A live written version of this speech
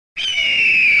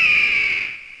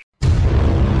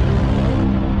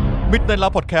Midnight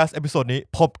Love Podcast เอพิโซดนี้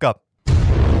พบกับ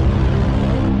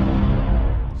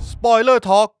Spoiler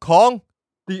Talk ของ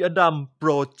The Adam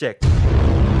Project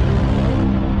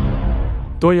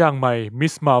ตัวอย่างใหม่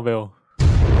Miss Marvel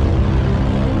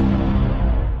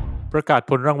ประกาศ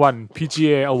ผลรางวัล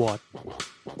PGA Award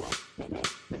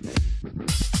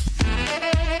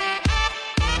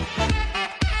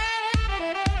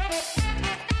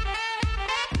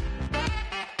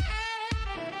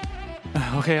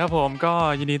โอเคครับผมก็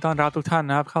ยินดีต้อนรับทุกท่าน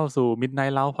นะครับเข้าสู่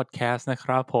Midnight Love Podcast นะค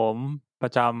รับผมปร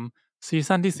ะจำซี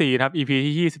ซั่นที่4นะครับ EP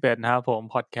ที่21นะครับผม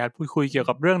พอดแคสต์พูดคุยเกี่ยว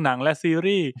กับเรื่องหนังและซี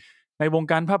รีส์ในวง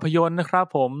การภาพยนตร์นะครับ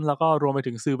ผมแล้วก็รวมไป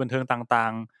ถึงสื่อบันเทิงต่า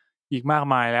งๆอีกมาก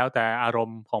มายแล้วแต่อารม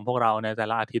ณ์ของพวกเราในแต่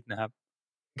ละอาทิตย์นะครับ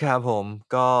ครับผม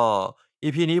ก็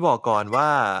EP นี้บอกก่อนว่า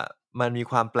มันมี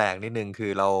ความแปลกนิดนึงคื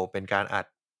อเราเป็นการอัด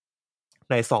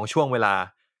ใน2ช่วงเวลา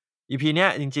EP เนี้ย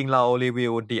จริงๆเรารีวิ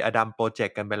ว The Adam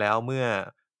Project กันไปแล้วเมื่อ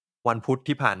วันพุธ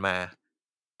ที่ผ่านมา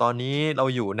ตอนนี้เรา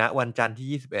อยู่ณวันจันทร์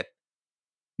ที่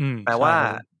21แปลว่า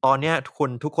ตอนเนี้ย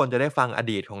ทุกคนจะได้ฟังอ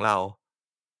ดีตของเรา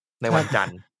ในวันจัน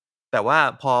ทร์แต่ว่า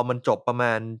พอมันจบประม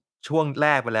าณช่วงแร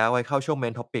กไปแล้วไว้เข้าช่วง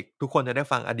Main Topic ทุกคนจะได้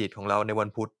ฟังอดีตของเราในวัน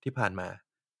พุธที่ผ่านมา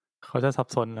เขาจะสับ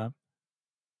สนนะครับ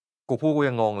กูพูดกู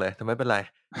ยังงงเลยแต่ไม่เป็นไร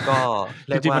ก็เ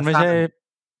รียกจริงๆว่ามันไม่ใช่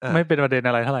ไม่เป็นประเด็น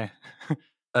อะไรเท่าไหร่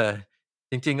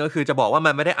จริงๆก็คือจะบอกว่า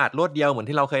มันไม่ได้อัดรวดเดียวเหมือน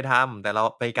ที่เราเคยทำแต่เรา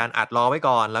ไปการอัดรอไว้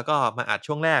ก่อนแล้วก็มาอัด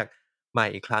ช่วงแรกใหม่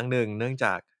อีกครั้งหนึ่งเนื่องจ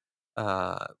ากเอ่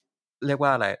อเรียกว่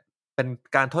าอะไรเป็น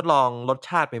การทดลองรส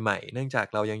ชาติใหม่ๆเนื่องจาก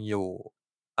เรายังอ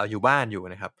ยู่บ้านอยู่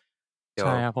นะครับเดี๋ยวใ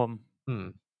ช่ครับผม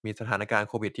มีสถานการณ์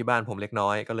โควิดที่บ้านผมเล็กน้อ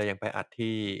ยก็เลยยังไปอัด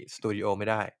ที่สตูดิโอไม่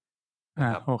ได้นะ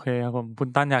ครับโอเคครับผมคุณ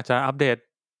ตั้นอยากจะอัปเดต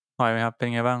หน่อยไหมครับเป็น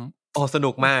ไงบ้างส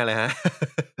นุกมากเลยฮะ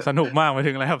สนุกมากมา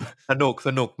ถึงแล้วครับส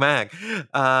นุกมาก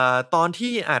ตอน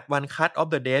ที่อัดวัน Cut of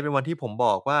the Dead เป็นวันที่ผมบ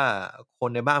อกว่าคน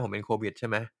ในบ้านผมเป็นโควิดใช่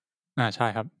ไหมใช่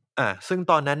ครับซึ่ง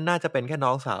ตอนนั้นน่าจะเป็นแค่น้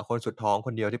องสาวคนสุดท้องค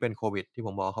นเดียวที่เป็นโควิดที่ผ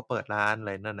มบอกเขาเปิดร้านอะไ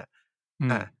รนั่นน่ะ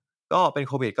ก็เป็น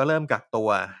โควิดก็เริ่มกักตัว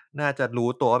น่าจะรู้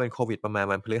ตัวว่าเป็นโควิดประมาณ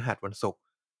วันพฤหัสวันศุกร์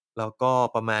แล้วก็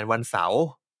ประมาณวันเสา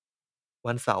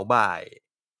ร์บ่าย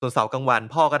ส่วนเสาร์กลางวัน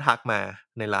พ่อก็ทักมา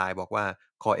ใน LINE บอกว่า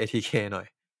ขอ ATK หน่อย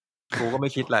กูก็ไม่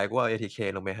คิดอะไรกูเอา ATK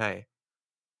ลงไปให้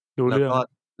แล้วก็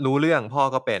รู้เรื่องพ่อ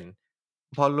ก็เป็น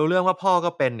พอรู้เรื่องว่าพ่อ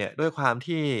ก็เป็นเนี่ยด้วยความ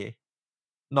ที่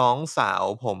น้องสาว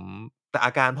ผมแต่อ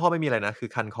าการพ่อไม่มีอะไรนะคือ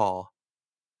คันคอ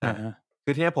คื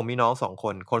อที่นี้ผมมีน้อง2ค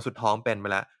นคนสุดท้องเป็นไป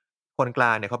แล้วคนกล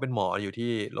างเนี่ยเขาเป็นหมออยู่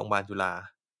ที่โรงพยาบาลจุฬา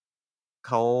เ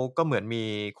ขาก็เหมือนมี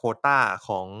โควตาข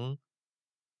อง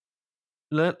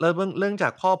แล้วเรื่องจา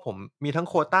กพ่อผมมีทั้ง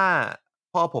โควตา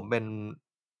พ่อผมเป็น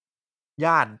ญ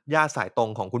าติสายตรง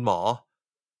ของคุณหมอ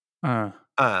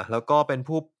แล้วก็เป็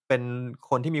น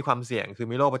คนที่มีความเสี่ยงคือ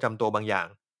มีโรคประจำตัวบางอย่าง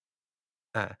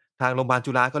ทางโรงพยาบาล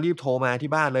จุฬาก็รีบโทรมา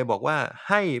ที่บ้านเลยบอกว่า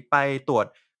ให้ไปตรวจ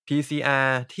PCR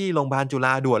ที่โรงพยาบาลจุฬ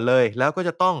าด่วนเลยแล้วก็จ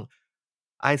ะต้อง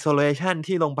isolation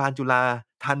ที่โรงพยาบาลจุฬา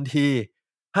ทันที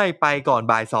ให้ไปก่อน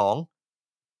บ่าย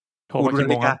2โทรมากี่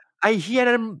โมงครับไอ้เหี้ย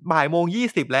นั่นบ่ายโมง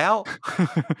20แล้ว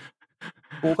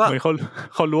กูก็เหมือน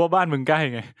เขารู้ว่าบ้านมึงใกล้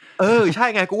ไงใช่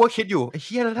ไงกูก็คิดอยู่ไอ้เ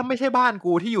หี้ยแล้วถ้าไม่ใช่บ้าน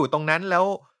กูที่อยู่ตรงนั้นแล้ว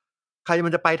ใครมั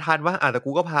นจะไปทันวะแต่กู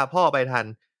ก็พาพ่อไปทัน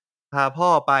พาพ่อ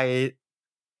ไป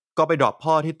ก็ไปดร็อป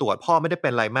พ่อที่ตรวจพ่อไม่ได้เป็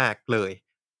นไรมากเลย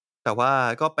แต่ว่า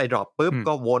ก็ไปดร็อปปุ๊บ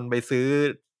ก็วนไปซื้อ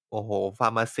โอ้โฮฟา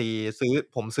ร์มาซี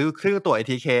ผมซื้อเครื่องตรวจ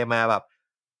ATK มาแบบ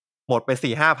หมดไป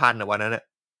 4-5 พันวันนั้นน่ะ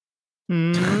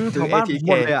แถวบ้านผม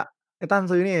หมดเลยอะไอ้ตั้น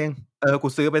ซื้อนี่เองกู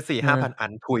ซื้อไป 4-5 พันอั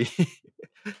นถุย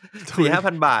 4-5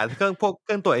 พันบาทเครื่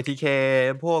องตรวจ ATK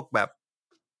พวกแบบ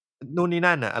นู่นนี่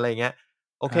นั่นน่ะอะไรอย่างเงี้ย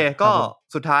โอเคก็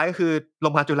สุดท้ายก็คือโร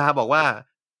งพยาบาลจุฬาบอกว่า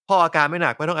พ่ออาการไม่ห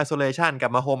นักไม่ต้อง isolation กลั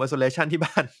บมา home isolation ที่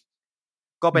บ้าน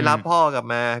ก็ไปรับพ่อกลับ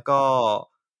มา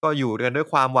ก็อยู่กันด้วย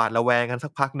ความหวาดระแวงกันสั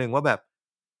กพักหนึ่งว่าแบบ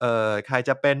ใครจ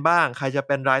ะเป็นบ้างใครจะเ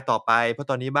ป็นรายต่อไปเพราะ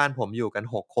ตอนนี้บ้านผมอยู่กัน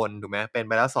6คนถูกไหมเป็นไ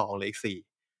ปแล้ว2เหลืออีก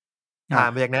4ผ่าน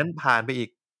ไปจากนั้นผ่านไปอีก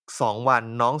2วัน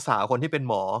น้องสาวคนที่เป็น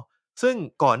หมอซึ่ง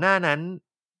ก่อนหน้านั้น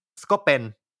ก็เป็น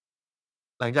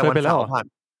หลังจากวันเสาร์ผ่าน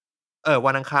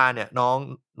วันอังคารเนี่ย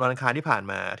วันอังคารที่ผ่าน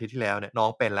มาอาทิตย์ที่แล้วเนี่ยน้อง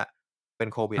เป็นแล้วเป็น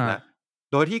โควิดแล้ว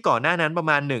โดยที่ก่อนหน้านั้นประ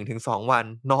มาณ 1-2 วัน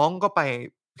น้องก็ไป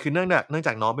คือเนื่องจ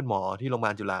ากน้องเป็นหมอที่โรงพยาบ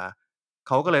าลจุฬาเ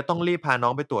ขาก็เลยต้องรีบพาน้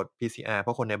องไปตรวจ PCR เพร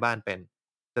าะคนในบ้านเป็น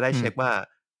จะได้เช็กว่า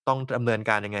ต้องดำเนิน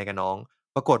การยังไงกับน้อง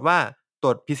ปรากฏว่าตร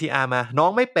วจ PCR มาน้อ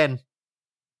งไม่เป็น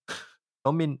น้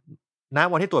องมินณ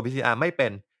วันที่ตรวจ PCR ไม่เป็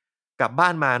นกลับบ้า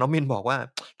นมาน้องมินบอกว่า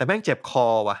แต่แม่งเจ็บคอ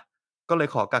ว่ะก็เลย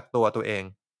ขอกักตัวตัวเอง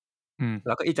แ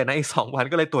ล้วก็อีกจากนั้นอีก2วัน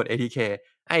ก็เลยตรวจ ATK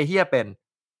ไอ้เหี้ยเป็น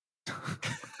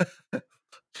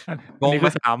งง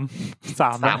มั้ย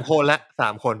3คนแล้ว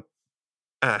3คน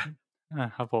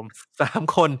ครับผม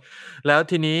3คนแล้ว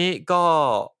ทีนี้ก็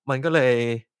มันก็เลย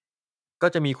ก็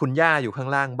จะมีคุณย่าอยู่ข้าง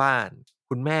ล่างบ้าน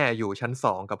คุณแม่อยู่ชั้น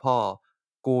2กับพ่อ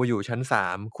กูอยู่ชั้น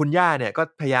3คุณย่าเนี่ยก็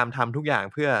พยายามทำทุกอย่าง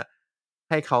เพื่อ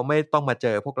ให้เขาไม่ต้องมาเจ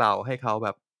อพวกเราให้เขาแบ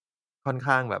บค่อน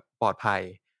ข้างแบบปลอดภัย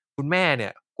คุณแม่เนี่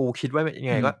ยกูคิดว่ายัง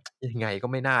ไงก็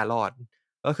ไม่น่ารอด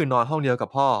ก็คือนอนห้องเดียวกับ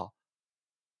พ่อ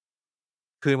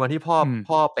คืนวันที่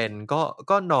พ่อเป็น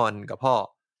ก็นอนกับพ่อ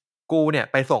กูเนี่ย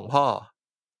ไปส่งพ่อ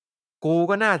กู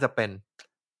ก็น่าจะเป็น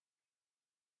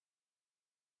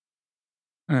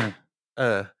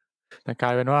แต่กล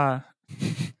ายเป็นว่า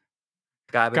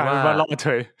ก ลายเป็นว่ารอดเฉ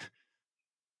ย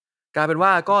กลายเป็นว่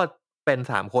าก็เป็น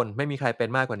3คนไม่มีใครเป็น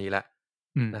มากกว่านี้แล้ว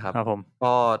นะครับครับผม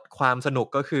ก็ความสนุก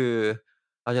ก็คือ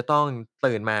เราจะต้อง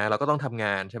ตื่นมาเราก็ต้องทำง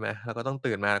านใช่ไหมเราก็ต้อง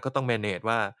ตื่นมาก็ต้อง manage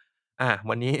ว่า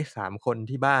วันนี้3คน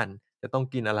ที่บ้านจะต้อง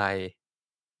กินอะไร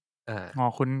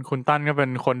คุณตั้นก็เป็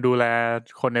นคนดูแล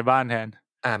คนในบ้านแทน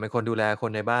เป็นคนดูแลค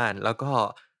นในบ้านแล้วก็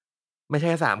ไม่ใ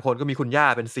ช่3คนก็มีคุณย่า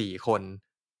เป็น4คน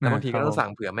แล้วบางทีก็ต้องสั่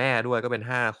งเผื่อแม่ด้วยก็เป็น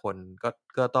5คน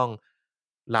ก็ต้อง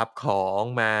รับของ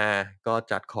มาก็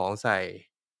จัดของใส่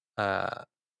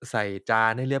ใส่จา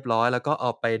นให้เรียบร้อยแล้วก็เอ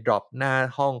าไปดรอปหน้า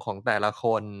ห้องของแต่ละค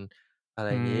นอะไร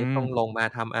อย่างงี้ต้องลงมา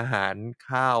ทำอาหาร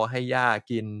ข้าวให้ย่า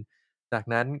กินจาก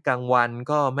นั้นกลางวัน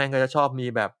ก็แม่งก็จะชอบมี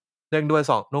แบบเนื่องด้ว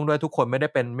ยทุกคนไม่ไ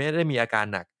ด้มีอาการ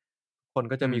หนักคน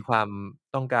ก็จะมีความ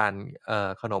ต้องการ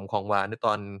ขนมของหวานในต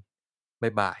อน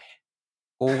บ่าย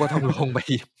ๆกูก็ต้องลงไป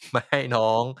หยิบมาให้น้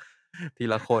องที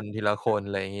ละคน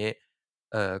อะไรอย่างงี้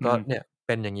ก็เนี่ยเ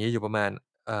ป็นอย่างงี้อยู่ประมาณ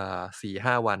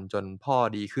4-5 วันจนพ่อ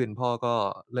ดีขึ้นพ่อก็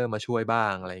เริ่มมาช่วยบ้า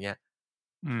งอะไรเงี้ย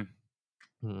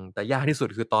แต่ยากที่สุด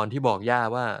คือตอนที่บอกย่า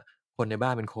ว่าคนในบ้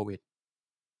านเป็นโควิด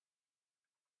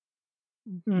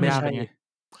ไม่ใช่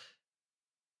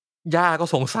ย่าก็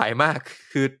สงสัยมาก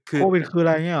คือโควิดคืออะไ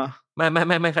รเงี้ยเหรอไ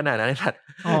ม่ขนาดนั้นไอ้สัตว์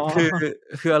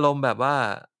คืออารมณ์แบบว่า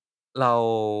เรา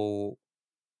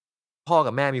พ่อ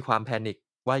กับแม่มีความแพนิค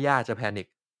ว่าย่าจะแพนิค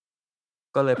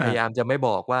ก็เลยพยายามจะไม่บ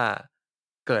อกว่า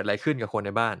เกิดอะไรขึ้นกับคนใน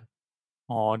บ้าน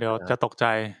เดี๋ยวจะตกใจ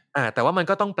แต่ว่ามัน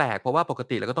ก็ต้องแปลกเพราะว่าปก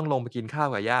ติเราก็ต้องลงไปกินข้าว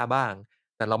กับย่าบ้าง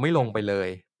แต่เราไม่ลงไปเลย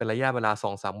เป็นระยะเวลา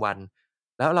 2-3 วัน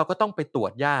แล้วเราก็ต้องไปตรว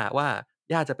จย่าว่า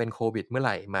ย่าจะเป็นโควิดเมื่อไห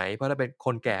ร่ไหมเพราะถ้าเป็นค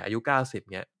นแก่อายุ90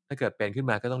เงี้ยถ้าเกิดเป็นขึ้น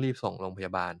มาก็ต้องรีบส่งโรงพย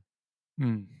าบาล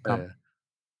ครับ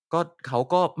ก็เขา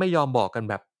ก็ไม่ยอมบอกกัน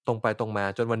แบบตรงไปตรงมา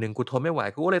จนวันหนึ่งกูทนไม่ไหว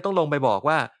กูก็เลยต้องลงไปบอก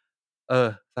ว่า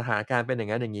สถานการณ์เป็นอย่าง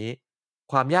งั้นอย่างงี้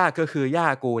ความยากก็คือย่า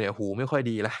กูเนี่ยหูไม่ค่อย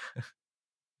ดีแล้ว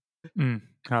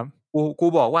ครับกู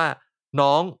บอกว่า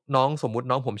น้องสมมุติ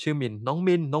น้องผมชื่อมินน้อง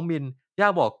มินย่า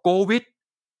บอกโควิด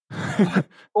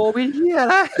โควิดเหี้ยอะ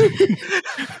ไร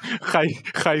ใ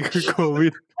ครคือโควิ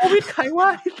ดใครวะ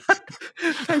ไอ้สัส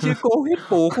ใครชื่อโควิด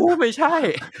ปู่กูไม่ใช่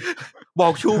บอ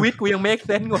กชูวิทย์กูยัง make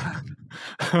sense กว่า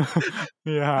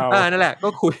นั่นแหละก็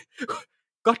คุย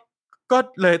ก็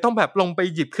เลยต้องแบบลงไป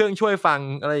หยิบเครื่องช่วยฟัง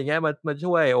อะไรอย่างเงี้ยมา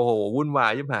ช่วยโอ้โหวุ่นวา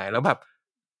ยชิบหายแล้วแบบ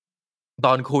ต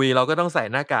อนคุยเราก็ต้องใส่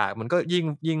หน้ากากมันก็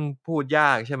ยิ่งพูดย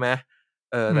ากใช่ไหม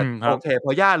แต่โอเคพ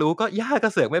อย่ารู้ก็ย่าก็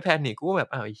เสือกไม่แพนิคกูก็แบบ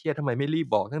อ้าวไอ้เหี้ยทำไมไม่รีบ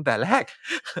บอกตั้งแต่แรก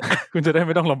คุณจะได้ไ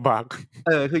ม่ต้องลำบาก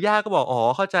คือย่าก็บอกอ๋อ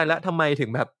เข้าใจแล้วทำไมถึง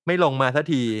แบบไม่ลงมาสัก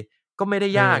ทีก็ไม่ได้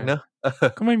ยากเนอะ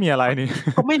ก็ไม่มีอะไรนี่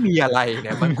ก็ไม่มีอะไรเ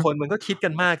นี่ยบางคนมันก็คิดกั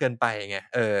นมากเกินไปไง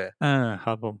ค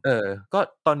รับผมก็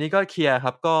ตอนนี้ก็เคลียร์ค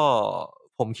รับก็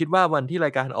ผมคิดว่าวันที่ร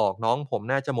ายการออกน้องผม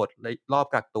น่าจะหมดรอบ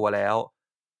กักตัวแล้ว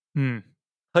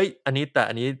เฮ้ยอันนี้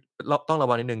ต้องระ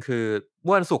วังนิดนึงคือเ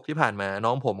มื่อวันศุกร์ที่ผ่านมาน้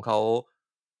องผมเขา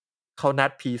นั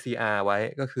ด PCR ไว้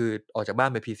ก็คือออกจากบ้าน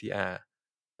ไป PCR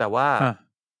แต่ว่า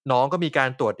น้องก็มีการ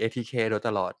ตรวจ ATK โดยต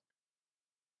ลอด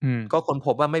ก็ค้นพ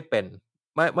บว่าไม่เป็น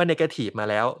ว่า negative มา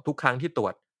แล้วทุกครั้งที่ตรว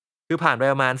จคือผ่านไป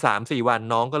ประมาณ 3-4 วัน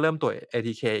น้องก็เริ่มตรวจ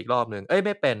ATK อีกรอบหนึ่งไ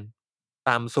ม่เป็นต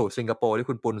ามสูตรสิงคโปร์ที่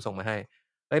คุณปุณส่งมาให้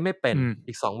ไม่เป็น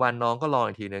อีก2วันน้องก็ลอง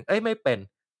อีกทีนึงไม่เป็น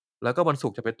แล้วก็วันศุ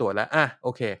กร์จะไปตรวจแล้วโอ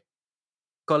เค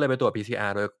ก็เลยไปตรวจ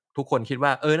PCR โดยทุกคนคิดว่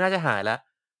าน่าจะหายแล้ว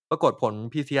ปรากฏผล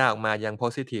PCR ออกมายัง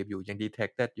positive อยู่ยัง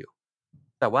detected อยู่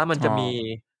แต่ว่ามันจะ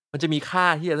มีค่า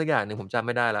เหี้ยสักอย่างหนึ่งผมจำไ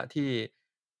ม่ได้แล้ว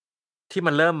ที่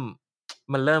มันเริ่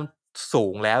มสู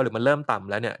งแล้วหรือมันเริ่มต่ำ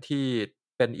แล้วเนี่ยที่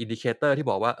เป็น indicator ที่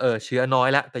บอกว่าเชื้อน้อย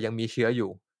แล้วแต่ยังมีเชื้ออยู่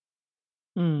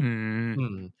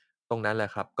ตรงนั้นแหละ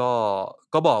ครับ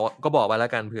ก็บอกไว้แล้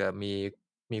วกันเผื่อ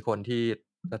มีคนที่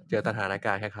เจอสถานก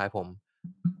ารณ์คล้ายๆผม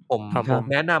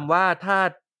แนะนำว่า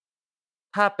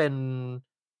ถ้าเ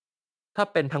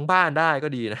ป็นทั้งบ้านได้ก็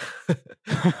ดีนะ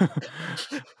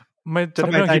ไม่จะไ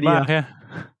ม่ต้องคิดมากแค่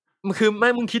คือไม่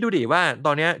มึงคิดดูดิว่าต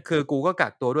อนเนี้ยคือกูก็กั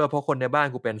กตัวด้วยเพราะคนในบ้าน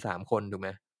กูเป็น3คนถูกไหม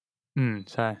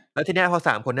ใช่แล้วทีเนี้ยพอ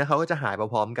3คนเนี้ยเขาก็จะหาย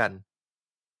พร้อมๆกัน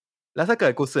แล้วถ้าเกิ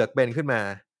ดกูเสือกเป็นขึ้นมา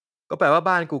ก็แปลว่า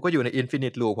บ้านกูก็อยู่ใน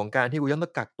infinite loop ของการที่กูต้อ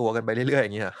งกักตัวกันไปเรื่อยๆอ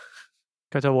ย่างเงี้ย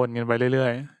ก็จะวนกันไปเรื่อ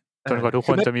ยๆจนกว่าทุกค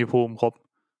นจะมีภูมิครบ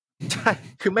ใช่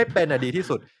คือไม่เป็นดีที่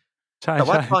สุดใช่แต่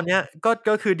ว่า ใช่ ตอนเนี้ย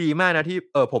ก็คือดีมากนะที่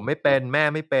ผมไม่เป็นแม่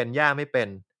ไม่เป็นย่าไม่เป็น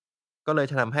ก็เลย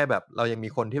จะทำให้แบบเรายังมี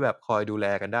คนที่แบบคอยดูแล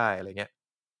กันได้อะไรเงี้ย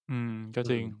ก็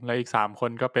จริงอืมแล้วอีก3ค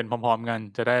นก็เป็นพร้อมๆกัน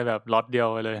จะได้แบบล็อตเดียว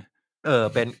ไปเลย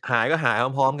เป็นหายก็หาย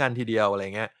พร้อมๆกันทีเดียวอะไร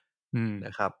เงี้ยอืมน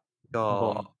ะครับก็ครับผ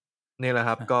มนี่แหละค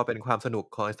รับอ่ะก็เป็นความสนุก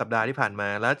ของสัปดาห์ที่ผ่านมา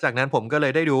แล้วจากนั้นผมก็เล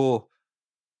ยได้ดู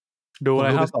ดูอะไร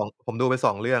ครับผมดูไป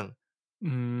2เรื่อง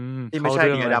อืที่เข้าไม่ใช่ เ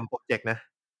รื่อง The เลย Adam Project นะ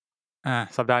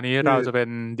สัปดาห์นี้คือเราจะเป็น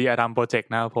The Adam Project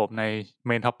นะครับผมใน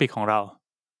Main Topic ของเรา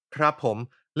ครับผม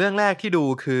เรื่องแรกที่ดู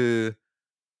คือ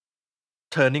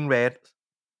Turning Red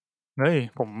เฮ้ย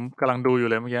ผมกำลังดูอยู่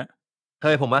เลยเมื่อกี้ เ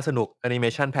ฮ้ยผมว่าสนุก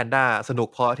Animation Panda สนุก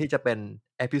พอที่จะเป็น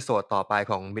เอพิโซดต่อไป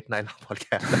ของ Midnight Love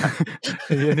Podcast ได้ ไ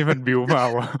อ้เหี้ยนี่มันบิวมา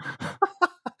วะ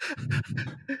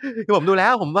คือผมดูแล้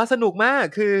วผมว่าสนุกมาก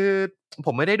คือผ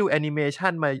มไม่ได้ดูแอนิเมชั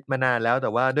นมานานแล้วแต่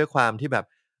ว่าด้วยความที่แบบ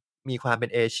มีความเป็น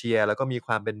เอเชียแล้วก็มีค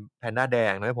วามเป็นแพนด้าแด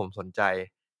งทำให้ผมสนใจ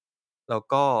แล้ว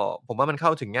ก็ผมว่ามันเข้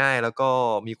าถึงง่ายแล้วก็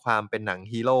มีความเป็นหนัง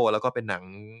ฮีโร่แล้วก็เป็นหนัง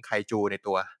ไคจูใน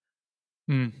ตัว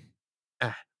อืมอ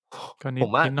ะ ก็ผม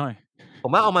ว่านิดหน่อย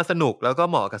เอามาสนุกแล้วก็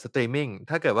เหมาะกับสตรีมมิง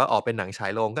ถ้าเกิดว่าออกเป็นหนังฉา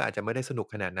ยโรงก็อาจจะไม่ได้สนุก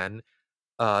ขนาดนั้น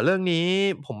เรื่องนี้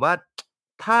ผมว่า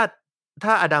ถ้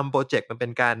าAdam Project มันเป็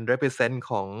นการ represent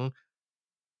ของ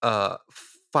เอ่อ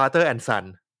Father and Son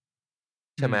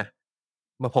ใช่ไหม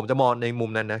ผมจะมองในมุ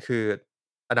มนั้นนะคือ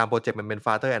Adam Project มันเป็น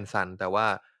Father and Son แต่ว่า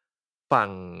ฝั่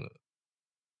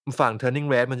งTurning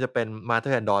Red มันจะเป็น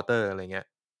Mother and Daughter อะไรเงี้ย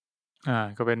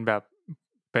ก็เป็นแบบ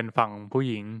เป็นฝั่งผู้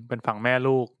หญิงเป็นฝั่งแม่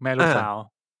ลูกอาสาว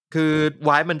คือ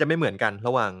vibe มันจะไม่เหมือนกันร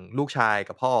ะหว่างลูกชาย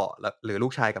กับพ่อหรือลู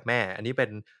กชายกับแม่อันนี้เป็น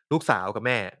ลูกสาวกับแ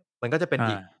ม่มันก็จะเป็นอา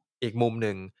อีกมุมห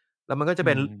นึ่งแล้วมันก็จะอืเ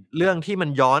ป็นมเรื่องที่มัน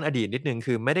ย้อนอดีตนิดหนึ่ง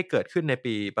คือไม่ได้เกิดขึ้นใน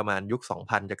ปีประมาณยุค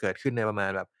2000จะเกิดขึ้นในประมาณ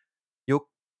แบบยุค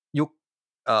ยุค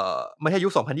ไม่ใช่ยุ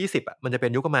ค2020อะมันจะเป็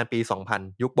นยุคประมาณปี2000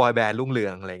ยุคบอยแบนด์รุ่งเรื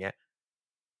องอะไรเงี้ย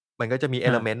มันก็จะมีเออ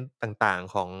าเลเมนต์ต่าง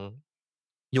ๆของ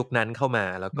ยุคนั้นเข้ามา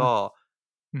แล้วอืก็ม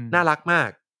อืมน่ารักมาก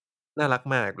น่ารัก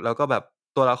มากแล้วก็แบบ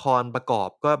ตัวละครประกอบ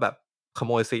ก็แบบขโ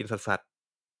มยซีนสัส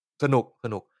ๆส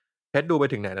นุกเพชรดูไป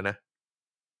ถึงไหนแล้วนะ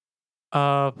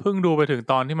เพิ่งดูไปถึง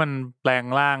ตอนที่มันแปลง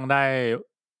ร่างไ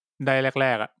ด้แร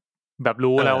กๆอะแบบ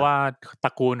รู้เออแล้วว่าตร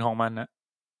ะกูลของมันน่ะ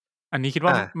อันนี้คิด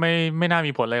ว่าอาไม่น่า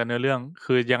มีผลอะไรกับเนื้อเรื่อง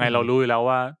คือยังไงอืมเรารู้อยู่แล้ว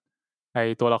ว่าไอ้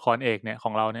ตัวละครเอกเนี่ยข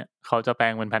องเราเนี่ยเขาจะแปล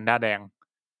งเป็นแพนด้าแดง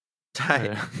ใช่เอ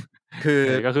อ คือ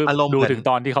ก็คืออารมณ์เหมือนดูถึง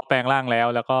ตอนที่เขาแปลงร่างแล้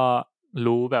วก็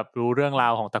รู้เรื่องรา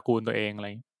วของตระกูลตัวเองอะไร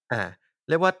งี้อา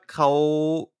เรียกว่าเขา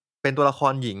เป็นตัวละค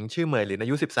รหญิงชื่อเหมยหลินอา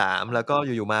ยุ13แล้วก็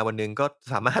อยู่ๆมาวันหนึ่งก็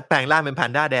สามารถแปลงร่างเป็นแพ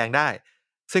นด้าแดงได้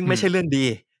ซึ่งอืมไม่ใช่เรื่องดี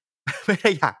ไม่ได้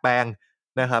อยากแปลง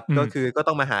นะครับอืมก็คือก็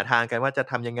ต้องมาหาทางกันว่าจะ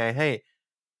ทำยังไงให้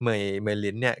เหมยห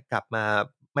ลินเนี่ยกลับมา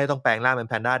ไม่ต้องแปลงร่างเป็น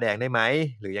แพนด้าแดงได้ไหม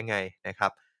หรือยังไงนะครั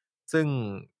บซึ่ง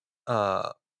เอ่อ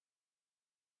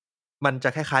มันจะ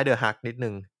คล้ายๆ The Hulk นิดห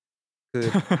นึ่งคือ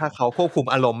ถ้าเขาควบคุม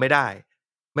อารมณ์ไม่ได้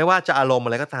ไม่ว่าจะอารมณ์อ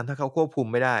ะไรก็ตามถ้าเขาควบคุม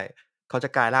ไม่ได้ เขาจะ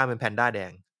กลายร่างเป็นแพนด้าแด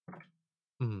ง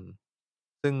อืม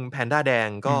ซึ่งแพนด้าแดง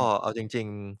ก็อืมเอาจริง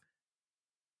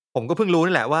ๆผมก็เพิ่งรู้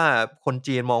นี่แหละว่าคน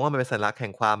จีนมองว่ามันเป็นสัญลักษณ์แห่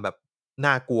งความแบบ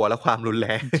น่ากลัวและความรุนแร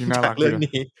ง จริงๆน่า จารักดีนะกเรื่อง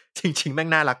นี้จริงๆแม่ง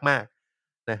น่ารักมาก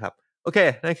นะครับโอเค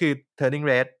นั่นคือ Turning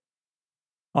Red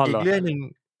อีอ้อเหรอกเรื่องหนึ่ง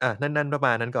นั่นประม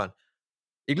าณนั้นก่อน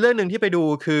อีกเรื่องหนึ่งที่ไปดู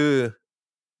คือ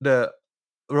The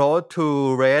Road to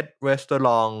Red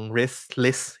Restaurant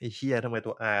List ไอ้เหี้ยทำไม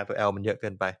ตัว R ตัว L มันเยอะเกิ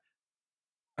นไป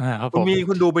ครับผม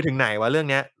คุณดูไปถึงไหนวะเรื่อง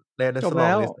เนี้ย Red จบแ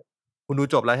ล้ Restaurant ว List คุณดู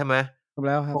จบแล้วใช่ไหมจบแ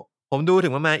ล้วคผรับผมดูถึ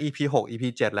งประมาณ EP 6 EP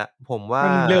 7แล้วผมว่ามั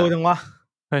นเร็วจังวะ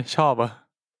เฮ้ยชอบเหรอ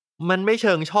มันไม่เ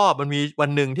ชิงชอบมันมีวัน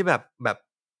หนึ่งที่แบบ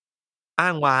อ้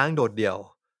างว้างโดดเดี่ยว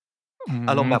อื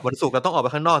อารมณ์แบบวันมศุกร์เราต้องออกไป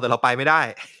ข้างนอกแต่เราไปไม่ได้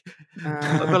อา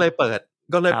เราก็เลยเปิด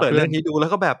หาเพื่อนเรื่องนี้ดูแล้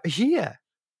วก็แบบไอ้เหี้ย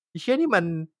นี่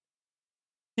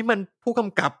มันผู้ก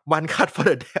ำกับ One Cut for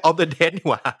the Dead of the Dead นี่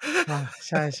หว่า อาใ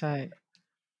ช่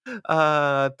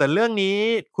ๆแต่เรื่องนี้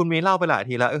คุณมีเล่าไปหลาย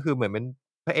ทีแล้วก็คือเหมือนเป็น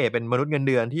พระเอกเป็นมนุษย์เงินเ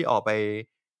ดือนที่ออกไป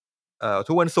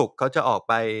ทุกวันศุกร์เขาจะออก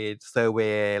ไปเซอร์เว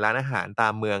ย์ร้านอาหารตา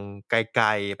มเมืองไกล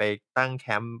ๆไปตั้งแค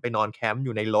มป์ไปนอนแคมป์อ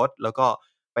ยู่ในรถแล้วก็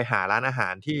ไปหาร้านอาหา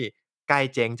รที่ใกล้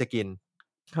เจ๊งจะกิน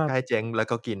ครับใกล้เจ๊งแล้ว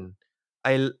ก็กินไ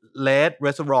อ้ Red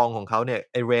Restaurant ของเขาเนี่ย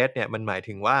ไอ้ Red เนี่ยมันหมาย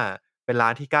ถึงว่าเป็นร้า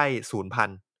นที่ใกล้สูญพัน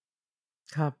ธุ์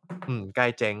ครับใกล้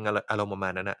เจ๊งอารมณ์ประมา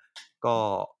ณนั้นน่ะ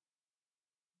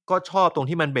ก็ชอบตรง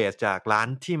ที่มันเบสจากร้าน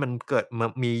ที่มันเกิด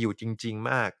มีอยู่จริงๆ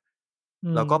มากอื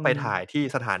แล้วก็ไปมถ่ายๆที่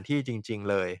สถานที่จริงๆ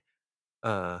เลยเ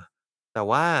อ่อแต่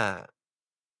ว่า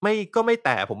ก็ไม่แ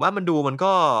ต่ผมว่ามันดูมัน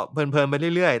ก็เพลินๆไป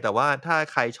เรื่อยๆแต่ว่าถ้า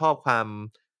ใครชอบความ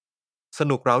ส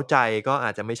นุกเร้าใจก็อ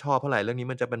าจจะไม่ชอบเท่าไรเรื่องนี้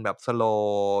มันจะเป็นแบบสโล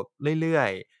ว์เรื่อ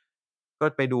ยๆก็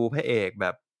ไปดูพระเอกแบ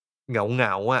บเหง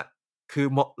าๆอะ คือ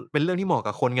เหมาะเป็นเรื่องที่เหมาะ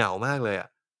กับคนเหงามากเลยอ่ะ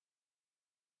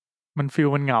มันฟีล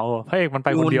มันเหงาพระเอกมันไป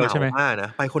คนเดียวใช่ไหมมากนะ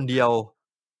ไปคนเดียว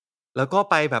แล้วก็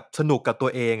ไปแบบสนุกกับตัว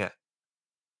เองอ่ะ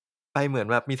ไปเหมือน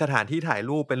แบบมีสถานที่ถ่าย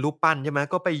รูปเป็นรูปปั้นใช่ไหม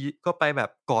ก็ไปแบบ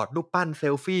กอดรูปปั้นเซ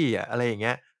ลฟี่อ่ะอะไรอย่างเ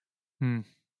งี้ย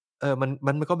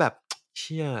มันก็แบบเ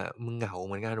ชี่ยมึงเหงาเ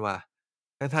หมือนกันว่ะ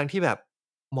ทั้งที่แบบ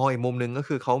มองอีกมุมนึงก็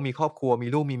คือเขามีครอบครัวมี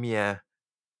ลูกมีเมีย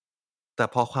แต่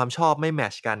พอความชอบไม่แม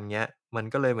ตช์กันเงี้ยมัน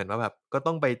ก็เลยเหมือนว่าแบบก็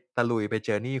ต้องไปตะลุยไป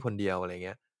journey คนเดียวอะไรเ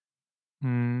งี้ย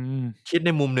คิดใน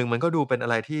มุมนึงมันก็ดูเป็นอะ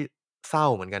ไรที่เศร้า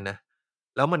เหมือนกันนะ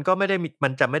แล้วมันก็ไม่ได้มีมั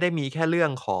นจะไม่ได้มีแค่เรื่อ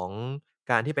งของ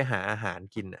การที่ไปหาอาหาร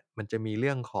กินน่ะมันจะมีเ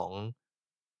รื่องของ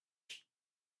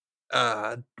เอ่อ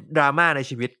ดราม่าใน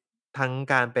ชีวิตทั้ง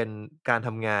การเป็นการท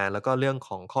ำงานแล้วก็เรื่องข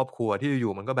องครอบครัวที่อ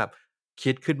ยู่ๆมันก็แบบ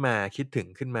คิดขึ้นมาคิดถึง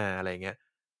ขึ้นมาอะไรอย่างเงี้ย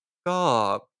ก็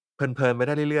เพลินๆไปไ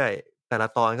ด้เรื่อยๆแต่ละ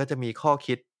ตอนก็จะมีข้อ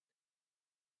คิด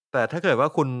แต่ถ้าเกิดว่า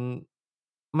คุณ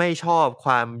ไม่ชอบค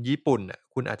วามญี่ปุ่นน่ะ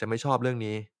คุณอาจจะไม่ชอบเรื่อง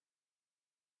นี้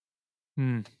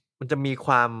มันจะมีค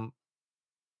วา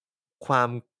ม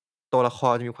ตัวละค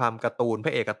รจะมีความการ์ตูนพร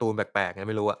ะเอกการ์ตูนแปลกๆไง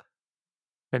ไม่รู้อะ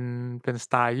เป็นส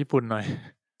ไตล์ญี่ปุ่นหน่อย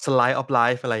Slice of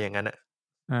Life อะไรอย่างงั้นน่ะ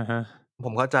ฮะผ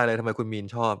มเข้าใจเลยทำไมคุณมีน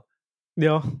ชอบเดี๋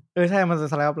ยวใช่มันจะ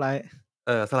Slice of Life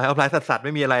Slice of Life สัสๆไ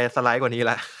ม่มีอะไรสไลด์กว่านี้แ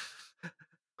ล้ว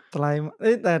สไลด์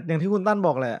แต่อย่างที่คุณตั้นบ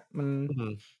อกแหละมัน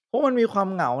เพราะมันมีความ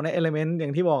เหงาในเอลิเมนต์อย่า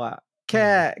งที่บอกอ่ะแ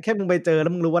ค่มึงไปเจอแล้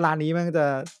วมึงรู้ว่าร้านนี้แม่ง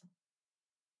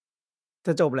จ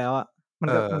ะจบแล้วอ่ะมัน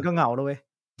ก็เหงาด้วย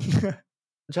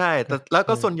ใช่แต่แล้ว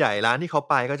ก็ส่วนใหญ่ร้านที่เขา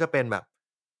ไปก็จะเป็นแบบ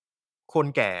คน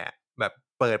แก่แบบ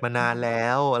เปิดมานานแล้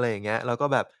วอะไรอย่างเงี้ยแล้วก็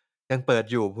แบบยังเปิด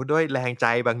อยู่ด้วยแรงใจ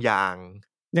บางอย่าง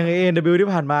อย่าง A&W ที่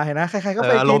ผ่านมาเห็นนะใครๆก็ไ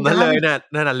ปกินอารมณ์นั้นเลยน่ะ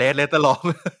นั่นน่ะเลสตลอง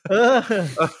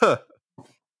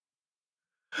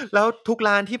แล้วทุก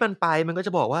ร้านที่มันไปมันก็จ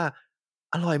ะบอกว่า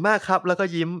อร่อยมากครับแล้วก็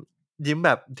ยิ้มแบ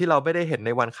บที่เราไม่ได้เห็นใน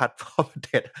วันคัต for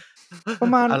Ted ปร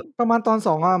ะมาณตอน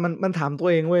2อ่ะมันถามตัว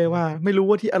เองเว้ยว่าไม่รู้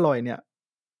ว่าที่อร่อยเนี่ย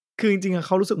คือจริงๆเ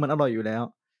ขารู้สึกมันอร่อยอยู่แล้ว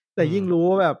แต่ยิ่งรู้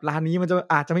ว่าแบบร้านนี้มัน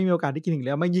อาจจะไม่มีโอกาสได้กินอีกแ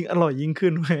ล้วมันยิ่งอร่อยยิ่งขึ้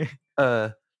นเว้ย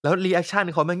แล้วรีแอคชั่น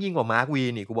เขาแม่งยิ่งกว่ามาร์ควี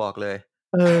นอีกกูบอกเลย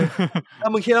ถ้า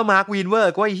มึงคิดว่ามาร์ควีนเวอ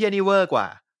ร์ก็ไอ้เหี้ยนี่เวอร์กว่า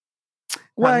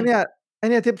ว่าไอ้เ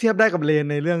นี่ยเทียบได้กับเลน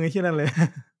ในเรื่องไอ้ที่นั่นเลย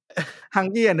ฮัง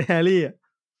กี้แอนด์แฮร์รี่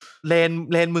เ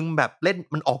ลนมึงแบบเล่น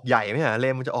มันออกใหญ่ไหมฮะเล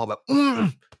นมันจะออกแบบ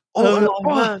อร่อย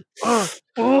มาก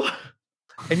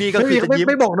ไอ้นี่ก็คือจะยิ้ม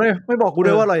ไม่บอกด้วยไม่บอกกู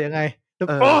ด้วยว่าอร่อยยังไงแต่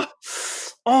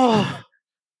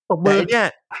ไอ้เนี่ย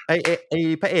ไอ้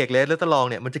พระเอกเลสตลอง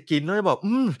เนี่ยมันจะกินแล้วจะบอก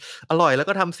อร่อยแล้ว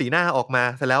ก็ทำสีหน้าออกมา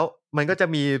เสร็จแล้วมันก็จะ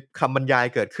มีคำบรรยาย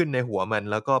เกิดขึ้นในหัวมัน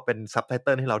แล้วก็เป็นซับไตเ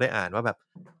ติลให้เราได้อ่านว่าแบบ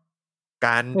ก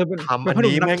ารทำอัน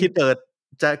นี้แม่ง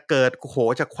จะเกิดโห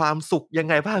จากความสุขยัง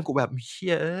ไงบ้างกูแบบเ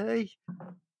ชี่ยเอ้ย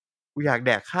กูอยากแ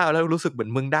ดกข้าวแล้วรู้สึกเหมือน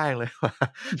มึงได้เลยว่ะ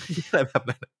อะไรแบบ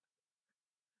นั้น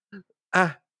อะ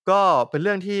ก็เป็นเ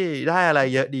รื่องที่ได้อะไร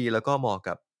เยอะดีแล้วก็เหมาะ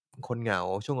กับคนเหงา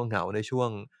ช่วงเหงาในช่วง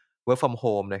work from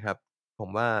home นะครับผม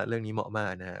ว่าเรื่องนี้เหมาะมา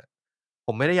กนะครับผ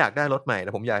มไม่ได้อยากได้รถใหม่แ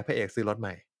ต่ผมอยากให้พระเอกซื้อรถให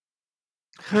ม่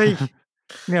เฮ้ย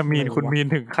เนี่ยคุณมีน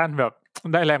ถึงขั้นแบบ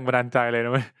ได้แรงบันดาลใจเลยน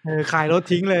ะเว้ยขายรถ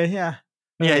ทิ้งเลยเนี่ย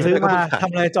ซื้อมาท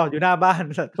ำอะไรจอดอยู่หน้าบ้าน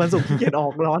วันศุกร์ขี้เกียจออ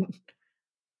กร้อน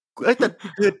แต่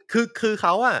คือ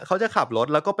เขาจะขับรถ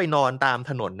แล้วก็ไปนอนตาม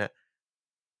ถนนน่ะ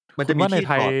มันจะมีที่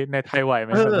จอดในไทยไหวไหม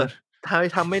ไทย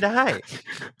ทำไม่ได้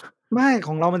ไม่ข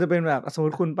องเรามันจะเป็นแบบสมม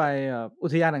ติคุณไปอุ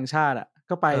ทยานแห่งชาติอ่ะ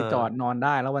ก็ไปจอดนอนไ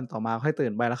ด้แล้ววันต่อมาค่อยตื่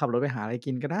นไปแล้วขับรถไปหาอะไร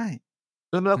กินก็ได้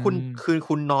แล้ว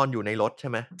คุณนอนอยู่ในรถใช่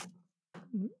ไหม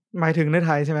หมายถึงในไ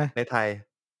ทยใช่ไหมในไทย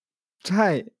ใช่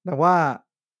แต่ว่า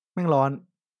แม่งร้อน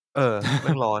แ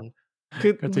ม่งร้อนคื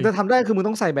อจะทำได้คือมึง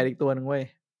ต้องใส่แบตอีกตัวหนึ่งเว้ย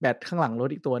แบตข้างหลังรถ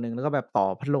อีกตัวหนึ่งแล้วก็แบบต่อ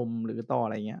พัดลมหรือต่ออะ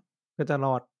ไรเงี้ยก็จะร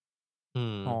อด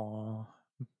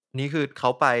นี่คือเขา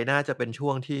ไปน่าจะเป็นช่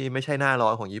วงที่ไม่ใช่หน้าร้อ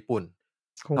นของญี่ปุ่น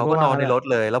เขาก็นอนในรถ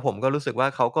เลยแล้วผมก็รู้สึกว่า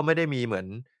เขาก็ไม่ได้มีเหมือน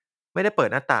ไม่ได้เปิด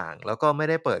หน้าต่างแล้วก็ไม่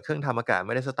ได้เปิดเครื่องทำอากาศไ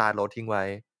ม่ได้สตาร์ทรถทิ้งไว้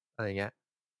อะไรเงี้ย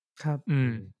ครับ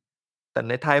แต่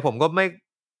ในไทยผมก็ไม่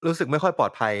รู้สึกไม่ค่อยปลอ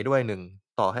ดภัยด้วย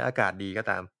ต่อให้อากาศดีก็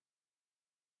ตาม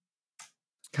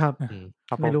ครับ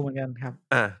ไม่รู้เหมือนกันครับ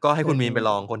ก็ให้คุณมีนไปล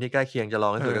องคนที่ใกล้เคียงจะลอ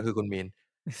งที่สุดก็คือคุณมีน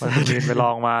คุณมีนไปล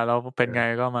องมาแล้วเป็นไง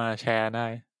ก็มาแชร์ได้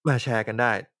มาแชร์กันไ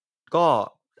ด้ก็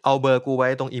เอาเบอร์กูไว้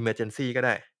ตรง emergency ก็ไ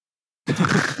ด้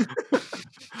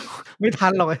ไม่ทั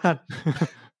นหรอกไอ้ท่าน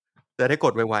จะได้ก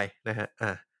ดไวๆนะฮะ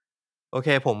โอเค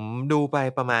ผมดูไป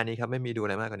ประมาณนี้ครับไม่มีดูอะ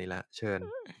ไรมากกว่านี้แล้วเชิญ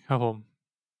ครับผม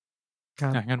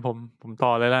งั้นผมต่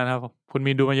อเลยแล้วนะครับคุณ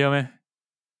มีดูมาเยอะไหม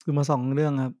ดูมา2 เรื่อ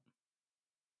งครับ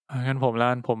งั้นผ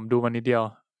มดูมานิดเดียว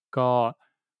ก็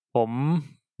ผม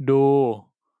ดู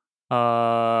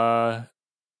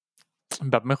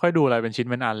แบบไม่ค่อยดูอะไรเป็นชิ้น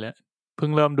เป็นอันเลยเพิ่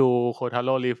งเริ่มดูโคทาโ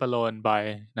ร่ลีฟอโลนไป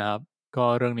นะครับ ก็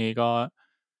เรื่องนี้ก็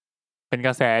เป็นก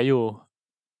ระแสอยู่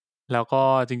แล้วก็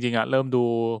จริงๆอ่ะเริ่มดู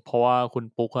เพราะว่าคุณ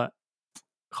ปุ๊กอ่ะ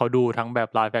เขาดูทั้งแบบ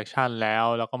live action แล้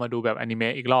วก็มาดูแบบอนิเม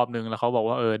ะอีกรอบนึงแล้วเขาบอก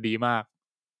ว่าดีมาก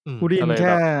กูได้ยินแ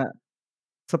ค่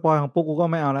สปอยของปุ๊กกูก็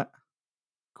ไม่เอาละ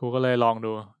กูก็เลยลอง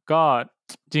ดูก็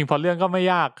จริงพอเรื่องก็ไม่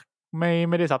ยาก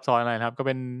ไม่ได้ซับซ้อนอะไรนะครับก็เ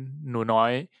ป็นหนูน้อ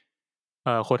ย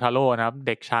โคทาโร่นะครับเ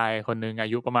ด็กชายคนหนึ่งอา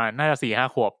ยุประมาณน่าจะ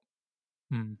 4-5 ขวบ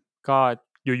ก็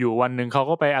อยู่ๆวันหนึ่งเขา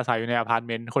ก็ไปอาศัยอยู่ในอพาร์ตเ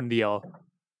มนต์คนเดียว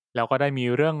แล้วก็ได้มี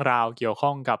เรื่องราวเกี่ยวข้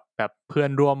องกับแบบเพื่อ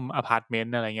นร่วมอพาร์ตเมน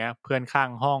ต์อะไรเงี้ยเพื่อนข้าง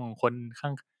ห้องคน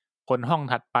ห้อง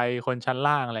ถัดไปคนชั้น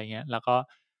ล่างอะไรเงี้ยแล้วก็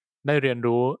ได้เรียน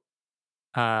รู้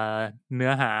เนื้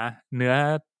อ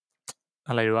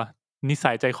อะไรวะนิ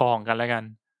สัยใจคอของกันและกัน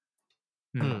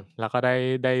แล้วก็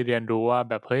ได้เรียนรู้ว่า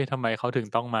แบบเฮ้ยทำไมเขาถึง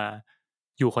ต้องมา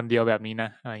อยู่คนเดียวแบบนี้นะ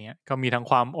อะไรเงี้ยก็มีทั้ง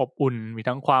ความอบอุ่นมี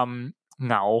ทั้งความเ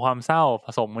หงาความเศร้าผ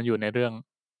สมกันอยู่ในเรื่อง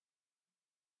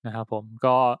นะครับผ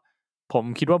ม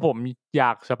คิดว่าผมอย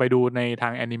ากจะไปดูในทา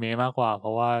งแอนิเมะมากกว่าเพร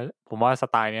าะว่าผมว่าส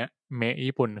ไตล์เนี้ยเมะ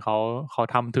ญี่ปุ่นเขา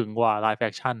ทำถึงกว่าไลฟ์แฟ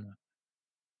คชั่น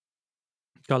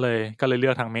ก็เลยเลื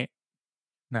อกทางเมะ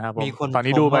นะครับผมตอน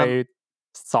นี้ดูไป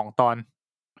2 ตอน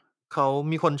เขา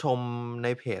มีคนชมใน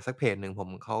เพจสักเพจหนึ่ง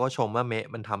เขาก็ชมว่าเมะ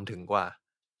มันทำถึงกว่า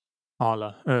อ๋อเหร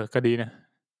อก็ดีนะ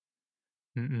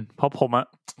เพราะผมอะ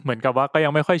เหมือนกับว่าก็ยั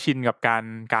งไม่ค่อยชินกับ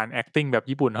การ acting แบบ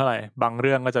ญี่ปุ่นเท่าไหร่บางเ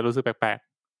รื่องก็จะรู้สึกแปลก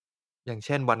ๆอย่างเ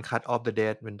ช่น One Cut of the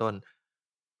Dead เป็นต้น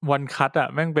One Cut อะ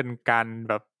แม่งเป็นการ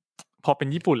แบบพอเป็น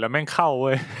ญี่ปุ่นแล้วแม่งเข้าเ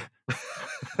ว้ย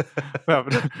แบบ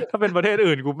ถ้าเป็นประเทศ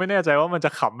อื่นกูไม่แน่ใจว่ามันจะ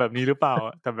ขำแบบนี้หรือเปล่า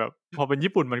แต่แบบพอเป็น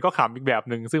ญี่ปุ่นมันก็ขำอีกแบบ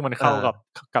นึงซึ่งมันเข้า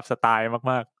กับสไตล์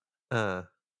มาก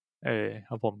ๆค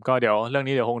รับผมก็เดี๋ยวเรื่อง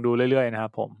นี้เดี๋ยวคงดูเรื่อยๆนะครั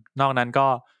บผมนอกนั้นก็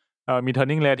มี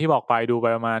Turning Red ที่บอกไปดูไป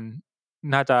ประมาณ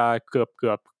น่าจะเ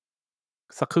กือบ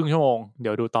สักครึ่งชั่วโมงเ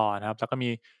ดี๋ยวดูต่อนะครับแล้วก็มี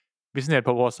Business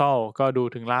Proposal ก็ดู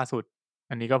ถึงล่าสุด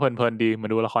อันนี้ก็เพลินๆดีเหมือ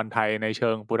นดูละครไทยในเชิ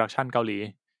งโปรดักชันเกาหลี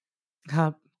ครั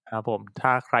บผมถ้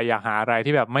าใครอยากหาอะไร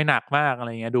ที่แบบไม่หนักมากอะไร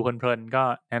เงี้ยดูเพลินๆก็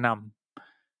แนะน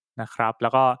ำนะครับแล้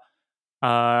วก็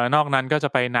นอกนั้นก็จะ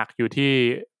ไปหนักอยู่ที่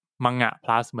มังงะ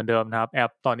plus เหมือนเดิมนะครับแอ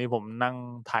ปตอนนี้ผมนั่ง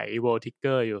ไถ World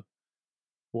Ticker อยู่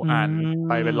กูอ่านไ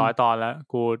ปเป็น100 ตอนแล้ว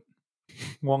กู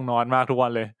ง่วงนอนมากทุกวั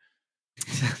นเลย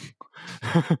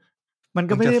มัน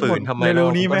ก็ไม่ได้หมดเร็ว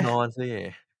ๆนี้ไหมนอนสิ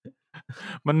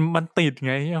มันติด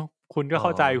ไงคุณก็เข้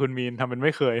าใจคุณมีนทำเป็นไ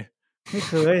ม่เคย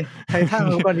ไททัน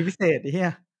กรณีพิเศษไอ้เหี้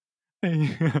ย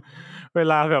เว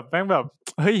ลาแบบแม่งแบบ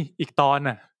เฮ้ยอีกตอน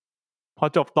น่ะพอ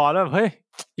จบตอนแล้วแบบเฮ้ย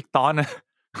อีกตอนน่ะ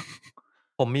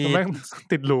ผมมีแม่ง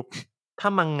ติดลูปถ้า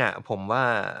มังงะผมว่า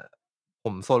ผ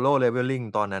มโซโล่เลเวลลิ่ง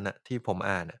ตอนนั้นน่ะที่ผม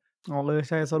อ่านอ๋อเลย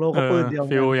ใช่โซโล่ก็ปืนเดียว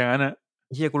ฟิลอย่างนั้นน่ะ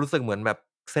เหี้ยกูรู้สึกเหมือนแบบ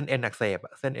เส้นเอ็นอักเสบอ่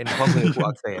ะเส้นเอ็นข้อมือกู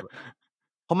อักเสบ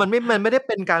เพราะมันไม่ได้เ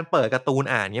ป็นการเปิดการ์ตูน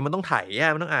อ่านเงี้ยมันต้องไถ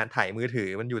มันต้องอ่านไถมือถือ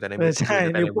มันอยู่แต่ในมือถือใช่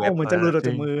นิ้วโป้งเหมือนจะหลุดออกจ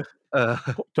ากมือ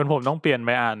จนผมต้องเปลี่ยนไป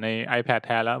อ่านใน iPad แท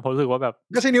นแล้วเพราะรู้สึกว่าแบบ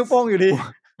ก็ใช้นิ้วโป้งอยู่ดี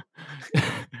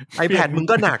iPad มึง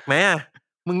ก็หนักมั้ยอ่ะ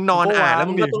มึงนอนอ่านแล้ว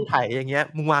มึงก็ต้องไถอย่างเงี้ย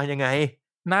มึงวางยังไง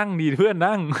นั่งดิเพื่อน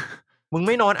นั่งมึงไ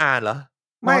ม่นอนอ่านเหรอ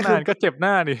ไม่คือก็เจ็บห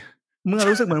น้าดิมึง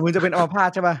รู้สึกเหมือนมึงจะเป็นอัมพาต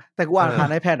ใช่ป่ะแต่กูอ่านผ่าน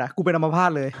iPad อ่ะกูเป็นอัมพา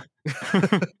ตเลย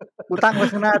กูตั้งไว้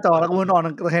ข้างหน้าจอแล้วกูนอน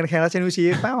แทนแล้วใช้นิ้วชี้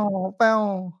แป้ว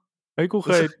เฮ้ยกูเ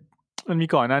คยมันมี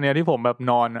ก่อนหน้านี้ที่ผมแบบ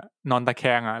นอนตะแค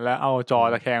งอ่ะแล้วเอาจอ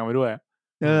ตะแคงไปด้วย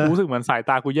รู้สึกเหมือนสาย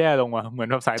ตากูแย่ลงว่ะเหมือน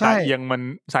แบบสายตาเอียง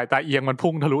มัน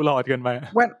พุ่งทะลุหลอดเกินไป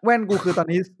แว่นกูคือตอน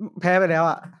นี้แพ้ไปแล้ว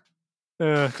อ่ะ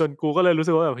จนกูก็เลยรู้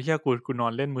สึกว่าแบบเฮียกูนอ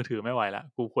นเล่นมือถือไม่ไหวละ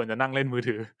กูควรจะนั่งเล่นมือ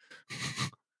ถือ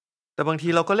แต่บางที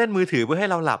เราก็เล่นมือถือเพื่อให้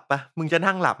เราหลับป่ะมึงจะ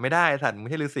นั่งหลับไม่ได้สัตว์มึง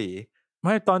ใช่ฤาษีไ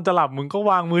ม่ตอนจะหลับมึงก็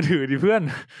วางมือถือดิเพื่อน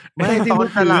ไม่ตอน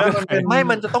จะหลับ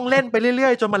มันจะต้องเล่นไปเรื่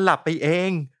อยๆจนมันหลับไปเอ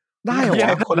งได้เหรอ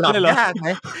คนหลับยากไหม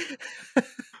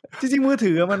จริงๆมือ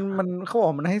ถือมันเขาบอ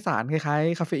กมันให้สารคล้าย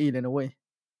ๆคาเฟอีนเลยนะเว้ย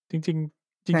จริง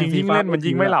ยิ่งเล่นมัน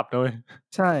ยิ่งไม่หลับเลย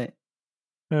ใช่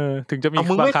ถึงจะมี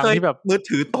บางครั้งที่แบบมือ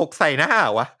ถือตกใส่หน้า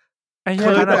วะไอ้เหี้ย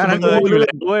อันนั้นกูอยู่แ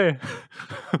ล้วด้วย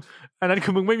อันนั้นคื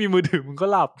อมึงไม่มีมือถือมึงก็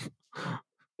หลับ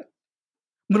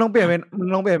มึงลองเปลี่ยนเ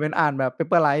ป็นอ่านแบบ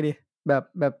Paperlike ดิแบ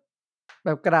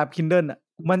บกระดาษ Kindle อ่ะ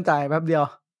มั่นใจแป๊บเดียว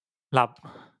หลับ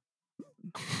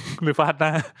หรือฟาดหน้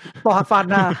าฟาด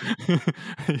หน้า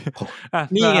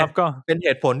นี่ไงก็เป็นเห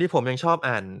ตุผลที่ผมยังชอบ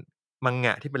อ่านมังง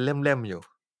ะที่เป็นเล่มๆอยู่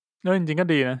จริงๆก็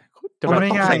ดีนะจะแบบ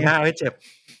ตกใส่หน้าให้เจ็บ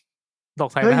ตก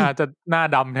ใส่หน้าจะหน้า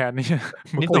ดำแทน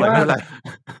นี่ตัวอะไร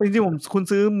จริงๆคุณ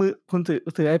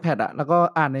ซื้อ iPad อ่ะแล้วก็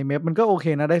อ่านในเมพมันก็โอเค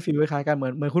นะได้ฟีลคล้ายๆกันเห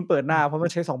มือนคุณเปิดหน้าเพราะมั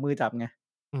นใช้2มือจับไง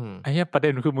ไอ้เหี้ยประเด็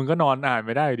นคือมึงก็นอนอ่านไ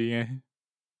ม่ได้ดีไง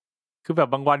คือแบบ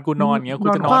บางวันกูนอนเงี้ยกู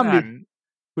จะน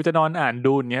อนอ่าน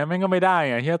ดูเงี้ยแม่งก็ไม่ได้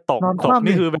ไงเหี้ยตก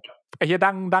นี่คือแบบไอ้เหี้ย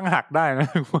ดั้งหักได้นะ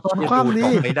นอนคว่ำดิต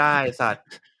กไม่ได้สัตว์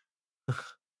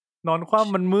นอนคว่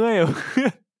ำมันเมื่อย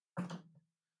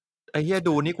ไอ้เหี้ย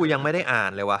ดูนี่กูยังไม่ได้อ่า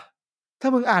นเลยว่ะถ้า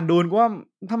มึงอ่านดูนกูว่า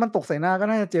ถ้ามันตกใส่หน้าก็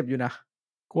น่าจะเจ็บอยู่นะ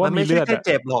กูว่ามีเลือด มันไม่ใช่แค่เ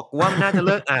จ็บหรอกกูว่ามันน่าจะเ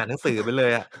ลิกอ่านหนังสือไปเล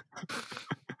ยอ่ะ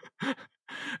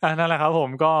นั่นแหละครับผม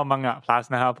ก็มังงะ plus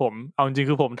นะครับผมเอาจริงๆ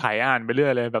คือผมไถอ่านไปเรื่อ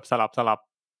ยเลยแบบสลับ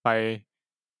ไป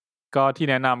ก็ที่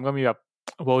แนะนำก็มีแบบ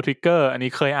World Trigger อันนี้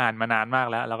เคยอ่านมานานมาก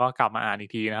แล้วก็กลับมาอ่านอีก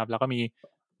ทีนะครับแล้วก็มี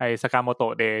ไอ้ Sakamoto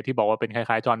Day ที่บอกว่าเป็นค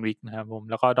ล้ายๆจอห์นวิกนะครับผม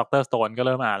แล้วก็ด็อกเตอร์สโตนก็เ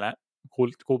ริ่มอ่านแล้ว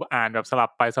กูอ่านแบบสลับ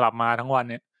ไปสลับมาทั้งวัน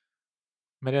เนี่ย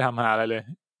ไม่ได้ทำหาอะไรเลย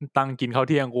ตั้งกินข้าว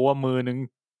เที่ยงกูว่ามือนึง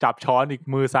จับช้อนอีก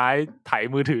มือซ้ายไถ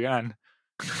มือถืออ่าน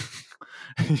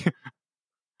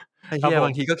ไอ้เหี้ยบ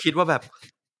างทีก็คิดว่าแบบ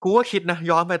กูก็คิดนะ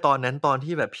ย้อนไปตอนนั้นตอน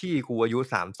ที่แบบพี่กูอายุ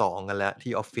32กันแล้ว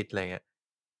ที่ออฟฟิศอะไรเงี้ย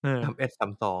31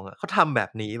 32อ่ะเขาทำแบ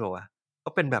บนี้เปล่าวะเข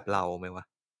าเป็นแบบเราไหมวะ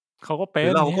เขาก็เป็นห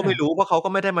รือเราก็ไม่รู้เพราะเขาก็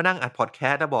ไม่ได้มานั่งอัดพอดแค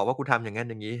สต์แล้วบอกว่ากูทำอย่างนั้น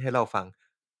อย่างนี้ให้เราฟัง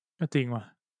ก็จริงว่ะ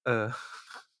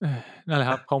นั่นแหละ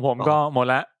ครับของผมก็หมด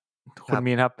แล้วคุณ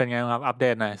มีนครับเป็นไงครับอัปเด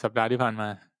ตหน่อยสัปดาห์ที่ผ่านมา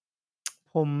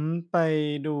ผมไป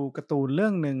ดูการ์ตูนเรื่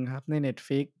องหนึ่งครับใน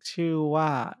Netflix ชื่อว่า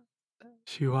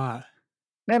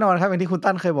แน่นอนครับอย่างที่คุณ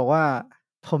ตั้นเคยบอกว่า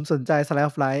ผมสนใจ Slice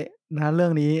of Life นะเรื่อ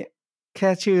งนี้แค่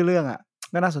ชื่อเรื่องอ่ะ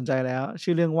ก็น่าสนใจแล้ว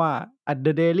ชื่อเรื่องว่า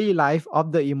The Daily Life of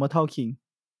the Immortal King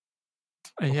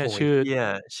ไอ้เหี้ยชื่อเ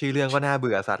รื่องก็น่าเ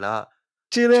บื่อสัตว์แล้ว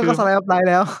ชื่อเรื่องก็ Slice of Life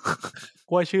แล้ว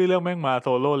กูว่าชื่อเรื่องแม่งมาโซ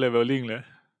โล่เลเวลลิ่งเลย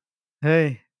เฮ้ย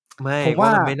ไม่ผมว่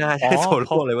ามันไม่น่าใช่โซโ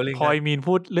ล่เลเวลลิ่งพอมีน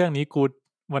พูดเรื่องนี้กู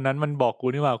วันนั้นมันบอกกู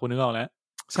นี่ว่ากูนึกออกแล้ว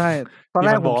ใช่ตอนแร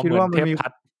กผมคิดว่ามันมี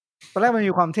ตอนแรกมัน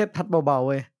มีความเทพทัดเบาๆเ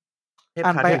ว้ยอ่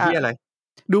านไปอะไร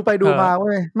ดูไปดูมาเ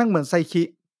ว้ยแม่งเหมือนไซคิ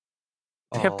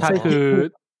เทพทัดคือ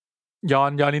ย้อน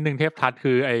นิดนึงเทพทัด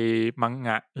คือไอ้มังง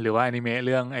ะหรือว่าอนิเมะเ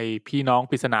รื่องไอ้พี่น้อง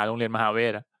ปริศนาโรงเรียนมหาเว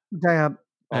ทอ่ะใช่ครับ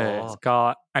ก็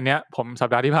อันเนี้ยผมสัป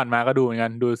ดาห์ที่ผ่านมาก็ดูเหมือนกั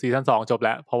นดูซีซั่น2จบแ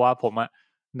ล้วเพราะว่าผมอ่ะ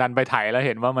ดันไปไถแล้วเ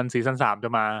ห็นว่ามันซีซั่น3จะ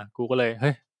มากูก็เลยเ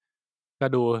ฮ้ยก็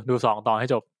ดู2ตอนให้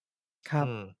จบครับ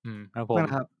ครับผมน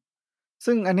ะครับ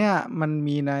ซึ่งอันเนี้ยมัน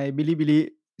มีในบิลิบิลิ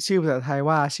ชื่อภาษาไทย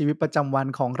ว่าชีวิตประจำวัน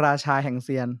ของราชาแห่งเ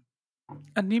ซียน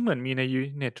อันนี้เหมือนมีใน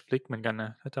Netflix เหมือนกันน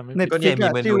ะถ้าจำไม่ผิด Netflix อ่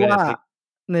ะชื่อว่า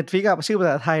Netflix อ่ะชื่อภา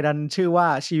ษาไทยดันชื่อว่า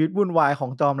ชีวิตวุ่นวายขอ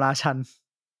งจอมราชัน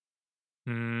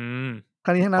ค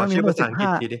รั้งนี้ทั้งนั้นมีภาษาอังก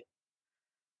ฤษดิ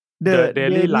The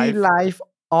Daily Life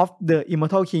of the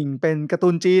Immortal King เป็นการ์ตู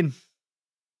นจีน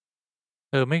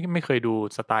ไม่เคยดู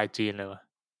สไตล์จีนเลยวะ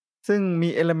ซึ่งมี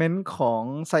เอลิเมนต์ของ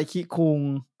ไซคิคุง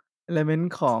เอลิเมน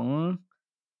ต์ของ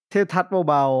เทพทัศน์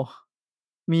เบา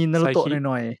ๆมีนารูโตะห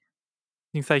น่อย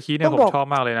ๆจริงไซคิเนี่ยผมชอบ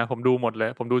มากเลยนะผมดูหมดเลย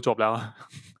ผมดูจบแล้ว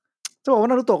จะบอกว่า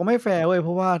นารูโตะก็ไม่แฟร์เว้ยเพ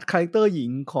ราะว่าคาแรคเตอร์หญิ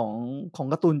งของ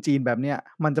การ์ตูนจีนแบบเนี้ย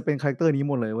มันจะเป็นคาแรคเตอร์นี้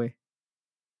หมดเลยเว้ย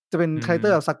จะเป็นคาแรคเตอ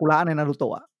ร์แบบซากุระในนารูโต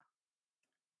ะ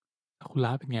ซากุร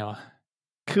ะเป็นไงวะ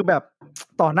คือแบบ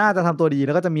ต่อหน้าจะทำตัวดีแ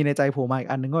ล้วก็จะมีในใจโผล่มาอีก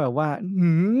อันนึงก็แบบว่า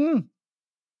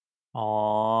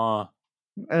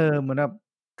เหมือนแบบ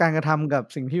การกระทำกับ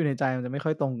สิ่งที่อยู่ในใจมันจะไม่ค่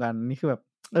อยตรงกันนี่คือแบบ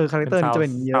คาแรคเตอร์นี้จะเป็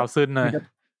นอย่างนี้เยอะ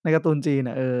ในการ์ตูนจีน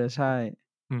อ่ะใช่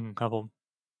ครับผม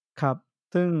ครับ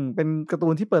ซึ่งเป็นการ์ตู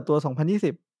นที่เปิดตัว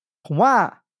2020ผมว่า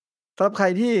สำหรับใคร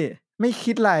ที่ไม่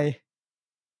คิดอะไร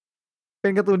เป็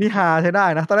นการ์ตูนที่ฮาใช้ได้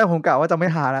นะตอนแรกผมกะว่าจะไม่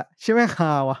ฮาละใช่ไหมฮ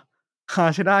าวะฮา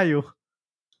ใช้ได้อยู่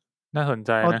น่าสนใ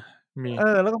จนะมี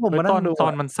แล้วก็ผมมานั่งดูตอ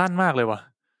นมันสั้นมากเลยว่ะ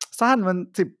สั้นมัน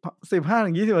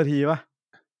15-20 นาทีป่ะ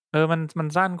มัน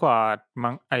สั้นกว่า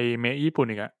ไอเมะญี่ปุ่น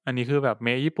อีกอ่ะอันนี้คือแบบเม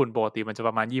ะญี่ปุ่นปกติมันจะป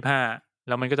ระมาณ25แ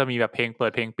ล้วมันก็จะมีแบบเพลงเปิ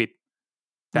ดเพลงปิด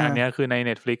แต่อันเนี้ยคือใน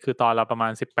Netflix คือตอนเราประมา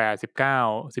ณ18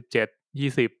 19 17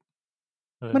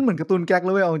 20มันเหมือนการ์ตูนแก๊กเล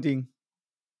ยเอาจริง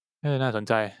น่าสน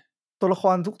ใจตัวละค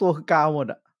รทุกตัวคือกาวหมด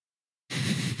อะ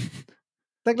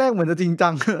แรกๆเหมือนจะจริงจั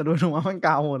งดูถูกว่ามันก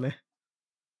าวหมดเลย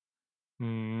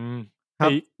ครับ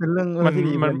เป็นเรื่องที่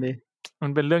ดีมั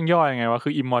นเป็นเรื่องย่อยังไงวะคื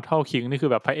อ Immortal King นี่คือ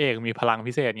แบบพระเอกมีพลัง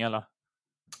พิเศษเงี้ยเหรอ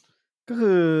ก็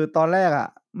คือตอนแรกอ่ะ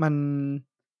มัน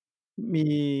มี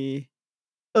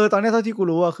ตอนนี้เท่าที่กู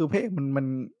รู้อ่ะคือพระเอก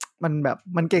มันแบบ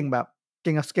มันเก่งแบบเ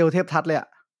ก่งกับสเกลเทพทัศน์เลยอ่ะ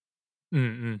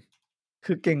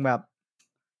คือเก่งแบบ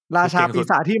ราชาปี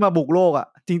ศาจที่มาบุกโลกอ่ะ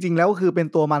จริงๆแล้วก็คือเป็น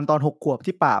ตัวมันตอน6 ขวบ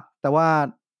ที่ปราบแต่ว่า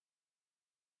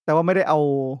ไม่ได้เอา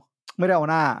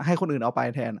หน้าให้คนอื่นเอาไป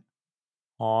แทน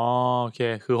โอเค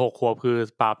คือ6 ขวบคือ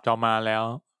ปราบจอมมารแล้ว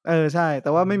ใช่แต่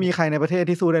ว่าไม่มีใครในประเทศ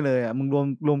ที่สู้ได้เลยอ่ะมึง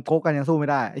รวมโก๊กกันยังสู้ไม่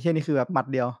ได้ไอ้เช่นนี่คือแบบหมัด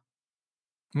เดียว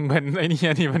เป็นไอ้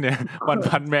นี่มันเนี่ยวัน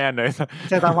พันแมนเลย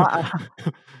ใช่ตามว่า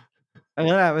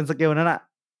นั่นแหละเป็นสเกลนั้นอ่ะ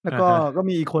แล้วก็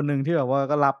มีอีกคนนึงที่แบบว่า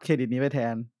ก็รับเครดิตนี้ไปแท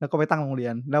นแล้วก็ไปตั้งโรงเรี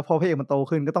ยนแล้วพอพระเอกมันโต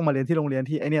ขึ้นก็ต้องมาเรียนที่โรงเรียน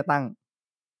ที่ไอ้เนี่ยตั้ง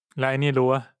แล้วไอ้นี่รู้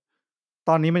ว่า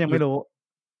ตอนนี้มันยังไม่รู้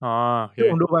ที่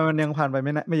ผมดูไปมันยังผ่านไป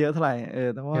ไม่เยอะเท่าไหร่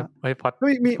แต่ว่า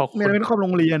มีเป็นความโร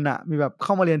งเรียนอ่ะมีแบบเข้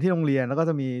ามาเรียนที่โรงเรียนแล้วก็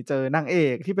จะมีเจอนางเอ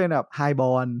กที่เป็นแบบไฮบ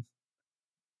อล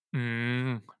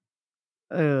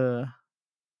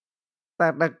แต่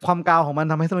ความกาวของมัน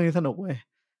ทำให้เรื่องนี้สนุกเว้ย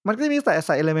มันก็จะมีใ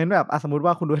ส่เอลิเมนต์แบบสมมติว่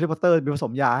าคุณดูแฮร์รี่พอตเตอร์มีผส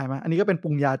มยาใช่ไหมอันนี้ก็เป็นปรุ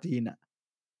งยาจีนอ่ะ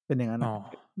เป็นอย่างนั้น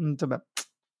จะแบบ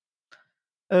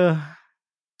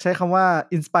ใช้คำว่า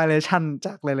อินสปิเรชันจ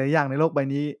ากหลายๆอย่างในโลกใบ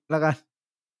นี้แล้วกัน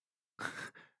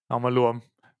เอามารวม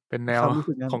เป็นแนว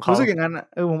ของเขารู้สึกอย่างนั้น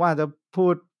ผมอาจจะพู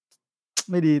ด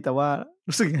ไม่ดีแต่ว่า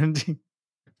รู้สึกอย่างนั้นจริง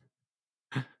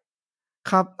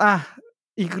ครับ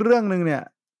อีกเรื่องนึงเนี่ย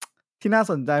ที่น่า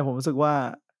สนใจผมรู้สึกว่า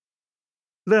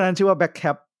เรื่องนั้นชื่อว่า Back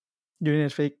Cap อยู่ใน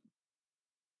Netflix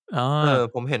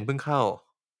ผมเห็นเพิ่งเข้า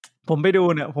ผมไปดู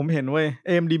เนี่ยผมเห็นเว้ย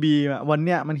IMDb วันเ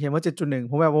นี้ยมันเขียนว่า 7.1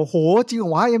 ผมแบบโอ้โหจริงเหร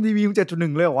อวะ IMDb มัน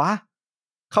 7.1 เลยเหรอวะ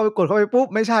เข้าไปกดเข้าไปปุ๊บ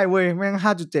ไม่ใช่เว้ยแม่ง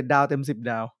 5.7 ดาวเต็ม10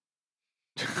 ดาว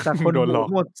จากคนดู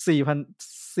หมด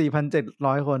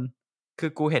 4,700 คนคื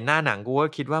อกูเห็นหน้าหนังกูก็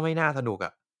คิดว่าไม่น่าสนุกอ่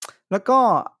ะแล้วก็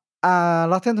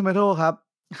Rotten Tomato ครับ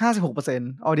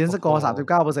 56% Audience Score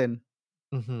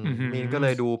 39% มีนก็เล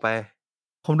ยดูไป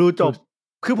ผมดูจบ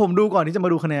คือผมดูก่อนที่จะมา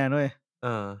ดูคะแนนด้วย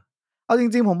เอาจ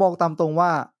ริงๆผมบอกตามตรงว่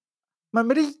ามันไ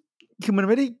ม่ได้คือมัน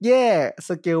ไม่ได้แย่ส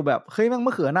เกลแบบเฮ้ยแม่งม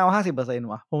ะเขือเน่า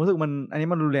 50% ว่ะผมรู้สึกมันอันนี้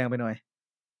มันรุนแรงไปหน่อย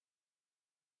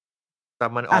แต่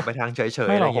มันออกไปทางเฉยๆ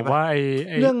อะไรอย่างงี้ป่ะว่าไอ้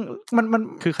เรื่องมัน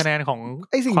คือคะแนนของ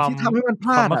ไอ้สิ่งที่ทำให้มันพ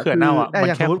ลาดมะเขือเน่าอ่ะมัน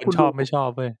แค่คุณชอบไม่ชอบ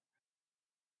เว้ย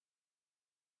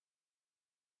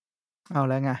เอา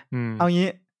แล้วไงเอางี้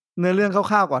เนื้อเรื่องค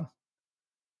ร่าวๆก่อน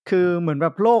คือเหมือนแบ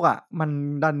บโลกอ่ะมัน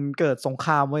ดันเกิดสงค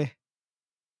รามเว้ย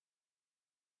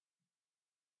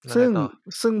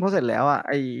ซึ่งพอเสร็จแล้วอ่ะ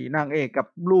ไอ้นางเอกกับ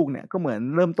ลูกเนี่ยก็เหมือน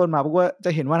เริ่มต้นมาเพราะว่าจะ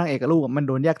เห็นว่านางเอกกับลูกมันโ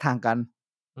ดนแยกทางกัน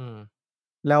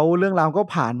แล้วเรื่องราวก็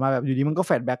ผ่านมาแบบอยู่ดีมันก็แ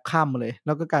ฟลชแบ็กข้ามมาเลยแ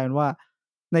ล้วก็กลายเป็นว่า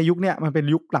ในยุคเนี้ยมันเป็น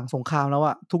ยุคหลังสงครามแล้วอ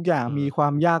ะทุกอย่างมีควา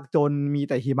มยากจนมี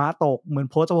แต่หิมะตกเหมือน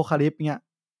โพสต์อโพคาลิปส์เงี้ย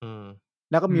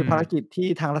แล้วก็มีภารกิจที่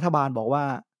ทางรัฐบาลบอกว่า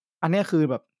อันนี้คือ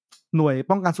แบบหน่วย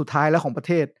ป้องกันสุดท้ายแล้วของประเ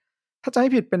ทศถ้าจะไม่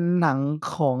ผิดเป็นหนัง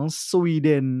ของสวีเด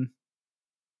น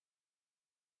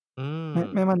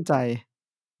ไม่มั่นใจ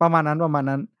ประมาณนั้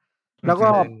นแล้วก็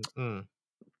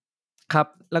ครับ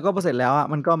แล้วก็พอเสร็จแล้วอ่ะ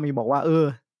มันก็มีบอกว่า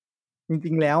จ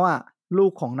ริงๆแล้วอ่ะลู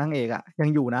กของนางเอกอ่ะยัง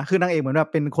อยู่นะคือนางเอกเหมือนแบบ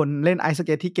เป็นคนเล่นไอซ์สเ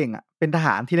ก็ตที่เก่งอ่ะเป็นทห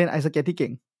ารที่เล่นไอซ์สเก็ตที่เก่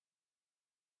ง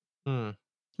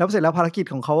แล้วเสร็จแล้วภารกิจ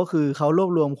ของเขาก็คือเขารวบ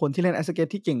รวมคนที่เล่นไอซ์สเก็ต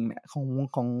ที่เก่งเนี่ยข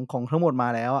องทั้งหมดมา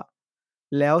แล้วอ่ะ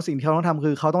แล้วสิ่งที่เขาต้องทำ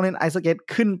คือเขาต้องเล่นไอซ์สเก็ต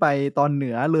ขึ้นไปตอนเห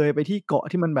นือเลยไปที่เกาะ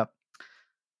ที่มันแบบ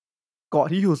เกาะ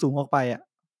ที่อยู่สูงออกไปอ่ะ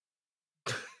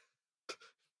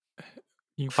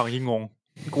ยิ่งฟังยิ่งงง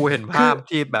กูเห็นภาพ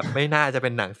ที่แบบไม่น่าจะเป็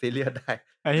นหนังซีเรียสได้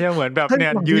ไอ้เหี้ยเหมือนแบบเนี่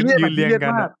ยยืนเรียงกั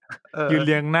นยืนเ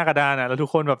รียงหน้ากระดานแล้วทุก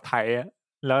คนแบบไถ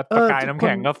แล้วประกายน้ำแ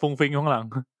ข็งก็ฟุ้งฟิ้งข้างหลัง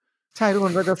ใช่ทุกค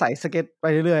นก็จะใส่สเก็ตไป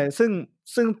เรื่อยๆ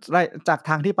ซึ่งจากท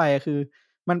างที่ไปคือ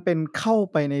มันเป็นเข้า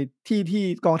ไปในที่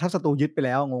กองทัพศัตรูยึดไปแ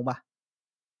ล้วงงปะ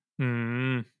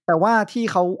แต่ว่าที่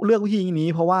เขาเลือกวิธีนี้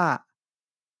เพราะว่า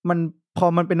มันพอ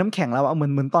มันเป็นน้ำแข็งแล้วอะเห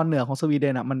มือนตอนเหนือของสวีเด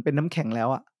นอะมันเป็นน้ำแข็งแล้ว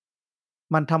อะ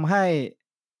มันทำให้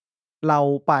เรา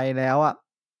ไปแล้วอะ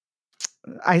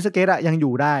ไอซ์สเก็ตอะยังอ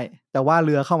ยู่ได้แต่ว่าเ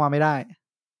รือเข้ามาไม่ได้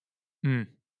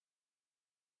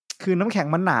คือน้ำแข็ง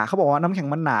มันหนาเขาบอกว่าน้ำแข็ง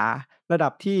มันหนาระดั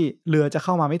บที่เรือจะเ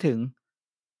ข้ามาไม่ถึง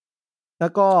แล้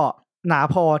วก็หนา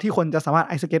พอที่คนจะสามารถไ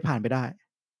อซ์สเก็ตผ่านไปได้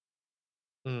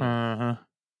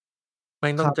ไม่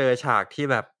ต้องเจอฉากที่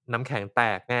แบบน้ำแข็งแต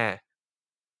กแน่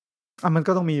มัน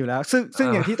ก็ต้องมีอยู่แล้วซึ่ง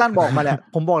อย่างที่ตั้นบอกมาแหละ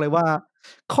ผมบอกเลยว่า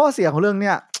ข้อเสียของเรื่องเ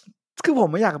นี้ยคือผม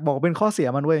ไม่อยากบอกเป็นข้อเสีย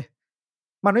มันเว้ย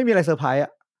มันไม่มีอะไรเซอร์ไพรส์อ่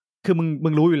ะคือมึ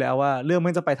งรู้อยู่แล้วว่าเรื่องมั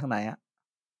นจะไปทางไหนอ่ะ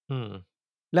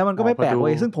แล้วมันก็ไม่แปลกเ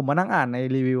ว้ยซึ่งผมมานั่งอ่านใน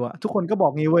รีวิวอ่ะทุกคนก็บอ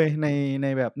กงี้เว้ยใน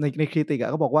แบบในคริติกอ่ะ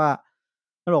ก็บอกว่า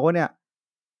มันบอกว่าเนี่ย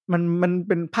มันเ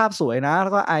ป็นภาพสวยนะแล้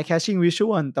วก็ eye catching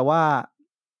visual แต่ว่า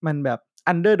มันแบบ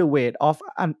under the weight of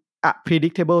a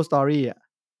predictable story อ่ะ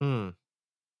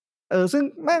ซึ่ง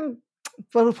แม่ง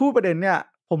พูดประเด็นเนี่ย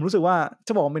ผมรู้สึกว่าจ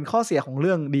ะบอกว่าเป็นข้อเสียของเ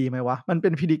รื่องดีไหมวะมันเป็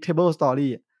น predictable story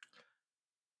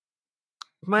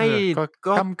ไม่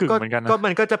ก็เหมือนกันนะก็มั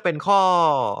นก็จะเป็นข้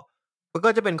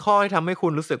อที่ทำให้คุ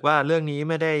ณรู้สึกว่าเรื่องนี้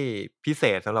ไม่ได้พิเศ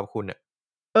ษสำหรับคุณ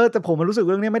แต่ผมรู้สึกเ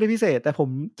รื่องนี้ไม่ได้พิเศษแต่ผม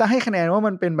จะให้คะแนนว่า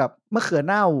มันเป็นแบบมะเขือ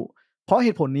เน่าเพราะเห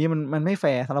ตุผลนี้มันไม่แฟ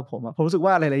ร์สำหรับผมผมรู้สึก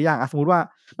ว่าหลายๆอย่างสมมติว่า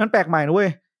มันแปลกใหม่นะเว้ย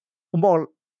ผมบอก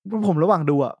ผมระหว่าง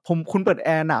ดูคุณเปิดแอ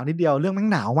ร์หนาวนิดเดียวเรื่องแม่ง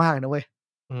หนาวมากนะเว้ย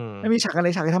ไม่มีฉากอะไร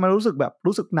ฉากที่ทำให้รู้สึ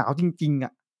กหนาวจริง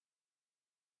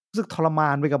ๆรู้สึกทรมา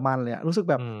นไปกับมันเลยรู้สึก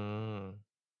แบบ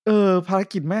ภาร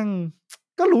กิจแม่ง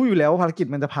ก็รู้อยู่แล้วว่าภารกิจ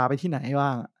มันจะพาไปที่ไหนบ้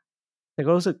างแต่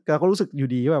ก็รู้สึกอยู่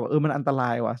ดีว่าแบบมันอันตรา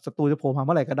ยว่ะศัตรูจะโผล่มาเ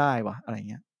มื่อไหร่ก็ได้ว่ะอะไร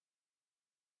เงี้ย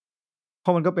เพรา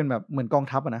ะมันก็เป็นแบบเหมือนกอง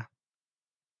ทัพนะ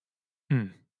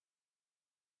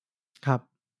ครับ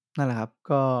นั่นแหละครับ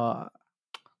ก็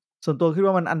ส่วนตัวคิด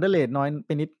ว่ามัน underrate น้อยไป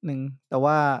นิดนึงแต่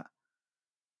ว่า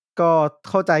ก็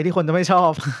เข้าใจที่คนจะไม่ชอ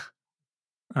บ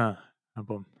ครับ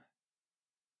ผม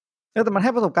แต่มันใ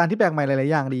ห้ประสบการณ์ที่แปลกใหม่หลาย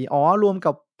ๆอย่างดีรวม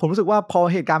กับผมรู้สึกว่าพอ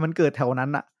เหตุการณ์มันเกิดแถวนั้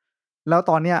นอะแล้ว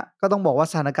ตอนเนี้ยก็ต้องบอกว่า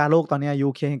สถานการณ์โลกตอนเนี้ยยู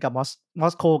เครนกับมอ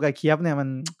สโกกับเคียฟเนี่ยมัน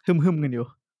หึมๆกันอยู่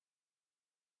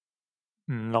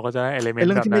เราก็จะได้ element เป็นเ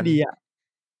รื่องที่ไม่ดีอ่ะ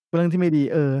เป็นเรื่องที่ไม่ดี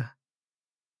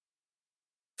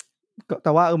แ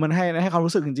ต่ว่ามันให้ความ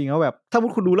รู้สึกจริงๆว่าแบบถ้า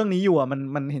คุณดูเรื่องนี้อยู่อ่ะ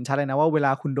มันเห็นชัดเลยนะว่าเวล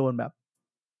าคุณโดนแบบ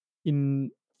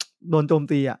โดนโจม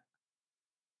ตีอ่ะ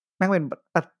แม่งเ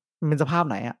ป็นสภาพ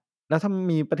ไหนอ่ะแล้วถ้า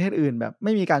มีประเทศอื่นแบบไ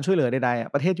ม่มีการช่วยเหลือใดๆอ่ะ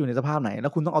ประเทศอยู่ในสภาพไหนแล้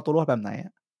วคุณต้องเอาตัวรอดแบบไหนอ่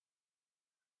ะ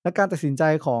และการตัดสินใจ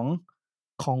ข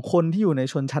องคนที่อยู่ใน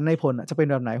ชนชั้นนายพลจะเป็น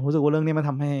แบบไหนผมรู้สึกว่าเรื่องนี้มันท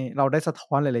ำให้เราได้สะ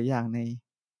ท้อนหลายๆอย่าง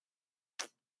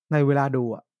ในเวลาดู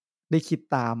อ่ะได้คิด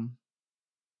ตาม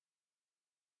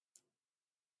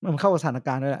มันเข้ากับสถานก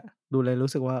ารณ์ด้วยแหละดูเลย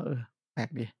รู้สึกว่าแปลก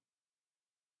ดี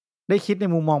ได้คิดใน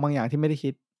มุมมองบางอย่างที่ไม่ได้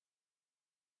คิด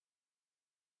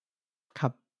ครั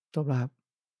บจบแล้วครับ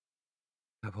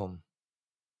ครับผม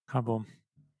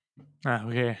โอ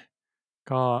เค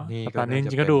ก็ตอนนี้จ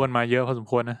ริงๆก็ดูกันมาเยอะพอสม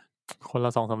ควรนะคนล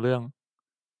ะ 2-3 เรื่อง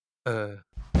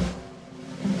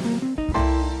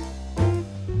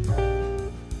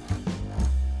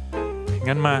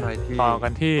งั้นมาต่อกั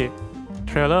นที่เ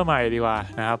ทรลเลอร์ใหม่ดีกว่า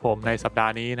นะครับผมในสัปดา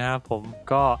ห์นี้นะครับผม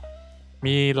ก็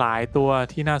มีหลายตัว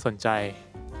ที่น่าสนใจ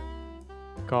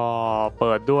ก็เ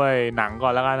ปิดด้วยหนังก่อ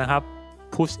นแล้วกันนะครับ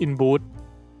Puss in Boots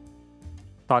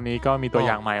ตอนนี้ก็มีตัวอ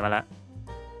ย่างใหม่มาแล้ว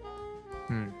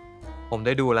ผมไ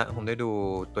ด้ดู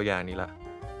ตัวอย่างนี้ละ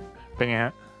เป็นไงฮ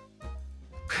ะ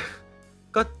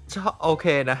ก็โอเค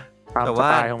นะแต่ว่า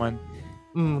ตามสไตล์ของมัน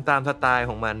ตามสไตล์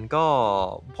ของมันก็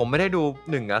ผมไม่ได้ดู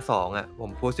1กับ2อ่ะผม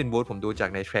Puss in Boots ผมดูจาก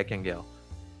ใน Trek อย่างเดียว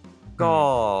ก็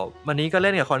วันนี้ก็เ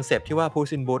ล่นกับคอนเซปต์ที่ว่า Puss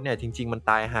in Boots เนี่ยจริงๆมัน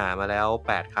ตายห่ามาแล้ว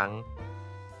8ครั้ง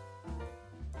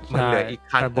มันเหลืออีก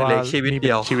ครั้งเหลือชีวิตเ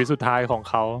ดียวชีวิตสุดท้ายของ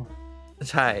เขา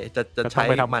ใช่จะใช้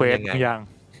มันยังไง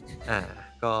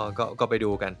ก็ไปดู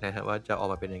กันนะครับว่าจะออก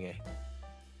มาเป็นยังไง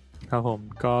ครับผม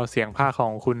ก็เสียงภาคขอ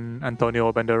งคุณอันโตนิโอ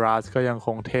บันเดราสก็ยังค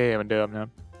งเท่เหมือนเดิมนะครั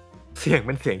บเสียงเ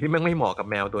ป็นเสียงที่แม่งไม่เหมาะกับ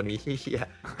แมวตัวนี้เหี้ย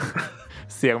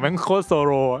เสียงแม่งโคตรโซโ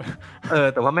ร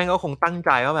แต่ว่าแม่งก็คงตั้งใ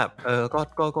จว่าแบบ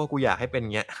ก็กูอยากให้เป็น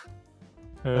เงี้ย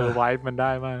ไวท์มันไ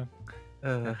ด้มาก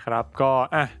ครับก็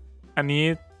อันนี้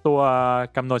ตัว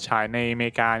กำหนดฉายในอเม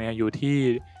ริกาเนี่ยอยู่ที่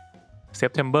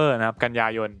September นะครับกันยา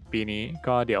ยนปีนี้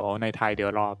ก็เดี๋ยวในไทยเดี๋ยว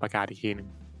รอประกาศอีกทีนึง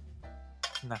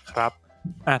นะครับ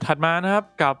ถัดมานะครับ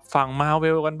กับฝั่ง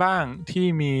Marvel กันบ้างที่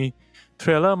มีเทร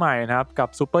ลเลอร์ใหม่นะครับกับ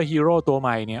ซูเปอร์ฮีโร่ตัวให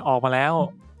ม่เนี่ยออกมาแล้ว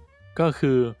ก็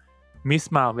คือ Miss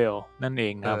Marvel นั่นเอ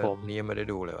งครับผมนี่ยังไม่ได้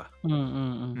ดูเลยว่ะ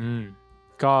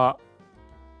ก็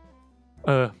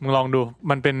มึงลองดู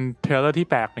มันเป็นเทรลเลอร์ที่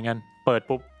แปลกเหมือนกันเปิด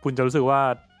ปุ๊บคุณจะรู้สึกว่า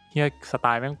เฮียสไต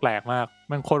ล์แม่งแปลกมากแ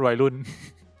ม่งโคตรวัยรุ่น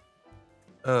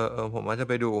ผมว่าจะ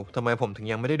ไปดูทำไมผมถึง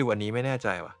ยังไม่ได้ดูอันนี้ไม่แน่ใจ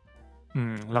ว่ะ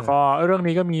แล้วก็เรื่อง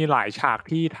นี้ก็มีหลายฉาก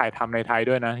ที่ถ่ายทำในไทย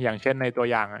ด้วยนะอย่างเช่นในตัว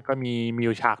อย่างก็มีอ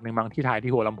ยู่ฉากนึงบางที่ถ่าย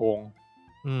ที่หัวลำโพง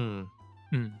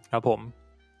ครับผม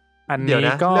อันนี้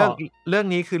ก็เรื่อง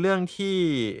นี้คือเรื่องที่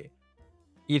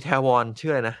อีแทวอนชื่อ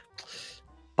อะไรนะ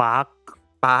ปาร์ค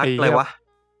อะไรวะ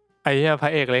ไอ้พร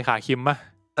ะเอกเลขาคิมป่ะ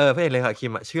พระเอกเลขาคิ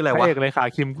มชื่ออะไรวะพระเอกเลขา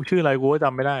คิมชื่ออะไรกูก็จ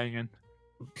ำไม่ได้เหมือนกัน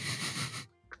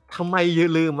ทำไม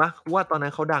ลืมวะว่าตอนนั้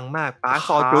นเขาดังมากปาร์ค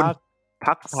ซอจุน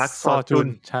พักซอจุน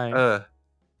ใช่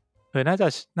น่า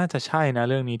จะใช่นะ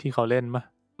เรื่องนี้ที่เขาเล่นป่ะ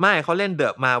ไม่เขาเล่นเด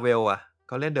อะมาเวลเ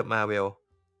ขาเล่นเดอะมาเวล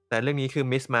แต่เรื่องนี้คือ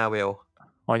มิสมาเวล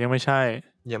ยังไม่ใช่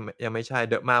ยังไม่ใช่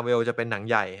เดอะมาเวลจะเป็นหนัง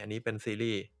ใหญ่อันนี้เป็นซี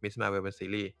รีส์มิสมาเวลเป็นซี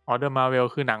รีส์เดอะมาเวล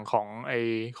คือหนังข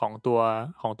อง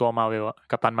ตัวมาเวล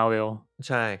กัปตันมาเวลใ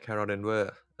ช่แคโรลเดนเวอ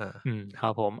ร์ครั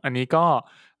บผมอันนี้ก็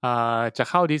จะ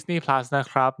เข้า Disney Plus นะ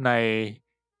ครับใน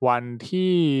วัน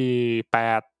ที่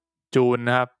8จูน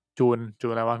นะครับจูน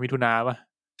อะไรวะมิถุนาป่ะ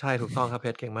ใช่ถูกต้องครับเพ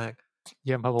ชรเก่งมากเ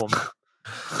ยี่ยมครับผม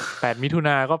8มิถุน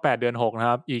าก็8เดือน6นะ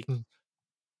ครับ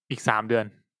อีก3เดือน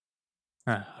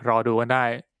รอดูกันได้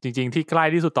จริงๆที่ใกล้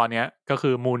ที่สุดตอนนี้ก็คื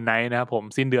อ Moon Knight นะครับผม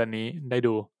สิ้นเดือนนี้ได้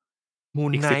ดู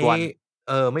Moon Knight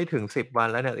ไม่ถึง10วัน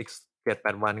แล้วเนี่ยอีก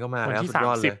 7-8 วันก็มาแล้วสุดย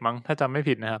อดเลยวันที่30มั้งถ้าจำไม่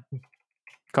ผิดนะครับ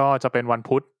ก็จะเป็นวัน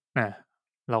พุธ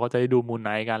เราก็จะได้ดู Moon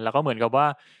Knight กันแล้วก็เหมือนกับว่า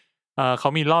เขา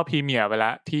มีรอบพรีเมียร์ไปแ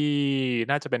ล้วที่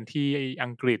น่าจะเป็นที่อั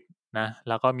งกฤษนะ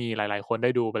แล้วก็มีหลายๆคนได้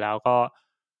ดูไปแล้วก็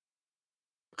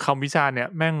คำวิจารณ์เนี่ย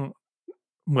แม่ง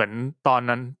เหมือนตอน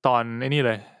นั้นตอนไอ้นี่เ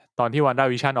ลยตอนที่วันด้า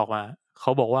วิชั่นออกมาเข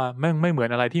าบอกว่าแม่งไม่เหมือน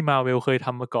อะไรที่มาเวลเคยท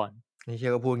ำมาก่อนนี่เชื่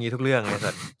อก็พูดงี้ทุกเรื่องไง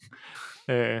สัตว์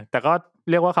แต่ก็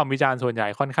เรียกว่าคำวิจารณ์ส่วนใหญ่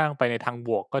ค่อนข้างไปในทางบ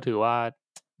วกก็ถือว่า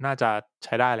น่าจะใ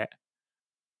ช้ได้แหละ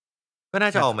ก็น่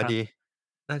าจะออกมาดี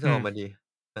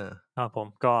ครับผม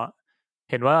ก็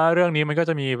เห็นว่าเรื่องนี้มันก็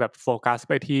จะมีแบบโฟกัส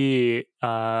ไปที่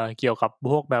เกี่ยวกับ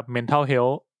พวกแบบ mental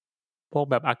health พวก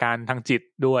แบบอาการทางจิต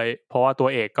ด้วยเพราะว่าตัว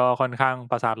เอกก็ค่อนข้าง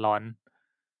ประสาทร้อน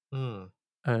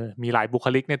มีหลายบุค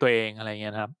ลิกในตัวเองอะไรเงี้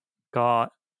ยครับก็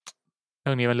เ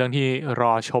รื่องนี้เป็นเรื่องที่ร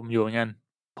อชมอยู่เหมือนกัน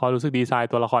พอรู้สึกดีไซน์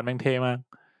ตัวละครแม่งเท่มาก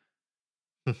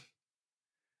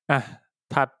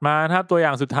ถัดมานะครับตัวอย่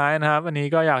างสุดท้ายนะครับอันนี้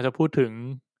ก็อยากจะพูดถึง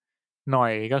หน่อ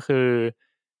ยก็คือ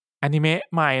อนิเมะ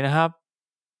ใหม่นะครับ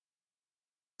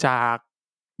จาก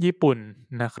ญี่ปุ่น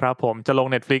นะครับผมจะลง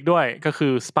Netflix ด้วยก็คื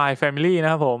อ Spy Family น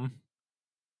ะครับผม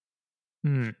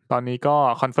ตอนนี้ก็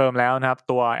คอนเฟิร์มแล้วนะครับ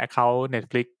ตัว account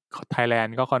Netflix Thailand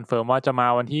ก็คอนเฟิร์มว่าจะมา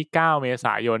วันที่9เมษ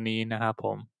ายนนี้นะครับผ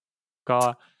มก็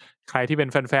ใครที่เป็น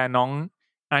แฟนๆน้อง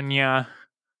อันเนีย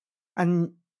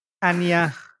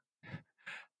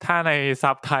ถ้าใน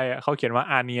ซับไทยเขาเขียนว่า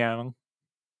อาเนียมั้ง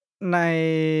ใน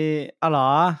เหรอ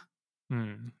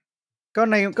ก็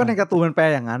ในการ์ตูนมันแปล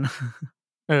อย่างนั้น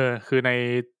คือใ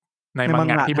นมัง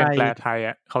งะที่เป็นแปลไทย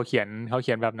อ่ะเขาเขี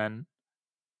ยนแบบนั้น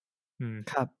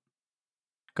ครับ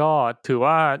ก็ถือ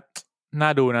ว่าน่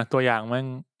าดูนะตัวอย่างมัน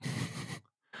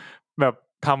แบบ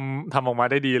ทำออกมา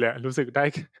ได้ดีเลยรู้สึกไ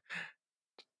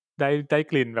ด้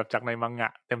กลิ่นแบบจากในมังงะ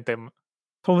เต็ม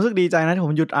ผมรู้สึกดีใจนะที่ผ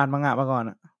มหยุดอ่านมังงะมาก่อน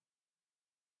อ่ะ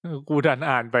กูดัน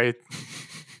อ่านไป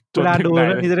เวลาดูแล้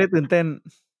วนี่จะได้ตื่นเต้น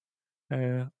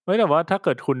ไม่แต่ว่าถ้าเ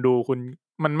กิดคุณดูคุณ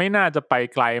มันไม่น่าจะไป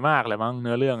ไกลมากเลยมั้งเ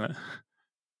นื้อเรื่องอ่ะ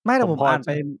ไม่แต่ผมอ่าน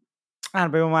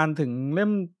ไปประมาณถึงเล่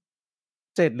ม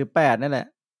7หรือ8นั่นแหละ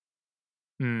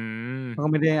มันก็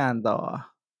ไม่ได้อ่านต่อ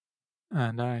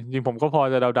ได้จริงผมก็พอ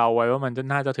จะเดาๆไว้ว่ามันจะ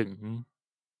น่าจะถึง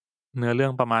เนื้อเรื่อ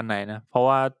งประมาณไหนนะเพราะ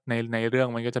ว่าในเรื่อง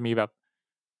มันก็จะมีแบบ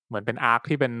เหมือนเป็นอาร์ค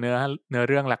ที่เป็นเนื้อ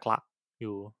เรื่องหลักๆอ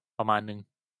ยู่ประมาณนึง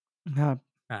ครับ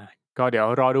ก็เดี๋ยว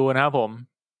รอดูนะครับผม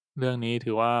เรื่องนี้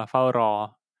ถือว่าเฝ้ารอ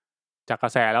จากกร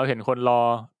ะแสแล้วเห็นคนรอ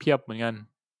เพียบเหมือนกัน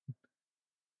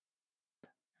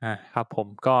ครับผม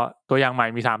ก็ตัวอย่างใหม่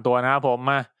มี3ตัวนะครับผม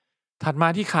มาถัดมา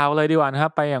ที่ข่าวเลยดีกว่านะครั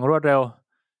บไปอย่างรวดเร็ว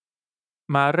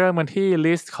มาเริ่มกันที่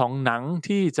ลิสต์ของหนัง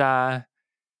ที่จะ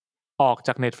ออกจ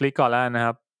าก Netflix ก่อนแล้วนะค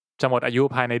รับจะหมดอายุ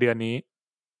ภายในเดือนนี้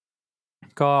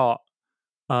ก็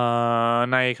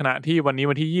ในขณะที่วันนี้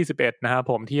วันที่21นะครับ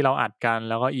ผมที่เราอัดกัน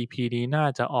แล้วก็ EP นี้น่า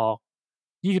จะออก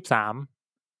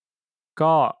23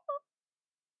ก็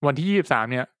วันที่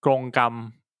23เนี่ยกรงกรรม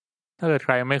ถ้าเกิดใค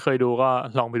รไม่เคยดูก็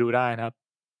ลองไปดูได้นะครับ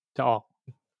จะออก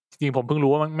จริงๆผมเพิ่ง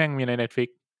รู้ว่าแม่งมีใน Netflix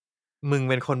มึง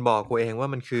เป็นคนบอกกูเองว่า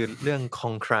มันคือเรื่องค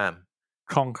องคราม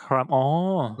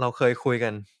เราเคยคุยกั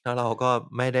นแล้วเราก็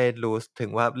ไม่ได้รู้ถึง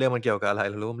ว่าเรื่องมันเกี่ยวกับอะไร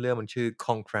เรารู้ว่าเรื่องมันชื่อค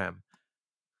องคราม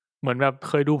เหมือนแบบ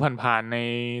เคยดูผ่านๆใน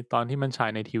ตอนที่มันฉาย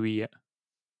ในทีวีอ่ะ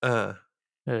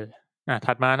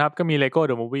ถัดมานะครับก็มี Lego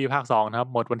The Movie ภาค2นะครับ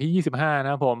หมดวันที่25น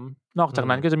ะครับผมนอกจาก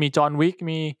นั้นก็จะมี John Wick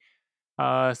มี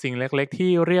สิ่งเล็กๆ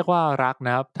ที่เรียกว่ารักน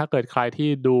ะครับถ้าเกิดใครที่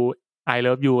ดู I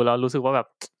Love You แล้วรู้สึกว่าแบบ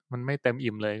มันไม่เต็ม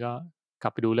อิ่มเลยก็กลั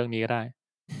บไปดูเรื่องนี้ก็ได้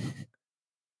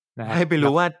ให้ไป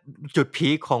รู้ว่าจุดพี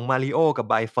คของมาริโอกับ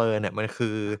ไบเฟิร์นเนี่ยมันคื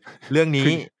อเรื่องนี้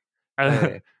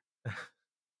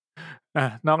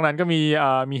นอกนั้นก็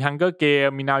มี Hunger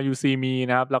Game มี Now You See Me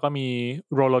นะครับแล้วก็มี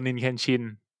Rurouni Kenshin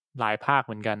หลายภาคเ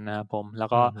หมือนกันนะครับผมแล้ว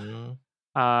ก็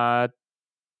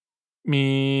มี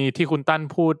ที่คุณตั้น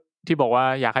พูดที่บอกว่า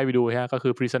อยากให้ไปดูใช่ไหมก็คื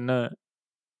อ Prisoner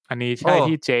อันนี้ใช่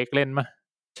ที่เจคเล่นมั้ย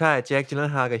ใช่เจคจิลเล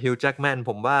นฮากับฮิวจ์แจ็คแมน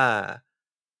ผมว่า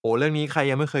โอ้เรื่องนี้ใคร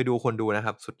ยังไม่เคยดูคนดูนะค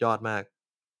รับสุดยอดมาก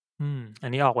อั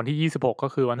นนี้ออกวันที่26ก็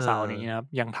คือวันเสาร์นี้นะครับ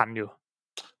ยังทันอยู่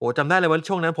โอ้จำได้เลยว่า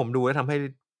ช่วงนั้นผมดูแล้วทำให้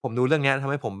ผมดูเรื่องนี้ท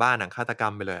ำให้ผมบ้าหนังฆาตกรร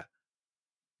มไปเลย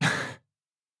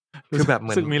คือแบบเห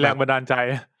มือนมีแรงบันดาลใจ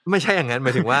ไม่ใช่อย่างนั้นหม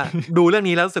ายถึงว่าดูเรื่อง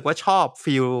นี้แล้วรู้สึกว่าชอบ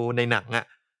ฟีลในหนัง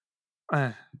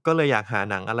ก็เลยอยากหา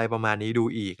หนังอะไรประมาณนี้ดู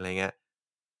อีกอะไรเงี้ย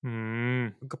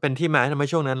ก็เป็นที่มาทำให้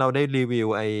ช่วงนั้นเราได้รีวิว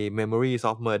ไอ้ Memories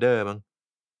of Murder มั้ง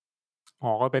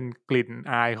ก็เป็นกลิ่น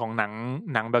อายของห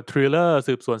นังแบบทริลเลอร์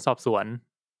สืบสวนสอบสวน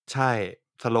ใช่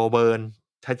สโลว์เบิร์น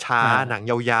ช้าๆหนัง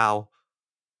ยาว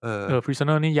ๆ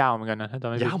Prisoner นี่ยาวเหมือนกันนะถ้าจำ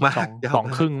ไม่ผิดยาวมาก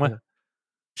2 ครึ่งมั้ย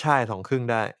ใช่2 ครึ่ง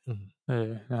ได้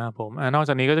นะครับผมนอกจ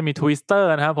ากนี้ก็จะมี Twister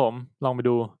นะครับผมลองไป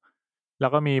ดูแล้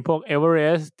วก็มีพวก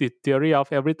Everest The Theory of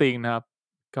Everything นะครับ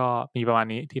ก็มีประมาณ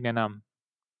นี้ที่แนะน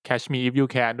ำ Catch Me If You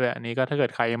Can ด้วยอันนี้ก็ถ้าเกิ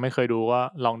ดใครยังไม่เคยดูก็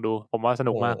ลองดูผมว่าส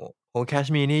นุกมากCatch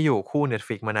Me นี่อยู่คู่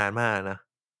Netflix มานานมากนะ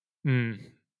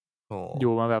อ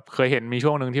ยู่มาแบบเคยเห็นมีช่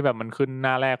วงนึงที่แบบมันขึ้นห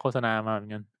น้าแรกโฆษณามาเหมือ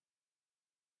นกัน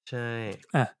ใช่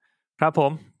ครับผ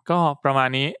มก็ประมาณ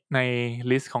นี้ใน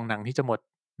ลิสต์ของหนังที่จะหมด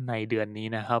ในเดือนนี้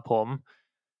นะครับผม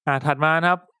ถัดมานะ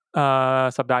ครับ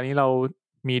สัปดาห์นี้เรา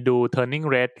มีดู Turning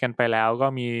Red กันไปแล้วก็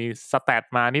มีสแตท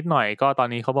มานิดหน่อยก็ตอน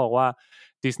นี้เขาบอกว่า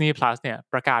Disney Plus เนี่ย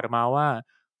ประกาศออกมาว่า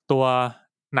ตัว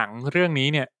หนังเรื่องนี้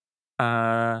เนี่ย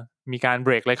มีการเบ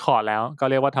รกเรคคอร์ดแล้วก็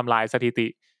เรียกว่าทำลายสถิติ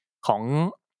ของ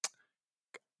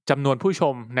จำนวนผู้ช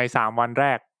มใน3วันแร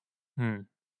ก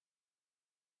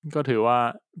ก็ถือว่า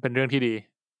เป็นเรื่องที่ดี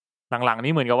หลังๆ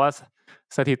นี้เหมือนกับว่า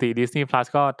สถิติ Disney Plus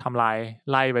ก็ทำลาย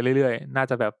ไล่ไปเรื่อยๆน่า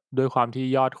จะแบบด้วยความที่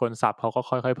ยอดคนซับเขาก็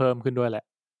ค่อยๆเพิ่มขึ้นด้วยแหละ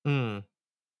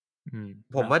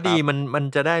ผมว่าดีมัน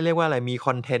จะได้เรียกว่าอะไรมีค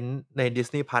อนเทนต์ใน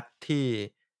Disney Plus ที่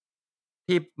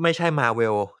ไม่ใช่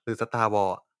Marvel หรือ Star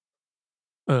Wars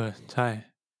ใช่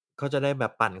เขาจะได้แบ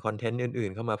บปั่นคอนเทนต์อื่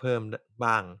นๆเข้ามาเพิ่ม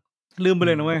บ้างลืมไปเ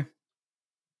ลยนะเว้ย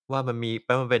ว่ามัน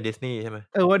เป็นดิสนีย์ใช่ไหม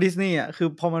ว่าดิสนีย์อ่ะคือ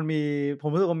พอมันมีผม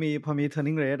รู้สึกว่าพอมี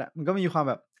Turning Red อ่ะมันก็มีความ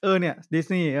แบบเนี่ยดิส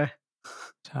นีย์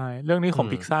ใช่เรื่องนี้ของ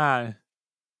Pixar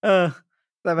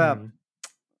แต่แบบ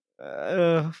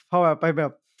พอแบบไปแบ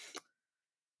บ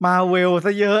Marvel ซ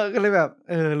ะเยอะก็เลยแบบ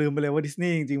ลืมไปเลยว่าดิสนี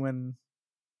ย์จริงๆมั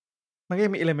นก็ยั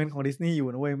งมีเอลิเมนต์ของดิสนีย์อยู่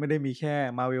นะเว้ยไม่ได้มีแค่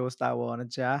Marvel Star Wars นะ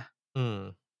จ๊ะ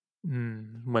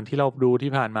เหมือนที่เราดู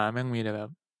ที่ผ่านมาแม่งมีแต่แบบ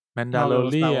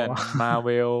Mandalorian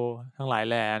Marvel ทั้งหลาย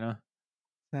แหล่เนาะ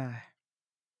ใช่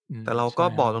แต่เราก็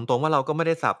บอกตรงๆว่าเราก็ไม่ไ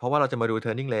ด้สับเพราะว่าเราจะมาดู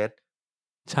Turning Red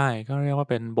ใช่ก็เรียกว่า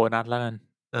เป็นโบนัสแล้วกัน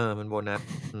มันโบนัส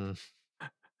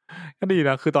ก็ดีน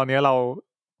ะคือตอนนี้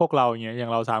พวกเราอย่า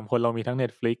งเรา3คนเรามีทั้ง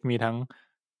Netflix มีทั้ง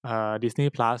Disney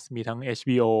Plus มีทั้ง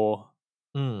HBO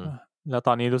แล้วต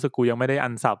อนนี้รู้สึกกูยังไม่ได้อั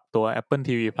นสับตัว Apple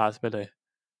TV Plus ไปเลย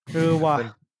ว่ะ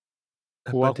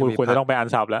กูว่ากูควรจะต้องไปอัน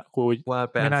สับแล้วกู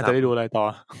ไม่น่าจะได้ดูอะไรต่อ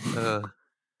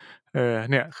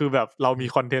เนี่ยคือแบบเรามี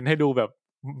คอนเทนต์ให้ดูแบบ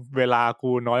เวลา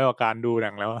กูน้อยกว่าการดูห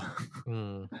นังแล้ว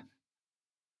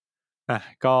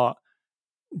ก็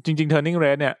จริงๆ Turning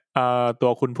Red เนี่ยตั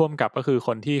วคุณพ่วงกับก็คือค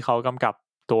นที่เขากำกับ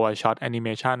ตัวช็อตแอนิเม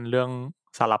ชันเรื่อง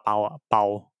ซาลาเปาเปา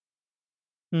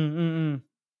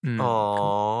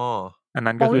อัน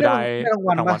นั้นก็คือได้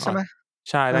รางวัลใช่ไหม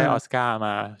ใช่ได้ออสการ์ม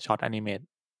าช็อตแอนิเมต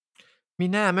มี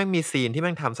หน้าแม่งมีซีนที่แ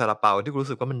ม่งทำซาลาเปาที่รู้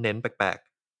สึกว่ามันเน้นแปลก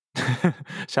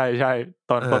ๆใช่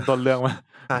ตอนต้นเรื่องมา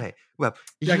ใช่แบบ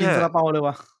อยากกินซาลาเปาเลย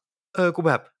วะกู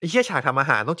แบบไอ้เหี้ยฉากทำอา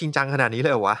หารต้องจริงจังขนาดนี้เล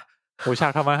ยเหรอวะโหฉา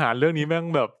กทำอาหารเรื่องนี้แม่ง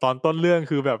แบบตอนต้นเรื่อง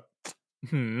คือแบบ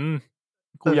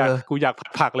กูอยาก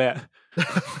ผักเลย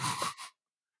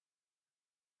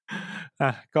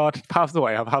ก็ภาพสว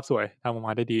ยครับภาพสวยทำออกม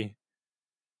าได้ดี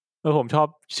ผมชอบ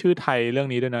ชื่อไทยเรื่อง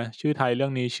นี้ด้วยนะชื่อไทยเรื่อ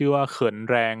งนี้ชื่อว่าเขิน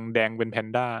แรงแดงเป็นแพน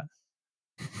ด้า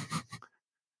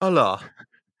เหรอ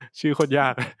ชื่อโคตรยา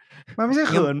กมันไม่ใช่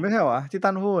เขินไม่ใช่เหรอที่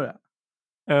ตั้นพูดอ่ะ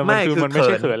มันคือมันไม่ใ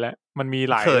ช่เขินแล้วมันมี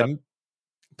หลายแบบ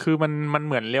คือมันเ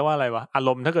หมือนเรียกว่าอะไรวะอาร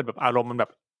มณ์ถ้าเกิดแบบอารมณ์มันแบ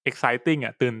บ exciting อ่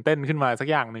ะตื่นเต้นขึ้นมาสัก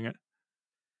อย่างนึงอ่ะ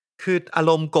คืออา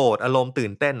รมณ์โกรธอารมณ์ตื่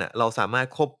นเต้นอ่ะเราสามารถ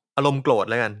อารมณ์โกรธ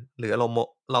แล้วกันหรืออารมณ์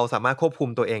เราสามารถควบคุม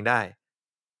ตัวเองได้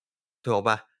ถูก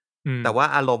ป่ะแต่ว่า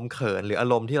อารมณ์เขินหรืออา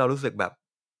รมณ์ที่เรารู้สึกแบบ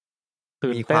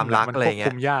มีความรักอะไรเงี้ย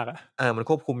มันควบคุมยากอ่ะมัน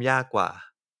ควบคุมยากกว่า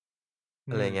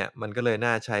อะไรเงี้ยมันก็เลยน่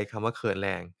าใช้คำว่าเขินแร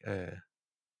ง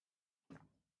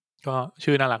ก็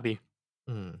ชื่อน่ารักดี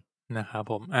นะครับ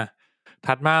ผม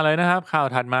ถัดมาเลยนะครับข่าว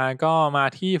ถัดมาก็มา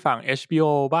ที่ฝั่ง HBO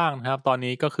บ้างนะครับตอน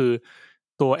นี้ก็คือ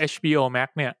ตัว HBO Max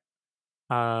เนี่ย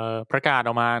ประกาศอ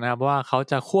อกมานะครับว่าเขา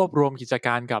จะควบรวมกิจก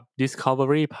ารกับ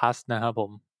Discovery Plus นะครับผ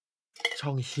มช่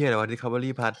องเหี้ยอะไรวะ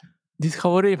Discovery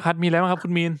Plus มีแล้วครับคุ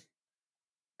ณมีน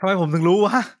ทำไมผมถึงรู้ว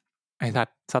ะไอ้สัต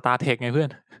ว์ Star Trek ไงเพื่อน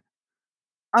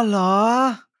เหรอ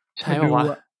ใช่ป่าววะ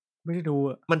ไม่ได้ดู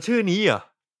มันชื่อนี้เหรอ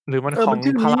หรือมันของ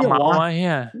Paramount วะเฮี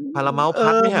ย Paramount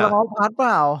Plus เนี่ย Paramount Plus เป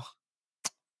ล่า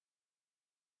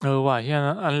ว่ะเฮียน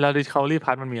ะอันแล้ว Discovery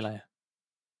Plus มันมีอะไร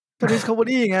ก็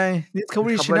Discovery ไง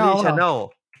Discovery Channel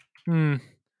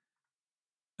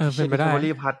เป็นไปได้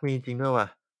Discovery Plus มีจริงด้วยว่ะ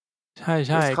ใ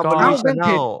ช่ๆก็ Discovery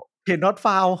Channel เพจ not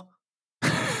found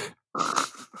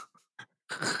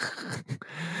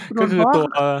ก็คือตัว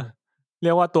เรี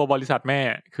ยกว่าตัวบริษัทแม่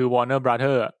คือ Warner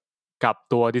Brother กับ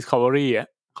ตัว Discovery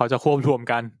เขาจะควบรวม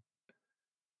กัน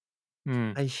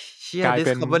ไอ้เชี่ย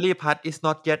Discovery Plus is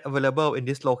not yet available in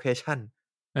this location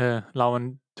เรามัน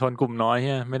ชนกลุ่มน้อยใ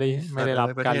ช่ไม่ได้รับ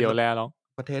การเหลียวแลหรอก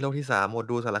ประเทศโลกที่3หมด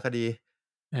ดูสารคดี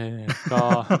ก็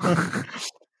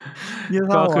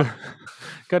คือ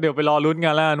ก็เดี๋ยวไปรอลุ้นกั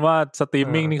นแล้วกันว่าสตรีม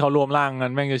มิ่งที่เขารวมร่างกั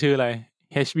นแม่งจะชื่ออะไร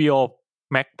HBO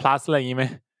Max Plus อะไรอย่างงี้ไหม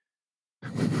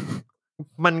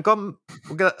มันก็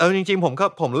จริงๆ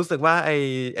ผมรู้สึกว่าไอ้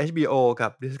HBO กั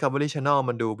บ Discovery Channel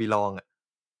มันดูบีลองอ่ะ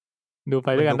ดูไป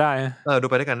ด้วยกันได้ดู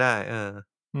ไปด้วยกันได้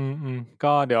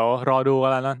ก็เดี๋ยวรอดูกั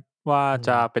นแล้วนะว่าจ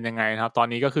ะเป็นยังไงนะครับตอน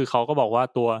นี้ก็คือเขาก็บอกว่า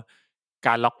ตัวก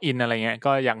ารล็อกอินอะไรเงี้ย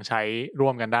ก็ยังใช้ร่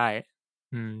วมกันได้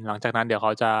หลังจากนั้นเดี๋ยวเข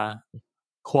าจะ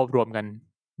ควบรวมกัน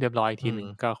เรียบร้อยทีนึง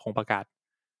ก็คงประกาศ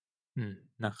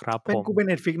นะครับผมกูเป็น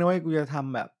Netflix นะเว้ยกูจะท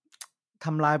ำแบบท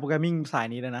ำลายโปรแกรมมิ่งสาย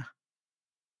นี้เลยนะ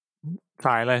ส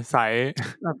ายอะไรสาย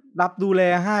แบบรับดูแล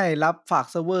ให้รับฝาก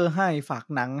เซิร์ฟเวอร์ให้ฝาก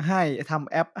หนังให้ทำ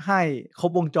แอปให้คร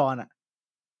บวงจรอ่ะ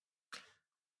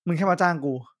มึงแค่มาจ้าง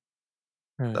กู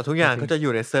แต่ทุกอย่างก็จะอ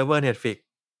ยู่ในเซิร์ฟเวอร์ Netflix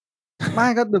ไม่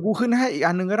ก็เดี๋ยวกูขึ้นให้อีก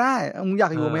อันนึงก็ได้มึงอยา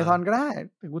กอยู่ Amazon ก็ได้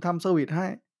แต่กูทำเซอร์วิสให้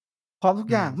พร้อมทุก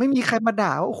อย่างไม่มีใครมาด่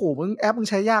าว่าโอ้โหมึงแอปมึง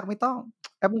ใช้ยากไม่ต้อง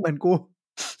แอปมึงเหมือนกู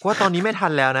ว่าตอนนี้ไม่ทั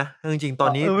นแล้วนะจริงๆตอน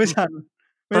นี้ไม่ทัน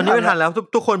ตอนนี้ไม่ทันแล้ว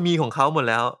ทุกคนมีของเขาหมด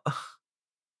แล้ว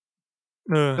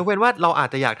ยกเว้นว่าเราอาจ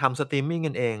จะอยากทำสตรีมมิ่ง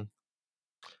กันเอง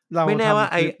ไม่แน่ว่า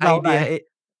ไอเดีย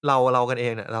เรากันเอ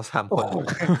งเนี่ยเรา3คน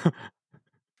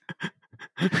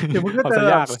เดี๋ยวมึงก็เจอ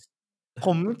ผ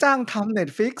มจ้างทำ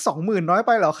Netflix 20,000น้อยไ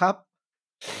ปเหรอครับ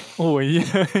โอ้ย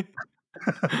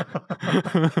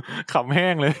ขำแห้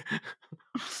งเลย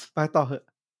ไปต่อเหอ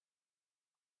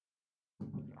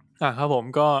ะครับผม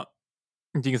ก็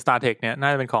จริงๆ StarTech เนี่ยน่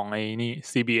าจะเป็นของไอ้นี่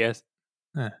CBS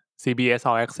CBS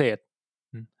All Access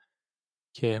โอ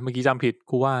เคเมื่อกี้จำผิด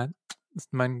กูว่า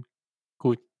มันกู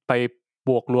ไปบ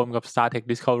วกรวมกับ StarTech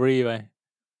Discovery ไป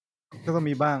ก็ต้อง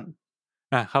มีบ้าง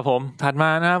ครับผมถัดมา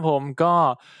นะครับผมก็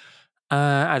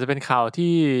อาจจะเป็นข่าว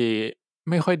ที่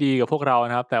ไม่ค่อยดีกับพวกเรา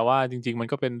นะครับแต่ว่าจริงๆมัน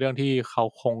ก็เป็นเรื่องที่เขา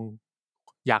คง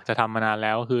อยากจะทำมานานแ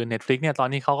ล้วคือ Netflix เนี่ยตอน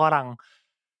นี้เขากำลัง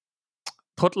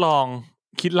ทดลอง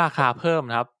คิดราคาเพิ่ม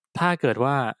นะครับถ้าเกิด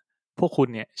ว่าพวกคุณ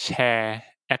เนี่ยแชร์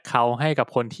account ให้กับ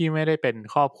คนที่ไม่ได้เป็น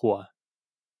ครอบครัว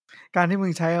การที่มึ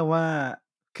งใช้คำว่า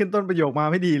ขึ้นต้นประโยคมา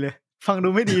ไม่ดีเลยฟังดู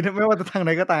ไม่ดีนะไม่ว่าจะทางไหน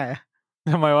ก็แต่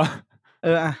ทำไมวะ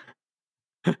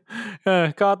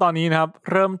ก็ตอนนี้นะครับ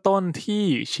เริ่มต้นที่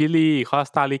ชิลีคอส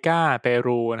ตาริกาเป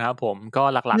รูนะครับผมก็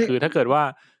หลักๆคือถ้าเกิดว่า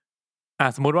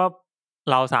สมมุติว่า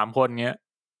เรา3คนเงี้ย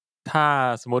ถ้า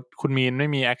สมมติคุณมีนไม่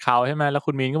มี account ใช่ไหมแล้ว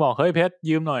คุณมีนก็บอกเฮ้ยเพชร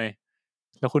ยืมหน่อย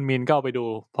แล้วคุณมีนก็เอาไปดู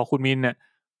พอคุณมีนเนี่ย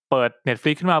เปิด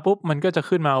Netflix ขึ้นมาปุ๊บมันก็จะ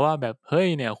ขึ้นมาว่าแบบเฮ้ย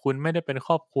เนี่ยคุณไม่ได้เป็นค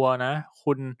รอบครัวนะ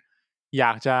คุณอย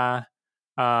ากจะ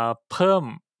เพิ่ม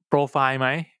โปรไฟล์ไหม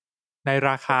ใน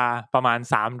ราคาประมาณ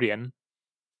3เหรียญ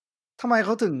ทำไมเข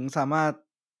าถึงสามารถ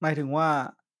หมายถึงว่า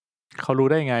เขารู้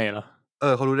ได้ไงเหรอ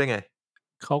เขารู้ได้ไง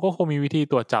เขาก็คงมีวิธี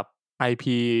ตรวจจับ IP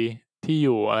ที่อ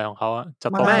ยู่อะไรของเขาจะ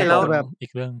ต้องไม่แล้วแบบอี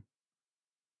กเรื่อง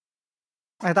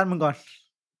ไอ้ตั้นมึงก่อน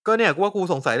ก็เนี่ยกู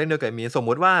สงสัยเรื่องเดียวกับมีสม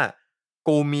มุติว่า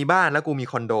กูมีบ้านแล้วกูมี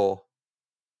คอนโด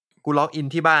กูล็อกอิน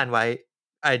ที่บ้านไว้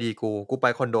ID กูไป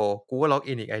คอนโดกูก็ล็อก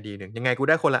อินอีก ID นึงยังไงกู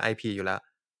ได้คนละ IP อยู่แล้ว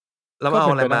แล้วเอา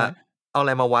อะไ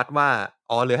รมาวัดว่า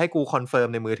หรือให้กูคอนเฟิร์ม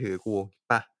ในมือถือกู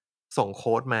ป่ะส่งโ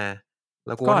ค้ดมาแ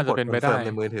ล้วกูก็กดคอนเฟิร์มใน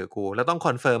มือถือกูแล้วต้องค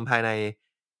อนเฟิร์มภายใน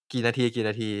กี่นา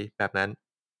ทีแบบนั้น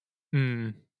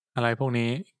อะไรพวกนี้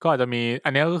ก็อาจจะมีอั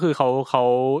นนี้ก็คือเขา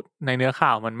ในเนื้อข่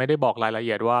าวมันไม่ได้บอกรายละเ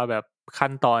อียดว่าแบบขั้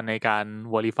นตอนในการ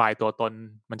verify ตัวตน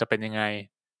มันจะเป็นยังไง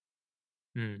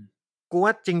กูว่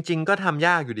าจริงๆก็ทำย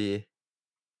ากอยู่ดี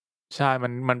ใช่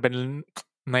มันเป็น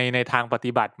ในทางป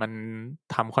ฏิบัติมัน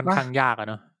ทำค่อนข้างยากอะ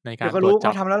เนาะในการตรวจจั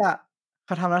บเขาทำแล้ว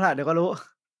ล่ะเดี๋ยวก็รู้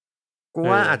กู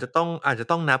ว่าอาจจะ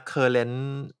ต้องนับ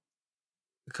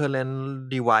current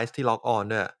device ที่ log on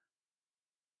ด้วย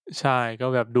ใช่ก็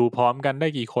แบบดูพร้อมกันได้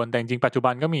กี่คนแต่จริงๆปัจจุ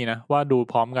บันก็มีนะว่าดู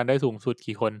พร้อมกันได้สูงสุด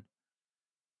กี่คน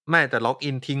ไม่แต่ log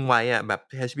in ทิ้งไว้อ่ะแบบ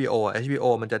HBO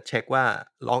มันจะเช็คว่า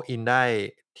log in ได้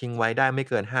ทิ้งไว้ได้ไม่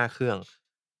เกิน5เครื่อง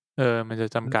มันจะ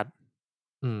จำกัด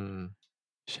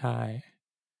ใช่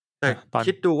แต่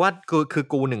คิดดูว่าคือ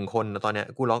กู1คนตอนเนี้ย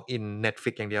กู log in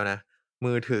Netflix อย่างเดียวนะ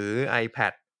มือถือ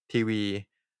iPad ทีวี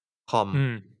ค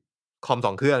อม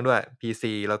2เครื่องด้วย PC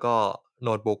แล้วก็โ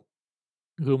น้ตบุ๊ก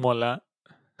คือหมดแล้ว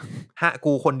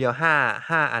กูคนเดียว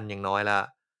5อันอย่างน้อยแล้ว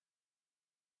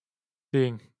จริ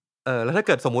งแล้วถ้าเ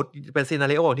กิดสมมุติเป็นซีนา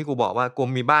ริโอที่กูบอกว่ากู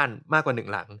มีบ้านมากกว่า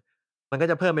1หลังมันก็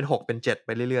จะเพิ่มเป็น6เป็น7ไป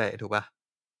เรื่อยๆถูกป่ะ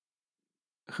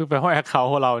คือแปลว่า account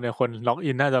ของเราเนี่ยคนล็อก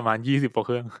อินน่าจะประมาณ20กว่าเ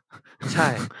ครื่องใช่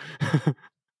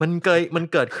มัน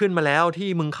เกิดขึ้นมาแล้วที่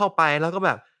มึงเข้าไปแล้วก็แ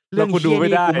บบเรื่องเชี่ย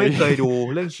นี้กูไม่เคยดู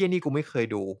เรื่องเชี่ยนี่กูไม่เคย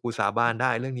ดูกูสาบานได้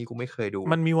เรื่องนี้กูไม่เคยดู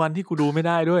มันมีวันที่กูดูไม่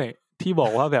ได้ด้วยที่บอ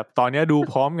กว่าแบบตอนนี้ดู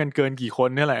พร้อมกันเกินกี่คน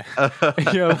เนี่ยแหละเ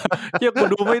หี้ยกู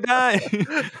ดูไม่ได้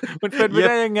มันเป็นไปไ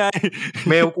ด้ยังไง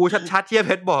เมลกูชัดๆที่เ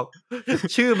พชรบอก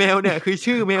ชื่อเมลเนี่ยคือ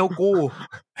ชื่อเมลกู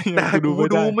แต่กู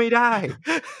ดูไม่ได้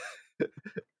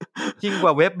จริงกว่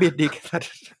าเว็บบิดอีก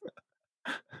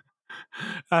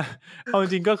เอาจ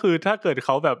ริงก็คือถ้าเกิดเข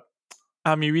าแบบ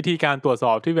มีวิธีการตรวจส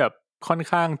อบที่แบบค่อน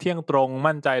ข้างเที่ยงตรง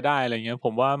มั่นใจได้อะไรเงี้ยผ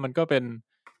มว่ามันก็เป็น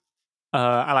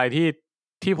อะไร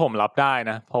ที่ผมรับได้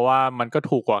นะเพราะว่ามันก็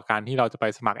ถูกกว่าการที่เราจะไป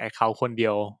สมัคร account คนเดี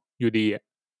ยวอยู่ดี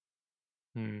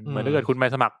เหมือนถ้าเกิดคุณไป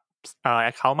สมัคร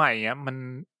account ใหม่เงี้ยมัน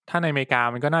ถ้าในอเมริกา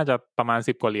มันก็น่าจะประมาณ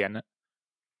10กว่าเหรียญนะ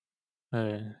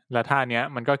แล้วถ้าเนี้ย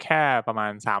มันก็แค่ประมา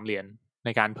ณ3เหรียญใน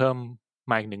การเพิ่ม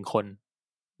มาอีก1คน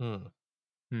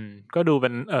ก็ดูเ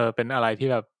ป็นอะไรที่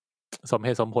แบบสมเห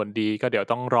ตุสมผลดีก็เดี๋ยว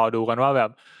ต้องรอดูกันว่าแบบ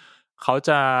เขาจ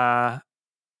ะ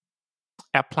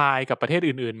แอพพลายกับประเทศ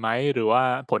อื่นๆไหมหรือว่า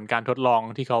ผลการทดลอง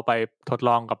ที่เขาไปทดล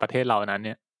องกับประเทศเหล่านั้นเ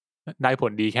นี่ยได้ผ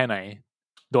ลดีแค่ไหน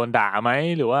โดนด่าไหม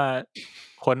หรือว่า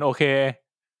คนโอเค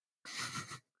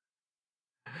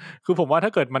คือผมว่าถ้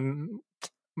าเกิดมัน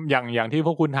อย่างที่พ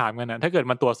วกคุณถามกันนะถ้าเกิด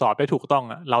มันตรวจสอบได้ถูกต้อง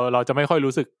อ่ะเราจะไม่ค่อย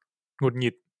รู้สึกหงุดหงิ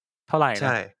ดเท่าไหร่น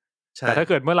ะแต่ถ้า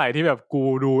เกิดเมื่อไหร่ที่แบบกู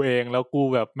ดูเองแล้วกู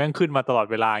แบบแม่งขึ้นมาตลอด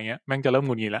เวลาอย่างเงี้ยแม่งจะเริ่มห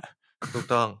งุดหงิดแล้วถูก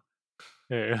ต้อง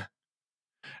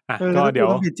ก็เดี๋ยว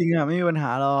ทำผิดจริงอ่ะไม่มีปัญห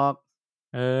าหรอก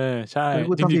ใช่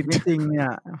กูทำผิดไม่จริงเนี่ย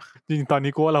จริงตอน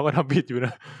นี้กูว่าเราก็ทำผิดอยู่น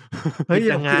ะเฮ้ย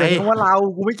ยังไงเพราะว่าเรา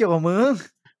กูไม่เกี่ยวกับมึง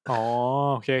อ๋อ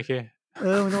โอเค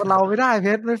มันเราไม่ได้เพ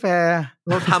ชรไม่แฟร์เ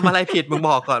ราทำอะไรผิดมึง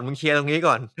บอกก่อนมึงเคลียร์ตรงนี้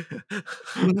ก่อน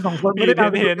มึง2คนไม่ได้ท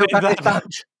ำผิดเดียวกัน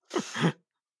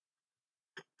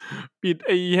ปิดไ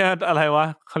อ้เหี้ยอะไรวะ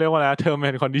เขาเรียกว่าอะไร term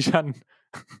and condition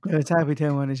ใช่ผิด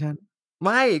term and condition ไ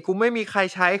ม่กูไม่มีใคร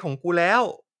ใช้ของกูแล้ว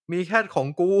มีแค่ของ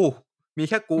กูมี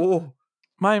แค่กู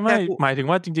ไม่หมายถึง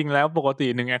ว่าจริงๆแล้วปกติ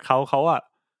1 account เขาอ่ะ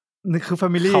นี่คือ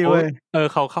family เว้ย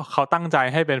เขาตั้งใจ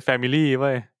ให้เป็น family เ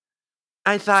ว้ยไ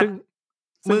อ้สัตว์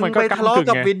มึงไปทะเลาะ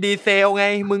กับวินดีเซลไง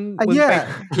มึงไป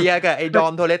เคลียร์กับไอ้ดอ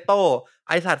มโทเลโตไ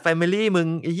อ้สัตว์ family มึง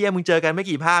ไอ้เหี้ยมึงเจอกันไม่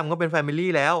กี่ภาคมึงก็เป็น family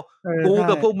แล้วกู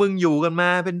กับพวกมึงอยู่กันมา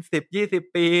เป็น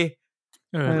10-20 ปี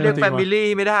เรียก family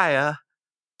ไม่ได้เหรอ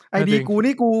ไอดีกู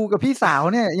นี่กูกับพี่สาว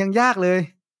เนี่ยยังยากเลย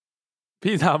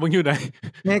พี่สาวมึงอยู่ไหน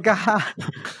เมกา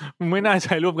มึงไม่น่าใ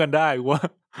ช้ร่วมกันได้กูว่า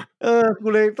กู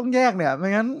เลยต้องแยกเนี่ยไม่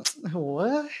งั้นโห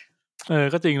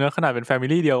ก็จริงนะขนาดเป็น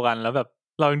family เดียวกันแล้วแบบ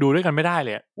เรายังดูด้วยกันไม่ได้เล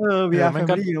ยมัน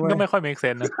ก็ไม่ค่อย make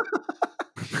sense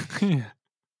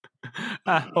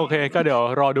นะโอเคก็เดี๋ยว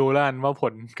รอดูแล้วกันว่าผ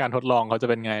ลการทดลองเขาจะ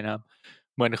เป็นไงนะครับ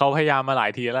เหมือนเขาพยายามมาหลา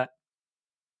ยทีแล้ว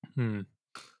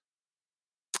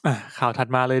ข่าวถัด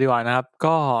มาเลยดีกว่านะครับ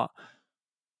ก็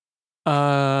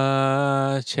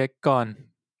เช็ค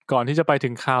ก่อนที่จะไปถึ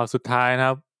งข่าวสุดท้ายนะค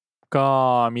รับก็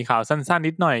มีข่าวสั้นๆ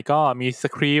นิดหน่อยก็มีส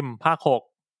ครีมภาค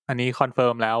6อันนี้คอนเฟิ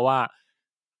ร์มแล้วว่า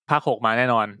ภาค6มาแน่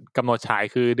นอนกำหนดฉาย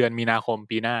คือเดือนมีนาคม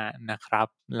ปีหน้านะครับ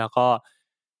แล้วก็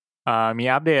มี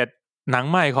อัปเดตหนัง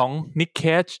ใหม่ของ Nick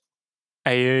Cage ไอ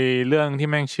เรื่องที่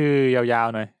แม่งชื่อยาว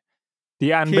ๆหน่อย The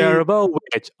Unbearable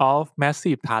Weight of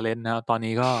Massive Talent นะครับตอน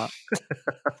นี้ก็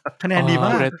คะแนนดีมา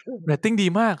กเรตติ้งดี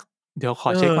มากเดี๋ยวขอ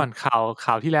เช็คก่อน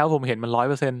ข่าวที่แล้วผมเห็นมัน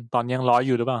 100% ตอนยัง100อ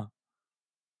ยู่หรือเปล่า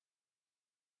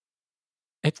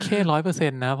SK 100%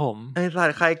 นะครับผมไอ้สัต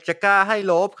ว์ใครจะกล้าให้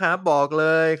ลบครับบอกเล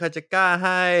ยใครจะกล้าใ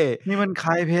ห้นี่มันใค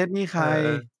รเพชรนี่ใคร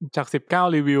จาก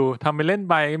19รีวิวทำไปเล่น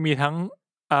ไปมีทั้ง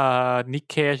Nick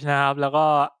Cage นะครับแล้วก็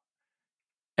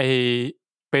ไอ้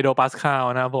เปโดรปาสคาล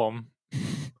นะครับผม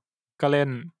ก็เล่น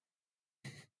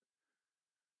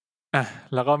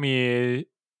แล้วก็มี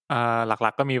หลั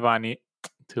กๆก็มีประมาณนี้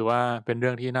ถือว่าเป็นเรื่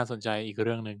องที่น่าสนใจอีกเ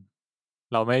รื่องนึง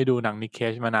เราไม่ได้ดูหนัง Nick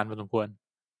Cage มานานพอสมควร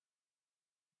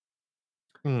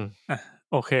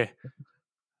โอเค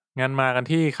งั้นมากัน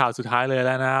ที่ข่าวสุดท้ายเลยแ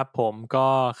ล้วนะครับผมก็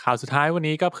ข่าวสุดท้ายวัน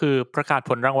นี้ก็คือประกาศ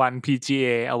ผลรางวัล PGA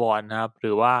Award นะครับห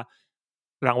รือว่า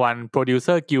รางวัล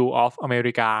Producer Guild of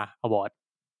America Award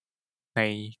ใน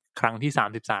ครั้งที่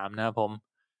33นะครับ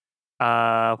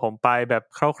ผมไปแบบ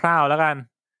คร่าวๆแล้วกัน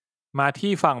มา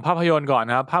ที่ฝั่งภาพยนตร์ก่อน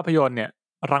นะครับภาพยนตร์เนี่ย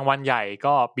รางวัลใหญ่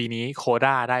ก็ปีนี้โค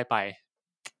ด้าได้ไป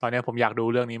ตอนนี้ผมอยากดู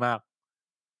เรื่องนี้มาก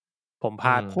ผมพ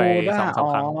ลาดไป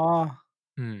 2-3 ครั้ง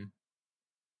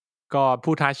ก็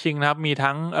ผู้ท้าชิงนะครับมี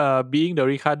ทั้งBeing the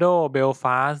Ricardo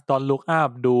Belfast Don't Look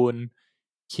Up Dune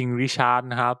King Richard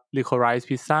นะครับ Licorice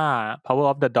Pizza Power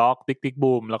of the Dog Tick Tick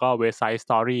Boom แล้วก็ West Side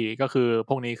Story ก็คือ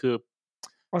พวกนี้คือ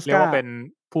เรียกว่าเป็น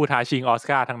ผู้ท้าชิงออส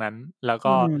การ์ทั้งนั้นแล้ว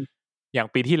ก็อย่าง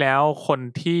ปีที่แล้วคน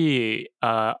ที่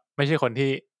ไม่ใช่คน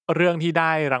ที่เรื่องที่ไ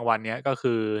ด้รางวัลเนี้ยก็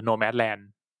คือ Nomadland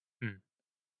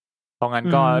เพราะงั้น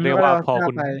ก็เรียกว่าพอ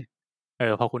คุ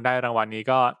ณได้รางวัลนี้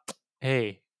ก็เฮ้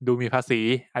ดูมีภาษี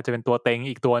อาจจะเป็นตัวเต็ง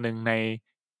อีกตัวหนึ่งใน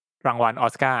รางวัลออ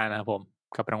สการ์นะครับผม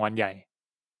กับรางวัลใหญ่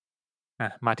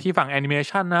มาที่ฝั่งแอนิเม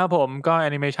ชันนะครับผมก็แอ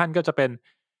นิเมชันก็จะเป็น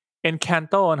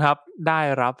Encanto นะครับได้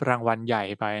รับรางวัลใหญ่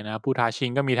ไปนะผู้ท้าชิง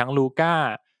ก็มีทั้งลูก้า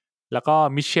แล้วก็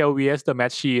มิเชล vs The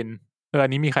Machine อั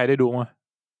นนี้มีใครได้ดูมั้ย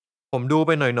ผมดูไ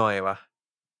ปหน่อยๆว่ะ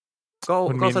ก็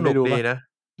สนุกดีนะ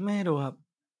ไม่ดูครับ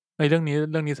เรื่อง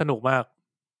นี้สนุกมาก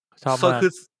ชอบมาก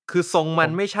คือทรงมัน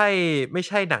ไม่ใ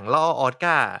ช่หนังล่อออสก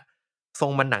าร์ทร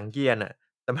งมันหนังเกียร์น่ะ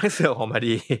แต่มันเสือกออกมา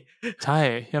ดีใช่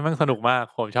มันสนุกมาก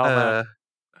ผมชอบมาก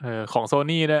ของ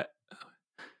Sony ด้วย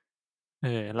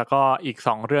แล้วก็อีก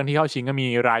2เรื่องที่เข้าชิงก็มี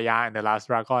Raya and the Last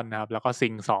Dragon นะครับแล้วก็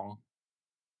Sing 2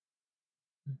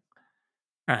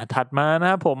ถัดมานะ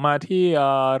ครับผมมาที่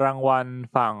รางวัล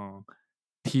ฝั่ง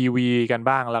ทีวีกัน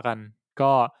บ้างแล้วกัน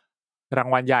ก็ราง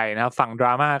วัลใหญ่นะครับฝั่งดร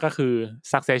าม่าก็คือ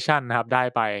Succession นะครับได้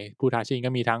ไปผู้ท้าชิง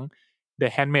ก็มีทั้ง The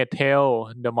Handmaid's Tale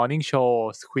The Morning Show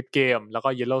Squid Game แล้วก็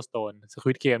Yellowstone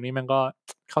Squid Game นี่มันก็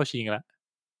เข้าชิงแล้ว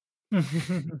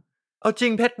เอาจริ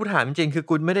งเพชรกูถามจริงคือ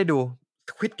กูไม่ได้ดู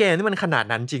Squid Game นี่มันขนาด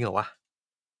นั้นจริงเหรอวะ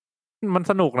มัน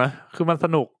สนุกนะคือมันส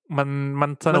นุกมั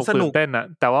นสนุกตื่นเต้นอะ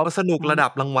แต่ว่ามันสนุกระดั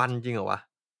บรางวัลจริงเหรอวะ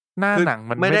หน้าหนัง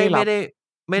มันไม่ได้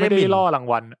ล่อราง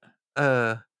วัล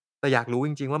แต่อยากรู้จ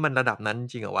ริงๆว่ามันระดับนั้นจ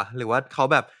ริงเหรอวะหรือว่าเขา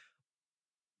แบบ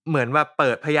เหมือนแบบเปิ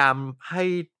ดพยายามให้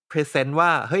พรีเซนต์ว่า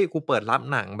เฮ้ยกูเปิดรับ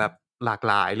หนังแบบหลาก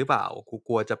หลายหรือเปล่ากูก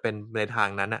ลัวจะเป็นในทาง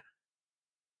นั้นอะ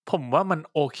ผมว่ามัน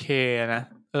โอเคนะ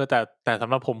แต่สำ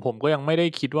หรับผมก็ยังไม่ได้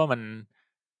คิดว่ามัน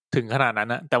ถึงขนาดนั้น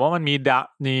นะแต่ว่ามันมี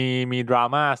ดรา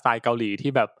ม่าสไตล์เกาหลี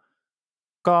ที่แบบ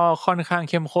ก็ค่อนข้าง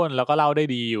เข้มข้นแล้วก็เล่าได้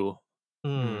ดีอยู่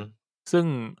ซึ่ง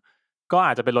ก็อ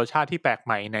าจจะเป็นรสชาติที่แปลกใ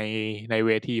หม่ในเว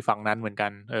ทีฝั่งนั้นเหมือนกั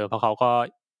นเพราะเขาก็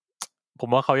ผม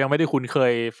ว่าเขายังไม่ได้คุ้นเค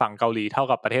ยฝั่งเกาหลีเท่า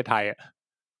กับประเทศไทยอ่ะ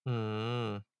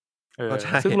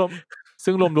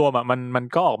ซึ่งรวมๆอ่ะมัน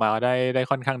ก็ออกมาได้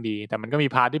ค่อนข้างดีแต่มันก็มี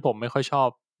พาร์ทที่ผมไม่ค่อยชอบ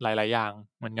หลายๆอย่าง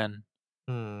เหมือนกัน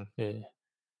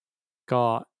ก็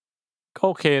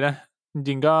โอเคนะจ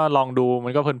ริงๆก็ลองดูมั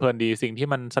นก็เพลินๆดีสิ่งที่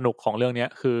มันสนุกของเรื่องนี้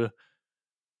คือ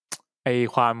ไอ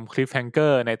ความคลิฟแฮงเกอ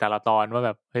ร์ในแต่ละตอนว่าแบ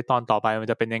บเฮ้ยตอนต่อไปมัน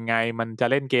จะเป็นยังไงมันจะ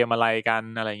เล่นเกมอะไรกัน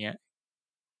อะไรเงี้ย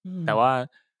แต่ว่า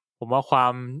ผมว่าควา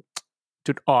ม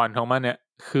จุดอ่อนของมันเนี่ย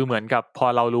คือเหมือนกับพอ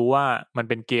เรารู้ว่ามัน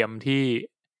เป็นเกมที่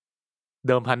เ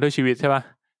ดิมพันด้วยชีวิตใช่ป่ะ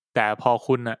แต่พอ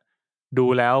คุณน่ะดู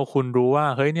แล้วคุณรู้ว่า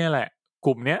เฮ้ยเนี่ยแหละก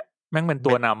ลุ่มเนี้ยแม่งเป็น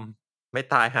ตัวนำไม่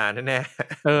ตายหาแน่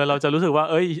ๆเราจะรู้สึกว่า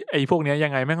เอ้ยไอ้พวกเนี้ยยั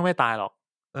งไงแม่งก็ไม่ตายหรอก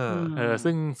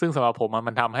ซึ่งสำหรับผม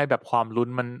มันทำให้แบบความลุ้น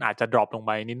มันอาจจะดรอปลงไ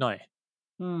ปนิดหน่อย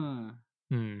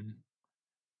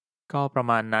ก็ประ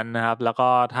มาณนั้นนะครับแล้วก็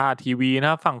ถ้าทีวีนะ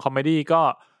ครับฝั่งคอมเมดี้ก็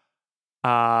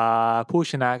ผู้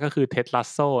ชนะก็คือเท็ดลัส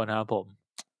โซนะครับผม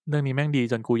เรื่องนี้แม่งดี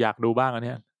จนกูอยากดูบ้างอันเ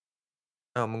นี้ย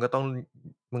มึงก็ต้อง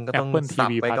สับ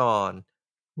ไปก่อน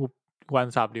วัน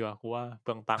สับดีกว่ากูว่าเป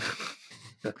ลืองตังค์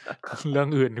เรื่อง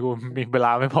อื่นกูมีเวล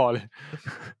าไม่พอเลย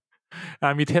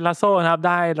มีเท็ดลัสโซนะครับ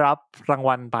ได้รับราง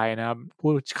วัลไปนะครับ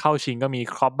ผู้เข้าชิงก็มี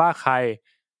ครอบบ้าใคร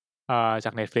จ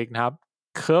าก Netflix นะครับ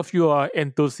Curb Your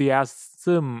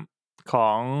Enthusiasm ขอ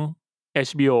ง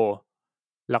HBO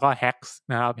แล้วก็ Hacks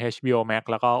นะครับ HBO Max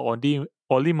แล้วก็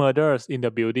Only Murders in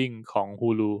the Building ของ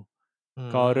Hulu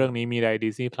ก็เรื่องนี้มีใน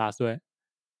Disney Plus ด้วย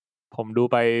ผมดู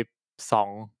ไป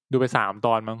3 ต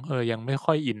อนมั้งยังไม่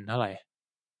ค่อยอินเท่าไหร่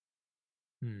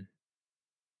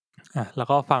แล้ว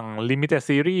ก็ฝั่ง Limited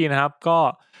Series นะครับก็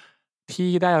ที่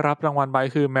ได้รับรางวัลไป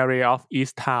คือ Mary of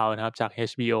Easttown นะครับจาก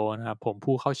HBO นะครับผม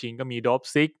ผู้เข้าชิงก็มี Dope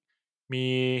Sick มี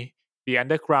The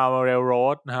Underground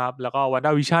Railroad นะครับแล้วก็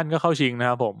WandaVision ก็เข้าชิงนะ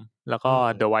ครับผมแล้วก็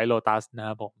The White Lotus นะค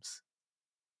รับผม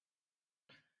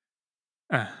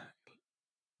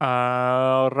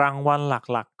รางวัลห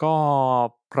ลักๆก็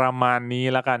ประมาณนี้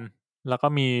แล้วกันแล้วก็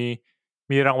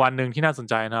มีรางวัลหนึ่งที่น่าสน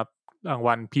ใจนะครับราง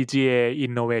วัล PGA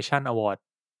Innovation Award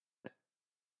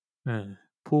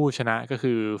ผู้ชนะก็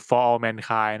คือ For All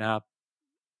Mankind นะครับ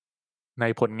ใน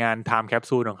ผลงาน Time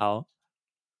Capsule ของเขา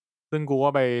ซึ่งกูก็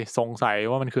ไปสงสัย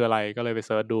ว่ามันคืออะไรก็เลยไปเ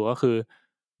สิร์ชดูก็คือ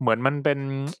เหมือนมันเ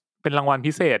ป็นรางวัล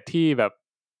พิเศษที่แบบ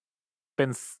เป็น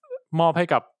มอบให้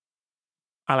กับ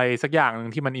อะไรสักอย่างนึง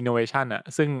ที่มัน innovation อ่ะ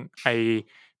ซึ่งไอ้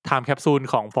Time Capsule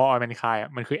ของ For All Mankind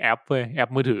มันคือแอปเว้ยแอป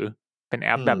มือถือเป็นแอ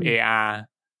ปแบบ AR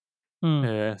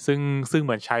ซึ่งเห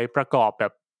มือนใช้ประกอบแบ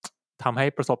บทำให้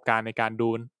ประสบการณ์ในการดู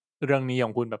เรื่องนี้ข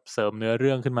องคุณแบบเสริมเนื้อเ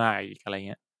รื่องขึ้นมาอีกอะไรเ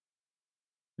งี้ย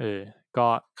ก็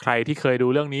ใครที่เคยดู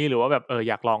เรื่องนี้หรือว่าแบบ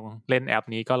อยากลองเล่นแอป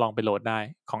นี้ก็ลองไปโหลดได้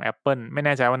ของ Apple ไม่แ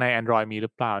น่ใจว่าใน Android มีหรื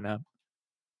อเปล่านะครับ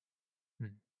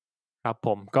ครับผ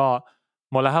มก็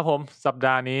หมดแล้วครับผมสัปด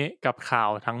าห์นี้กับข่าว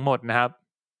ทั้งหมดนะครับ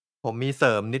ผมมีเส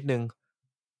ริมนิดนึง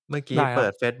เมื่อกี้เปิ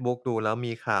ด Facebook ดูแล้ว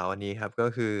มีข่าวอันนี้ครับก็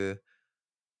คือ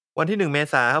วันที่1 เม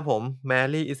ษายนครับผม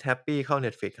Mary is Happy เข้า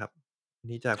Netflix ครับ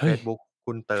นี่จาก Facebook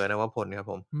คุณเต๋อนวพลครับ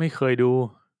ผมไม่เคยดู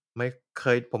ไม่เค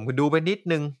ยผมดูไปนิด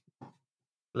นึง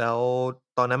แล้ว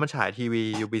ตอนนั้นมันฉายทีวี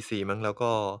UBC มั้งแล้วก็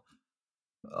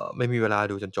ไม่มีเวลา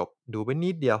ดูจนจบดูไปนิ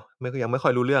ดเดียวยังไม่ค่อ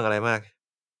ยรู้เรื่องอะไรมาก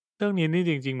เรื่องนี้นี่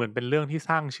จริงๆเหมือนเป็นเรื่องที่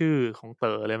สร้างชื่อของเ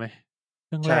ต๋อเลยไหมเ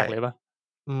รื่องแรกเลยปะ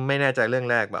ไม่แน่ใจเรื่อง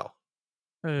แรกเปล่า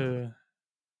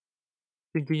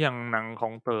จริงๆอย่างหนังขอ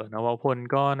งเต๋อนวพล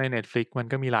ก็ใน Netflix มัน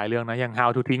ก็มีหลายเรื่องนะอย่าง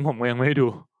How to ทิ้งผมก็ยังไม่ได้ดู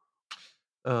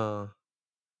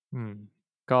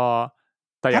ก็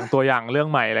แต่อย่างตัวอย่างเรื่อง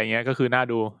ใหม่อะไรเงี้ยก็คือน่า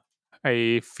ดูไอ้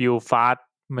Feel Fast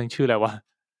มันชื่ออะไรวะ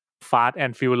Fast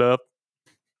and Feel Love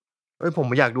ผม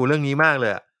อยากดูเรื่องนี้มากเล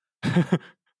ย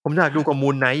ผมอยากดูกับ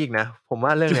Moon Knight อีกนะผมว่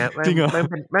าเรื่องนี้แม่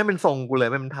งเป็นทรงกูเลย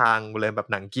แม่งเป็นทางกูเลยแบบ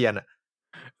หนังเกียร์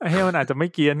เฮ้ยมันอาจจะไม่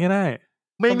เกรียนก็ได้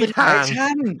ไม่มีทางแอค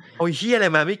ชั่นโอ้ยเหี้ยอะไร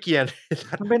มาไม่เกรียน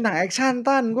มันเป็นหนังแอคชั่น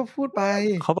ตั้นก็พูดไป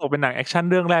เขาบอกเป็นหนังแอคชั่น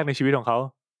เรื่องแรกในชีวิตของเขา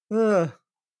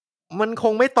มันค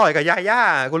งไม่ต่อยกับยาย่า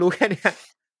กูรู้แค่เนี้ย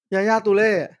ยาย่าตูเ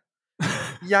ล่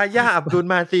ยาย่าอับดุล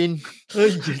มาตินเฮ้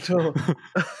ยโธ่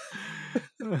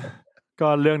ก็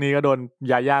เรื่องนี้ก็โดน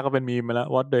ยาย่าก็เป็นมีมมาแล้ว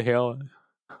What the hell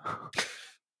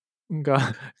ก็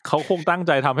เขาคงตั้งใ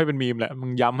จทำให้เป็นมีมแหละมึ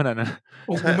งย้ำขนาดนั้นโ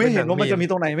อ้กูไม่เห็นว่ามันจะมี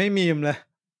ตรงไหนไม่มีมเลย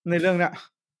ในเรื่องเนี้ย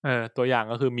ตัวอย่าง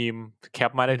ก็คือมีมแค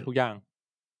ปมาได้ทุกอย่าง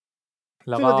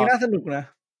แล้วก็จริงน่าสนุกนะ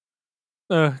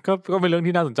ก็เป็นเรื่อง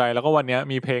ที่น่าสนใจแล้วก็วันนี้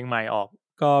มีเพลงใหม่ออก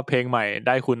ก็เพลงใหม่ไ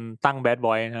ด้คุณตั้งแบดบ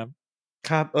อยนะครับ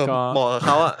ครับก็เหมาะกับเ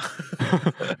ขาอ่ะ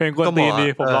เพลงกวนตีนดี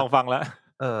ผมลองฟังแล้ว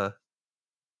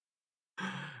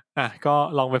ก็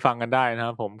ลองไปฟังกันได้นะค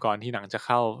รับผมก่อนที่หนังจะเ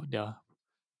ข้าเดี๋ยว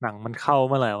หนังมันเข้า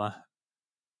เมื่อไหร่วะ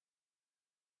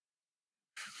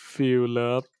Feel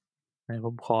Love ไหนผ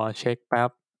มขอเช็คแป๊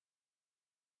บ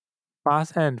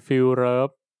Fast and Feel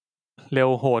Love เร็ว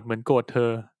โหดเหมือนโกรธเธ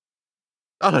อ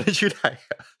เหรอนี่ชื่อไทย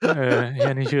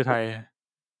นี่ชื่อไทย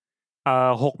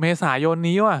6 เมษายน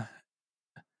นี้ว่ะ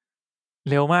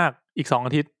เร็วมากอีก2 อ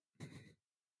าทิตย์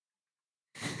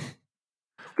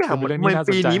มัน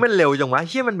ปีนี้มันเร็วจังวะเ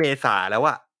หี้ยมันเมษาแล้วอ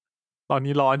ะตอน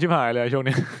นี้ร้อนชิบหายเลยช่วง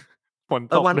นี้ฝน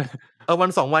ตกเลยวัน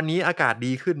2วันนี้อากาศ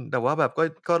ดีขึ้นแต่ว่าแบบ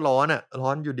ก็ร้อนอะร้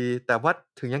อนอยู่ดีแต่ว่า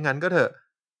ถึงอย่างนั้นก็เถอะ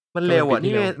มันเร็วอ่ะ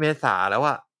นี่เมษาแล้วอ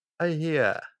ะไอ้เหี้ย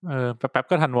แป๊บๆ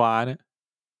ก็ธันวาเนี่ย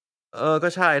ก็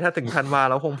ใช่ถ้าถึงธันวา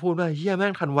เราคงพูดว่าเหี้ยแม่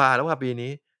งธันวาแล้วว่ะปี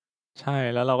นี้ใช่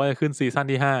แล้วเราก็จะขึ้นซีซั่น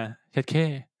ที่5เฮ็ดแค่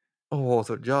โอ้โห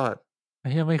สุดยอด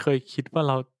เหี้ยไม่เคยคิดว่า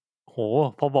เราโห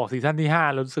พอบอกซีซั่นที่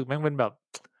5รู้สึกแม่งเป็นแบบ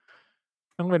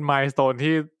ต้องเป็นมายสโตน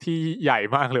ที่ใหญ่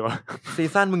มากเลยวะซี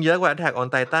ซั่นมึงเยอะกว่า Attack on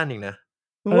Titan อีกนะ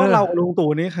มึงว่าเรากับลุงตู่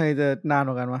นี่ใครจะนานก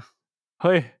ว่ากันวะเ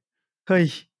ฮ้ย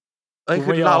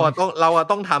คือเรา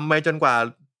ต้องทำไปจนกว่า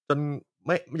จนไ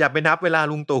ม่อย่าไปนับเวลา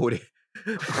ลุงตู่ดิ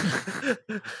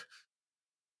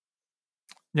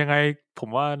ยังไงผม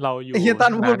ว่าเราอยู่ไอ้เฮียตั้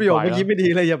นพูดประโยคเมื่อกี้ไม่ดี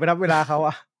เลยอย่าไปนับเวลาเขาอ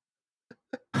ะ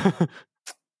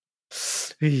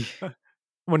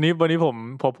วันนี้ผม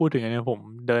พอพูดถึงอันนี้ผม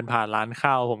เดินผ่านร้าน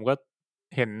ข้าวผมก็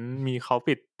เห็นมีเขา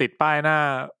ติดป้ายห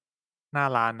น้า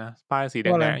ร้านนะป้ายสีแด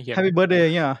งๆเขียน Happy Birthday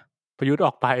เงี้ยเหรอประยุทธ์อ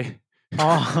อกไป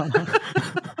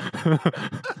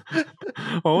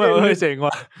ผมแบบเจ๋ง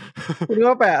ว่ะคุณ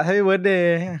ว่าแปะ Happy Birthday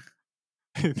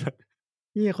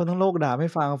นี่คนทั้งโลกด่าไม่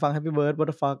ฟัง Happy Birthday what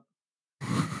the fuck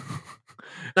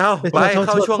ไปเ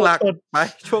ข้าช่วงหลักไป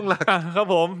ช่วงหลักครับ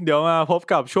ผมเดี๋ยวมาพบ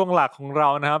กับช่วงหลักของเรา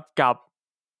นะครับกั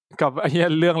บไอ้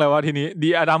เรื่องอะไรวะทีนี้ The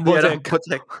Adam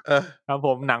Project ครับผ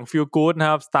มหนัง Feel Good นะ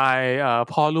ครับสไตล์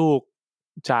พ่อลูก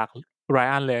จากไร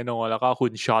อัน เรโนแล้วก็คุ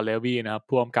ณชอนเลวีนะครับ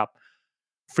พ่วงกับ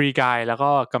ฟรีกายแล้วก็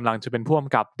กำลังจะเป็นพ่วง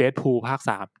กับ Deadpool ภาค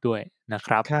 3ด้วยนะค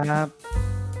รับครับ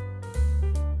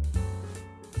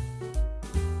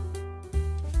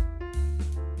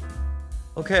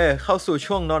โอเคเข้าสู่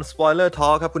ช่วง non spoiler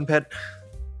talk ครับคุณเพชร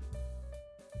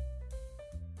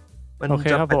มัน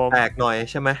จะแปลกๆหน่อย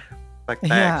ใช่ไหมแปล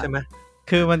กๆใช่ไหม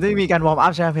คือมันจะมีการวอร์มอั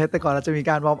พใช่ไหมเพชรแต่ก่อนเราจะมี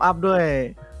การวอร์มอัพด้วย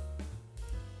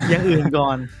อย่างอื่นก่อ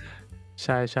นใ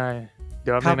ช่เ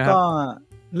ดี๋ยวนะครับก็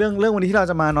เรื่องวันนี้ที่เรา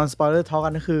จะมา non spoiler talk กั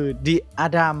นก็คือ The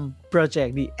Adam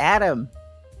Project The Adam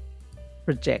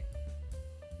Project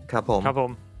ครับผ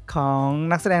มของ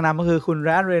นักแสดงนำก็คือคุณไร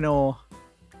อัน เรโน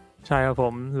ใช่ครับผ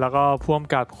มแล้วก็พ่วง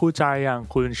กับคู่ใจอย่าง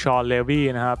คุณชอนเลวี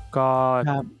นะครับก็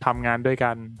ทำงานด้วย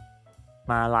กัน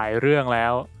มาหลายเรื่องแล้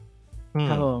ว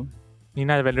ครับผมนี่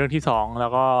น่าจะเป็นเรื่องที่2แล้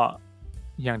วก็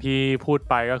อย่างที่พูด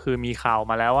ไปก็คือมีข่าว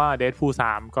มาแล้วว่า Deadpool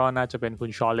 3ก็น่าจะเป็นคุณ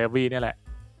ชอนเลวีนี่แหละ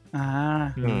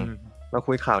เรา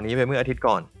คุยข่าวนี้ไปเมื่ออาทิตย์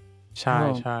ก่อนใช่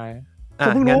ผม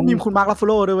เพิ่งรู้มีคุณมาร์ค รัฟฟาโ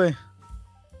ลด้วยเว้ย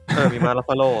มีมาร์ค รัฟ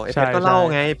ฟาโลเพชรก็เล่า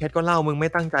ไงเพชรก็เล่ามึงไม่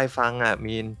ตั้งใจฟังอ่ะ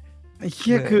มีนไอ้เ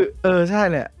หี้ยคือใช่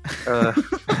แหละ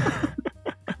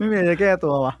ไม่มีอะไรจะแก้ตั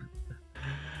ววะ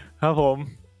ครับผม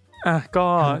ก็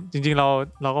จริงๆเ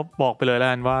ราก็บอกไปเลยแล้ว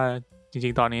กันว่าจ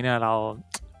ริงๆตอนนี้เนี่ยเรา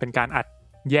เป็นการอัด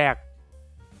แยก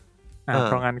เ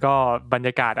พราะงั้นก็บรรย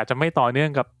ากาศอาจจะไม่ต่อเนื่อ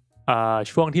งกับ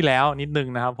ช่วงที่แล้วนิดนึง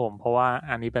นะครับผมเพราะว่า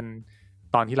อันนี้เป็น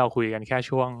ตอนที่เราคุยกันแค่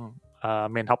ช่วง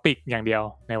เมนท็อปิกอย่างเดียว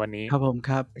ในวันนี้ครับผม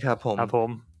ครับผม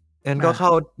งั้นก็เข้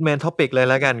าเมนท็อปิกเลย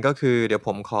แล้วกันก็คือเดี๋ยวผ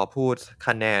มขอพูดค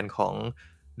ะแนนของ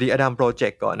The Adam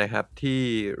Project ก่อนนะครับที่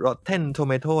Rotten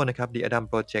Tomato นะครับ The Adam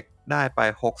Project ได้ไป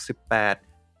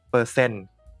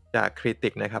 68% จาก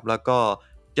Critic นะครับแล้วก็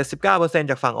 79%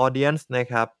 จากฝั่ง Audience นะ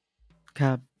ครับค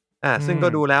รับซึ่งก็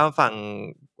ดูแล้วฝั่ง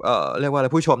เรียกว่าอะไร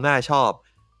ผู้ชมน่าชอบ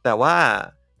แต่ว่า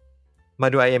มา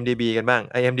ดู IMDb กันบ้าง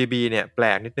IMDb เนี่ยแปล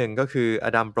กนิดนึงก็คือ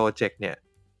Adam Project เนี่ย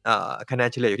คะแนน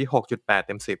เฉลี่ยอยู่ที่ 6.8 เ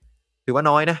ต็ม 10ถือว่า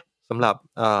น้อยนะสำหรับ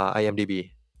IMDb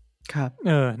ครับ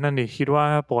นั่นดิคิดว่า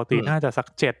ปกติน่าจะสัก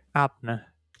7 อัพนะ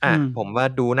ผมว่า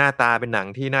ดูหน้าตาเป็นหนัง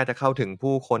ที่น่าจะเข้าถึง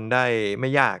ผู้คนได้ไม่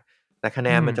ยากแต่คะแน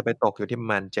นมันจะไปตกอยู่ที่ประ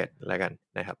มาณ7แล้วกัน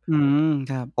นะครับ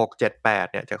ครับ6 7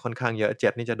 8เนี่ยจะค่อนข้างเยอะ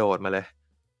7นี่จะโดดมาเลย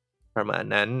ประมาณ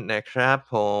นั้นนะครับ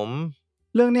ผม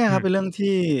เรื่องเนี้ยครับเป็นเรื่อง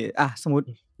ที่สมมุติ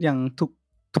อย่าง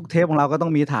ทุกเทปของเราก็ต้อ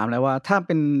งมีถามแล้วว่าถ้าเ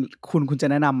ป็นคุณจะ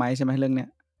แนะนำไหมใช่ไหมเรื่องเนี้ย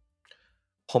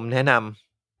ผมแนะน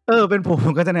ำเป็นผม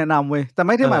ก็จะแนะนำเว้ยแต่ไ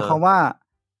ม่ได้หมายความว่า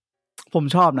ผม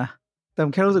ชอบนะแต่ผ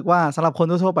มแค่รู้สึกว่าสำหรับคน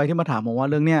ทั่วๆไปที่มาถามผมว่า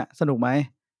เรื่องเนี้ยสนุกไหม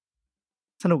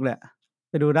สนุกแหละ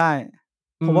ไปดูได้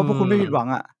ผมว่าพวกคุณไม่ผิดหวัง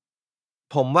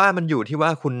ผมว่ามันอยู่ที่ว่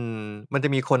ามันจะ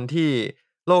มีคนที่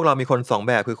โลกเรามีคน2แ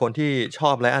บบคือคนที่ชอ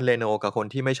บไลออนเรโนกับคน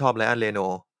ที่ไม่ชอบไลออนเรโน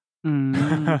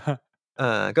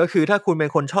ก็คือถ้าคุณเป็น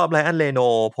คนชอบไลออนเรโน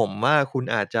ผมว่าคุณ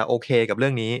อาจจะโอเคกับเรื่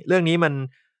องนี้มัน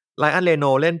ไลออนเรโน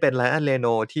เล่นเป็นไลออนเรโน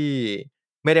ที่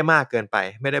ไม่ได้มากเกินไป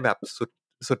ไม่ได้แบบ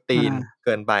สุดตีนเ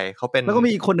กินไปเขาเป็นแล้วก็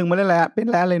มีอีกคนนึงมาเล่นแล้วเป็น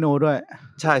ไลออนเรโนด้วย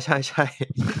ใช่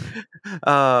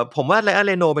ผมว่าไลออนเ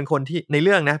รโนเป็นคนที่ในเ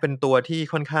รื่องนะเป็นตัวที่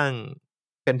ค่อนข้าง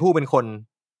เป็นผู้เป็นคน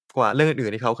กว่าเรื่องอื่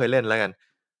นๆที่เขาเคยเล่นแล้วกัน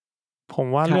ผม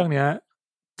ว่าเรื่องเนี้ย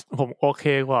ผมโอเค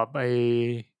กว่าไอ้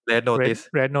Red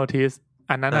Notice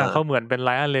อันนั้นเขาเหมือนเป็นไล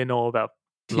ออนเรโนแบบ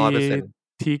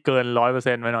ที่เกิน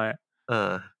 100% ไปหน่อย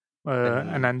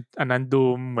อันนั้นดู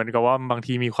เหมือนกับว่าบาง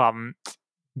ทีมีความ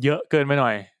เยอะเกินไปหน่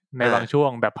อยในบางช่วง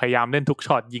แบบพยายามเล่นทุก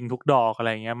ช็อตยิงทุกดอกอะไร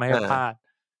เงี้ยไม่ให้พลาด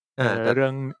เ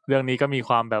รื่องนี้ก็มีค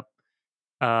วามแบบ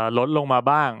ลดลงมา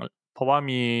บ้างเพราะว่า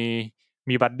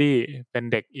มีบัดดี้เป็น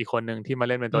เด็กอีกคนนึงที่มา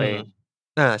เล่นเป็นตัวเอง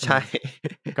ใช่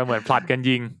ก็เหมือนผลัดกัน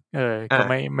ยิงก็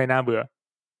ไม่น่าเบื่อ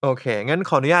โอเคงั้น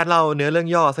ขออนุญาตเล่าเนื้อเรื่อง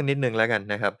ย่อสักนิดนึงแล้วกัน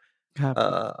นะครับ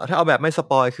ถ้าเอาแบบไม่ส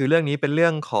ปอยคือเรื่องนี้เป็นเรื่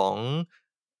องของ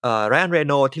ไรอันเร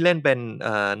โนที่เล่นเป็น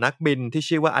นักบินที่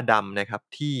ชื่อว่าอดัมนะครับ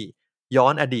ที่ย้อ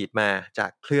นอดีตมาจา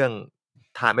กเครื่อง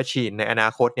Time Machine ในอนา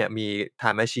คตเนี่ยมี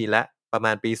Time Machine และประม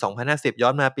าณปี2050ย้อ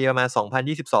นมาปีประมาณ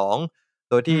2022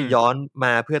โดยที่ย้อนม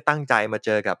าเพื่อตั้งใจมาเจ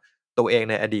อกับตัวเอง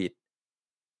ในอดีต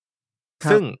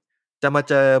ซึ่งจะมา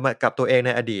เจอกับตัวเองใน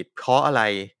อดีตเพราะอะไร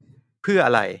เพื่ออ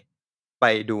ะไรไป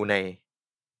ดูใน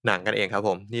หนังกันเองครับผ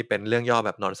มนี่เป็นเรื่องย่อแบ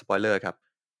บ non spoiler ครับ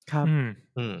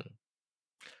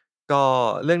ก็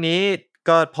เรื่องนี้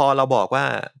ก็พอเราบอกว่า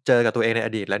เจอกับตัวเองในอ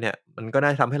ดีตแล้วเนี่ยมันก็น่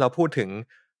าทำให้เราพูดถึง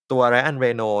ตัวไรอันเร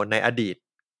โนในอดีต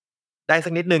ได้สั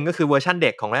กนิดนึงก็คือเวอร์ชั่นเ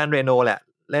ด็กของไรอันเรโนแหละ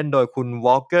เล่นโดยคุณว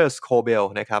อลเกอร์สโคเบล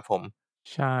นะครับผม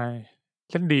ใช่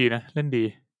เล่นดีนะเล่น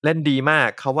ดีมาก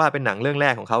เขาว่าเป็นหนังเรื่องแร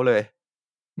กของเขาเลย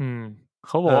เ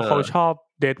ขาบอกว่าเขาชอบ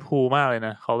เดดพูลมากเลยน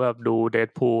ะเขาแบบดูเดด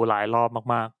พูลหลายรอบ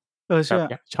มากๆเชื่อ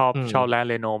ชอบแลน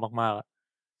เรโนมาก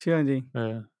ๆเชื่อจริง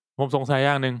ผมสงสัยอ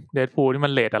ย่างนึงเดดพูลนี่มั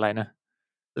นเรทอะไรนะ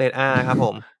เรท R ครับผ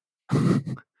ม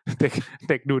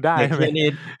เด็กดูได้ใช่ไหมนี่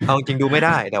เอาจริงดูไม่ไ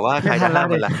ด้แต่ว่าใครจะห้าม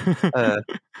มันล่ะ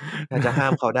ใครจะห้า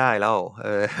มเขาได้แล้ว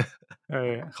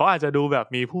เขาอาจจะดูแบบ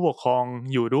มีผู้ปกครอง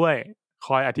อยู่ด้วยค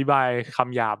อยอธิบายค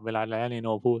ำหยาบเวลาแลนเรโน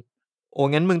พูดโอ้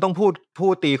งั้นมึงต้องพู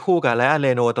ดตีคู่กับแลนเร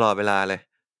โนตลอดเวลาเลย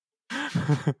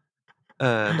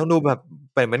ต้องดูแบบ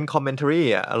เป็นคอมเมนต์รี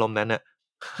อารมณ์นั้น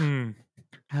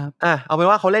ครับเอาเป็น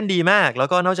ว่าเขาเล่นดีมากแล้ว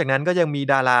ก็นอกจากนั้นก็ยังมี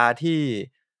ดาร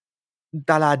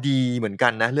าดีเหมือนกั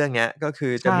นนะเรื่องนี้ก็คื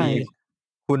อจะมี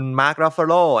คุณมาร์ค รัฟฟา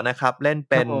โลนะครับเล่น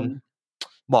เป็น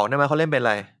บอกได้ไหมเขาเล่นเป็นอะ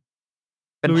ไร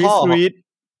เป็นพ่อ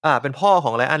เป็นพ่อข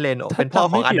องไลออนเรโนเป็นพ่อ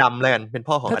ของอดัมเลยกันเป็น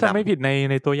พ่อของอดัมถ้าจะไม่ผิด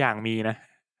ในตัวอย่างมีนะ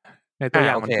ในตัวอ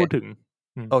ย่างมันพูดถึง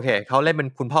โอเคเขาเล่นเป็น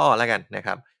คุณพ่อแล้วกันนะค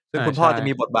รับซึ่งคุณพ่อจะ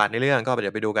มีบทบาทในเรื่องก็เ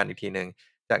ดี๋ยวไปดูกันอีกทีนึง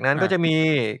จากนั้นก็จะมี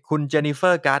คุณเจนนิเฟอ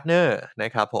ร์การ์ดเนอร์น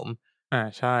ะครับผม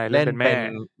ใช่เล่นเป็น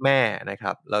แม่นะค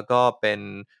รับแล้วก็เป็น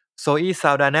โซอีซ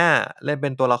าวดาน่าเล่นเป็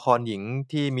นตัวละครหญิง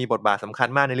ที่มีบทบาทสำคัญ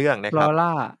มากในเรื่องนะครับลอล่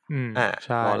าใ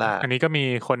ช่อันนี้ก็มี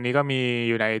คนนี้ก็มีอ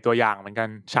ยู่ในตัวอย่างเหมือนกัน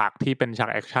ฉากที่เป็นฉาก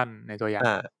แอคชั่นในตัวอย่าง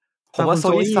ผมว่าโซ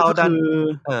อีซาวดา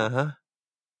น่า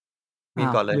มี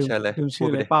ก่อนเลยเชิญเลยลืมชื่อ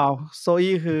เลยเปล่าโซ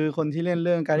อี้คือคนที่เล่นเ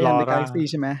รื่อง Guardian of the Galaxy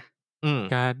ใช่ไหม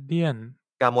Guardian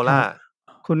กาโมล่า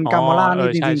คุณกาโมล่านี่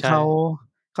จริงๆ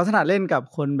เขาถนัดเล่นกับ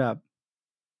คนแบบ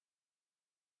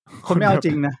คนไม่เอาจ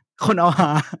ริงนะคนเอาหา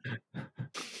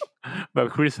แบบ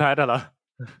คริสแพทเหรอ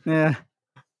เนี่ย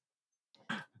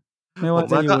ไม่ว่า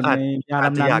จะอยู่ในยาล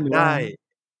ำนั้นหรือว่า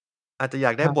อาจจะอย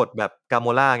ากได้บทแบบกาโม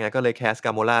ล่าไงก็เลยแคสก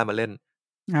าโมล่ามาเล่น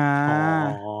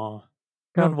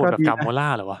ก็บทแบบกาโมล่า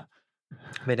เหรอวะ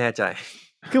ไม่แน่ใจ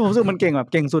คือผมรู้สึกมันเก่งแบบ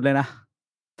เก่งสุดเลยนะ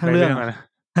ทั้งเรื่องนะ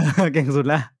เก่งสุด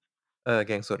แล้ว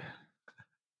เก่งสุด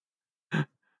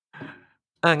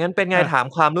งั้นเป็นไงถาม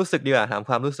ความรู้สึกดีกว่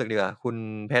าคุณ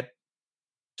เพชร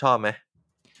ชอบไหม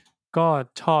ก็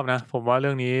ชอบนะผมว่าเ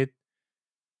รื่องนี้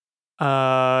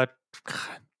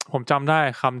ผมจำได้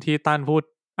คำที่ตั้นพูด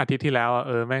อาทิตย์ที่แล้ว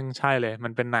แม่งใช่เลยมั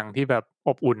นเป็นหนังที่แบบอ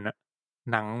บอุ่น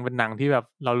หนังเป็นหนังที่แบบ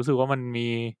เรารู้สึกว่ามัน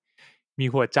มี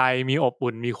หัวใจมีอบ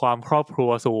อุ่นมีความครอบครั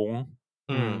วสูง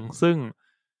ซึ่ง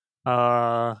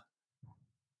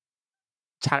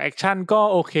ฉากแอคชั่นก็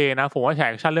โอเคนะผมว่าฉาก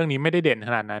แอคชั่นเรื่องนี้ไม่ได้เด่นข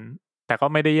นาดนั้นแต่ก็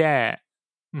ไม่ได้แย่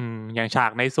อย่างฉา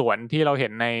กในสวนที่เราเห็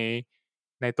น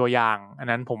ในตัวอย่างอัน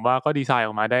นั้นผมว่าก็ดีไซน์อ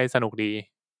อกมาได้สนุกดี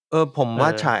ผมว่า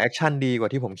ฉากแอคชั่นดีกว่า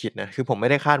ที่ผมคิดนะคือผมไม่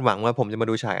ได้คาดหวังว่าผมจะมา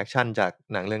ดูฉากแอคชั่นจาก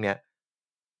หนังเรื่องเนี้ย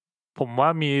ผมว่า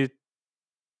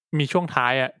มีช่วงท้า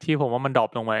ยอะที่ผมว่ามันดรอป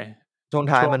ลงไปช่วง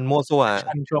ท้ายมันมั่วซั่ว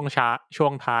ช่ว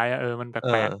งท้ายมันแป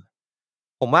ลก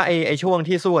ๆผมว่าไอ้ช่วง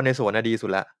ที่สู้ในสวนน่ะดีสุด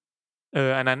ละ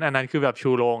อันนั้นคือแบบชู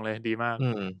โรงเลยดีมาก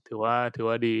ถือ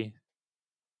ว่าดี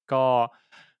ก็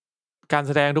การแ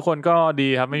สดงทุกคนก็ดี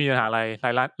ครับไม่มีปัญหาอะไร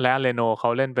และเรโนเขา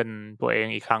เล่นเป็นตัวเอง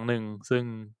อีกครั้งหนึ่งซึ่ง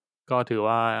ก็ถือ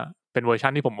ว่าเป็นเวอร์ชั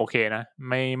นที่ผมโอเคนะ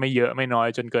ไม่เยอะไม่น้อย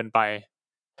จนเกินไป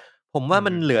ผมว่า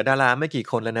มันเหลือดาราไม่กี่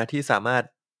คนแล้วนะที่สามารถ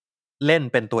เล่น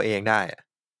เป็นตัวเองได้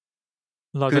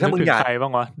คือถ้ามึงอยากใครบ้า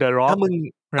งวะ The Rock ถ้ามึง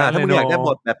อยากได้บ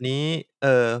ทแบบนี้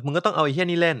มึงก็ต้องเอาไอ้เหี้ย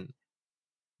นี่เล่น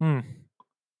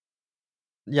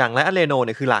อย่างและอเลโนเ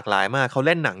นี่ยคือหลากหลายมากเขาเ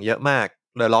ล่นหนังเยอะมาก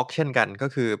เดอะล็อกเช่นกันก็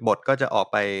คือบทก็จะออก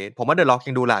ไปผมว่าเดอะล็อก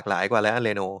ยังดูหลากหลายกว่าและอเล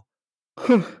โน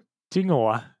จริงเหรอ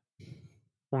วะ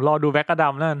ผมรอดูแบ็คอดั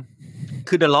มนั่น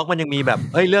คือเดอะล็อกมันยังมีแบบ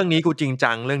เรื่องนี้กูจริง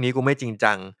จังเรื่องนี้กูไม่จริง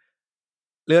จัง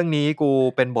เรื่องนี้กู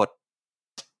เป็นบท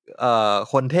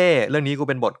คนเท่เรื่องนี้กู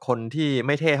เป็นบทคนที่ไ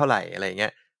ม่เท่เท่าไหร่อะไรเงี้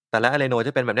ยแต่และอเลโนจ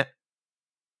ะเป็นแบบเนี้ย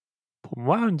ผม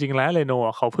ว่าจริงๆแล้วเรโน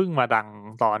เขาเพิ่งมาดัง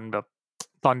ตอ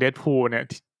นเดดพูลเนี่ย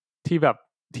ที่แบบ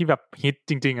ฮิต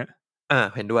จริง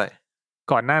ๆเห็นด้วย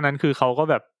ก่อนหน้านั้นคือเขาก็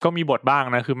แบบก็มีบทบ้าง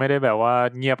นะคือไม่ได้แบบว่า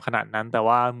เงียบขนาดนั้นแต่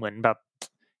ว่าเหมือนแบบ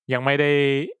ยังไม่ไ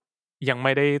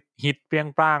ด้ฮิตเปรี้ยง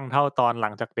ปร้างเท่าตอนหลั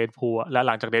งจากเดดพูลและห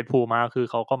ลังจากเดดพูลมาคือ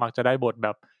เขาก็มักจะได้บทแบ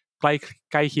บใ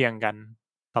กล้เคียงกัน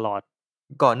ตลอด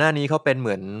ก่อนหน้านี้เขาเป็นเห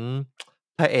มือน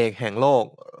พระเอกแห่งโลก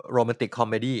โรแมนติกคอม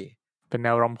เมดี้เป็นแน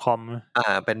วรอมคอม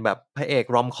เป็นแบบพระเอก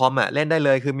รอมคอมเล่นได้เล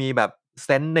ยคือมีแบบเซ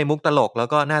นส์ในมุกตลกแล้ว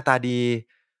ก็หน้าตาดี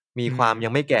มีความยั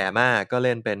งไม่แก่มากก็เ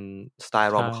ล่นเป็นสไต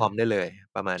ล์รอมคอมได้เลย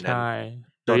ประมาณนั้นใช่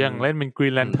หรืออย่างเล่นเป็นกรี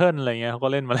นแลนเทิร์นอะไรเงี้ยเขาก็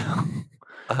เล่นมาแล้ว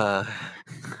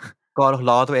ก็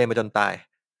ล้อตัวเองไปจนตาย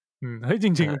เฮ้ยจ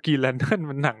ริงๆกรีนแลนเทิร์น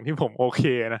มันหนังที่ผมโอเค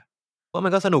นะว่ามั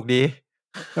นก็สนุกดี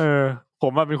ผ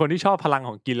มเป็นคนที่ชอบพลังข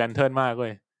องกรีนแลนเทิร์นมากเล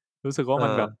ยรู้สึกว่ามั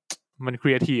นแบบมันค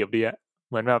รีเอทีฟดีอะ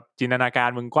เหมือนแบบจินตนาการ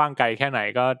มึงกว้างไกลแค่ไหน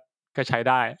ก็ใช้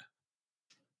ได้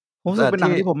ผมรู้สึกเป็นหนั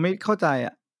งที่ผมไม่เข้าใจอ่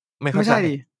ะไม่ใช่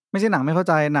ดิไม่ใช่หนังไม่เข้า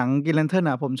ใจหนังกินแลนเทิร์น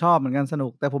อ่ะผมชอบเหมือนกันสนุ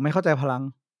กแต่ผมไม่เข้าใจพลัง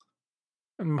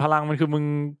มันคือมึง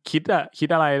คิด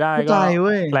อะไรได้ก็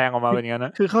แปลงออกมาเป็นอย่างนั้นน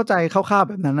ะคือเข้าใจคร่าวๆ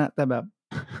แบบนั้นอะแต่แบบ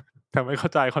แต่ไม่เข้า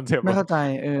ใจคอนเซปต์ไม่เข้าใจ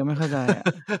ไม่เข้าใจ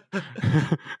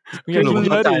อย่าคิด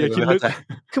เลยอย่าคิดลึก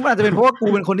คือมันอาจจะเป็นเพราะว่ากู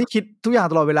เป็นคนที่คิดทุกอย่าง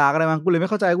ตลอดเวลาก็ได้มั้งกูเลยไม่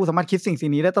เข้าใจกูสามารถคิดสิ่ง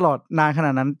นี้ได้ตลอดนานขนา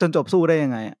ดนั้นจนจบสู้ได้ยั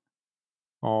งไง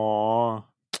อ๋อ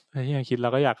ไอ้เหี้ยคิดแล้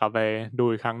วก็อยากกลับไปดู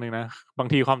อีกครั้งนึงนะบาง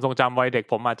ทีความทรงจำวัยเด็ก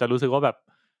ผมอาจจะรู้สึกว่าแบบ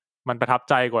มันประทับ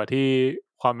ใจกว่าที่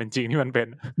ความเป็นจริงที่มันเป็น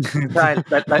ใช่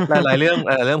หลายเรื่อง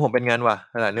เรื่องผมเป็นงั้นว่ะ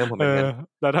หลายเรื่องผมเป็นงั้น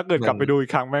แล้วถ้าเกิดกลับไปดูอี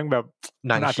กครั้งแม่งแบบ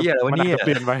หนังเชี่ยแล้วนี่เป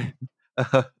ลี่ยนไป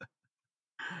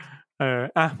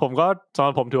ผมก็สำห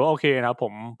รับผมถือว่าโอเคนะ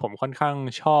ผมค่อนข้าง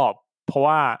ชอบเพราะ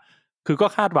ว่าคือก็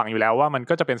คาดหวังอยู่แล้วว่ามัน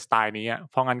ก็จะเป็นสไตล์นี้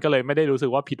เพราะงั้นก็เลยไม่ได้รู้สึ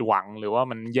กว่าผิดหวังหรือว่า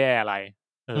มันแย่อะไร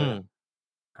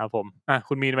ครับผม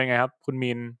คุณมีนเป็นไงครับคุณ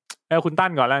มีนคุณตั้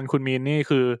นก่อนแล้วคุณมีนนี่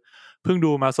คือเพิ่ง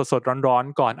ดูมาสดๆร้อน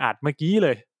ๆก่อนอัดเมื่อกี้เล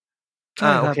ย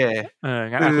โอเค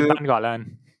งั้นคุณตั้นก่อนแล้ว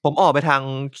ผมออกไปทาง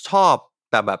ชอบ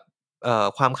แต่แบบ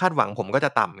ความคาดหวังผมก็จะ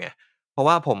ต่ำไงเพราะ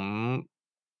ว่าผม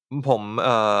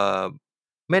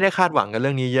ไม่ได้คาดหวังกับเ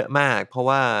รื่องนี้เยอะมากเพราะ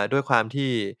ว่าด้วยความ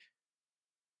ที่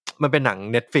มันเป็นหนัง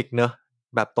Netflix เนอะ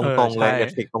แบบตรงๆเลย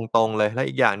Netflix ตรงๆเลยแล้ว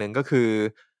อีกอย่างหนึ่งก็คือ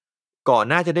ก่อน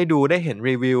หน้าจะได้เห็น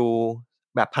รีวิว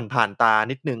แบบผ่านๆตา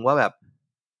นิดนึงว่าแบบ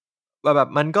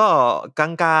มันก็กลา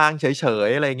งๆเฉย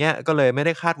ๆอะไรเงี้ยก็เลยไม่ไ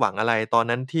ด้คาดหวังอะไรตอน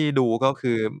นั้นที่ดูก็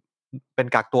คือเป็น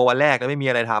กักตัววันแรกแล้วไม่มี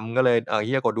อะไรทำก็เลยเ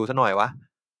หี้ยกดดูซะหน่อยวะ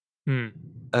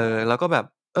แล้วก็แบบ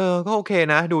ก็โอเค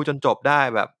นะดูจนจบได้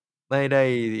แบบไม่ไ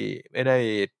ด้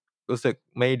รู้สึก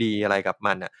ไม่ดีอะไรกับ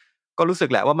มันน่ะก็รู้สึก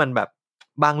แหละว่ามันแบบ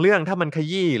บางเรื่องถ้ามันข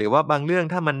ยี้หรือว่าบางเรื่อง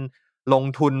ถ้ามันลง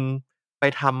ทุนไป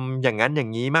ทำอย่างงั้นอย่า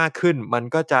งงี้มากขึ้นมัน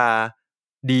ก็จะ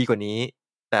ดีกว่านี้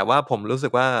แต่ว่าผมรู้สึ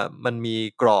กว่ามันมี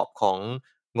กรอบของ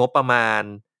งบประมาณ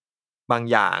บาง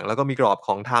อย่างแล้วก็มีกรอบข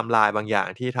องไทม์ไลน์บางอย่าง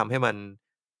ที่ทำให้มัน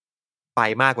ไป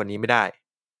มากกว่านี้ไม่ได้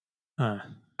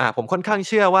ผมค่อนข้างเ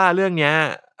ชื่อว่าเรื่องเนี้ย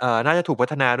น่าจะถูกพั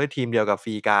ฒนาด้วยทีมเดียวกับ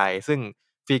Free Guy ซึ่ง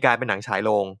Free Guy เป็นหนังฉายโร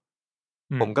ง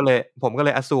ผมก็เล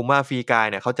ย assume ว่า Free Guy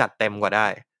เนี่ยเขาจัดเต็มกว่าได้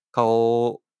เขา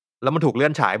แล้วมันถูกเลื่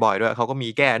อนฉายบ่อยด้วยเขาก็มี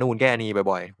แก้นู่นแก้นี่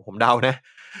บ่อยๆผมเดานะ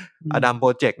Adam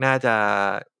Project น่าจะ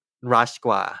รัชก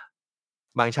ว่า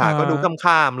บางฉากก็ดู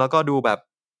ข้ามๆแล้วก็ดูแบ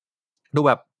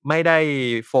บไม่ได้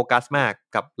โฟกัสมาก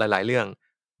กับหลายๆเรื่อง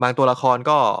บางตัวละคร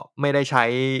ก็ไม่ได้ใช้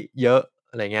เยอะ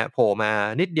อะไรเงี้ยโผล่มา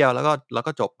นิดเดียวแล้ว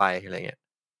ก็จบไปอะไรเงี้ย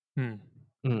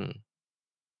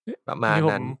ประมาณ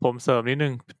นั้นผมเสริมนิดนึ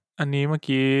งอันนี้เมื่อ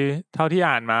กี้เท่าที่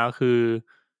อ่านมาคือ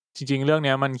จริงๆเรื่อง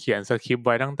นี้มันเขียนสคริปต์ไ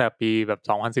ว้ตั้งแต่ปีแบ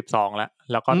บ2012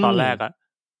แล้วก็ตอนแรกอะ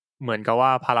เหมือนกับว่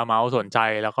า Paramount สนใจ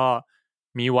แล้วก็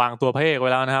มีวางตัวพระเอกไว้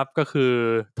แล้วนะครับก็คือ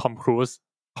ทอมครูซ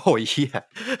โอ้ยเหี้ย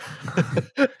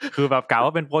คือแบบกล่าวว่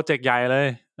าเป็นโปรเจกต์ใหญ่เลย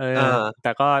แ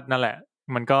ต่ก็นั่นแหละ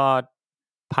มันก็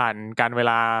ผ่านการเว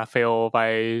ลาเฟลไป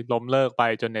ล้มเลิกไป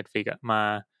จน Netflix อ่ะ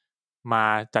มา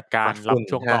จัดการรับ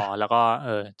ช่วงต่อแล้วก็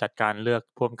จัดการเลือก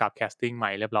ผู้กำกับแคสติ้งให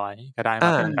ม่เรียบร้อยก็ได้ม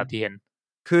าเป็นแบบที่เห็น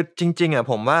คือจริงๆอ่ะ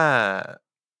ผมว่า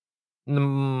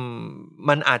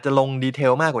มันอาจจะลงดีเท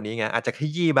ลมากกว่านี้ไงอาจจะข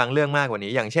ยี้บางเรื่องมากกว่า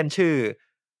นี้อย่างเช่น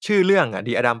ชื่อเรื่องอ่ะ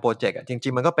The Adam Project อ่ะจริ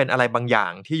งๆมันก็เป็นอะไรบางอย่า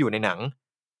งที่อยู่ในหนัง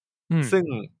ซึ่ง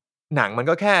หนังมัน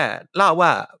ก็แค่เล่าว่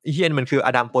าเฮียนมันคือ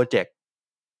Adam Project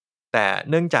แต่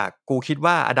เนื่องจากกูคิด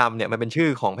ว่าอดัมเนี่ยมันเป็นชื่อ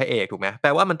ของพระเอกถูกไหมแปล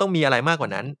ว่ามันต้องมีอะไรมากกว่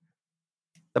านั้น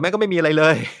แต่แม่งก็ไม่มีอะไรเล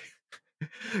ย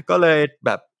ก็เลยแบ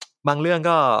บบางเรื่อง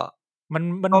ก็มัน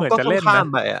เหมือนจะเล่นข้าม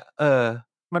ไปอ่ะ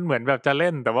มันเหมือนแบบจะเล่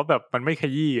นแต่ว่าแบบมันไม่ข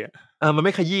ยี้อ่ะมันไ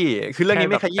ม่ขยี้คือเรื่องนี้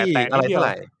ไม่ขยี้อะไรเท่าไห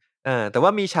ร่แต่ว่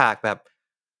ามีฉากแบบ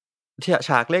ฉ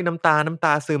ากเรียกน้ำต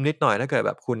าซึมนิดหน่อยถ้าเกิดแ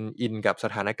บบคุณอินกับส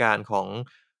ถานการณ์ของ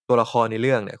ตัวละครในเ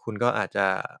รื่องเนี่ยคุณก็อาจ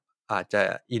จะ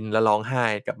อินและร้องไห้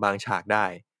กับบางฉากได้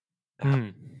นะครับ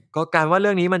ก็การว่าเ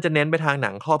รื่องนี้มันจะเน้นไปทางหนั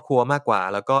งครอบครัวมากกว่า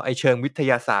แล้วก็ไอเชิงวิท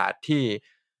ยาศาสตร์ที่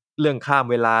เรื่องข้าม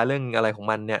เวลาเรื่องอะไรของ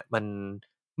มันเนี่ยมัน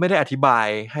ไม่ได้อธิบาย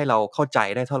ให้เราเข้าใจ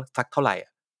ได้สักเท่าไหร่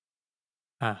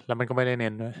แล้วมันก็ไม่ได้เ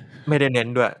น้น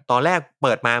ด้วยตอนแรกเ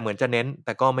ปิดมาเหมือนจะเน้นแ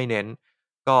ต่ก็ไม่เน้น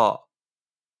ก็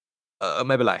ไ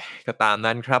ม่เป็นไรก็ตาม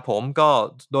นั้นครับผมก็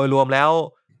โดยรวมแล้ว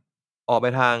ออกไป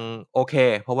ทางโอเค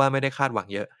เพราะว่าไม่ได้คาดหวัง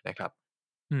เยอะนะครับ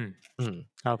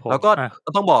ครับผมแล้วก็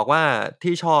ต้องบอกว่า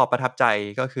ที่ชอบประทับใจ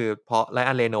ก็คือเพราะไลอ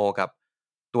อนเรโนกับ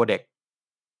ตัวเด็ก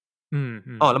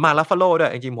แล้วมาลัฟฟาโลด้ว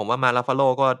ยจริงๆผมว่ามาลัฟฟาโล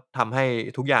ก็ทำให้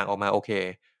ทุกอย่างออกมาโอเค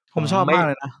ผมชอบมากเ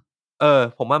ลยนะ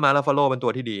ผมว่ามาลัฟฟาโลเป็นตั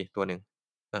วที่ดีตัวนึง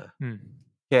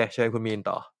โอเคเชิญคุณมีน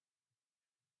ต่อ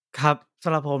ครับส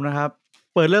ำหรับผมนะครับ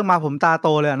เปิดเรื่องมาผมตาโต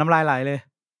เลยน้ำลายไหลเลย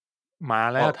มา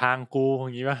แล้วทางกูอ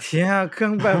ย่างงี้ป่ะเชี่ยเครื่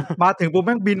องแบบมาถึงปุ๊บแ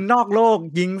ม่งบินนอกโลก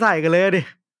ยิงใส่กันเลยดิ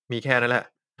มีแค่นั้นแหละ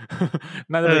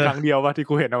น่าจะเป็นครั้งเดียวป่ะที่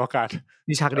กูเห็นอวกาศ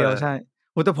มีฉากเดียวใช่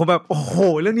โอ้แต่ผมแบบโอ้โห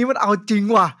เรื่องนี้มันเอาจริง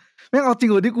ว่ะแม่งเอาจริง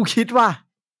กว่าที่กูคิดว่ะ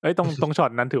ตรงช็อ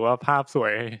ตนั้นถือว่าภาพสว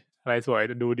ยอะไรสวย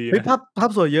ดูดีนะภา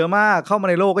พสวยเยอะมากเข้ามา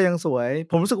ในโลกก็ยังสวย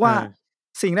ผมรู้สึกว่า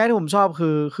สิ่งแรกที่ผมชอบ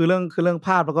คือเรื่องภ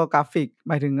าพแล้วก็กราฟิก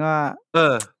หมายถึงว่า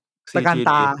ตะการ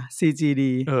ตา CG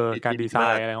ดีการดีไซ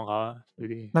น์อะไรของเขาดู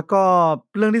ดีแล้วก็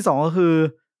เรื่องที่2ก็คือ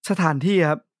สถานที่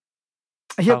ครับ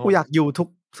ไอ้เหี้ยกูอยากอยู่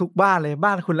ทุกบ้านเลยบ้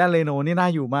านคุณแลนเรโนนี่น่า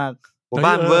อยู่มาก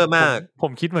บ้านเวอร์มากผ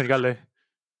มคิดเหมือนกันเลย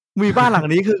มีบ้านหลัง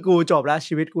นี้คือกูจบแล้ว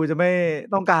ชีวิตกูจะไม่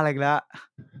ต้องการอะไรอีกแล้ว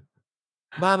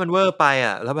บ้านมันเวอร์ไป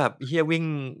อ่ะแล้วแบบเหี้ย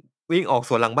วิ่งออก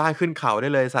สวนหลังบ้านขึ้นเขาได้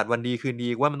เลยสัตว์วันดีคืนดี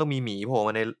ว่ามันต้องมีหมีโผล่ม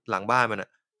าในหลังบ้านมันอ่ะ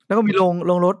แล้วก็มี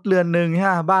ลงรถเรือนนึงฮ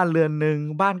ะบ้านเรือนนึง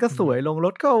บ้านก็สวยลงร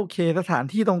ถก็โอเคสถาน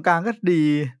ที่ตรงกลางก็ดี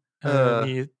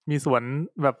มีสวน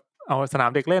แบบเอาสนาม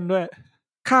เด็กเล่นด้วย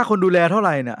ค่าคนดูแลเท่าไห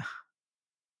ร่เนี่ย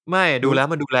ไม่ดูแล้ว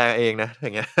มันดูแลเองนะอย่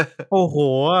างเงี้ยโอ้โห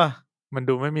มัน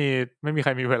ดูไม่มีใค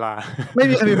รมีเวลาไม่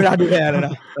มีใครมีเวลาดูแลเลยน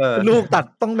ะลูกตัด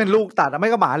ต้องเป็นลูกตัดไม่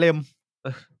ก็หมาเล็ม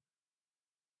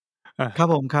ครับ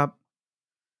ผมครับ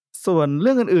ส่วนเ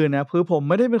รื่องอื่นๆเนี่ยคือผม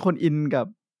ไม่ได้เป็นคนอิน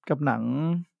กับหนัง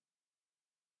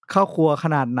ครอบครัวข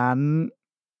นาดนั้น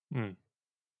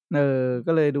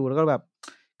ก็เลยดูแล้วก็แบบ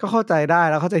ก็เข้าใจได้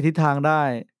แล้วเข้าใจทิศทางได้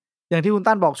อย่างที่คุณ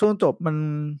ตั้นบอกช่วงจบ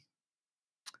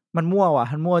มันมั่วว่ะ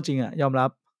มันมั่วจริงอ่ะยอมรับ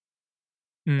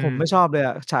ผมไม่ชอบเลย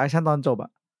อ่ะฉากแอคชั่นตอนจบอ่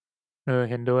ะ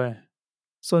เห็นด้วย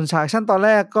ส่วนฉากแอคชั่นตอนแ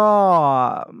รกก็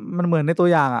มันเหมือนในตัว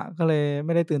อย่างอ่ะก็เลยไ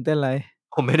ม่ได้ตื่นเต้นอะไร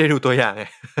ผมไม่ได้ดูตัวอย่างไง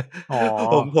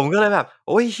ผมก็เลยแบบโ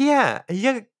อ้ยเหี้ย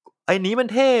ไอ้นี้มัน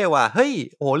เท่ว่ะเฮ้ย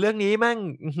โอ้เรื่องนี้แม่ง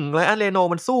ไลออนเรโน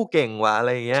มันสู้เก่งว่ะอะไ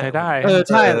รอย่างเงี้ยใช่ได้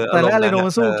ใช่แต่ไลออนเรโน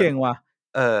มันสู้เก่งว่ะ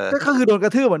ก็คือโดนกร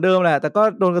ะทืบเหมือนเดิมแหละแต่ก็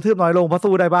โดนกระทืบน้อยลงเพราะ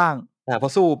สู้ได้บ้างเพรา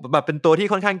ะสู้แบบเป็นตัวที่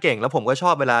ค่อนข้างเก่งแล้วผมก็ช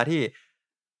อบเวลาที่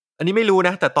อันนี้ไม่รู้น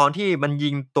ะแต่ตอนที่มันยิ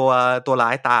งตัวร้า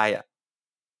ยตายอ่ะ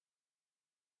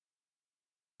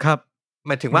ครับห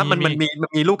มายถึงว่ามัน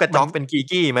มีลูกกระจอกเป็นกี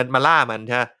กี้มันมาล่ามันใ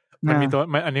ช่มันมีตัว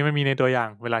อันนี้มันมีในตัวอย่าง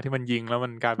เวลาที่มันยิงแล้วมั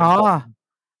นกลายเป็น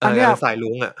อันเนี้ยสาย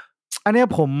ลุงอ่ะอันเนี้ย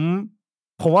ผ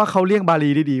มว่าเขาเลี่ยงบาลี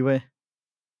ได้ดีเว้ย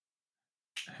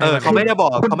เขาไม่ได้บอก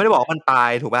มันตาย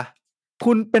ถูกป่ะ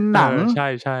คุณเป็นหนังใ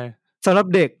ช่สำหรับ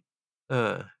เด็ก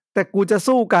แต่กูจะ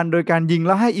สู้กันโดยการยิงแ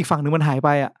ล้วให้อีกฝั่งหนึ่งมันหายไป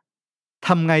อ่ะ ท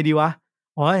ำไงดีวะ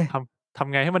โอ้ยท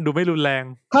ำไงให้มันดูไม่รุนแรง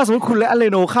ถ้าสมมติคุณและอเล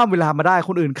โนข้ามเวลามาได้ค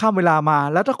นอื่นข้ามเวลามา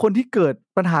แล้วถ้าคนที่เกิด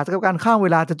ปัญหากับการข้ามเว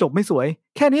ลาจะจบไม่สวย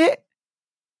แค่นี้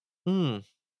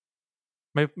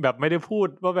ไม่ได้พูด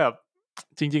ว่าแบบ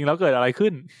จริงๆแล้วเกิดอะไรขึ้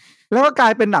นแล้วก็กลา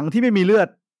ยเป็นหนังที่ไม่มีเลือด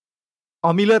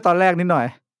มีเลือดตอนแรกนิดหน่อย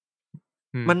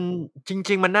มันจ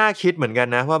ริงๆมันน่าคิดเหมือนกัน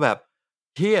นะว่าแบบ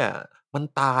เหี้ยมัน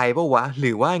ตายป่ะวะห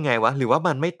รือว่าไงวะหรือว่า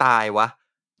มันไม่ตายวะ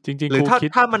จริงๆหรือ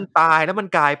ถ้ามันตายแล้วมัน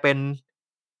กลายเป็น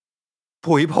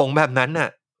ผุยผงแบบนั้นน่ะ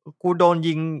กูโดน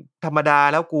ยิงธรรมดา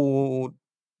แล้วกู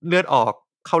เลือดออก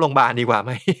เข้าโรงพยาบาลดีกว่าไห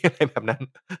ม อะไรแบบนั้น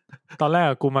ตอนแรก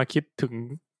กูมาคิด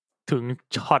ถึง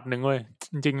ช็อตนึงเว้ย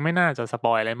จริงๆไม่น่าจะสป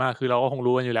อยอะไรมากคือเราก็คง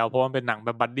รู้กันอยู่แล้วเพราะว่ามันเป็นหนังแบ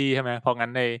บบัดดี้ใช่ไหมเพราะงั้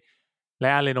นในและ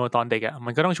อาเรโนตอนเด็กอ่ะมั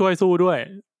นก็ต้องช่วยสู้ด้วย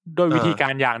วิธีกา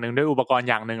รอย่างหนึ่งด้วยอุปกรณ์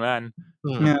อย่างหนึ่งแล้วกัน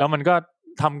แล้วมันก็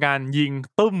ทำการยิง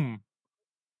ตึ้ม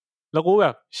แล้วกูแบ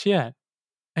บเชี่ย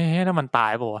นั่นมันตา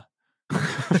ยป่ะวะ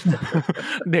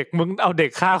เด็กมึงเอาเด็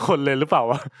กฆ่าคนเลยหรือเปล่า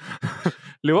วะ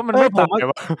หรือว่ามันไม่ตาย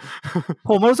วะ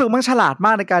ผมรู้สึกมันฉลาดม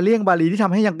ากในการเลี่ยงบาลีที่ท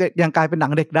ำให้ยังกลายเป็นหนั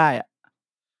งเด็กได้อะ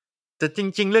แต่จ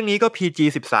ริงๆเรื่องนี้ก็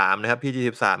PG-13 นะครับ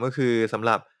PG-13 ก็คือสำห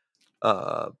รับ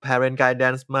parent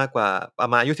guidance มากกว่าประ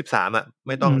มาณอายุ13อ่ะไ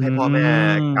ม่ต้องให้พ่อแม่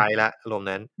ไกด์ละอารมณ์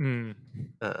นั้น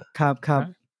ครับ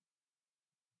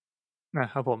นะ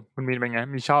ครับผมคุณมีนเป็นไง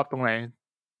มีชอบตรงไหน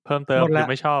เพิ่มเติมหรือ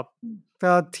ไม่ชอบ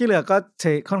ก็ที่เหลือก็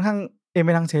ค่อนข้างไป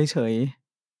ทางเฉย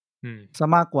ๆซะ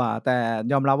มากกว่าแต่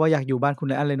ยอมรับว่าอยากอยู่บ้านคุณ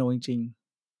และอาเรโนจริง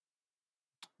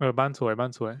ๆบ้านสวย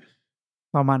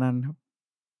ประมาณนั้นครับ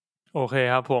โอเค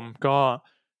ครับผมก็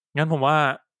งั้นผมว่า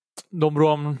ร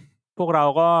วมๆพวกเรา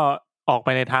ก็ออกไป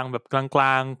ในทางแบบกล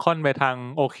างๆค่อนไปทาง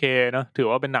โอเคเนาะถือ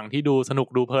ว่าเป็นหนังที่ดูสนุก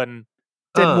ดูเพลิน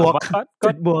7 บวก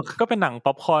ก็เป็นหนังป๊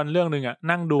อปคอร์นเรื่องนึงอ่ะ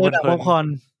นั่งดูเพลินป๊อปคอร์น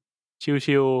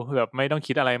ชิลๆแบบไม่ต้อง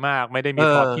คิดอะไรมากไม่ได้มี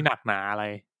พล็อตที่หนักหนาอะไร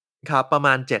ครับประม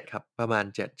าณ7ครับประมาณ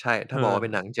7ใช่ถ้าบอกว่าเป็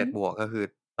นหนัง7บวกก็คือ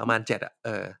ประมาณ7อ่ะ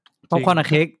ป๊อปคอร์นกับ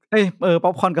เค้กป๊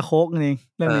อปคอร์นกับโค้กนี่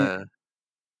เรื่องนี้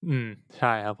ใ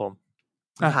ช่ครับผม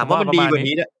ถามว่ามันดีกว่า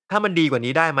นี้ถ้ามันดีกว่า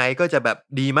นี้ได้ไหมก็จะแบบ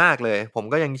ดีมากเลยผม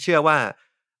ก็ยังเชื่อว่า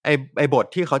ไอ้บท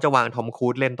ที่เขาจะวางทอมครู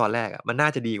ซเล่นตอนแรกอ่ะมันน่า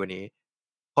จะดีกว่านี้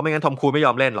เพราะไม่งั้นทอมครูซไม่ย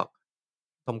อมเล่นหรอก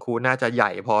ทอมครูซน่าจะให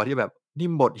ญ่พอที่แบบนี่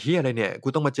บทเหี้ยอะไรเนี่ยกู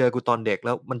ต้องมาเจอกูตอนเด็กแ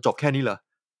ล้วมันจบแค่นี้เหรอ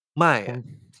ไม่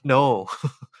no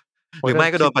หรือไม่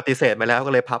ก็โดนปฏิเสธไปแล้ว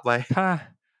ก็เลยพับไว้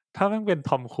ถ้าแม่งเป็น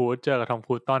ทอมครูซเจอกับทอมค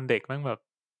รูซตอนเด็กแม่งแบบ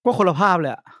ก็คนละภาพเล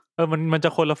ยอะมันจะ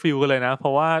คนละฟีลกันเลยนะเพร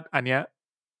าะว่าอันเนี้ย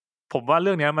ผมว่าเ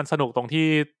รื่องนี้มันสนุกตรง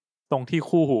ที่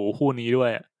คู่หูคู่นี้ด้ว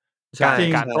ย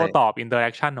การโต้ตอบอินเตอร์แอ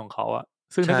คชั่นของเขาอะ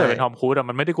ซึ่งถ้าเกิดเป็นทอมครูซ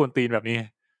มันไม่ได้กวนตีนแบบนี้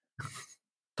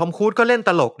ทอมครูซก็เล่นต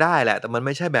ลกได้แหละแต่มันไ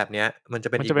ม่ใช่แบบเนี้ยมันจะ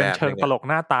เป็นอีกแบบนึงเชิงตลก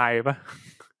หน้าตายป่ะ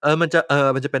มัน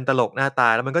จะเป็นตลกหน้าตา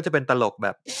ยแล้วมันก็จะเป็นตลกแบ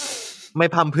บไม่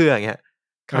พร่ำเพรื่ออย่างเงี้ย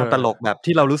ตลกแบบ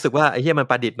ที่เรารู้สึกว่าไอ้เหี้ยมัน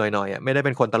ประดิษฐ์หน่อยๆอ่ะไม่ได้เ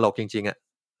ป็นคนตลกจริงๆอ่ะ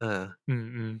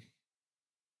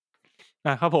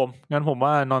ครับผมงั้นผม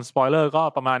ว่า non spoiler ก็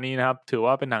ประมาณนี้นะครับถือ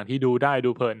ว่าเป็นหนังที่ดูได้ดู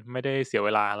เพลินไม่ได้เสียเว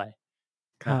ลาอะไร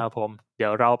ครับผมเดี๋ย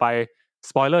วเราไป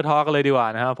spoiler talk กันเลยดีกว่า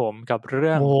นะครับผมกับเ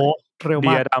รื่อง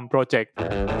Dear Dumb Project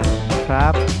ค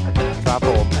รับ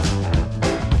ผม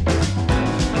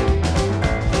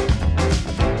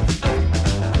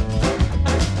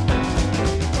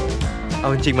เอา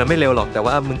จริงๆมันไม่เร็วหรอกแต่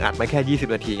ว่ามึงอัดมาแค่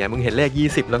20นาทีไงมึงเห็นเลข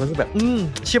20แล้วก็แบบ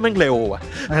เชื่อแม่งเร็วว่ะ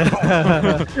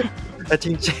แต่จ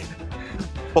ริง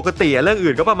ๆปกติเรื่อง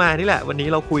อื่นก็ประมาณนี้แหละวันนี้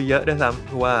เราคุยเยอะด้วยซ้ำเ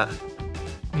พราะว่า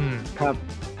ครับ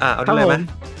เอาได้เลยไหม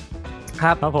ค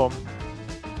รับผม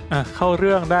เข้าเ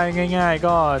รื่องได้ง่ายๆ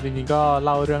ก็จริงๆก็เ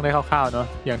ล่าเรื่องได้คร่าวๆเนาะ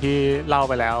อย่างที่เล่า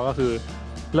ไปแล้วก็คือ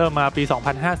เริ่มมาปี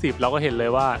2050เราก็เห็นเลย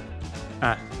ว่า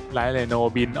ไลท์เรโน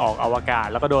บินออกอวกาศ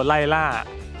แล้วก็โดนไล่ล่า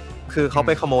คือเขาไ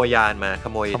ปขโมยยานมาข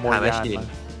โมยไทม์แมชชีน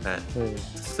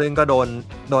ซึ่งก็โ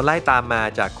ดนไล่ตามมา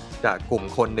จากกลุ่ม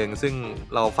คนหนึ่งซึ่ง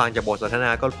เราฟังจากบทสนทน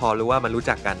าก็พอรู้ว่ามันรู้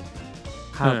จักกัน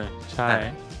ใช่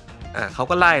เขา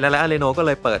ก็ไล่แล้วอาเรโนก็เ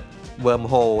ลยเปิดเวิร์ม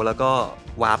โฮลแล้วก็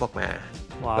วาร์ปออกมา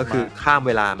ก็คือข้ามเ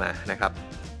วลามานะครับ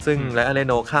ซึ่งและอาเร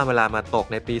โนข้ามเวลามาตก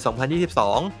ในปี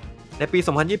2022ในปี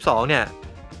2022เนี่ย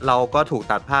เราก็ถูก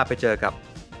ตัดภาพไปเจอกับ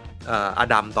อ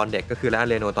ดัมตอนเด็กก็คือและอา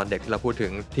เรโนตอนเด็กที่เราพูดถึ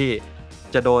งที่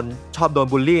จะชอบโดน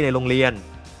บูลลี่ในโรงเรียน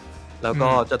แล้วก็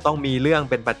จะต้องมีเรื่อง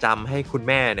เป็นประจำให้คุณ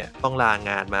แม่เนี่ยต้องลา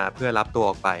งานมาเพื่อรับตัว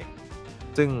ออกไป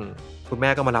ซึ่งคุณแม่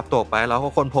ก็มารับตัวออกไปแล้วก็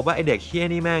คนพบว่าไอเด็กเหี้ย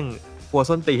นี่แม่งกลัว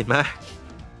ส้นตีนมาก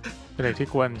เป็นเด็กที่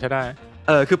กวนใช่ได้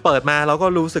คือเปิดมาเราก็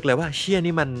รู้สึกเลยว่าเชี่ย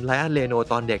นี่มันไลออนเรโน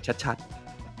ตอนเด็กชัด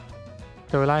ๆแ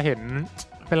ต่เวลาเห็น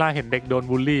เด็กโดน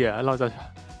บูลลี่อ่ะเราจะ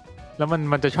แล้ว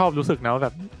มันจะชอบรู้สึกนะว่าแบ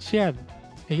บเชี่ย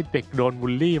ไอเด็กโดนบู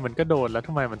ลลี่มันก็โดนแล้วท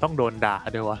ำไมมันต้องโดนด่า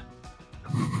ด้วยวะ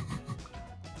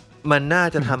มันน่า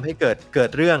จะทำให้เกิด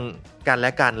เรื่องกันแล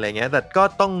ะกันอะไรเงี้ยแต่ก็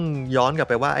ต้องย้อนกลับ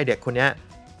ไปว่าไอเด็กคนเนี้ย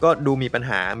ก็ดูมีปัญ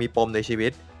หามีปมในชีวิ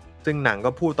ตซึ่งหนังก็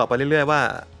พูดต่อไปเรื่อยๆว่า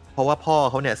เพราะว่าพ่อ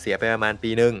เขาเนี่ยเสียไปประมาณปี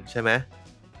นึงใช่ไหม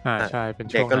ใช่เป็น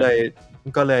ช่วงเด็ก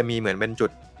ก็เลยมีเหมือนเป็นจุ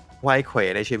ดไขว้เขว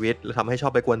ในชีวิตทำให้ชอ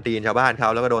บไปกวนตีนชาวบ้านเขา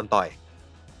แล้วก็โดนต่อย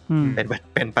เ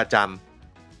ป็นประจ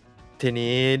ำที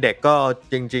นี้เด็กก็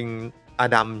จริงๆอ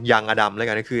ดัมแล้ว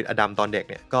กันก็คืออดัมตอนเด็ก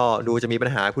เนี่ยก็ดูจะมีปัญ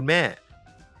หาคุณแม่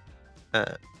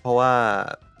เพราะว่า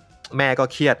แม่ก็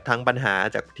เครียดทั้งปัญหา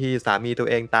จากที่สามีตัว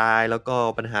เองตายแล้วก็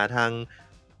ปัญหาทาง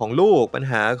ของลูกปัญ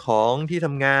หาของที่ท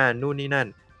ำงานนู่นนี่นั่น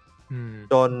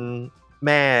จนแ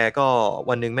ม่ก็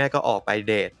วันหนึ่งแม่ก็ออกไป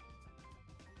เดท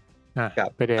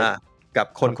กับ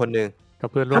คนหนึ่งกับ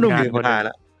เพื่อนร่วมงานคนนึง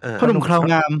พ่อหนุ่มคราว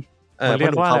งามเรีย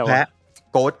กว่าอะไรวะ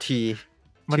โกดที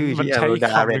ชื่อที่ใช้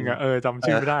คำนึงจำ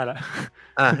ชื่อไม่ได้แล้ว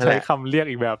ใช้คำเรียก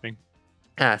อีกแบบนึง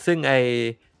ซึ่งไอ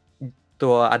ตั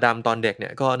วอดัมตอนเด็กเนี่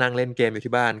ยก็นั่งเล่นเกมอยู่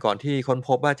ที่บ้านก่อนที่ค้นพ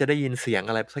บว่าจะได้ยินเสียง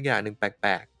อะไรสักอย่างนึงแป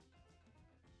ลก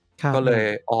ๆก็เลย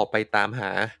ออกไปตามหา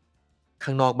ข้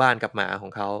างนอกบ้านกับหมาขอ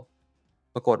งเขา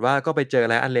ปรากฏว่าก็ไปเจอ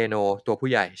ไลออนเรโนตัวผู้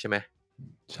ใหญ่ใช่ไหม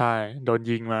ใช่โดน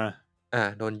ยิงมา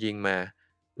โดนยิงมา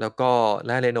แล้วก็ไล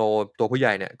ออนเรโนตัวผู้ให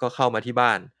ญ่เนี่ยก็เข้ามาที่บ้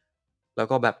านแล้ว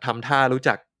ก็แบบทำท่ารู้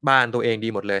จักบ้านตัวเองดี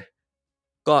หมดเลย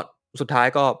ก็สุดท้าย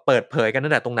ก็เปิดเผยกันตั้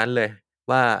งแต่ตรงนั้นเลย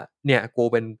ว่าเนี่ยกู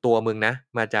เป็นตัวมึงนะ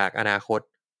มาจากอนาคต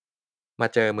มา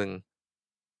เจอมึง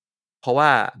เพราะว่า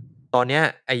ตอนเนี้ย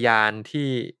ไอยานที่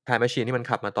Time Machine ที่มัน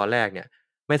ขับมาตอนแรกเนี่ย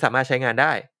ไม่สามารถใช้งานไ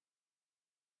ด้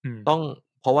ต้อง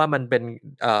เพราะว่ามันเ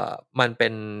ป็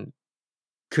น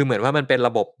คือเหมือนว่ามันเป็นร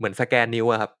ะบบเหมือนสแกนนิ้ว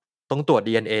อะครับต้องตรวจ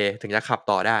DNA ถึงจะขับ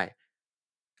ต่อได้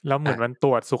แล้วเหมือนมันต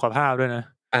รวจสุขภาพด้วยนะ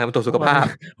มันตรวจสุขภาพ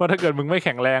ว่าถ้าเกิดมึงไม่แ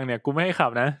ข็งแรงเนี่ยกูไม่ให้ขั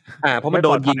บนะเพราะมันโด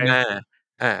นยิงมา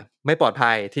ไม่ปลอด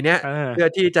ภัยทีเนี้ยเพื่อ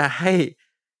ที่จะให้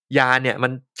ยาเนี่ยมั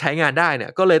นใช้งานได้เนี่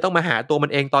ยก็เลยต้องมาหาตัวมั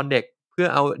นเองตอนเด็กเพื่อ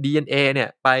เอา DNA เนี่ย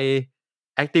ไป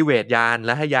activate ยานแ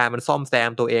ล้วให้ยามันซ่อมแซม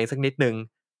ตัวเองสักนิดนึง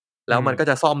แล้วมันก็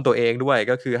จะซ่อมตัวเองด้วย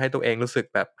ก็คือให้ตัวเองรู้สึก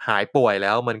แบบหายป่วยแ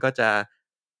ล้วมันก็จะ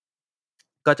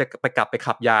ไปกลับไป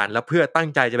ขับยานแล้วเพื่อตั้ง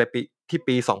ใจจะไปที่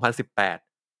ปี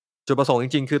2018จุดประสงค์จ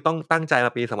ริงๆคือต้องตั้งใจม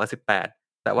าปี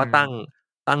2018แต่ว่า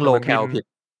ตั้งโลแคลผิด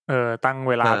ตั้ง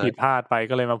เวลาผิดพลาดไป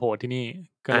ก็เลยมาโผล่ที่นี่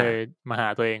ก็เลยมาหา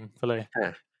ตัวเองซะเลย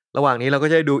ระหว่างนี้เราก็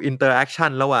จะได้ดูอินเตอร์แอคชั่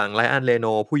นระหว่างไลออนเรโน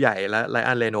ผู้ใหญ่และไลอ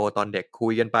อนเรโนตอนเด็กคุ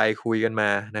ยกันไปคุยกันมา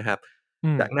นะครับ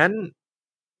จากนั้น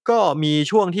ก็มี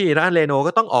ช่วงที่ไลออนเรโน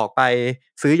ก็ต้องออกไป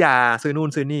ซื้อยาซื้อนู่น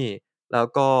ซื้อนี่แล้ว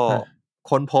ก็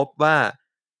ค้นพบว่า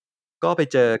ก็ไป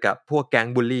เจอกับพวกแก๊ง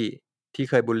บูลลี่ที่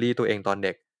เคยบูลลี่ตัวเองตอนเ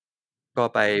ด็กก็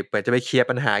ไปเปิดจะไปเคลียร์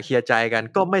ปัญหาเคลียร์ใจกัน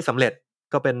ก็ไม่สำเร็จ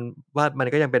ก็เป็นว่ามัน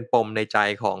ก็ยังเป็นปมในใจ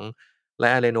ของไลอ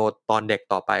อนเรโนตอนเด็ก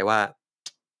ต่อไปว่า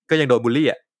ก็ยังโดนบูลลี่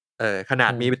ขนา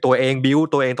ดมีตัวเองบิ้ว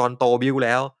ตัวเองตอนโตบิ้วแ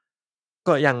ล้ว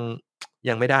ก็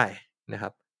ยังไม่ได้นะครั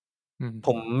บ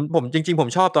ผมจริงๆผม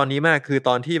ชอบตอนนี้มากคือต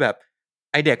อนที่แบบ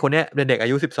ไอเด็กคนเนี้ยเป็นเด็กอา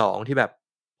ยุ12ที่แบบ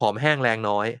ผอมแห้งแรง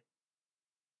น้อย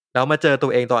แล้วมาเจอตั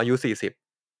วเองตอนอายุ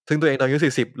40ซึ่งตัวเองตอนอายุ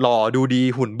40หล่อดูดี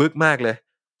หุ่นบึกมากเลย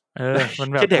มัน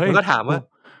แบบเด็กมันก็ถามว่า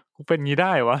กูเป็นงี้ไ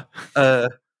ด้วะ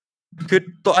คือ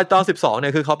ตัวตอน12เนี่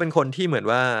ยคือเขาเป็นคนที่เหมือน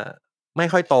ว่าไม่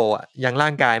ค่อยโตอ่ะยังร่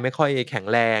างกายไม่ค่อยแข็ง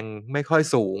แรงไม่ค่อย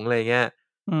สูงอะไรเงี้ย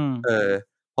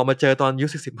พอมาเจอตอนอายุ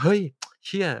40เฮ้ยเ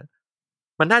ชี่ย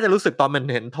มันน่าจะรู้สึกตอนมัน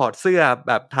เห็นถอดเสื้อ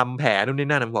แบบทำแผลนู่นนี่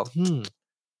นั่นบอก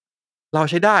เรา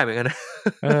ใช้ได้เหมือนกันนะ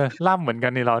ล่ำเหมือนกั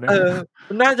นนี่เราเนี่ย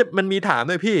น่าจะมันมีถาม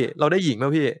ด้วยพี่เราได้หญิงมั้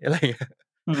ยพี่อะไรเงี้ย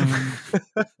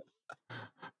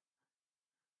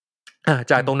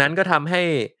จากตรงนั้นก็ทำให้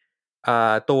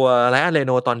ตัวไลออนเรโ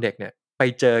นตอนเด็กเนี่ยไป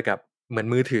เจอกับเหมือน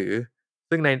มือถือ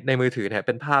ซึ่งในมือถือเนี่ยเ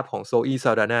ป็นภาพของโซอีซ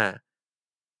าลดาน่า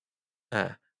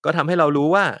ก็ทำให้เรารู้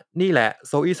ว่านี่แหละ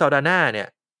โซอีซาลดาน่าเนี่ย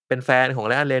เป็นแฟนของไ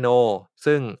ลออนเรโน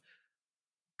ซึ่ง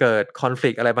เกิดคอนฟลิ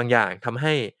กต์อะไรบางอย่างทำใ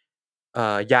ห้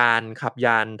ยานขับย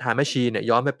านไทม์แมชชีนเนี่ย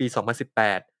ย้อนไปปี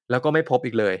2018แล้วก็ไม่พบ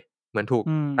อีกเลยเหมือนถูก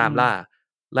ตามล่า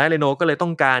ไลออนเรโนก็เลยต้อ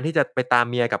งการที่จะไปตาม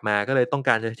เมียกลับมาก็เลยต้องก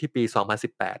ารจะที่ปี2018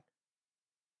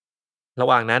ระ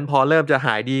หว่างนั้นพอเริ่มจะห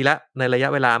ายดีแล้วในระยะ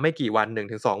เวลาไม่กี่วัน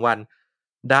 1-2 วัน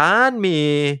ด้านมี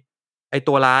ไอ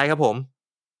ตัวร้ายครับผม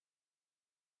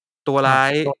ตัวร้า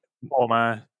ยโผล่มา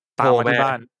ตามมาที่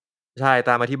บ้านใช่ต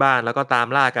ามมาที่บ้านแล้วก็ตาม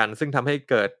ล่ากันซึ่งทำให้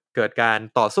เกิดการ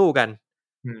ต่อสู้กัน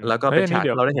แล้วก็เป็นฉาก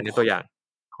ที่เราได้เห็นในตัวอย่าง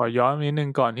ขอย้อนนิดนึง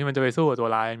ก่อนที่มันจะไปสู้กับตัว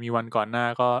ร้ายมีวันก่อนหน้า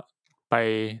ก็ไป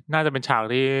น่าจะเป็นฉาก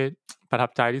ที่ประทับ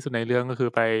ใจที่สุดในเรื่องก็คือ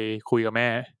ไปคุยกับแม่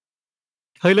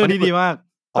เฮ้ยเรื่องนี้ดีมาก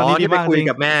ตอนนี้ไปคุย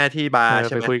กับแม่ที่บาร์ใ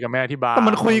ช่ไหมไปคุยกับแม่ที่บาร์แต่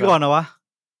มันคุยก่อนเหรอวะ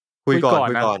คุยก่อน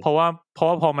นะเพราะว่า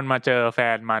พอมันมาเจอแฟ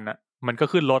นมันอ่ะมันก็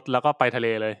ขึ้นรถแล้วก็ไปทะเล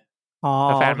เลยแ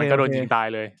ล้วแฟนมันก็โดนยิงตาย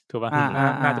เลยถูกป่ะ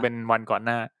น่าจะเป็นวันก่อนห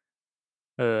น้า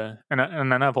อัน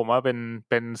นั้นผมว่าเ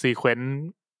ป็นซีเควนซ์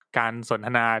การสนท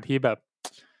นาที่แบบ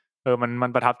มั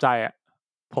นประทับใจอ่ะ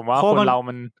ผมว่าคนเรา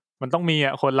มันต้องมีอ่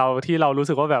ะคนเราที่เรารู้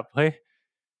สึกว่าแบบเฮ้ย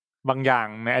บางอย่าง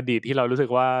ในอดีตที่เรารู้สึก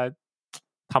ว่า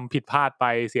ทำผิดพลาดไป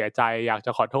เสียใจอยากจ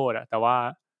ะขอโทษอ่ะแต่ว่า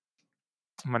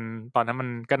มันตอนนั้นมัน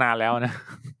ก็นานแล้วนะ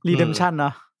redemption เนา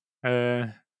ะ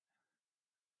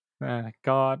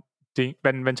ก็จริง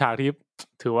เป็นฉากที่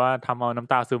ถือว่าทำเอาน้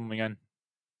ำตาซึมเหมือนกัน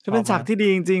เป็นฉากที่ดี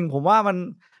จริงๆผมว่า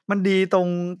มันดีตร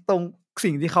ง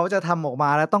สิ่งที่เขาจะทำออกมา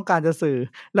และต้องการจะสื่อ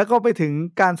แล้วก็ไปถึง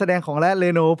การแสดงของแรดเร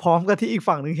โนพร้อมกับที่อีก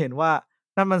ฝั่งหนึ่งเห็นว่า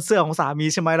นั่นมันเสื้อของสามี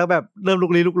ใช่ไหมแล้วแบบเริ่มลุ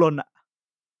กลี้ลุกลนอ่ะ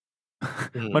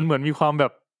มันเหมือนมีความแบ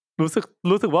บ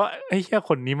รู้สึกว่าไอ้แค่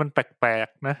คนนี้มันแปลก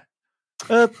ๆนะ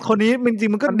คนนี้จริ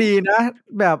งๆมันก็ดีนะ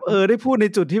แบบได้พูดใน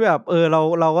จุดที่แบบเ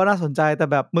ราก็น่าสนใจแต่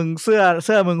แบบมึงเสื้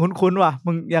อมึงคุ้นๆว่ะ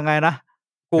มึงยังไงนะ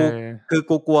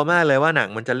กูกลัวมากเลยว่าหนัง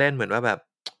มันจะเล่นเหมือนว่าแบบ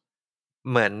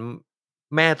เหมือน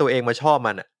แม่ตัวเองมาชอบ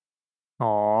มันอ่ะ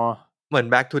เหมือน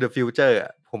Back to the Future อ่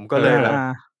ะผมก็เลยแบบ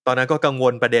ตอนนั้นก็กังว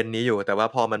ลประเด็นนี้อยู่แต่ว่า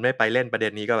พอมันไม่ไปเล่นประเด็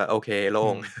นนี้ก็แบบโอเคโล่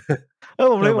ง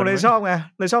ผมเลยชอบไง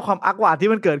เลยชอบความอักวาดที่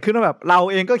มันเกิดขึ้นว่าแบบเรา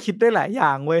เองก็คิดได้หลายอย่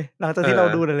างเว้ยหลังจากที่เรา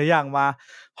ดูหลายๆอย่างมา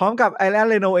พร้อมกับไอแลนด์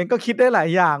เรโนเองก็คิดได้หลาย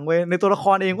อย่างเว้ยในตัวละค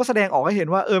รเองก็แสดงออกให้เห็น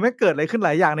ว่าไม่เกิดอะไรขึ้นหล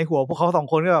ายอย่างในหัวพวกเขา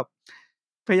2คนก็แบบ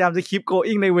พยายามจะ keep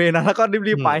going ในเวนะแล้วก็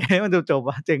รีบๆไปให้มันจบๆ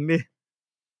อ่ะเจ๋งดิ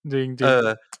จริง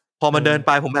พอมันเดินไ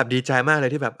ปผมแบบดีใจมากเล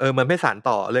ยที่แบบมันไม่สาน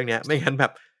ต่อเรื่องเนี้ยไม่งั้นแบ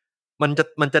บมัน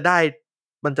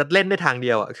จะเล่นได้ทางเดี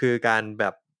ยวอ่ะคือการแบ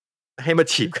บให้มา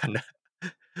ฉีบกันนะ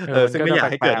ซึ่งไม่อยาก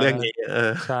ให้เกิดเรื่องนี้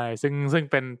ใช่ซึ่ง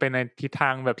เป็นในทิศทา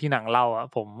งแบบที่หนังเล่าอ่ะ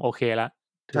ผมโอเคละ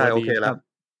ใช่โอเคแล้ว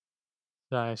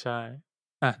ใช่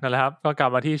นั่นแหละครับก็กลับ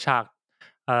มาที่ฉาก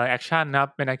แอคชั่นนะครับ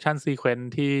เป็นแอคชั่นซีเควน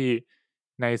ซ์ที่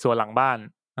ในส่วนหลังบ้าน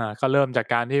ก็เริ่มจาก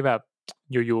การที่แบบ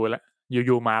อ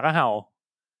ยู่หมาก็เห่า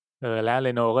และเร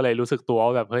โนก็เลยรู้สึกตัว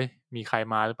ว่าแบบเฮ้ยมีใคร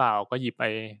มาหรือเปล่าก็หยิบไ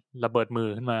อ้ระเบิดมือ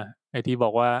ขึ้นมาไอ้ที่บ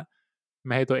อกว่าไ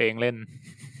ม่ให้ตัวเองเล่น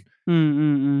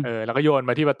แล้วก็โยน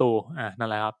มาที่ประตูนั่น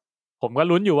แหละครับผมก็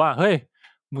ลุ้นอยู่ว่าเฮ้ย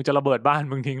มึงจะระเบิดบ้าน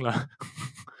มึงทิ้งเหรอ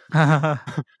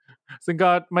ซึ่งก็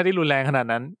ไม่ได้รุนแรงขนาด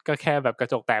นั้นก็แค่แบบกระ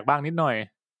จกแตกบ้างนิดหน่อย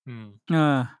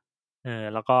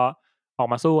แล้วก็ออก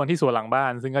มาสู้กันที่สวนหลังบ้า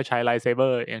นซึ่งก็ใช้ไลท์เซเบอ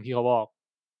ร์อย่างที่เขาบอก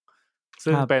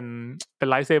ซึ่งเป็น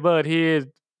ไลท์เซเบอร์ที่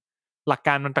หลักก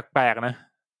ารมันแปลกๆนะ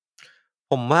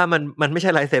ผมว่ามันไม่ใช่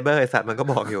ไลท์เซเบอร์ไอ้สัตว์มันก็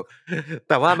บอกอยู่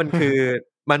แต่ว่ามันคือ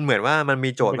มันเหมือนว่ามันมี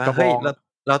โจทย์ว่าเฮ้ย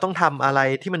เราต้องทำอะไร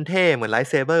ที่มันเท่เหมือนไลท์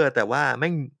เซเบอร์แต่ว่าแม่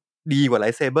งดีกว่าไล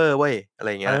ท์เซเบอร์เว้ยอะไร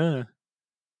เงี้ย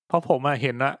เพราะผมเ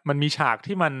ห็นว่ามันมีฉาก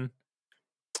ที่มัน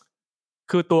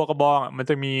คือตัวกระบองมัน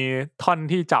จะมีท่อน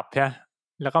ที่จับใช่ไหม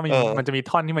แล้วก็มันจะมี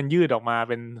ท่อนที่มันยืดออกมา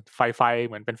เป็นไฟเ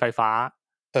หมือนเป็นไฟฟ้า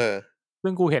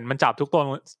ซึ่งกูเห็นมันจับทุกตัว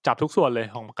จับทุกส่วนเลย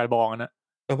ของกระบองนะ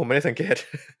ผมไม่ได้สังเกต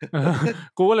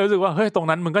กูก็เลยรู้สึกว่าเฮ้ยตรง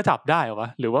นั้นมึงก็จับได้เหรอวะ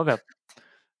หรือว่าแบบ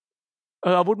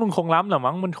อาวุธมึงคงล้ำเหรอ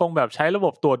มั้งมันคงแบบใช้ระบ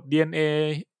บตรวจ DNA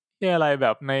ที่อะไรแบ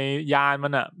บในยานมั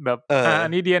นอ่ะแบบอั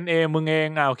นนี้ DNA มึงเอง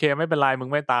โอเคไม่เป็นไรมึง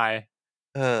ไม่ตาย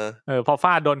พอฟ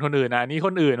าดโดนคนอื่นอันนี้ค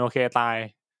นอื่นโอเคตาย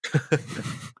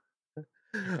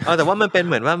แต่ว่ามันเป็นเ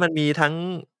หมือนว่ามันมีทั้ง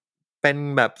เป็น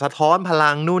แบบสะท้อนพลั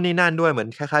งนู่นนี่นั่นด้วยเหมือน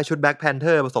คล้ายๆชุด Black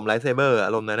Panther ผสมไลท์เซเบอร์อ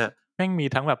ารมณ์นั้นน่ะแม่งมี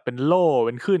ทั้งแบบเป็นโล่เ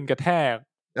ป็นคลื่นกระแทก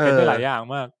เป็นได้หลายอย่าง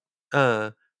มาก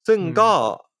ซึ่งก็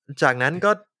จากนั้น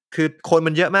ก็คือคน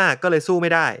มันเยอะมากก็เลยสู้ไม่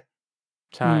ได้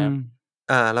ใช่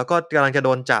แล้วก็กำลังจะโด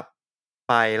นจับ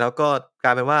ไปแล้วก็กล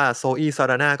ายเป็นว่าโซอีซา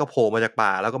ดาน่าก็โผล่มาจากป่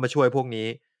าแล้วก็มาช่วยพวกนี้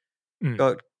ก็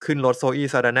ขึ้นรถโซอี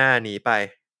ซาดาน่าหนีไป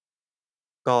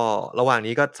ก็ระหว่าง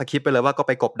นี้ก็สคิปไปเลยว่าก็ไ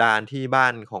ปกบดานที่บ้า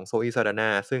นของโซอีซาดาน่า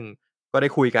ซึ่งก็ได้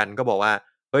คุยกันก็บอกว่า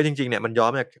เฮ้ยจริงๆเนี่ยมันย้อ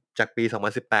นมาจากปี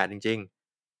2018จริง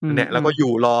ๆเนี่ยแล้วก็อ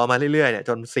ยู่รอมาเรื่อยๆเนี่ย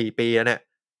จน4ปีแล้วเนี่ย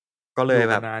ก็เลย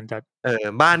แบบ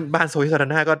บ้านโซอีซาดา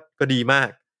น่าก็ดีมาก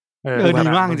ดี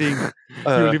มากจริง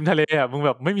อยู่ริมทะเลมึงแ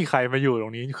บบไม่มีใครมาอยู่ตร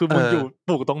งนี้คือมึงอยู่ป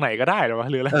ลูกตรงไหนก็ได้หรอวะ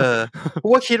หรืออะไรกู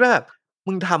ว่าคิดว่าแบบ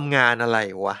มึงทำงานอะไร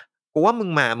วะกูว่ามึง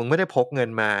ไม่ได้พกเงิน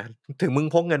มาถึงมึง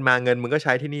พกเงินมาเงินมึงก็ใ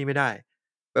ช้ที่นี่ไม่ได้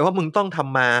แปลว่ามึงต้องท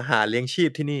ำมาหาเลี้ยงชีพ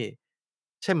ที่นี่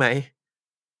ใช่ไหม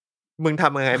มึงท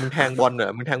ำยังไงมึงแทงบอลเหร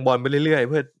อมึงแทงบอลไปเรื่อยๆ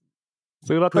เพื่อ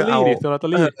ซื้อลอตเตอรี่ดิซื้อลอตเตอ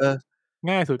รี่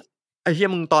ง่ายสุดไอ้เหี้ย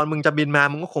มึงตอนมึงจะบินมา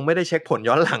มึงก็คงไม่ได้เช็คผล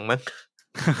ย้อนหลังมั้ง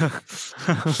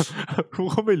กู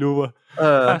ก็ไม่รู้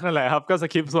นั่นแหละครับก็ส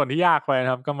คิปส่วนที่ยากไปน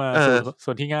ะครับก็มาส่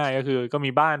วนที่ง่ายก็คือก็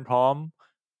มีบ้านพร้อม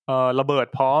ระเบิด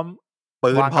พร้อม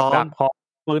ปืนพร้อม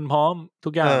ปืนพร้อมทุ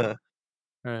กอย่าง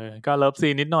ก็เลิฟซี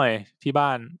นนิดหน่อยที่บ้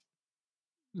าน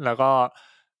แล้วก็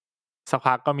สัก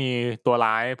พักก็มีตัว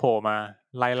ร้ายโผล่มา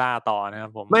ไล่ล่าต่อนะครั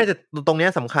บผมไม่แต่ตรงนี้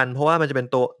สำคัญเพราะว่ามันจะเป็น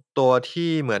ตัวที่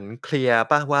เหมือนเคลียร์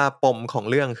ป่ะว่าปมของ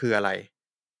เรื่องคืออะไร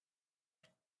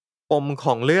ปมข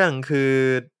องเรื่องคือ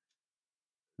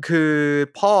คือ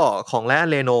พ่อของแล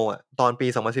เรโนอ่ะตอนปี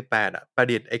2018อ่ะประ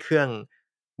ดิษฐ์ไอ้เครื่อง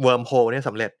เวิร์มโฮลเนี่ยส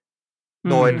ำเร็จ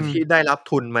โดยที่ได้รับ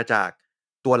ทุนมาจาก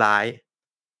ตัวร้าย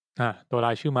ตัวร้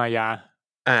ายชื่อมายา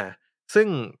ซึ่ง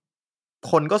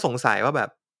คนก็สงสัยว่าแบบ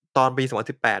ตอนปี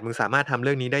2018มึงสามารถทำเ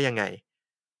รื่องนี้ได้ยังไง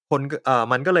คน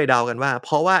มันก็เลยเดากันว่าเพ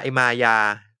ราะว่าไอ้มายา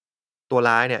ตัว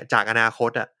ร้ายเนี่ยจากอนาค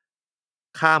ตอ่ะ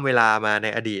ข้ามเวลามาใน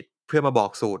อดีตเพื่อมาบอ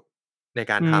กสูตรใน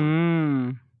การท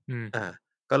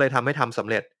ำก็เลยทำให้ทำสำ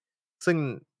เร็จซึ่ง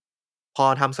พอ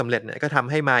ทำสำเร็จเนี่ยก็ทำ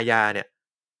ให้มายาเนี่ย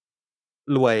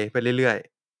รวยไปเรื่อย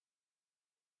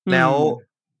ๆแล้ว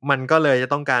มันก็เลยจะ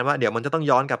ต้องการว่าเดี๋ยวมันจะต้อง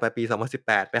ย้อนกลับไปปี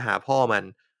2018ไปหาพ่อมัน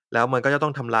แล้วมันก็จะต้อ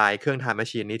งทำลายเครื่อง Time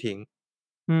Machine นี้ทิ้ง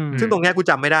ซึ่งตรงนี้กู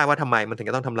จำไม่ได้ว่าทำไมมันถึง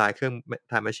จะต้องทำลายเครื่อง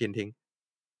Time Machine ทิ้ง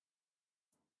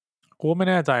กูไม่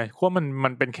แน่ใจว่ามั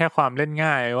นเป็นแค่ความเล่น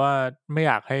ง่ายว่าไม่อ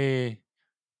ยากให้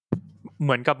เห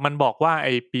มือนกับมันบอกว่าไ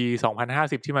อ้ปี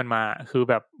2050ที่มันมาคือ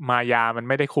แบบมายามัน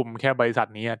ไม่ได้คุมแค่บริษัท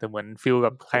นี้แต่เหมือนฟิลแบ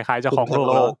บคล้ายๆเจ้าของโล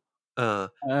ก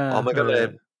มันก็เลย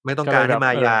ไม่ต้องการให้ม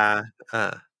ายา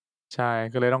ใช่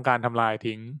ก็เลยต้องการทำลาย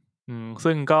ทิ้ง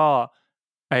ซึ่งก็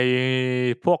ไอ้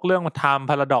พวกเรื่อง Time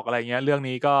Paradox อะไรเงี้ยเรื่อง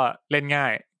นี้ก็เล่นง่า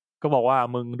ยก็บอกว่า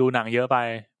มึงดูหนังเยอะไป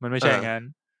มันไม่ใช่งั้น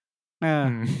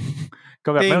ก็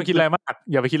แบบไม่ต้องคิดอะไรมาก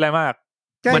อย่าไปคิดอะไรมาก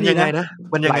มันยังไงนะ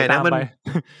มั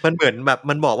นเหมือนแบบ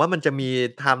มันบอกว่ามันจะมี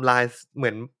ไทม์ไลน์เหมื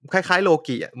อนคล้ายๆโล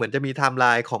กิอ่ะเหมือนจะมีไทม์ไล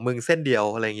น์ของมึงเส้นเดียว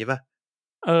อะไรอย่างงี้ป่ะ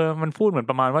มันพูดเหมือน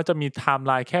ประมาณว่าจะมีไทม์ไ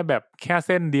ลน์แค่แบบแค่เ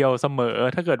ส้นเดียวเสมอ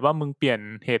ถ้าเกิดว่ามึงเปลี่ยน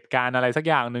เหตุการณ์อะไรสัก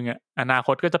อย่างนึงอ่ะอนาค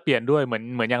ตก็จะเปลี่ยนด้วยเห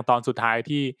มือนอย่างตอนสุดท้าย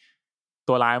ที่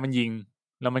ตัวร้ายมันยิง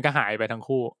แล้วมันก็หายไปทั้ง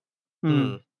คู่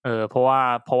เพราะ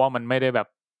ว่ามันไม่ได้แบบ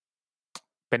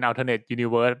เป็น alternate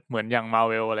universe เหมือนอย่าง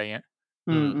Marvel อะไรเงี้ย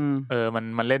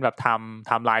มันเล่นแบบ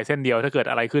ทำลายเส้นเดียวถ้าเกิด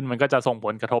อะไรขึ้นมันก็จะส่งผ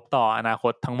ลกระทบต่ออนาค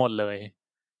ตทั้งหมดเลย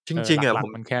จริงๆผ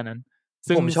มมันแค่นั้น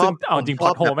ผมชอบเอาจริงพอ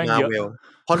ดโฮแม่งเยอะ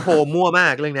พอดโฮมั่วมา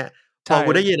กเรื่องเนี้ยพอ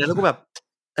กูได้ยินนะแล้วกูแบบ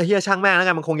ไอ้เหี้ยช่างแม่งแล้ว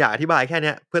กันมันคงอยากอธิบายแค่เ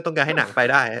นี้ยเพื่อต้องการให้หนังไป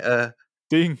ได้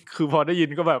จริงคือพอได้ยิน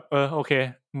ก็แบบโอเค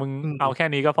มึงเอาแค่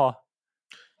นี้ก็พอ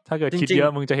ถ้าเกิดคิดเยอ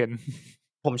ะมึงจะเห็น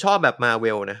ผมชอบแบบ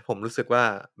Marvel นะผมรู้สึกว่า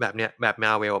แบบเนี้ยแบบ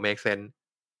Marvel make sense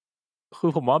คื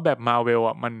อผมว่าแบบ Marvel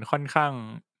อ่ะมันค่อนข้า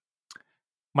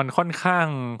ง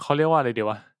เขาเรียกว่าอะไรดี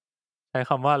วะใช้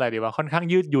คำว่าอะไรดีวะค่อนข้าง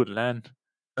ยืดหยุ่นแล้ว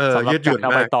สำหรับการเอ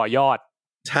าไปต่อยอด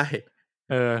ใช่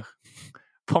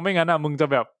เพราะไม่งั้นอ่ะมึงจะ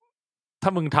แบบถ้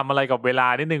ามึงทำอะไรกับเวลา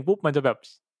นิดนึงปุ๊บมันจะแบบ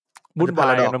วุ่นวา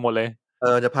ยกันไปหมดเลย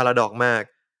จะพาราดอกมาก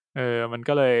มัน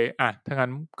ก็เลยถ้างั้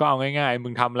นก็เอาง่ายๆมึ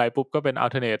งทำอะไรปุ๊บก็เป็นอัล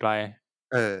เทอร์เนทไป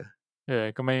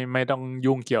ก็ไม่ต้อง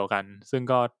ยุ่งเกี่ยวกันซึ่ง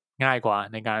ก็ง่ายกว่า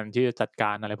ในการที่จะจัดก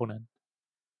ารอะไรพวกนั้น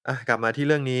กลับมาที่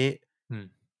เรื่องนี้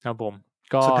ครับผม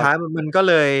ก็สุดท้ายมันก็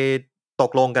เลยต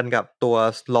กลงกันกับตัว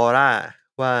ลอร่า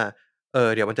ว่า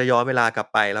เดี๋ยวมันจะย้อนเวลากลับ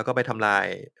ไปแล้วก็ไปทำลาย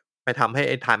ไปทำให้ไ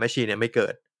อ้ Time Machine เนี่ยไม่เกิ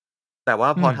ดแต่ว่า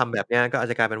พอทำแบบนี้ก็อาจ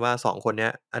จะกลายเป็นว่า2คนเนี้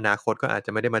ยอนาคตก็อาจจ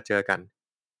ะไม่ได้มาเจอกัน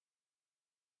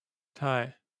ใช่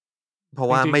เพราะ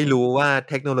ว่าไม่รู้ว่า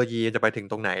เทคโนโลยีจะไปถึง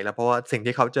ตรงไหนแล้วเพราะว่าสิ่ง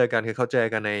ที่เขาเจอกันคือเขาเจอ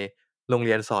กันในโรงเ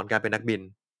รียนสอนการเป็นนักบิน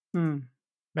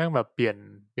แม่งแบบเปลี่ยน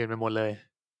ไปหมดเลย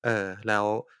แล้ว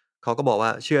เขาก็บอกว่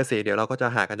าเชื่อสิเดี๋ยวเราก็จะ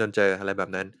หากันจนเจออะไรแบบ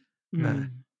นั้น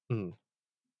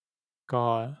ก็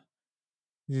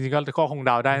จริงๆก็คงเ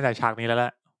ดาได้แต่ฉากนี้แล้วแหล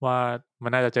ะว่ามั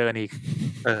นน่าจะเจอกันอีก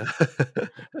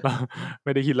ไ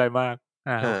ม่ได้คิดอะไรมาก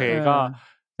โอเคก็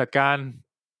จัดการ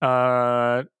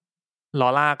ลอ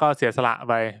ร่าก็เสียสละ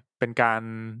ไปเป็นการ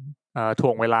ถ่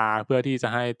วงเวลาเพื่อที่จะ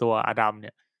ให้ตัวอดัมเ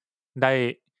นี่ยได้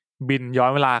บินย้อ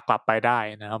นเวลากลับไปได้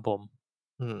นะครับผม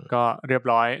ก็เรียบ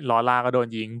ร้อยลอร่าก็โดน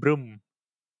ยิงบึ้ม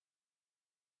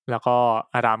แล้วก็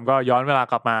อดัมก็ย้อนเวลา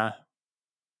กลับมา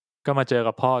ก็มาเจอ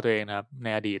กับพ่อตัวเองนะครับใน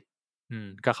อดีต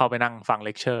ก็เข้าไปนั่งฟังเล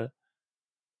คเชอร์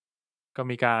ก็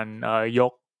มีการย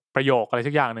กประโยคอะไร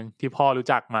สักอย่างหนึ่งที่พ่อรู้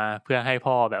จักมาเพื่อให้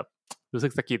พ่อแบบรู้สึ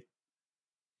กสะกิด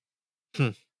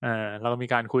แล้วก็มี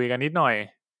การคุยกันนิดหน่อย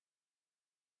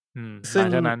ซึ่ง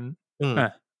จากนั้น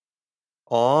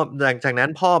หลังจากนั้น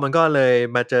พ่อมันก็เลย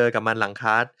มาเจอกับมันหลังค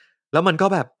าสแล้วมันก็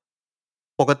แบบ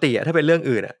ปกติถ้าเป็นเรื่อง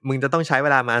อื่นมึงจะต้องใช้เว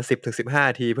ลามา 10-15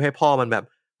 นาทีเพื่อให้พ่อมันแบบ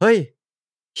เฮ้ย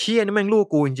เชี่ยนี่แม่งลูก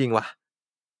กูจริงๆว่ะ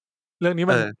เรื่องนี้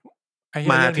มัน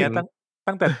มาถึง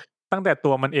ตั้งแต่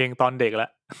ตัวมันเองตอนเด็กแล้ว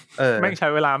แม่งใช้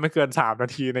เวลาไม่เกิน3 นา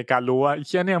ทีในการรู้ว่าเ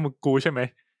ชี่ยเนี่ยมึงกูใช่ไหม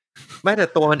ไม่แต่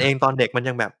ตัวมันเองตอนเด็กมัน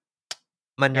ยังแบบ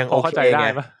มันยังโอเคไง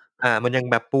มันยัง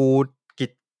แบบปูกิ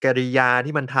จกริยา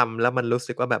ที่มันทำแล้วมันรู้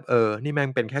สึกว่าแบบนี่แม่ง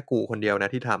เป็นแค่กูคนเดียวนะ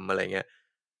ที่ทำอะไรเงี้ย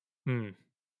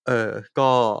ก็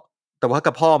แต่ว่า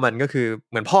กับพ่อมันก็คือ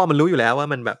เหมือนพ่อมันรู้อยู่แล้วว่า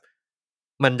มันแบบ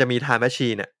มันจะมี Time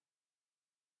Machine เนี่ย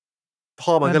พ่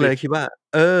อมันก็เลยคิดว่า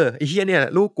ไอ้เหี้ยเนี่ย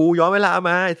ลูกกูย้อนเวลา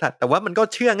มาไอ้สัตว์แต่ว่ามันก็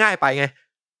เชื่อง่ายไปไง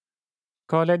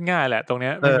ก็เล่นง่ายแหละตรงเนี้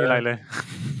ยไม่มีอะไรเลย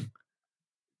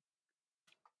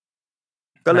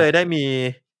ก็เลยได้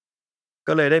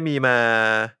มีมา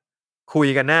คุย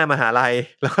กันหน้ามหาลัย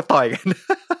แล้วก็ต่อยกัน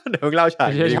เดี๋ยวเล่าฉาก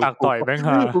นี้ฉากต่อยแม่งฮ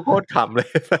ะกูโคตรขำเลย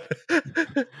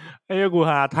ไอ้กู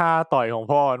หาท่าต่อยของ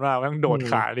พ่อมากแม่งโดด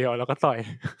ขาเดียวแล้วก็ต่อย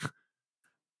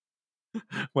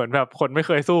เหมือนแบบคนไม่เ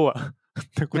คยสู้อ่ะ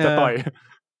กูจะต่อย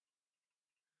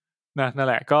นั่น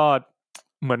แหละก็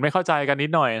เหมือนไม่เข้าใจกันนิ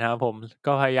ดหน่อยนะครับผม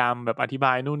ก็พยายามแบบอธิบ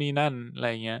ายนู่นนี่นั่นอะไร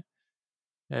เงี้ย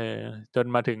จน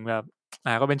มาถึงแบบ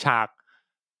ก็เป็นฉาก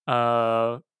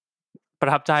ปร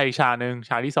ะทับใจอีกฉากนึง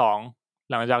ฉากที่2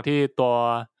หลังจากที่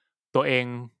ตัวเอง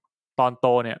ตอนโต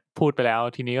เนี่ยพูดไปแล้ว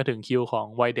ทีนี้ก็ถึงคิวของ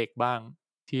วัยเด็กบ้าง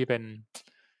ที่เป็น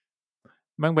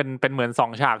มันเป็นเหมือน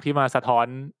2ฉากที่มาสะท้อน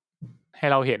ให้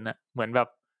เราเห็นน่ะเหมือนแบบ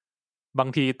บาง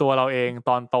ทีตัวเราเอง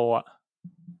ตอนโตอ่ะ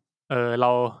เ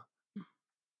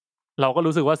ราก็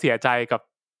รู้สึกว่าเสียใจกับ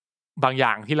บางอย่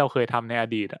างที่เราเคยทำในอ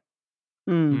ดีตอ่ะ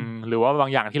หรือว่าบา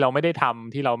งอย่างที่เราไม่ได้ท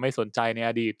ำที่เราไม่สนใจใน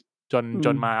อดีตจ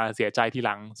นมาเสียใจทีห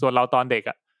ลังส่วนเราตอนเด็ก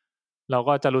อ่ะเรา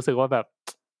ก็จะรู้สึกว่าแบบ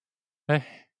เฮ้ย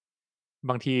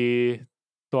บางที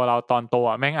ตัวเราตอนโต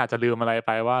แม่งอาจจะลืมอะไรไ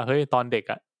ปว่าเฮ้ยตอนเด็ก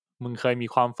อ่ะมึงเคยมี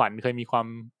ความฝันเคยมี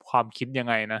ความคิดยัง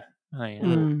ไงนะอะไรอย่างเ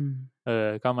งี้ย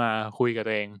ก็มาคุยกับ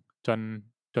ตัวเอง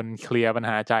จนเคลียร์ปัญ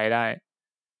หาใจได้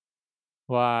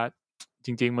ว่าจ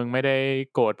ริงๆมึงไม่ได้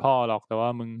โกรธพ่อหรอกแต่ว่า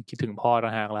มึงคิดถึงพ่อต่า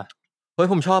งหากล่ะเฮ้ย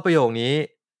ผมชอบประโยคนี้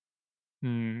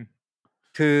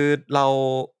คือเรา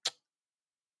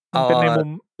เป็น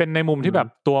ในมุมที่แบบ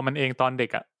ตัวมันเองตอนเด็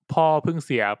กอ่ะพ่อเพิ่งเ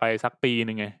สียไปสักปี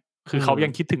นึงไงคือเขายั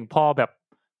งคิดถึงพ่อแบบ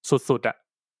สุดๆอ่ะ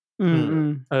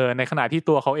ในขณะที่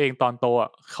ตัวเขาเองตอนโตอ่ะ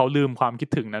เขาลืมความคิด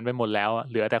ถึงนั้นไปหมดแล้วอ่ะ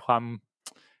เหลือแต่คว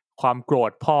ามโกร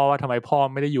ธพ่อว่าทำไมพ่อ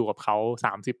ไม่ได้อยู่กับเขา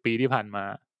30 ปีที่ผ่านมา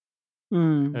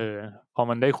พอ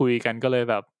มันได้คุยกันก็เลย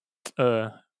แบบ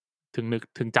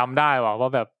ถึงจำได้ว่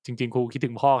าแบบจริงๆครูคิดถึ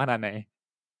งพ่อขนาดไหน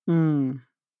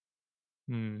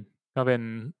ก็เ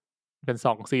ป็น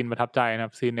2ซีนประทับใจนะค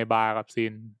รับซีนในบาร์กับซี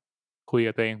นคุย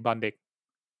กับตัวเองตอนเด็ก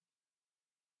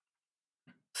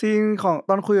ซีนของ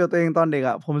ตอนคุยกับตัวเองตอนเด็ก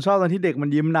อ่ะผมชอบตอนที่เด็กมัน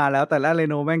ยิ้มนานแล้วแต่แรกเร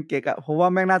โนแม่งเก๊กอ่ะเพราะว่า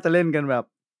แม่งน่าจะเล่นกันแบบ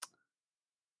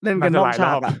เล่นกันนอกฉ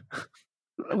ากอ่ะ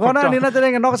เพราะหน้านี้น่าจะเล่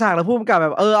นกันนอกฉากแล้วผู้กำกับแบ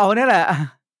บเอาเนี่ยแหละ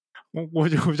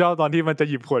กูชอบตอนที่มันจะ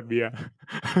หยิบขวดเบียร์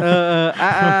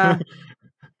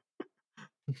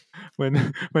เห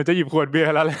มือนจะหยิบขวดเบีย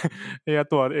ร์แล้วแหละ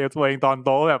ตัวเองตอนโต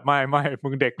แบบไม่มึ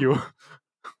งเด็กอยู่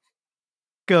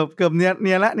เกือบเนี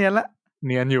ยนละเนี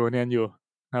ยนอยู่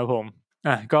ครับผม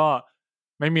ก็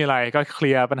ไม่มีอะไรก็เค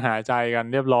ลียร์ปัญหาใจกัน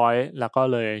เรียบร้อยแล้วก็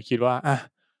เลยคิดว่า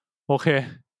โอเค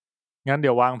งั้นเ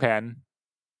ดี๋ยววางแผน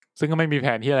ซึ่งก็ไม่มีแผ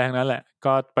นที่อะไรทั้งนั้นแหละ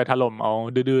ก็ไปถล่มเอา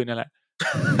ดื้อๆนั่นแหละ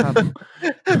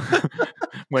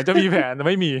เหมือนจะมีแผนแต่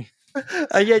ไม่มี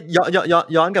ไอ้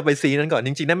ย้อนกลับไปซีนนั้นก่อนจ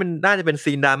ริงๆนั่นมันน่าจะเป็น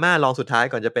ซีนดราม่ารองสุดท้าย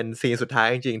ก่อนจะเป็นซีนสุดท้าย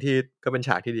จริงๆที่ก็เป็นฉ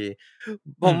ากที่ดี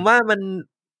ผมว่า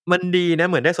มันดีนะ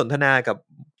เหมือนได้สนทนากับ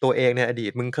ตัวเองในอดี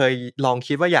ตมึงเคยลอง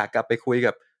คิดว่าอยากกลับไปคุย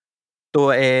กับตัว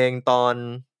เองตอน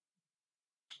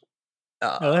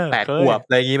8 ขวบอ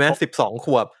ะไรอย่างงี้มั้ย12 ข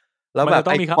วบแล้วแบบ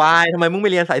ไอ้ควายทำไมมึงไ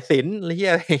ม่เรียนสายศิลป์อะไรเหี้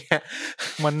ยอะไรอย่างเงี้ย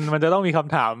มันจะต้องมีค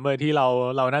ำถามเลยที่เ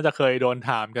ราน่าจะเคยโดน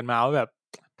ถามกันมาว่าแบบ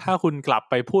ถ้าคุณกลับ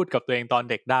ไปพูดกับตัวเองตอน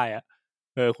เด็กได้อะ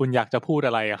คุณอยากจะพูด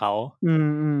อะไรกับเขา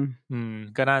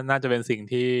ก็น่าจะเป็นสิ่ง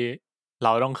ที่เร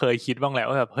าต้องเคยคิดบ้างแหละ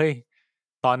ว่าแบบเฮ้ย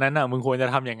ตอนนั้นน่ะมึงควรจะ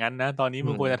ทำอย่างนั้นนะตอนนี้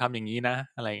มึงควรจะทำอย่างนี้นะ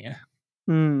อะไรอย่างเงี้ย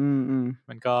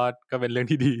มันก็เป็นเรื่อง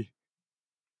ที่ดี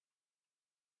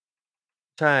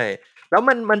ใช่แล้ว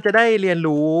มันจะได้เรียน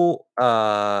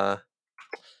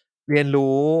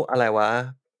รู้อะไรวะ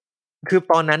คือ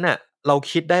ตอนนั้นน่ะเรา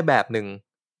คิดได้แบบหนึ่ง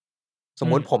สม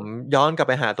มุติผมย้อนกลับ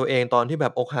ไปหาตัวเองตอนที่แบ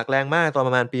บอกหักแรงมากตอนป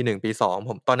ระมาณปี1ปี2ผ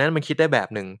มตอนนั้นมันคิดได้แบบ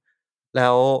หนึ่งแล้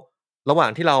วระหว่า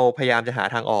งที่เราพยายามจะหา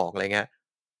ทางออกอะไรเงี้ย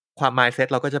ความ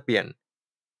mindset เราก็จะเปลี่ยน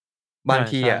บาง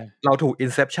ทีอ่ะเราถูก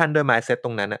inception ด้วย mindset ต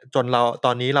รงนั้นน่ะจนเราต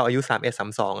อนนี้เราอายุ31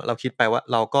 32เราคิดไปว่า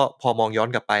เราก็พอมองย้อน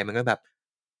กลับไปมันก็แบบ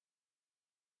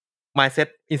mindset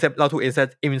เราถูก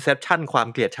inception ความ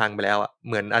เกลียดชังไปแล้วอ่ะเ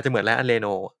หมือนอาจจะเหมือนและอันเรโน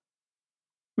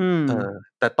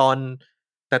แต่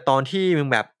ตอนที่มึง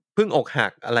แบบเพิ่งอกหั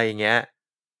กอะไรอย่างเงี้ย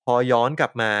พอย้อนกลั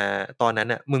บมาตอนนั้น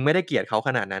น่ะมึงไม่ได้เกลียดเขาข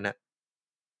นาดนั้นน่ะ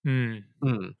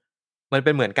มันเ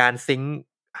ป็นเหมือนการซิงค์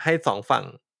ให้2ฝั่ง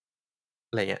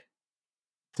อะไรเงี้ย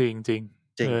จริง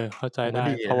เข้าใจได้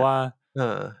เพราะว่า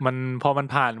มันพอมัน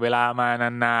ผ่านเวลามา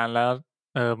นานๆแล้ว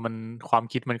มันความ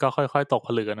คิดมันก็ค่อยๆตกผ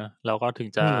ลึกนะเราก็ถึง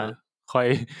จะ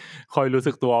ค่อยรู้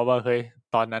สึกตัวว่าเฮ้ย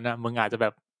ตอนนั้นน่ะมึงอาจจะแบ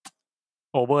บ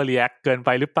โอเวอร์รีแอคเกินไป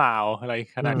หรือเปล่าอะไร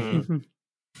ขนาดนี้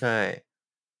ใช่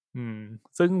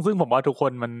ซึ่งผมว่าทุกค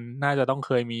นมันน่าจะต้องเ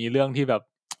คยมีเรื่องที่แบบ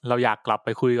เราอยากกลับไป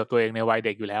คุยกับตัวเองในวัยเ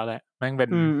ด็กอยู่แล้วแหละแม่งเป็น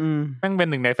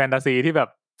หนึ่งในแฟนตาซีที่แบบ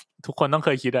ทุกคนต้องเค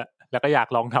ยคิดอะแล้วก็อยาก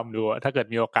ลองทำดูถ้าเกิด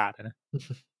มีโอกาสนะ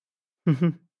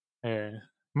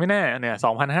ไม่แน่เนี่ย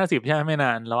2050ใช่ไหมไม่น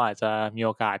านเราอาจจะมีโ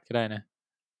อกาสก็ได้นะ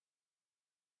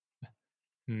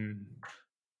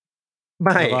ไ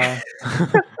ม่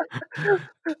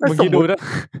เมื่อกี้ดู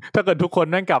ถ้าเกิดทุกคน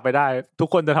นั่งกลับไปได้ทุก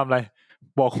คนจะทำอะไร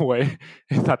บอกหวยไ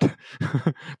อ้สัตว์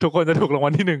ทุกคนจะถูกรางวั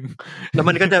ลที่1แล้ว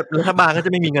มันก็จะรัฐบาลก็จ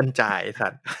ะไม่มีเงินจ่ายสั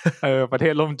ตว์ประเท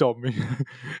ศล่มจม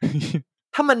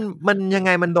ถ้ามันยังไ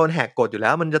งมันโดนแหกกฎอยู่แล้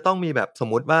วมันจะต้องมีแบบสม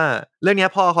มุติว่าเรื่องนี้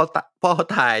พ่อเขา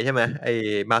ตายใช่ไหมไอ้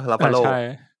มาร์ค ลาฟาโล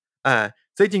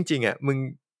ซึ่งจริงๆอ่ะมึง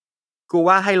กู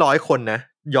ว่าให้100 คนนะ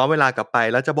ย้อนเวลากลับไป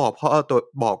แล้วจะบอกพ่อตัว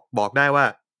บอกได้ว่า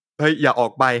เฮ้ยอย่าออ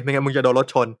กไปไม่งั้นมึงจะโดนรถ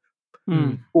ชน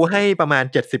กูให้ประมาณ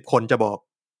70 คนจะบอก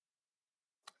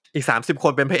อีก30 ค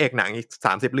นเป็นพระเอกหนังอีก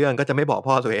30 เรื่องก็จะไม่บอก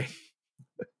พ่อตัวเอง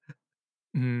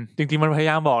จริงๆมันพยา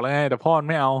ยามบอกแล้วไงแต่พ่อ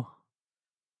ไม่เอา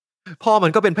พ่อมั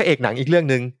นก็เป็นพระเอกหนังอีกเรื่อง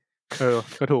นึง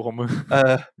ก็ถูกของมึง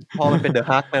พ่อมันเป็นเดอะ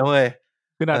ฮักนะเว้ย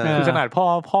ขนาด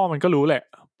พ่อมันก็รู้แหละ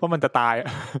ว่ามันจะตาย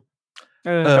แ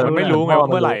ต่มันไม่รู้ไงว่า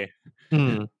เมื่อไหร่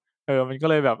มันก็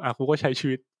เลยแบบกูก็ใช้ชี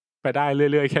วิตไปได้เ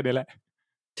รื่อยๆแค่นี้แหละ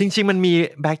จริงๆมันมี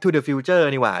Back to the Future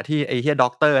นี่หว่าที่ไอ้เหี้ยด็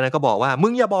อกเตอร์นะก็บอกว่ามึ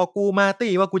งอย่าบอกกูมาร์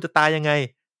ตี้ว่ากูจะตายยังไง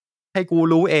ให้กู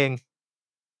รู้เอง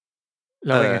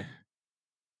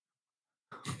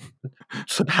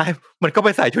สุดท้ายมันก็ไป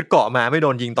ใส่ชุดเกราะมาไม่โด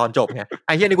นยิงตอนจบไงไ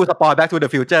อ้เหี้ยนี่กูสปอย Back to the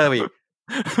Future อีก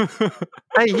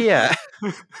ไอ้เหี้ย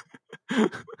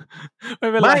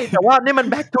ไม่แต่ว่านี่มัน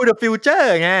Back to the Future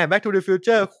ไง Back to the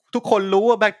Future ทุกคนรู้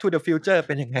ว่า Back to the Future เ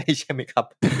ป็นยังไงใช่ไหมครับ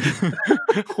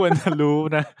ควรจะรู้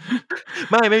นะ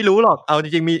ไม่รู้หรอกเอาจ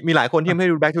ริงๆมีหลายคนที่ไม่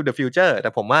รู้ Back to the Future แต่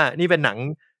ผมว่านี่เป็นหนัง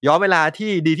ย้อนเวลา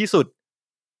ที่ดีที่สุด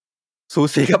สู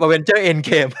สีกับ Avengers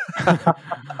Endgame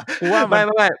ไม่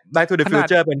Back to the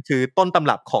Future เป็นคือต้นตำ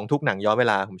รับของทุกหนังย้อนเว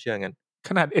ลาผมเชื่องั้นข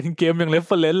นาด Endgame ยัง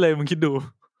reference เลยมึงคิดดู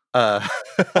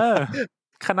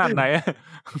ขนาดไหน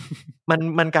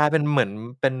มันกลายเป็นเหมือน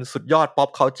เป็นสุดยอด pop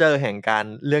culture แห่งการ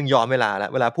เรื่องย้อนเวลาแล้ว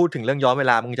เวลาพูดถึงเรื่องย้อนเว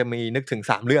ลามึงจะมีนึกถึง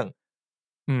3 เรื่อง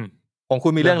ของคุ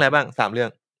ณมีเรื่องอะไรบ้าง3 เรื่อง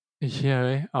ไอ้เหี้ยเ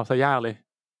อ้ยเอาซะยากเลย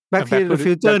Back to the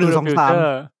Future 1 2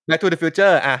 3 Back to the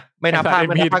Future ไม่นับภาคต่อ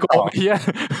ไม่นับภา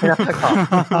คต่อ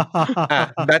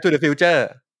Back to the Future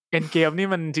Endgame นี่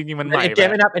มันจริงๆมันใหม่ Endgame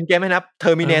ไม่นับ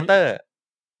Terminator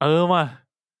ว่ะ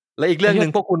แล้วอีกเรื่องนึ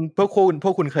งพวก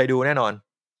คุณเคยดูแน่นอน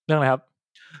เรื่องอะไรครับ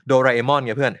โดราเอมอนไ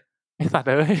งเพื่อนไอ้สัตว์เ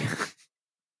อ้ย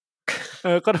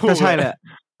ก็ถูกก็ใช่แหละ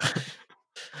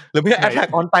หรือไม่ Attack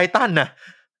on Titan น่ะ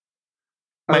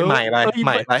ใหม่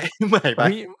ไป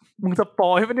มึงสปอ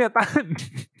ยล์ป่ะเนี่ยตั้น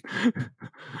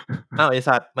ไอ้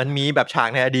สัตว์มันมีแบบฉาก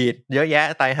ในอดีตเยอะแยะ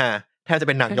ตายห่าแทบจะเ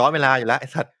ป็นหนังย้อนเวลาอยู่แล้วไอ้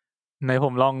สัตว์ไหนผ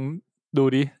มลองดู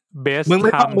ดิ Best มึง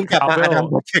กลับมาอดัม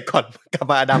โปรเจกต์ก่อนกลับ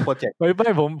มาอดัมโปรเจกต์ไม่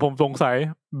ผมสงสัย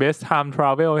Best Time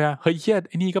Travel ใช่เฮ้ยเหี้ย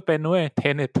ไอ้นี่ก็เป็นเว้ย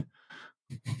Tenet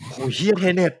โอ้ยเหี้ย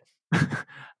Tenet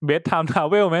Best Time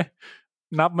Travel มั้ย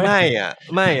นับมั้ย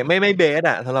ไม่เบส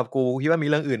สำหรับกูคิดว่ามี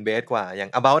เรื่องอื่นเบสกว่าอย่าง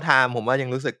About Time ผมว่ายั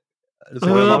งรู้สึก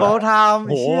About Time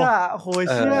เชี่ยโห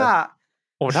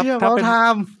เชี่ยถ้าเป็น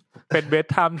เป็น Best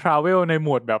Time Travel ในหม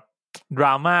วดแบบดร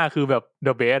าม่าคือแบบ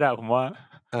The Best ผมว่า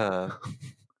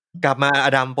กลับมาอ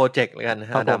ดัมโปรเจกต์แล้วกัน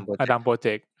อดัมโปรเจ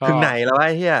กต์ถึงไหนแล้วไอ้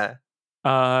เหี้ย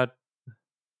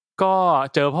ก็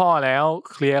เจอพ่อแล้ว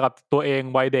เคลียร์กับตัวเอง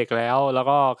วัยเด็กแล้ว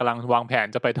ก็กำลังวางแผน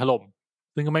จะไปถล่ม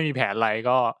ซึ่งก็ไม่มีแผนอะไร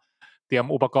ก็เตรียม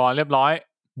อุปกรณ์เรียบร้อย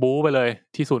บู๊ไปเลย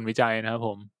ที่ศูนย์วิจัยนะครับผ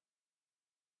ม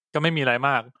ก็ไม่มีอะไรม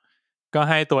ากก็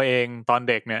ให้ตัวเองตอน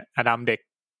เด็กเนี่ยอดัมเด็ก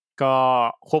ก็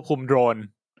ควบคุมโดรน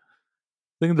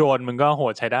ซึ่งโดรนมันก็โห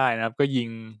ดใช้ได้นะครับก็ยิง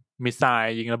มิสไซ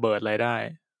ล์ยิงระเบิดอะไรได้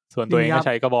ส่วนตัวเองก็ใ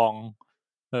ช้กระบอง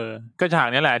ก็ฉาก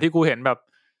นี้แหละที่กูเห็นแบบ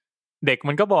เด็ก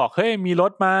มันก็บอกเฮ้ยมีร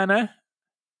ถมานะ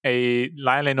ไอ้ไล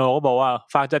น์ไลโนก็บอกว่า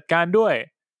ฝากจัดการด้วย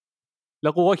แล้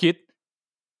วกูก็คิด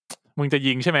มึงจะ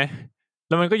ยิงใช่ไหม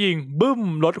แล้วมันก็ยิงบึ้ม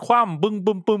รถคว่ำบึ้ม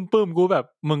บึ้มปึ้มปึ้มกูแบบ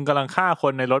มึงกำลังฆ่าค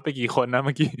นในรถไปกี่คนนะเ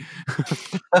มื่อกี้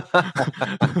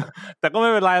แต่ก็ไม่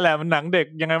เป็นไรแหละมันหนังเด็ก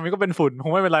ยังไงมันก็เป็นฝุ่นค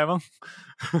งไม่เป็นไรมั้ง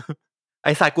ไ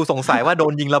อ้สายกูสงสัยว่าโด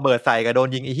นยิงระเบิดใส่กับโดน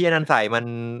ยิงไอ้เหี้ยนั่นใส่มัน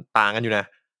ต่างกันอยู่นะ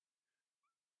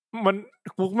มัน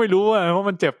กูไม่รู้ว่า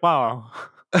มันเจ็บเปล่า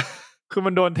คือ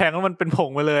มันโดนแทงแล้วมันเป็นผง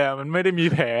ไปเลยมันไม่ได้มี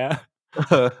แผล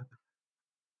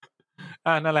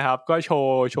นั่นแหละครับก็โ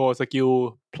ชว์สกิล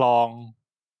พลอง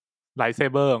ไลท์เซ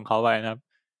เบอร์ของเขาไปนะครับ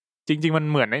จริงๆมัน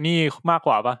เหมือนไอ้นี่มากก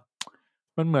ว่าป่ะ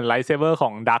มันเหมือนไลท์เซเบอร์ขอ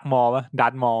งดาร์กมอลป่ะดา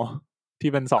ร์กมอล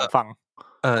ที่เป็น2ฝั่ง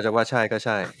จะว่าใช่ก็ใ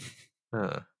ช่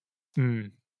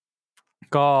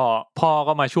ก็พ่อ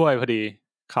ก็มาช่วยพอดี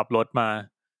ขับรถมา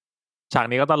ฉาก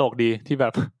นี้ก็ตลกดีที่แบ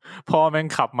บพ่อแม่ง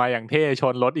ขับมาอย่างเท่ช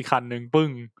นรถอีกคันนึงปึ้ง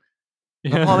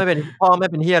แล้วพ่อไม่เ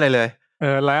ป็นเหี้ยอะไรเลย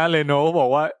ไลอ้อนเรโนบอก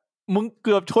ว่ามึงเ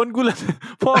กือบชนกูแล้ว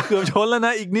พ่อเกือบชนแล้วน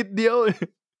ะอีกนิดเดียว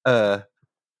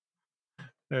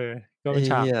ก็เป็น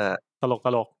ฉากต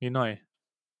ลกนิดหน่อย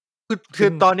คือ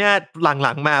ตอนเนี้ยห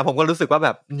ลังๆมาผมก็รู้สึกว่าแบ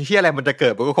บเหี้ยอะไรมันจะเกิ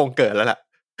ดมันก็คงเกิดแล้วล่ะ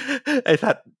ไอ้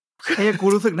สัตว์ไอ้กู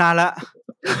รู้สึกนานแล้ว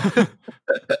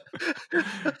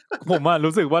ผม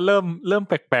รู้สึกว่าเริ่ม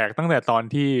แปลกๆตั้งแต่ตอน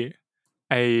ที่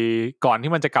ก่อน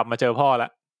ที่มันจะกลับมาเจอพ่อละ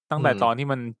ตั้งแต่ตอนที่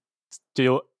มัน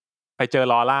ไปเจอ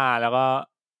ลอร่าแล้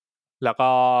วก็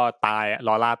ตายล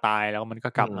อร่าตายแล้วมันก็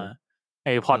กลับมา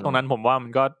พล็อตตรงนั้นผมว่ามั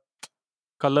น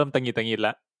ก็เริ่มตังหิดแ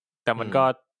ล้วแต่มันก็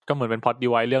เหมือนเป็นพล็อตดี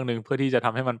ไวซ์เรื่องนึงเพื่อที่จะท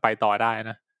ำให้มันไปต่อได้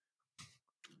นะ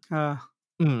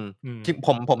ที่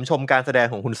ผมชมการแสดง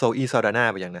ของคุณโซอีซอร์ดาน่า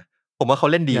ไปอย่างนะผมว่าเขา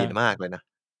เล่นดีมากเลยนะ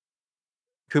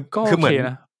คือเห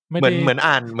มือน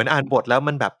อ่านบทแล้ว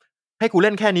มันแบบให้กูเ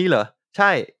ล่นแค่นี้เหรอใช่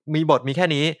มีบทมีแค่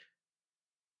นี้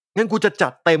งั้นกูจะจั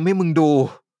ดเต็มให้มึงดู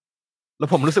แล้ว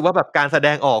ผมรู้สึกว่าแบบการแสด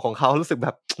งออกของเขารู้สึกแบ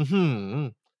บ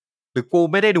หรือกู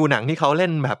ไม่ได้ดูหนังที่เขาเล่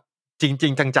นแบบจริ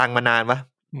งๆจังๆมานานวะ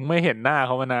ไม่เห็นหน้าเข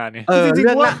ามานานนี่จริง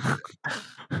ๆว่า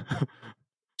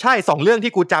ใช่2เรื่อง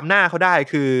ที่กูจำหน้าเขาได้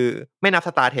คือไม่นับ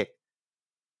Star Trek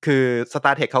คือ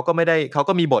Star Trek เขา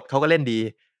ก็มีบทเขาก็เล่นดี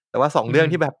แต่ว่า2เรื่อง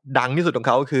ที่แบบดังที่สุดของเ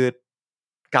ขาคือ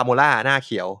กาโมล่าหน้าเ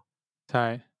ขียวใช่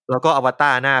แล้วก็อวต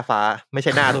ารหน้าฟ้าไม่ใ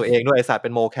ช่หน้าตัวเองด้วยไอ้สัตว์เป็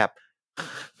นโมแคป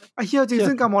ไอ้เหี้ยจริง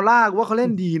ซึ่งกาโมล่ากูว่าเขาเล่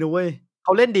นดีนะเว้ยเข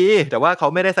าเล่นดีแต่ว่าเขา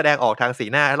ไม่ได้แสดงออกทางสี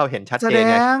หน้าให้เราเห็นชัดเจน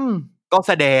ไงก็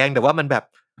แสดงแต่ว่ามันแบบ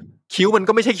คิ้วมัน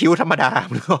ก็ไม่ใช่คิ้วธรรมดา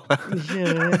หรือเปล่า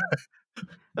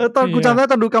ตอนกูจำได้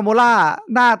ตอนดูกาโมล่า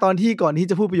หน้าตอนที่ก่อนที่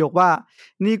จะพูดประโยคว่า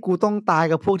นี่กูต้องตาย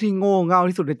กับพวกที่โง่เง่า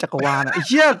ที่สุดในจักรวาลไอ้เ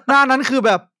หี้ยหน้านั้นคือแ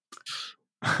บบ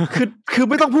คือ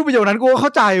ไม่ต้องพูดประโยคนั้นกูก็เข้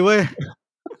าใจเว้ย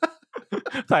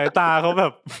สายตาเขาแบ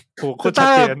บโหโคตรชัด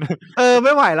เจนไ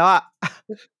ม่ไหวแล้วอ่ะ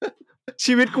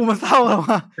ชีวิตกูมันเศร้าแล้ว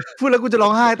อ่ะพูดแล้วกูจะร้อ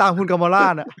งไห้ตามคุณกาโมล่า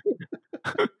น่ะ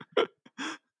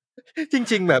จ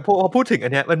ริงๆแบบพอพูดถึงอั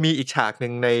นเนี้ยมันมีอีกฉากนึ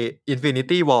งใน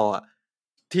Infinity War อ่ะ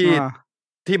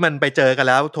ที่มันไปเจอกัน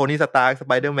แล้วโทนี่สตาร์คสไ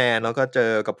ปเดอร์แมนแล้วก็เจ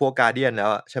อกับพวกการ์เดียนแล้ว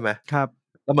ใช่ไหมครับ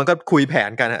แล้วมันก็คุยแผ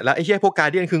นกันแล้วไอ้เหี้ยพวกกา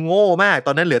ร์เดียนคือโง่มากต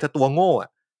อนนั้นเหลือแต่ตัวโง่อ่ะ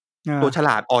ตัวฉล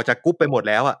าดออกจากกรุ๊ปไปหมด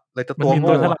แล้วอ่ะเลยตัวโง่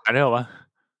ตัวฉลาดด้วยเหรอวะ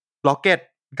ล็อกเก็ต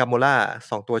กาโมล่า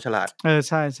2ตัวฉลาด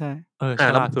ใช่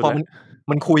แล้วพอ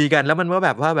มันคุยกันแล้วมันว่าแบ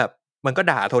บมันก็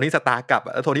ด่าโทนี่สตาร์คกลับ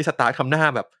โทนี่สตาร์คทำหน้า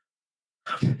แบบ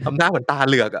ทำหน้าเหมือนตา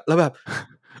เหลือกอ่ะแล้วแบบ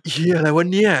เหี้ยอะไรวะ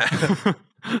เนี่ย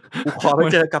กูขอไป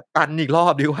เจอกับตันอีกรอ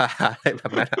บดีกว่าอะไรแบ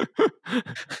บนั้น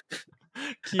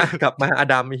กลับมาอ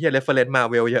ดัมไอ้เหี้ยเรฟเฟอเรนซ์มา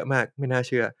เวลเยอะมากไม่น่าเ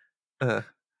ชื่อ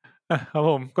ครับ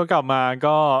ผมก็กลับมา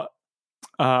ก็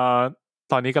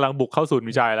ตอนนี้กำลังบุกเข้าศูนย์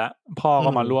วิจัยแล้วพ่อก็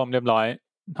มาร่วมเรียบร้อย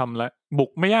ทำแล้วบุก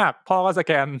ไม่ยากพ่อก็สแ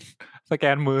ก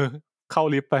นมือเข้า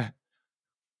ลิฟต์ไป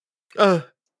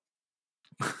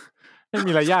ไม่มี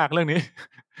อะไรยากเรื่องนี้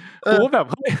กูแบบ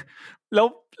เฮ้ยแ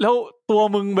ล้วตัว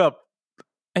มึงแบบ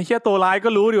ไอ้เหี้ยตัวร้ายก็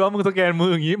รู้ดิว่ามึงสแกนมื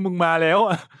ออย่างงี้มึงมาแล้ว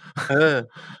อ่ะ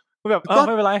แบบไ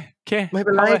ม่เป็นไรโอเคไม่เ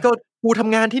ป็นไรก็กูท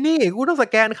ำงานที่นี่กูต้องส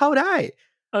แกนเข้าได้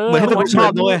เหมือนที่กูชอ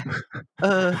บด้วย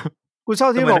กูชอ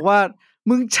บที่บอกว่า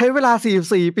มึงใช้เวลา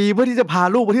44ปีเพื่อที่จะพา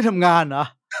ลูกไปที่ทำงานเหรอ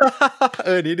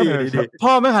ดีพ่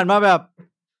อไม่หันมาแบบ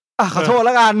ขอโทษแ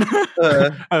ล้วกัน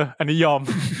อันนี้ยอม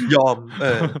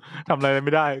ทำอะไรไ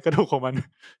ม่ได้ก็ถูกของมัน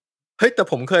เฮ้ยแต่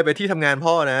ผมเคยไปที่ทำงาน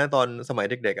พ่อนะตอนสมัย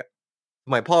เด็กๆอ่ะส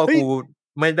มัยพ่อกู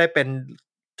ไม่ได้เป็น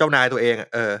เจ้านายตัวเองอ่ะ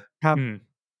ครับ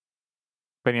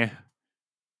เป็นไง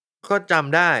ก็จ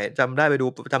ำได้ไป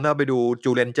ดู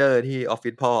จูเลนเจอร์ที่ออฟฟิ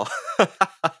ศพ่อ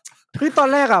ตอน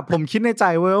แรกอ่ะผมคิดในใจ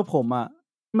เว้ยว่าผมอ่ะ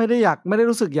ไม่ได้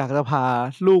รู้สึกอยากจะพา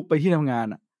ลูกไปที่ทำงาน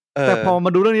อ่ะแต่พอมา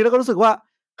ดูเรื่องนี้แล้วก็รู้สึกว่า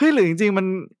เฮ้ยหรือจริงๆ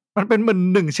มันเป็นเหมือน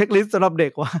1เช็คลิสต์สำหรับเด็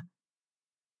กว่ะ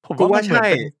ผมว่า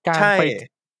ใช่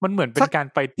มันเหมือนเป็นการ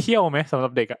ไปเที่ยวไหมสำหรั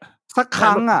บเด็กอ่ะสักค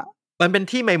รั้งอ่ะมันเป็น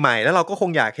ที่ใหม่ๆแล้วเราก็คง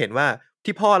อยากเห็นว่า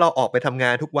ที่พ่อเราออกไปทำงา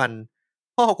นทุกวัน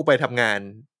พ่อกูไปทำงาน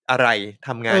อะไรท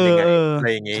ำงานยังไงอะไร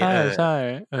อย่างงี้ใช่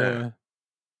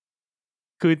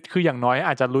คืออย่างน้อยอ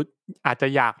าจจะ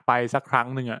อยากไปสักครั้ง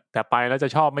หนึ่งอ่ะแต่ไปแล้วจะ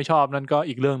ชอบไม่ชอบนั่นก็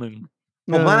อีกเรื่องนึง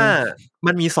ผมว่า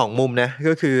มันมี2มุมนะ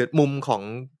ก็คือมุมของ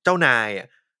เจ้านายอ่ะ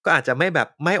ก็อาจจะ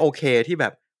ไม่โอเคที่แบ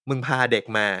บมึงพาเด็ก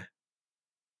มา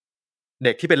เ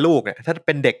ด็กที่เป็นลูกเนี่ยถ้าเ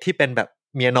ป็นเด็กที่เป็นแบบ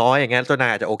เมียน้อยอย่างเงี้ยเจ้านาย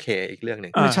อาจจะโอเคอีกเรื่องนึ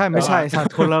งไม่ใช่สัต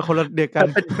ว์คนละเด็กกัน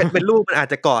เป็นลูกมันอาจ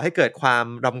จะก่อให้เกิดความ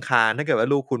รำคาญถ้าเกิดว่า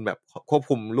ลูกคุณแบบควบ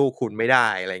คุมลูกคุณไม่ได้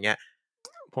อะไรเงี้ย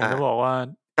ผมจะบอกว่า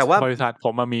แต่ว่าบริษัทผ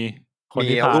มมีคน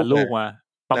ที่พาลูกมา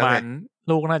ประมาณ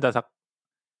ลูกน่าจะสัก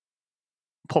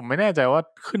ผมไม่แน่ใจว่า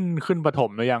ขึ้นประถ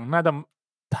มหรือยังน่าจะ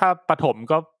ถ้าประถม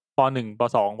ก็ป.1 ป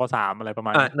.2 ป.3อะไรประมา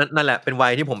ณนั่นแหละเป็นวั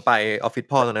ยที่ผมไปออฟฟิศ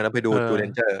พ่อตอนนั้นแล้วไปดูจูเล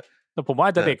นเจอร์ แต่ผมว่า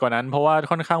อาจจะเด็กกว่านั้นเพราะว่า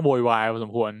ค่อนข้างโวยวายพอส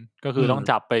มควรก็คือต้อง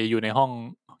จับไปอยู่ในห้อง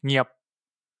เงียบ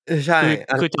ใช่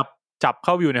คือจับเ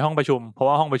ข้าอยู่ในห้องประชุมเพราะ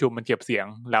ว่าห้องประชุมมันเก็บเสียง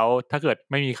แล้วถ้าเกิด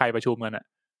ไม่มีใครประชุมกันอ่ะ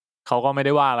เขาก็ไม่ไ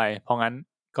ด้ว่าอะไรเพราะงั้น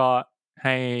ก็ใ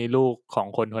ห้ลูกของ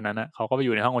คนนั้นนะเขาก็ไปอ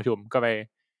ยู่ในห้องประชุมก็ไป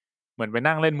เหมือนไป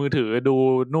นั่งเล่นมือถือดู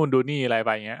นู่นดูนี่อะไรไป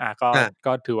อย่างเงี้ย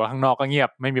ก็ถือว่าข้างนอกก็เงียบ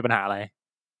ไม่มีปัญหาอะไร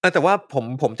แต่ว่า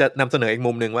ผมจะนำเสนออีก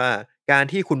มุมนึงว่าการ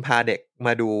ที่คุณพาเด็กม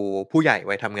าดูผู้ใหญ่ไ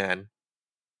ว้ทำงาน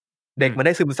เด็กมันไ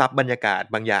ด้ซึมซับบรรยากาศ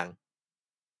บางอย่าง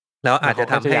แล้วอาจจะ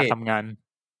ทำให้ทำงาน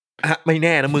ไม่แ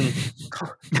น่นะมึง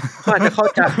เขาอาจจะเข้า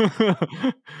ใจ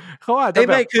เขาอาจจะแ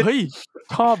บบเฮ้ย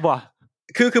ชอบว่ะ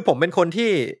คือผมเป็นคน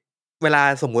ที่เวลา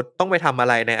สมมุติต้องไปทำอะ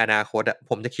ไรในอนาคตอ่ะ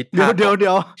ผมจะคิดภาพเ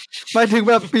ดี๋ยวหมายถึง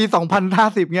แบบปี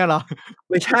2050เนี่ยเหรอ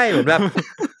ไม่ใช่เหมือนแบบ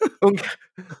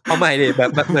เอาใหม่ดิแบบ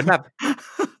เหมือนแ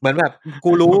บบ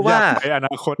กูรู้ว่าในอน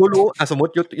าคตกูรู้สมม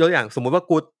ติยกอย่างสมมติว่า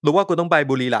กูรู้ว่ากูต้องไป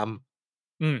บุรีรัมย์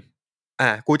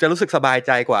กูจะรู้สึกสบายใ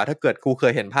จกว่าถ้าเกิดกูเค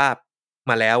ยเห็นภาพ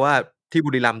มาแล้วว่าที่บุ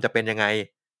รีรัมย์จะเป็นยังไง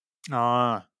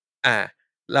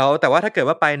แล้วแต่ว่าถ้าเกิด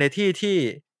ว่าไปในที่ที่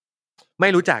ไม่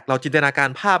รู้จักเราจินตนาการ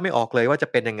ภาพไม่ออกเลยว่าจะ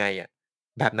เป็นยังไงอ่ะ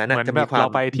แบบนั้นจะมีความเรา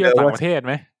ไปเที่ยวต่างประเทศไ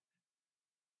หม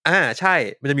ใช่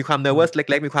มันจะมีความ nervous เ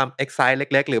ล็กๆมีความ excite เ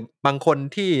ล็กๆหรือบางคน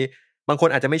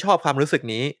อาจจะไม่ชอบความรู้สึก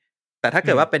นี้แต่ถ้าเ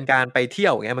กิดว่าเป็นการไปเที่ย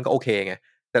วอย่างเงี้ยมันก็โอเคไง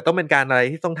แต่ต้องเป็นการอะไร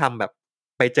ที่ต้องทำแบบ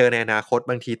ไปเจอในอนาคต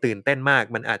บางทีตื่นเต้นมาก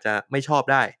มันอาจจะไม่ชอบ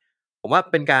ได้ผมว่า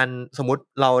เป็นการสมมุติ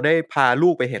เราได้พาลู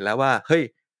กไปเห็นแล้วว่าเฮ้ย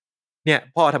เนี่ย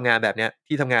พ่อทำงานแบบเนี้ย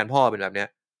ที่ทำงานพ่อเป็นแบบเนี้ย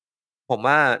ผม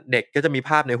ว่าเด็กก็จะมี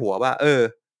ภาพในหัวว่า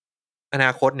อน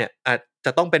าคตเนี่ยอาจจ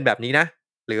ะต้องเป็นแบบนี้นะ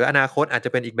หรืออนาคตอาจจะ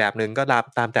เป็นอีกแบบนึงก็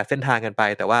ตามแต่เส้นทางกันไป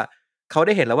แต่ว่าเขาไ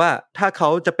ด้เห็นแล้วว่าถ้าเขา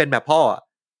จะเป็นแบบพ่อ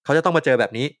เขาจะต้องมาเจอแบ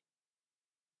บนี้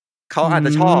เขาอาจจ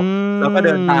ะชอบแล้วก็เ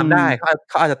ดินตามได้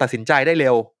เขาอาจจะตัดสินใจได้เร็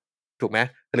วถูกไหม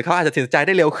หรือเขาอาจจะตัดสินใจไ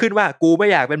ด้เร็วขึ้นว่ากูไม่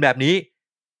อยากเป็นแบบนี้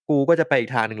กูก็จะไปอี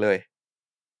กทางนึงเลย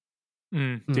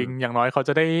จริงอย่างน้อยเขาจ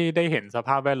ะได้เห็นสภ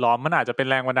าพแวดล้อมมันอาจจะเป็น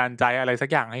แรงบันดาลใจอะไรสัก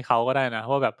อย่างให้เขาก็ได้นะ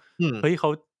ว่าแบบเฮ้ย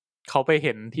เขาไปเ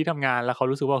ห็นที่ทำงานแล้วเขา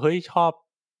รู้สึกว่าเฮ้ยช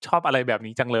อบอะไรแบบ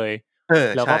นี้จังเลย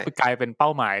แล้วก็กลายเป็นเป้า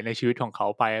หมายในชีวิตของเขา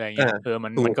ไปอะไรเงี้ยมั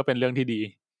นก็เป็นเรื่องที่ดี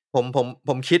ผ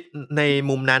มคิดใน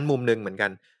มุมนั้นมุมนึงเหมือนกั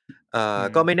น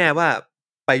ก็ไม่แน่ว่า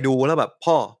ไปดูแล้วแบบ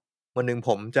พ่อวันนึงผ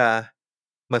มจะ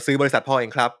มาซื้อบริษัทพ่อเอ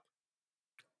งครับ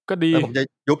ก็ดีแล้วผมจะ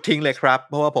ยุบทิ้งเลยครับ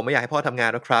เพราะว่าผมไม่อยากให้พ่อทำงา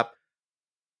นแล้วครับ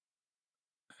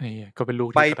ก็เป็นลูก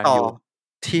ที่ไปต่อ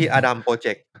ที่อดัมโปรเจ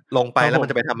กต์ลงไปแล้วมัน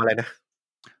จะไปทำอะไรนะ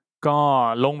ก็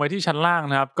ลงไปที่ชั้นล่าง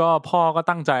นะครับก็พ่อก็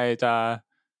ตั้งใจ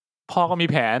พ่อก็มี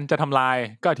แผนจะทำลาย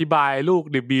ก็อธิบายลูก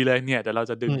ดิบบีเลยเนี่ยแต่เรา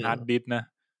จะดึงฮาร์ดดิสก์นะ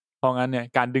เพราะงั้นเนี่ย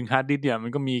การดึงฮาร์ดดิสก์เนี่ยมั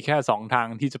นก็มีแค่2ทาง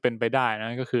ที่จะเป็นไปได้น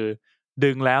ะก็คือ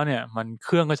ดึงแล้วเนี่ยมันเค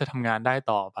รื่องก็จะทำงานได้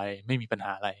ต่อไปไม่มีปัญห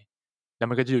าอะไรแล้ว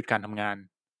มันก็จะหยุดการทำงาน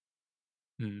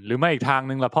หรือไม่อีกทาง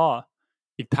นึงล่ะพ่อ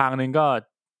อีกทางนึงก็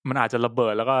มันอาจจะระเบิ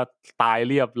ดแล้วก็ตาย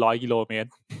เรียบ100 กิโลเมตร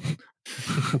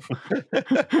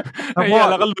แ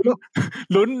ล้วก็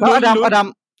ลุ้นอ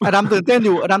ดัมตื่นเต้นอ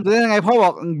ยู่อดัมตื่นเต้นยังไงพ่อบ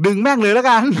อกดึงแม่งเลยแล้ว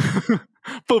กัน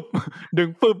ปึ๊บดึง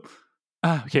ปึ๊บ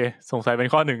โอเคสงสัยเป็น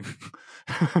ข้อหนึ่ง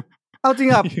เอาจริง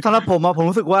ครับสำหรับผม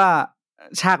รู้สึกว่า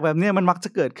ฉากแบบนี้มันมักจะ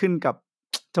เกิดขึ้นกับ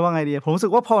จะว่าไงดีผมรู้สึ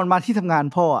กว่าพอมันมาที่ทำงาน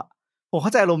พ่อผมเข้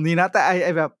าใจอารมณ์นี้นะแต่ไอ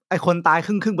แบบไอคนตายค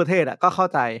รึ่งประเทศก็เข้า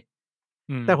ใจ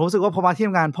แต่ผมรู้สึกว่าพอมาที่ท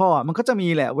ำงานพ่อมันก็จะมี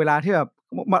แหละเวลาที่แบบ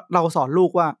เราสอนลูก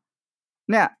ว่า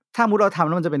เนี่ยถ้ามุดเราทำแ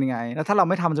ล้วมันจะเป็นยังไงแล้วถ้าเรา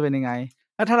ไม่ทำจะเป็นยังไง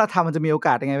แล้วถ้าเราทำมันจะมีโอก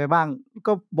าสยังไงไปบ้าง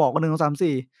ก็บอกกัน1 2 3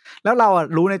 4แล้วเรา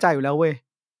รู้ในใจอยู่แล้วเว้ย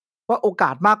ว่าโอก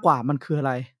าสมากกว่ามันคืออะไ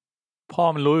รพ่อ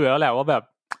มันรู้อยู่แล้วแหละว่าแบบ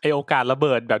ไอโอกาสระเ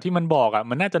บิดแบบที่มันบอก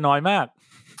มันน่าจะน้อยมาก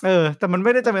แต่มันไ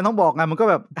ม่ได้จำเป็นต้องบอกไงมันก็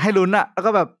แบบให้ลุ้นแล้ว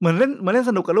ก็แบบเหมือนเล่น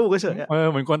สนุกกับลูกเฉย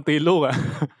เหมือนกวนตีนลูก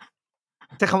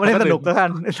จะคำว่าเล่นสนุกแล้วกัน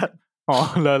อ๋อ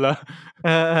เลย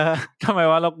ทำไม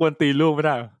วะเรากวนตีนลูกไม่ไ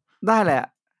ด้ได้แหละ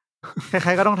ใคร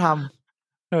ๆก็ต้องท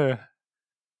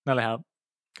ำนั่นแหละครับ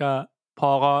ก็พอ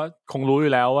ก็คงรู้อ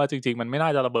ยู่แล้วว่าจริงๆมันไม่น่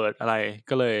าจะระเบิดอะไร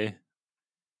ก็เลย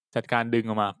จัดการดึง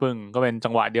ออกมาปึ้งก็เป็นจั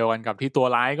งหวะเดียวกันกับที่ตัว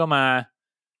ร้ายก็มา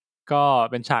ก็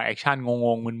เป็นฉากแอคชั่นง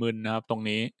งๆมึนๆนะครับตรง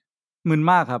นี้มึน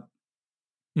มากครับ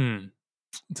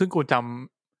ซึ่งกูจ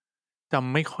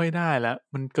ำไม่ค่อยได้แล้ว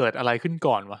มันเกิดอะไรขึ้น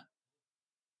ก่อนวะ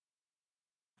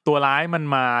ตัวร้ายมัน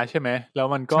มาใช่ไหมแล้ว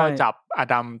มันก็จับอ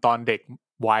ดัมตอนเด็ก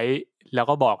ไว้แล้ว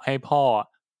ก็บอกให้พ่อ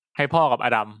กับอ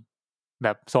ดัมแบ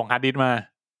บส่งฮาร์ดดิสก์มา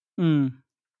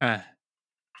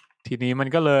ทีนี้มัน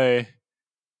ก็เลย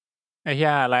ไอ้เหี้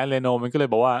ยไลออนเรโนมันก็เลย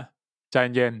บอกว่าใจ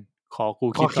เย็นขอกู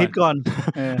คิดก่อน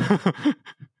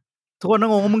ทุกคน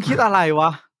งงว่ามึงคิดอะไรว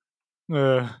ะ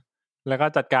แล้วก็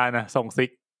จัดการส่งซิก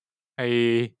ไอ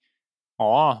อ๋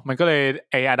อมันก็เลย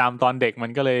ไอ้อดัมตอนเด็กมั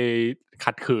นก็เลย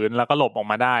ขัดขืนแล้วก็หลบออก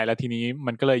มาได้แล้วทีนี้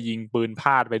มันก็เลยยิงปืนพ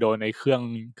ลาดไปโดนในเครื่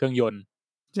องยนต์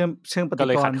เชิงปฏิกรณ์ก็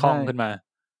เลยขัดข้องขึ้นมา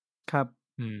ครับ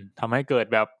ทำให้เกิด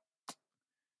แบบ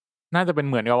น่าจะเป็น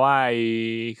เหมือนกับว่าไอ้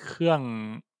เครื่อง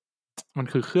มัน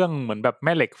คือเครื่องเหมือนแบบแ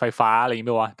ม่เหล็กไฟฟ้าอะไรอย่างเ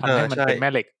งี้ยวะทำให้มันเป็นแม่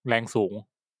เหล็กแรงสูง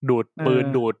ดูดปืน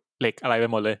ดูดเหล็กอะไรไป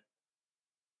หมดเลย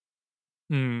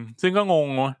ซึ่งก็งง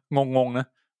นะ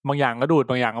บางอย่างก็ดูด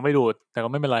บางอย่างก็ไม่ดูดแต่ก็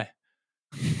ไม่เป็นไร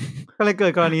ก็เลยเกิ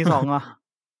ดกรณี2อ่ะ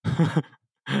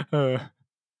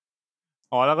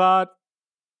อ๋อแล้วก็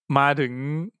มาถึง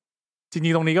จริ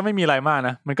งๆตรงนี้ก็ไม่มีอะไรมากน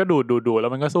ะมันก็ดูดแล้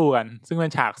วมันก็สู้กันซึ่งเป็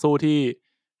นฉากสู้ที่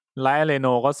ไลท์เรโน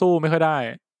ก็สู้ไม่ค่อยได้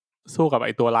สู้กับไ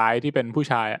อ้ตัวร้ายที่เป็นผู้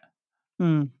ชายอ่ะ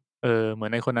เหมือ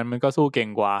นในคนนั้นมันก็สู้เก่ง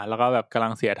กว่าแล้วก็แบบกำลั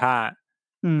งเสียท่า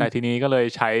แต่ทีนี้ก็เลย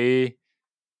ใ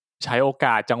ช้โอก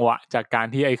าสจังหวะจากการ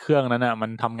ที่ไอ้เครื่องนั้นน่ะมั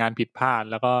นทำงานผิดพลาด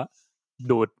แล้วก็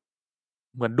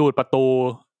เหมือนดูดประตู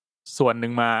ส่วนหนึ่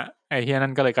งมาไอ้เหี้ยนั่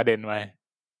นก็เลยกระเด็นไป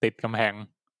ติดกำแพง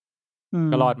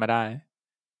ก็รอดมาได้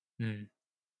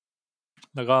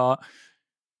แล้วก็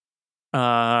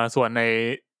ส่วนใน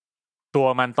ตัว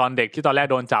มันตอนเด็กที่ตอนแรก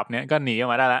โดนจับเนี่ยก็หนีออก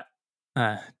มาได้ละ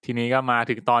ทีนี้ก็มา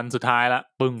ถึงตอนสุดท้ายละ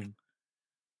ปึ้ง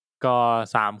ก็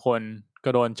3คนก็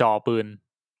โดนจ่อปืน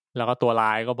แล้วก็ตัวร้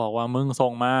ายก็บอกว่ามึงส่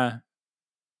งมา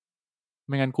ไ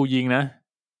ม่งั้นกูยิงนะ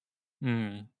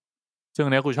ซึ่ง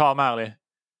เนี้ยกูชอบมากเลย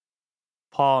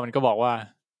พ่อมันก็บอกว่า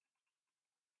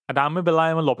อดัมไม่เป็นไร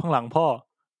มันหลบข้างหลังพ่อ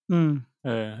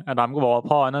อดัมก็บอกว่า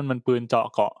พ่อนั่นมันปืนเจาะ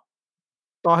เกาะ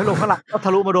ต่อให้หลบข้างหลังก็ท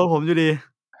ะลุมาโดนผมอยู่ดี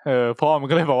พ่อมัน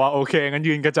ก็เลยบอกว่าโอเคงั้น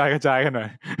ยืนกระจายกันหน่อย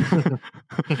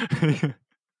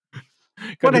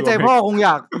ก็ในใจพ่อคงอย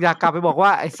ากกลับไปบอกว่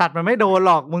าไอสัตว์มันไม่โดนห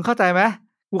รอกมึงเข้าใจไหม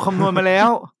กูคำนวณมาแล้ว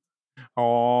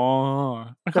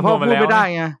แต่พ่อพูดไม่ได้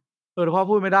ไงแต่พ่อ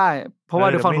พูดไม่ได้เพราะว่า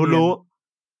เดี๋ยวฝั่งนู้นรู้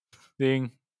จริง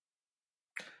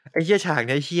ไอ้เหี้ยฉาก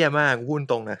นี้เหี้ยมากพูด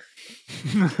ตรงนะ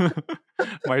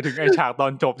หมายถึงไอ้ฉากตอ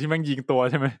นจบที่แม่งยิงตัว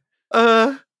ใช่ไหม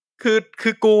คื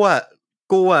อกูอ่ะ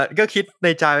ก็คิดใน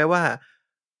ใจไว้ว่า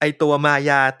ไอตัวมา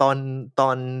ยาต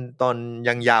อน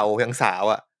ยังเยาว์ยังสาว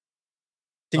อ่ะ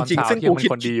จริงๆซึ่ง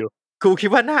กูคิด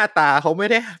ว่าหน้าตาเขาไม่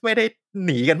ได้ห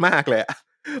นีกันมากเลย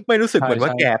ไม่รู้สึกเหมือนว่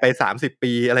าแก่ไป30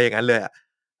 ปีอะไรอย่างนั้นเลย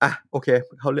อ่ะโอเค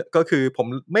เขาก็คือผ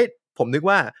มนึก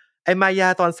ว่าไอ้มายา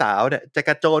ตอนสาวเนี่ยจะก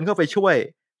ระโจนเข้าไปช่วย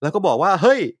แล้วก็บอกว่าเ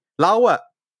ฮ้ยเราอ่ะ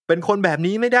เป็นคนแบบ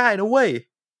นี้ไม่ได้นะเว้ย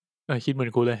คิดเหมือ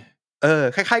นกูเลย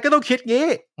ใครๆก็ต้องคิดงี้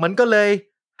มันก็เลย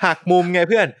หักมุมไง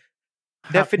เพื่อน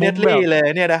definitely เลย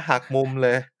เนี่ยนะหักมุมเล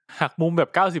ยหักมุมแบบ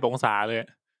90 องศาเลย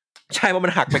ใช่ว่ามั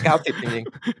นหักไป90จริง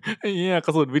ๆไอ้เนี่ยกร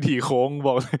ะสุนวิถีโค้งบ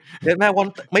อกเลยเด็ดแม่วัน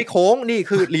ไม่โค้งนี่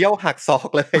คือเลี้ยวหักศอก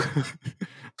เลย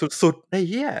สุดๆไอ้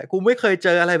เหี้ยกูไม่เคยเจ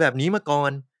ออะไรแบบนี้มาก่อ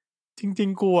นจริง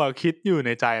ๆกูอ่ะคิดอยู่ใน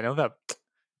ใจนะแบบ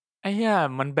ไอ้เหี้ย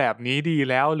มันแบบนี้ดี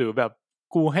แล้วหรือแบบ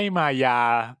กูให้มายา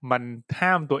มันห้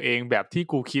ามตัวเองแบบที่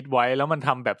กูคิดไว้แล้วมันท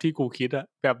ำแบบที่กูคิดอะ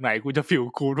แบบไหนกูจะฟีล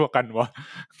กูลกว่ากันวะ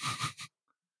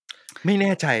ไม่แ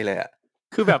น่ใจเลยอะ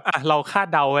คือแบบเราคาด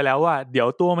เดาไว้แล้วว่าเดี๋ยว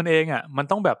ตัวมันเองอะมัน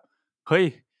ต้องแบบเฮ้ย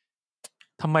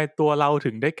ทำไมตัวเรา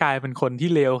ถึงได้กลายเป็นคนที่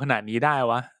เลวขนาดนี้ได้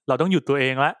วะเราต้องหยุดตัวเอ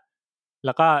งละแ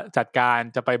ล้วก็จัดการ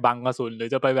จะไปบังกระสุนหรือ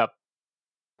จะไปแบบ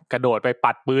กระโดดไป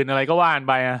ปัดปืนอะไรก็ว่าน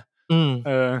ไป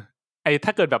ไอถ้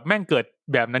าเกิดแบบแม่งเกิด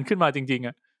แบบนั้นขึ้นมาจริงๆอ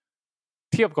ะ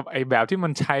เทียบกับไอแบบที่มั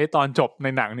นใช้ตอนจบใน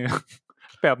หนังเนี่ย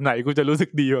แบบไหนกูจะรู้สึก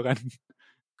ดีกว่ากัน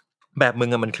แบบมึง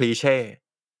อะมันคลีเช่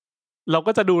เรา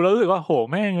ก็จะดูแล้วรู้สึกว่าโห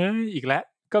แม่งอีกแล้ว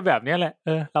ก็แบบนี้แหละ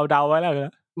เราเดาไว้แล้ว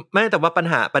ไม่แต่ว่าป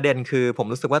ระเด็นคือผม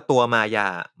รู้สึกว่าตัวมายา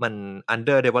มัน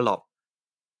under develop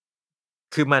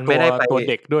คือมันไม่ได้ไปตัว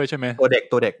เด็กด้วยใช่ไหมตัวเ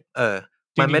ด็ก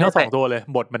มันไม่ได้ทั้ง2ตัวเลย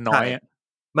บทมันน้อย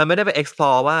มันไม่ได้ไป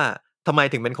explore ว่าทำไม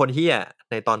ถึงเป็นคนเหี้ย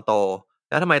ในตอนโต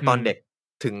แล้วทำไมตอนเด็ก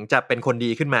ถึงจะเป็นคนดี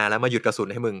ขึ้นมาแล้วมาหยุดกระสุน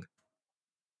ให้มึง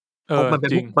มันเ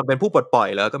ป็นผู้ปลดปล่อย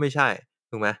แล้วก็ไม่ใช่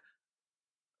ถูกไหม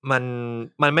มัน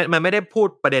ไม่ได้พูด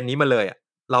ประเด็นนี้มาเลย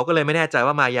เราก็เลยไม่แน่ใจ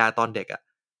ว่ามายาตอนเด็ก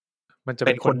มันจะเ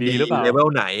ป็นคนดีหรือเปล่าเลเวล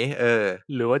ไหน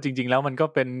หรือว่าจริงๆแล้วมันก็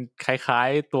เป็นคล้าย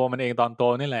ๆตัวมันเองตอนโต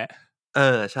นี่แหละ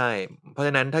ใช่เพราะฉ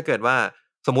ะนั้นถ้าเกิดว่า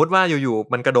สมมุติว่าอยู่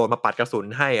ๆมันกระโดดมาปัดกระสุน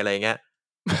ให้อะไรเงี้ย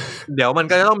เดี๋ยวมัน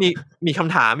ก็จะต้องมีค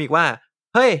ำถามอีกว่า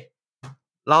เฮ้ย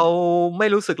เราไม่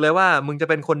รู้สึกเลยว่ามึงจะ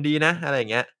เป็นคนดีนะอะไร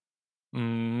เงี้ย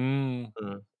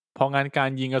เพราะงั้นการ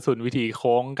ยิงกระสุนวิถีโ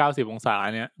ค้ง90 องศา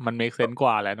เนี่ยมันเมคเซนส์ก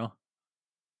ว่าแหละเนาะ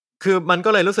คือมันก็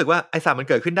เลยรู้สึกว่าไอ้สัตว์มัน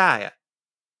เกิดขึ้นได้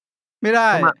ไม่ได้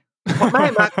ไม่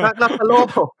มาลาฟาโล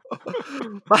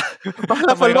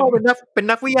ลาฟาโลเป็น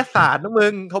นักวิทยาศาสตร์นะมึ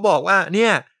งเขาบอกว่าเนี่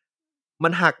ยมั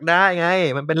นหักได้ไง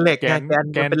มันเป็นเหล็กไง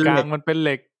แกนกลางมันเป็นเห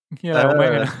ล็กที่อะไรของแม่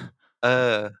งนะ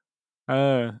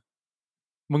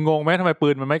มึงงงไหมทำไมปื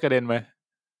นมันไม่กระเด็นไป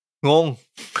งง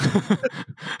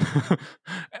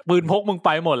ปืนพกมึงไป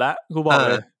หมดแล้วกูบอก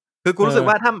เลยคือกูรู้สึก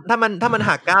ว่าถ้ามัน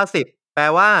หัก90แปล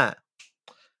ว่า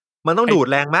มันต้องดูด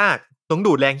แรงมากต้อง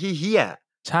ดูดแรงเหี้ย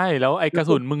ใช่แล้วไอ้กระ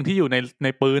สุนมึงที่อยู่ใน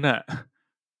ปืนอ่ะ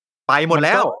ไปหมดแ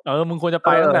ล้วมึงควรจะไป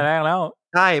ตั้งแต่แรกแล้ว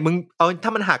ใช่มึงเอาถ้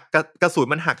ามันหักกระสุน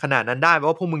มันหักขนาดนั้นได้แปล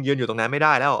ว่าพวกมึงยืนอยู่ตรงนั้นไม่ไ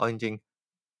ด้แล้วเอาจริง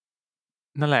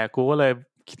ๆนั่นแหละกูก็เลย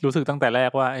รู้สึกตั้งแต่แรก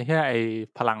ว่าไอ้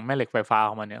พลังแม่เหล็กไฟฟ้าข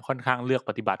องมันเนี่ยค่อนข้างเลือก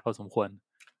ปฏิบัติพอสมควร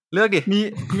เลือกดิ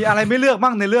มีอะไรไม่เลือกบ้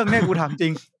างในเรื่องเนี่ยกูถามจริ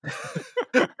ง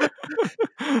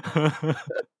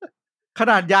ข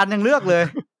นาดยานยังเลือกเลย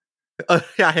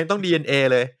ยานยังต้อง DNA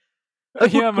เลย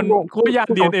เฮียมันกูยาน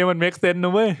DNA มัน make sense น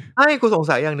ะเว้ยกูสง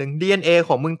สัยอย่างนึง DNA ข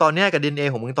องมึงตอนเนี้ยกับ DNA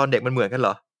ของมึงตอนเด็กมันเหมือนกันเหร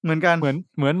อเหมือนกันเหมือ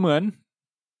น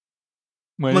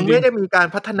มึงไม่ได้มีการ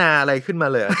พัฒนาอะไรขึ้นมา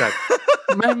เลยจาก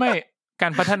ไม่กา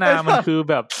รพัฒนามันคือ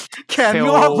แบบแขน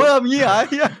งอกเพิ่มงี้เหรอ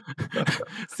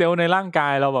เซลล์ในร่างกา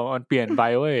ยเราแบบมันเปลี่ยนไป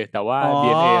เว้ยแต่ว่า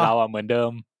DNA เราอ่ะเหมือนเดิ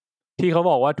มที่เขา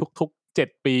บอกว่าทุกๆ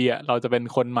7 ปีอ่ะเราจะเป็น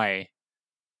คนให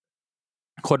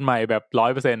ม่แบบ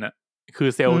 100% อ่ะคือ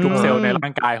เซลล์ทุกเซลล์ในร่า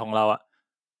งกายของเราอ่ะ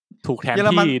ถูกแทน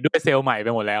ที่ด้วยเซลล์ใหม่ไป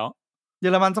หมดแล้วเย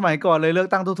อรมันสมัยก่อนเลยเลือก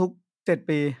ตั้งทุกๆ7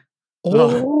 ปีโอ้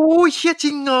ยเชี่ยจ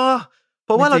ริงเหรอเพ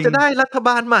ราะว่าเราจะได้รัฐบ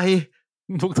าลใหม่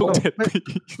ทุก7 ปี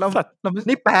เรา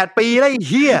นี่8 ปีแล้วไอ้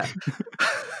เหี้ย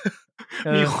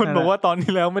มีคนบอกว่าตอน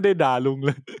นี้แล้วไม่ได้ด่าลุงเ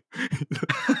ลย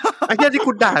ไอ้เหี้ยที่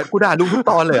กูด่าลุงทุก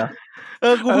ตอนเลย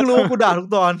กูเพิ่งรู้ว่ากูด่าทุก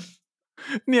ตอน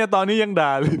เนี่ยตอนนี้ยังด่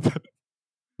าเลย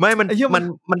ไม่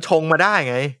มันชงมาได้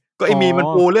ไงก็ไอ้มีมัน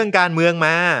ปูเรื่องการเมืองม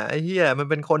าไอ้เหี้ยมัน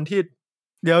เป็นคนที่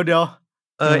เดี๋ยว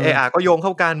ก็โยงเข้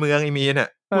าการเมืองไอ้มีเนี่ย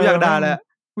กูอยากด่าแหละ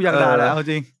เอา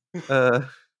จริง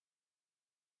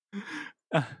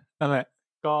นั่นแหละ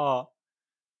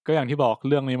ก็อย่างที่บอก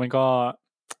เรื่องนี้มันก็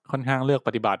ค่อนข้างเลือกป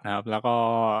ฏิบัตินะครับแล้วก็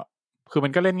คือมั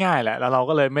นก็เล่นง่ายแหละแล้วเรา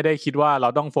ก็เลยไม่ได้คิดว่าเรา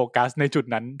ต้องโฟกัสในจุด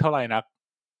นั้นเท่าไหร่นัก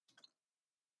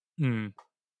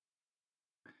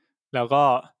แล้วก็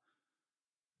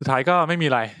สุดท้ายก็ไม่มี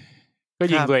อะไรก็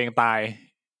ยิงตัวเองตาย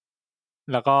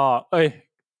แล้วก็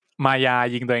มายา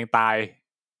ยิงตัวเองตาย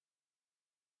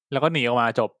แล้วก็หนีออกมา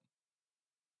จบ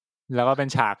แล้วก็เป็น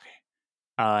ฉาก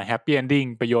แฮปปี้เอนดิ้ง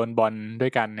ไปโยนบอลด้ว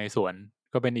ยกันในสวน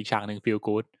ก็เป็นอีกฉากนึงฟีล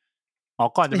กู๊ด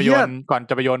ก่อนจะไป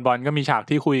โยนบอลก็มีฉาก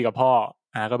ที่คุยกับพ่อ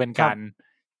ก็เป็นการ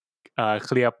เค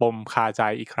ลียร์ปมคาใจ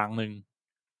อีกครั้งนึง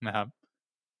นะครับ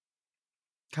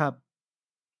ครับ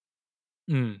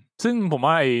ซึ่งผม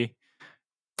ว่า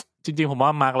จริงๆผมว่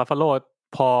ามาร์ค รัฟฟาโล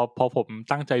พอผม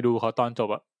ตั้งใจดูเขาตอนจบ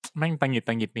อะแม่งตังหงิด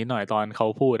นิดหน่อยตอนเขา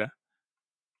พูดอะ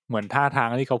เหมือนท่าทาง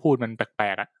ที่เขาพูดมันแปล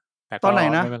กๆอะแต่ตอนไหน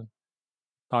นะ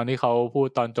ตอนที่เขาพูด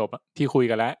ตอนจบอะที่คุย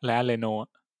กันแล้วเรโน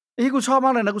กูชอบม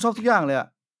ากเลยนะกูชอบทุกอย่างเลยอะ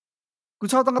กู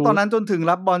ชอบตั้งแต่ตอนนั้นจนถึง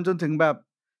รับบอลจนถึง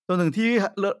ที่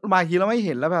มาฮีเราไม่เ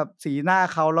ห็นแล้วแบบสีหน้า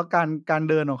เขาแล้วการ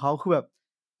เดินของเขาคือแบบ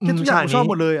ทุกอย่างกูชอบ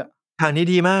หมดเลยอะทางนี้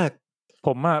ดีมากผ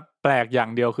มอะแปลกอย่าง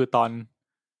เดียวคือตอน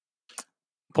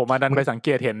ผมดันไปสังเก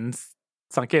ต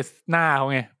หน้าเขา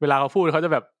ไงเวลาเขาพูดเขาจ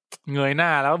ะแบบเงยหน้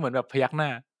าแล้วเหมือนแบบพยักหน้า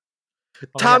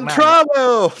Time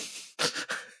Travel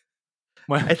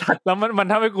แล้วมัน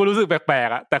ทำให้กูรู้สึกแปลก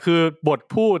ๆอะแต่คือบท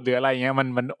พูดหรืออะไรเงี้ย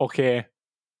มันโอเค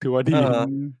ถือว่าดี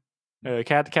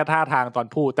แค่ท่าทางตอน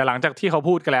พูดแต่หลังจากที่เขา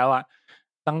พูดกันแล้วอะ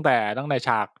ตั้งแต่ฉ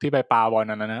ากที่ไปปาบอล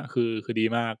นั้นนะคือดี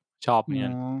มากชอบเนี่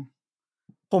ย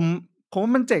ผมว่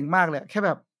ามันเจ๋งมากเลยแค่แ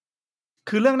บบ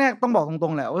คือเรื่องแรกต้องบอกตร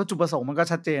งๆแหละว่าจุดประสงค์มันก็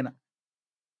ชัดเจนอะ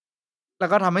แล้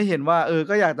วก็ทำให้เห็นว่า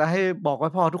ก็อยากจะให้บอกให้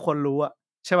พ่อทุกคนรู้อะ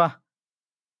ใช่ป่ะ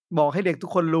บอกให้เด็กทุ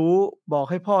กคนรู้บอก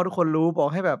ให้พ่อทุกคนรู้บอก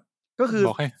ให้แบบก็คือ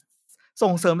บอกให้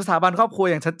ส่งเสริมสถาบันครอบครัว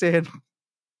อย่างชัดเจน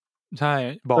ใช่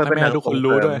บอกให้แม่ทุกคน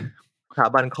รู้ด้วยสถา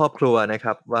บันครอบครัวนะค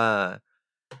รับว่า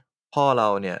พ่อเรา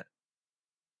เนี่ย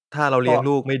ถ้าเราเลี้ยง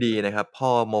ลูกไม่ดีนะครับพ่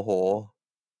อโมโห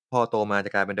พ่อโตมาจะ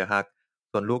กลายเป็นเดอะฮัก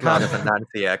ส่วนลูกเราจะสันดาน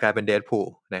เสียกลายเป็นเดดพูล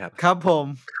นะครับครับผม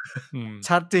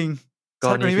ชัดจริงก็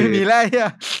นี่ไม่มีแล้วเนี่ย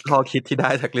ข้อคิดที่ได้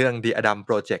จากเรื่อง The Adam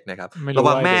Project นะครับระ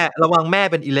วังแม่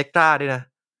เป็นอิเล็กตราด้วยนะ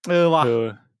ว่ะ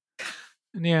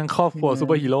นี่ยังครอบครัวซูเ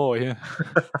ปอร์ฮีโร่ใช่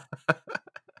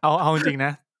เอาจริงๆน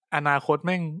ะอนาคตแ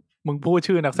ม่งมึงพูด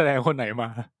ชื่อนักแสดงคนไหนมา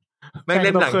แม่งเ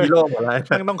ล่นหนังฮีโร่หมดเลย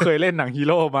แม่งต้องเคยเล่นหนังฮี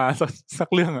โร่มาสัก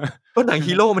เรื่องอ่ะก็หนัง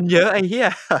ฮีโร่มันเยอะไอ้เหี้ย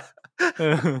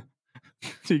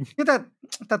จริง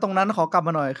แต่ตรงนั้นขอกลับม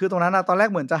าหน่อยคือตรงนั้นนะตอนแรก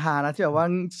เหมือนจะหานะที่แบบว่า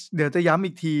เดี๋ยวจะย้ำ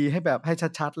อีกทีให้แบบให้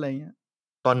ชัดๆอะไรเงี้ย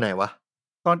ตอนไหนวะ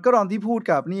ตอนที่พูด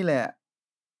กับนี่แหละ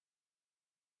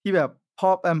ที่แบบ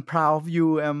Pop I'm proud of you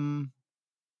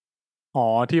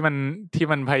ที่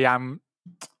มันพยา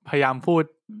ยามพูด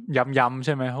ย้ำๆใ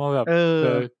ช่ไหมว่าแบบ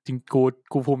จริง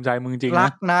กูภูมิใจมึงจริงนะรั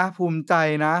กนะภูมิใจ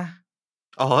นะ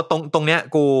ตรงเนี้ย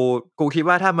กูคิด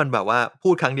ว่าถ้ามันแบบว่าพู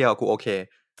ดครั้งเดียวกูโอเค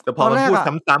แต่พอมันพูด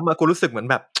ซ้ำๆกูรู้สึกเหมือน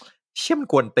แบบ เชี่ยมัน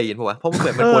กวนตีนป่ะวะเพราะมันเหมื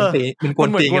อนมันกวนตีนมันกว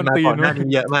นตีนกันมาก่อนหน้านี้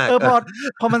เยอะมาก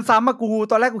พอมันซ้ำมากู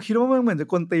ตอนแรกกูคิดว่ามันเหมือนจะ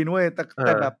กวนตีนเว้ยแ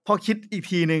ต่แบบพอคิดอีก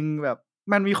ทีนึงแบบ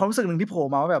มันมีความรู้สึกนึงที่โผล่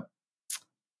มาว่าแบบ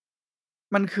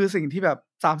มันคือสิ่งที่แบบ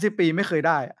30 ปีไม่เคยไ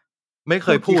ด้อะไม่เค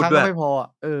ยพูดด้วยไม่พอ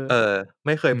ไ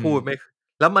ม่เคยพูดไม่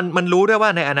แล้วมันรู้ด้วยว่า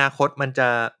ในอนาคตมันจะ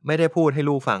ไม่ได้พูดให้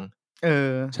ลูกฟัง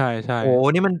ใช่โอ้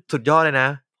นี่มันสุดยอดเลยนะ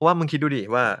เพราะว่ามึงคิดดูดิ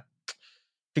ว่า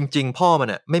จริงๆพ่อมัน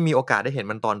อ่ะไม่มีโอกาสได้เห็น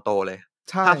มันตอนโตเลย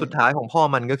ภาพสุดท้ายของพ่อ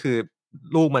มันก็คือ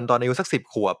ลูกมันตอนอายุสัก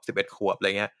10 ขวบ11 ขวบอะไร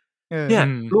เงี้ยเนี่ย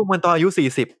ลูกมันตอนอายุ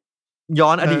40ย้อ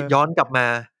นอดีตย้อนกลับมา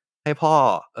ให้พ่อ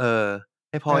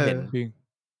ให้พ่อเห็น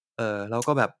แล้ว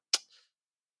ก็แบบ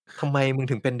ทำไมมึง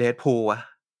ถึงเป็นเดดพูลวะ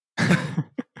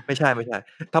ไม่ใช่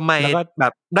ทำไมแบ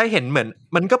บได้เห็นเหมือน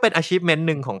มันก็เป็น achievement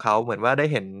นึงของเขาเหมือนว่าได้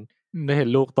เห็น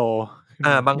ลูกโต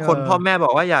บางคนพ่อแม่บ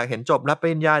อกว่าอยากเห็นจบรับป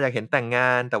ริญญาอยากเห็นแต่งง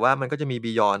านแต่ว่ามันก็จะมี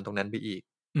beyond ตรงนั้นไปอีก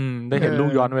ได้เห็นลู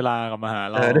กย้อนเวลากลับมาหา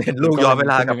เราได้เห็นลูกย้อนเว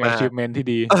ลากลับมา achievement ที่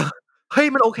ดีเฮ้ย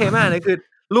มันโอเคมากเลยคือ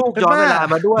ลูกย้อนเวลา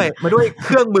มาด้วยเค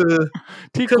รื่องมือ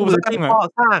ที่พ่อ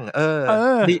สร้าง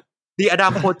ดีอดั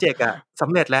มโปรเจกต์อ่ะส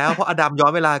ำเร็จแล้วเพราะอดัมย้อ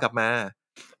นเวลากลับมา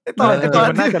ตอน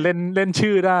มันน่าจะเล่น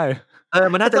ชื่อได้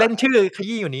มันน่าจะเล่นชื่อข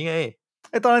ยี้อยู่นี้ไง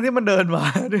ตอนนั้นที่มันเดินมา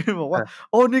ที่บอกว่า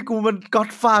โอ้นี่กูมัน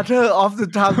Godfather of the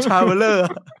Time Traveler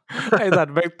ไอ้สัต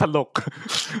ว์แม่งตลก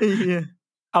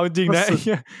เอาจริงนะไอ้เ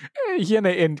หี้ยใน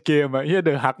End Game อ่ะเหี้ยเด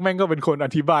อะฮักแม่งก็เป็นคนอ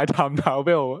ธิบาย Time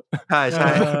Travel ใช่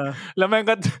แล้วแม่ง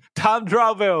ก็ Time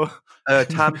Travel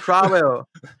Time Travel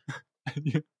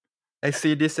I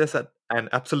see this as an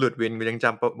absolute win กูยังจ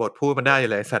ำบทพูดมันได้อ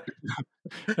ยู่เลยสัตว์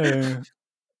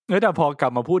แต่พอกลั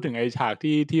บมาพูดถึงไอ้ฉาก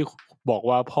ที่บอก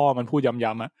ว่าพ่อมันพูด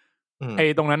ย้ำๆอ่ะไอ้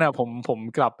ตรงนั้นอ่ะผม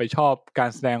กลับไปชอบการ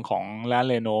แสดงของแลน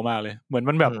เรโนมากเลยเหมือน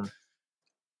มันแบบ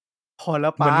พอแล้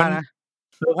วป้านะ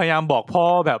พยายามบอกพ่อ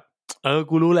แบบ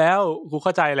กูรู้แล้วกูเข้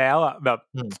าใจแล้วอ่ะแบบ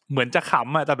เหมือนจะข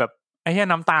ำอ่ะแต่แบบไอ้เหี้ย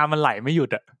น้ำตามันไหลไม่หยุด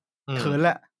อ่ะเขินแห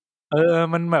ละ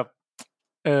มันแบบ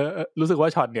รู้สึกว่า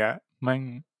ช็อตเนี้ยแ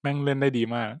ม่งเล่นได้ดี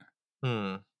มาก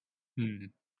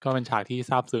ก็เป็นฉากที่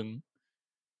ซาบซึ้ง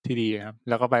ที่ดีครับ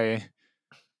แล้วก็ไป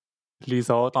รีโซ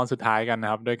ลตอนสุดท้ายกันน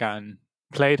ะครับด้วยการ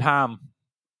play time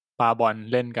ปาบอล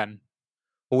เล่นกัน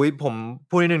อุ้ยผม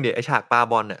พูดนิดนึงเดี๋ยวไอฉากปา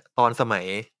บอลเนี่ยตอ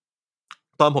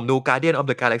นผมดู Guardian of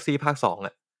the Galaxy ภาค 2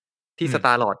อ่ะที่สต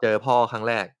าร์ลอร์ดเจอพ่อครั้ง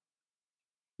แรก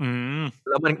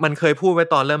แล้วมันเคยพูดไว้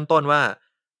ตอนเริ่มต้นว่า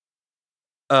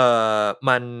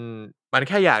มันแ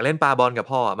ค่อยากเล่นปาบอลกับ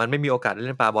พ่อมันไม่มีโอกาสได้เ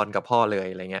ล่นปาบอลกับพ่อเลย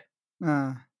อะไรเงี้ย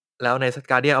แล้วใน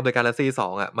Guardian of the Galaxy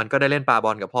 2อ่ะมันก็ได้เล่นปาบ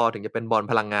อลกับพ่อถึงจะเป็นบอล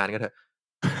พลังงานก็เถอะ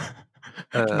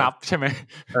นับใช่ไหม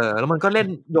แล้วมันก็เล่น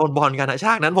โยนบอลกันฉ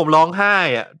ากนั้นผมร้องไห้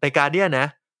อ่ะใน Guardian นะ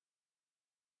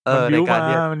ในการเ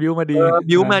นี่ยมันบิวมาดี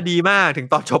บิวมาดีมากถึง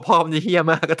ตอนจบพ่อมันจะเหี้ย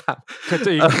มากก็ตามก็จ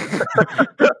ริง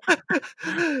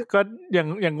ก็อ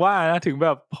ย่างว่านะถึงแบ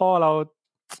บพ่อเรา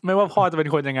ไม่ว่าพ่อจะเป็น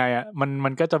คนยังไงอ่ะมั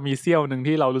นก็จะมีเสี้ยวนึง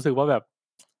ที่เรารู้สึกว่าแบบ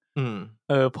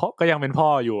พ่อก็ยังเป็นพ่อ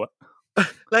อยู่อ่ะ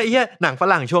แล้วไอ้เหี้ยหนังฝ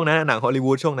รั่งช่วงนั้นหนังฮอลลี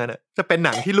วูดช่วงนั้นจะเป็นห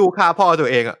นังที่ลูกฆ่าพ่อตัว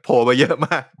เองอ่ะโผล่มาเยอะม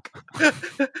าก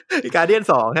Guardian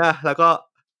 2ใช่ป่ะแล้วก็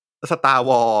Star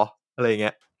Wars อะไรอย่างเ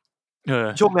งี้ย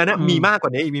ช่วงนั้นน่ะมีมากกว่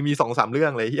านี้มี 2-3 เรื่อ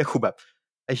งเลยเหี้ยกูแบบ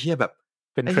ไอ้เหี้ยแบบ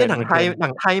ไอ้เหี้ยหนัง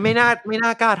ไทยไม่น่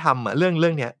ากล้าทำอ่ะเรื่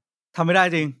องเนี้ยทำไม่ได้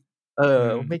จริง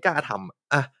ไม่กล้าท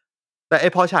ำอ่ะแต่ไอ้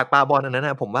พอฉากปาบอลอันนั้น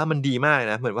น่ะผมว่ามันดีมาก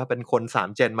นะเหมือนว่าเป็นคน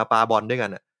3 เจนมาปาบอลด้วยกั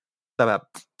นน่ะแต่แบบ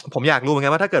ผมอยากรู้เหมือนกั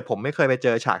นว่าถ้าเกิดผมไม่เคยไปเจ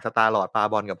อฉากสตาร์ลอร์ดปา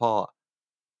บอลกับพ่อ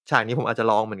ฉากนี้ผมอาจจะ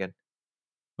ร้องเหมือนกัน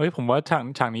เฮ้ยผมว่า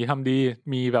ฉากนี้ทำดี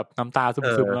มีแบบน้ำตา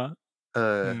ซึมๆแล้ว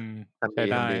ทำ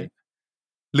ได้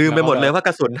ลืมไปหมดเลยว่าก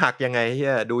ระสุนหักยังไงเฮี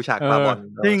ยดูฉากปาบอล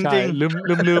จริง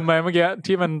ลืมไปเมื่อกี้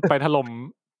ที่มันไปถล่ม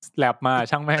แลบมา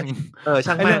ช่างแม่ง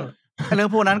ช่างแม่งเรื่อง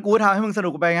พวกนั้นกูทำให้มึงสนุ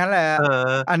กไปงั้นแหละ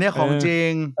อันนี้ของจริ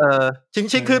งจ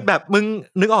ริงคือแบบมึง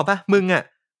นึกออกปะมึงอ่ะ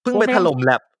เพิ่งไปถล่มแ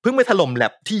ล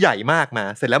บที่ใหญ่มากมา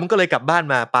เสร็จแล้วมึงก็เลยกลับบ้าน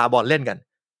มาปาบอลเล่นกัน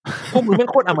พวกมึงไม่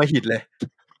โคตรอมหิตเลย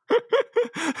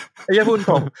ไอ้เหี้ยพูดต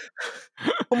รง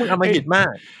พวกมึงอมหิตมาก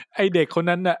ไอเด็กคน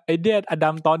นั้นน่ะไอเดดอดั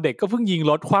มตอนเด็กก็เพิ่งยิง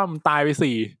รถคว่ำตายไป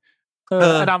4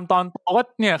อดัมตอนก็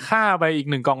เนี่ยฆ่าไปอีก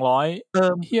1 กองร้อย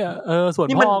เหี้ยส่วน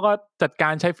พ่อก็จัดกา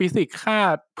รใช้ฟิสิกส์ฆ่า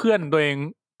เพื่อนตัวเอง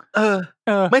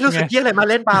ไม่รู้สึกเหี้ยอะไรมา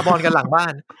เล่นปาบอลกันหลังบ้า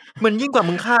นมันยิ่งกว่า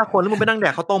มึงฆ่าคนแล้วมึงไปนั่งแด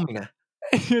กข้าวต้มอีกนะ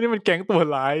นี่มันแก๊งตัว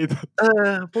ร้าย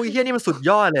พวกเหี้ยนี่มันสุด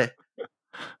ยอดเลย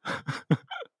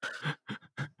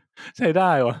ใช่ไ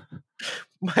ด้วะ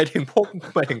หมายถึง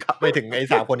ไอ้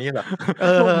3 คนนี้เหรอ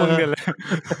พวกมึงเนี่ยแหละ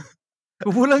กู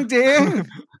พูดเรื่องจริง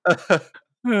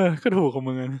ก็ถูกของ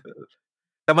มึง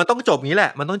แต่มันต้องจบงี้แหล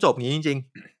ะมันต้องจบงี้จริง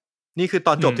ๆนี่คือต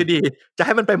อนจบที่ดีจะใ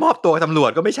ห้มันไปมอบตัวตำรวจ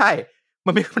ก็ไม่ใช่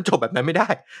มันจบแบบนั้นไม่ได้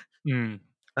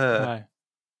ใช่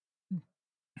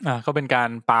ก็เป็นการ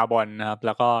ปาบอลนะครับแ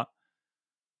ล้วก็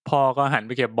พ่อก็หันไ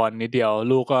ปเก็บบอลนิดเดียว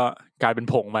ลูกก็กลายเป็น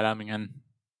ผงไปแล้วเหมือนกัน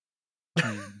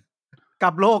ก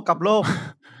ลับโลก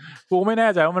กูไม่แน่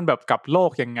ใจว่ามันแบบกลับโล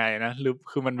กยังไงนะหรือ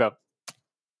คือมันแบบ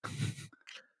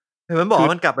มันบอก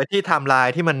มันกลับไปที่ไทม์ไล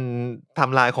น์ที่มันไท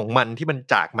ม์ไลน์ของมันที่มัน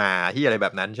จากมาที่อะไรแบ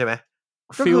บนั้นใช่ไหม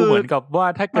ฟีลเหมือนกับว่า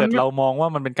ถ้าเกิดเรามองว่า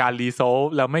มันเป็นการรีโซลฟ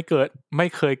แล้วไม่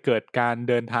เคยเกิดการ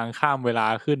เดินทางข้ามเวลา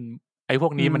ขึ้นไอ้พว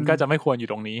กนี้มันก็จะไม่ควรอยู่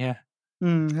ตรงนี้ฮะ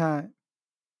ใช่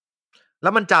แล้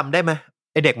วมันจำได้ไหม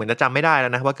ไอเด็กเหมือนจะจำไม่ได้แล้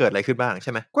วนะว่าเกิดอะไรขึ้นบ้างใ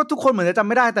ช่ไหมก็ทุกคนเหมือนจะจำ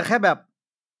ไม่ได้แต่แค่แบบ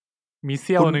มีเ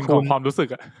สี้ยวนึงของความรู้สึก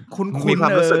อะมีควา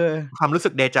มรู้สึ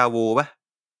กเดจาวูป่ะ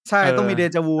ใช่ต้องมีเด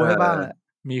จาวูให้บ้างแหละ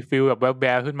มีฟีลแบบแว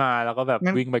บๆขึ้นมาแล้วก็แบบ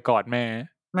วิ่งไปกอดแม่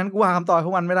งั้นกูหาคำตอบพ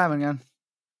วกมันไม่ได้เหมือนกัน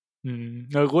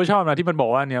กูชอบนะที่มันบอ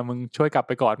กว่าเนี่ยมึงช่วยกลับไ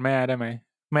ปกอดแม่ได้ไหม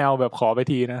ไม่เอาแบบขอไป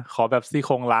ทีนะขอแบบซี่โค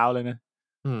รงร้าวเลยนะ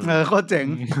โคตรเจ๋ง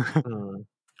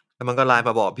แล้วมันก็ไลน์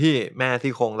มาบอกพี่แม่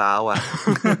ซี่โครงร้าวอ่ะ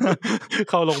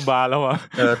เข้าโรงพยาบาลแล้วอ่ะ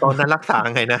ตอนนั้นรักษา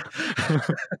ไงนะ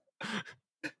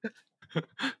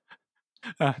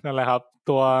นั่นแหละครับ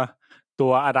ตั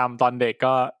วอดัมตอนเด็ก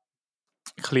ก็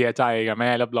เคลียร์ใจกับแม่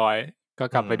เรียบร้อยก็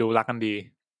กลับไปดูรักกันดี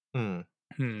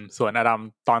ส่วนอดัม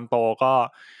ตอนโตก็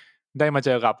ได้มาเจ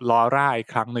อกับลอร่าอีก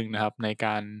ครั้งหนึ่งนะครับในก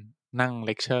ารนั่งเ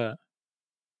ลคเชอร์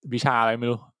วิชาอะไรไม่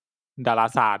รู้ดารา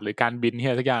ศาสตร์หรือการบินที่อ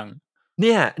ะไรสักอย่างเ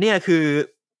นี่ยคือ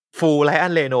ฟูลไลอั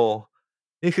นเรโน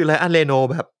นี่คือไลอันเรโน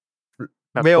แบบ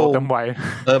เต็มวัย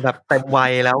แบบเต็มวั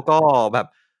ยแล้วก็แบบ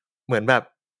เหมือนแบบ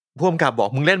ผู้กำกับบอก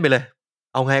มึงเล่นไปเลย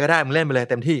เอาไงก็ได้มึงเล่นไปเลย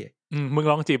เต็มที่มึง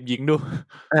ลองจีบหญิงดู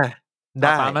ไ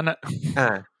ด้ตามนั้นน่ะ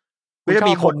ไม่จะ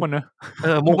มีคนนะ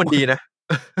มุกมันดีนะ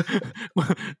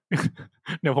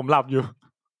เดี๋ยวผมหลับอยู่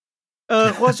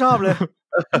โคตรชอบเลย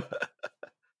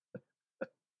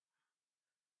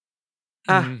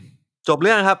จบเ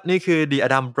รื่องครับนี่คือ The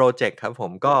Adam Project ครับผ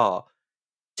มก็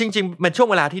จริงๆมันช่วง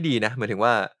เวลาที่ดีนะหมายถึง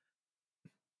ว่า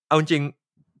เอาจริง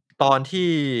ตอนที่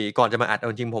ก่อนจะมาอัดเอา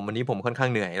จริงผมวันนี้ผมค่อนข้าง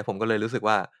เหนื่อยแล้วผมก็เลยรู้สึก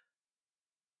ว่า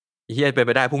เฮียเป็นไ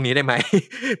ปได้พรุ่งนี้ได้ไหม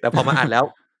แต่พอมาอัดแล้ว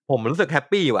ผมรู้สึกแฮป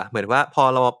ปี้ว่ะเหมือนว่าพอ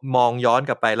เรามองย้อน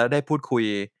กลับไปแล้วได้พูดคุย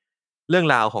เรื่อง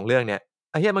ราวของเรื่องเนี้ย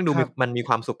ไอ้เฮียมันดูมันมีค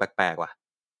วามสุขแปลกๆว่ะ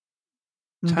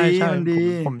ใช่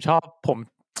ผมชอบผม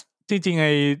จริงๆไ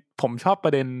อ้ผมชอบป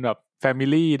ระเด็นแบบ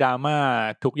Family Drama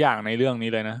ทุกอย่างในเรื่องนี้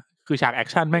เลยนะคือฉากแอค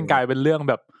ชั่นแม่งกลายเป็นเรื่อง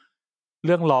แบบเ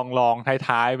รื่องลอง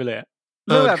ท้ายๆไปเลย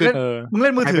แบบมึงเ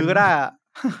ล่นมือถือก็ได้อ่ะ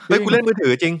กูเล่นมือถื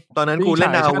อจริงตอนนั้นกูเล่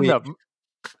นดาวแบบ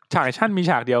ฉากแอคชั่นมี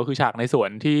ฉากเดียวคือฉากในสวน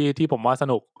ที่ผมว่าส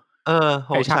นุกไ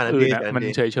อ้ฉากอื่นน่ะมัน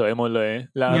เฉยๆหมดเลย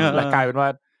แล้วกลายเป็นว่า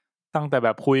ตั้งแต่แบ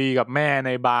บคุยกับแม่ใน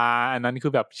บาร์อันนั้นคื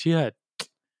อแบบเชื่อ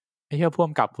ไอ้เหี้ยพ่วง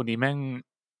กับคนนี้แม่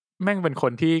งเป็นค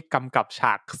นที่กำกับฉ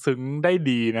ากซึ้งได้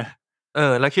ดีนะ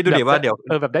แล้วคิดดูดิว่าเดี๋ยว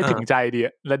แบบได้ถึงใจดี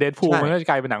แล้วเดดพูลมันก็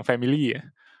กลายเป็นหนังแฟมิลี่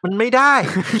มันไม่ได้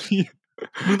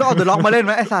มึงต้องเอาเดอะล็อกมาเล่นไห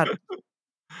มไอ้สัตว์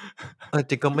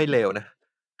จริงก็ไม่เลวนะ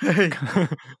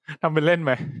ทำเป็นเล่นไห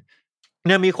มเ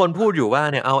นี่ยมีคนพูดอยู่ว่า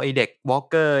เนี่ยเอาไอเด็กวอล์ก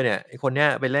เกอร์เนี่ยไอคนเนี้ย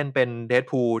ไปเล่นเป็นเดด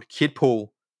พูลคิดพูล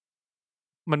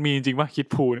มันมีจริงป่ะคิด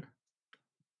พูล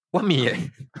ว่ามี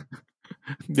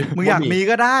มึงอยากมี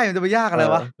ก็ได้มันจะไปยากอะไร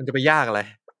วะมันจะไปยากอะไร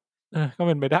ก็เ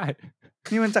ป็นไปได้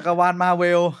นี่มันจักรวาลมาเว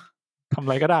ลทำอะ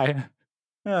ไรก็ได้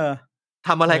ท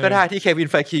ำอะไรก็ได้ที่เควิน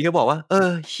ไฟคีก็บอกว่า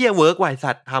เชี่ยเวิร์กไหว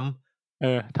สัตว์ท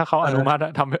ำถ้าเขาอนุมัติ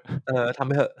ทำทำไ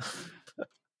ปเถอะ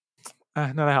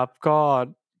นั่นแหละครับก็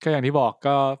อย่างที่บอก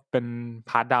ก็เป็น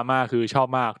พาร์ทดราม่าคือชอบ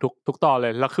มากทุกตอนเล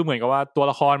ยแล้วคือเหมือนกับว่าตัว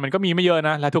ละครมันก็มีไม่เยอะ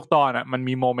นะและทุกตอนอ่ะมัน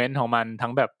มีโมเมนต์ของมันทั้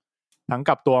ง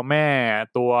กับตัวแม่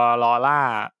ตัวลอล่า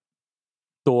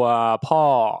ตัวพ่อ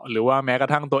หรือว่าแม้กระ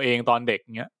ทั่งตัวเองตอนเด็ก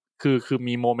เนี้ยคือ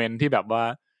มีโมเมนต์ที่แบบว่า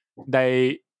ได้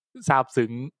ซาบซึ้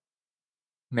ง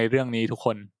ในเรื่องนี้ทุกค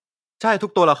นใช่ทุ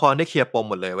กตัวละครได้เคลียร์ปม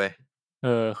หมดเลยเว้ย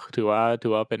ถือ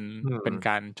ว่าเป็นก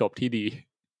ารจบที่ดี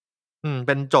เ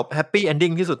ป็นจบแฮปปี้เอนดิ้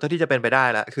งที่สุดเท่าที่จะเป็นไปได้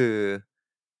แล้วคือ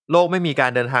โลกไม่มีกา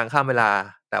รเดินทางข้ามเวลา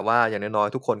แต่ว่าอย่างน้อย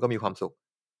ๆทุกคนก็มีความสุข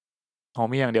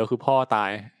มีอย่างเดียวคือพ่อตา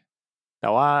ยแต่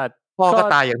ว่าพ่อก็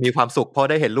ตายอย่างมีความสุขเพราะ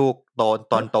ได้เห็นลูกโต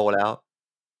ตอนโตแล้ว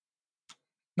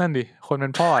นั่นดิคนเป็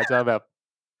นพ่ออาจจะแบบ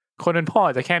คนเป็นพ่ออ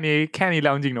าจจะแค่นี้แ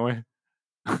ล้วจริงๆนะเว้ย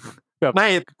แบบไม่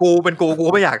กูเป็นกู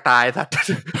ก็ไม่อยากตายสัตว์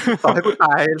ต่อให้กูต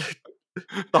าย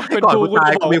ต่อให้ก่อนกูตา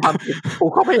ยกูมีความสุขกู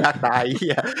ก็ไม่อยากตายเ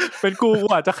หี้ยเป็นกู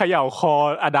อาจจะเขย่าคอ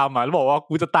อดัมแล้วบอกว่า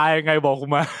กูจะตายยังไงบอกกู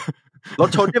มารถ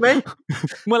ชนใช่ไหม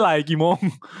เมื่อไหร่กี่โมง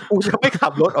กูจะไม่ขั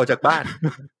บรถออกจากบ้าน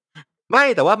ไม่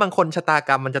แต่ว่าบางคนชะตาก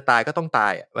รรมมันจะตายก็ต้องตา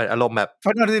ยอารมณ์แบบ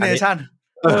Final Destination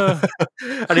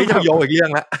อันนี้จะโยงอีกเรื่อ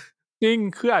งละจริง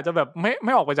คืออาจจะแบบไ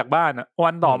ม่ออกไปจากบ้านอ่ะ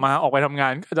วันต่อมาออกไปทำงา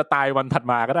นก็จะตายวันถัด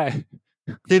มาก็ได้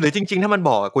จริงหรือจริงๆถ้ามัน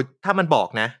บอกนะ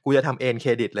กูจะทำเอ็นเค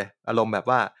รดิตเลยอารมณ์แบบ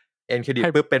ว่าเอ็นเครดิต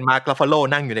ปุ๊บเป็นมาร์ค ลาฟาโล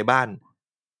นั่งอยู่ในบ้าน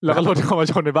แล้วก็รถเข้ามา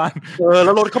ชนในบ้านแ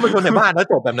ล้วรถเข้ามาชนในบ้านแล้ว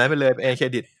จบแบบนั้นไปเลยเป็นเอ็นเคร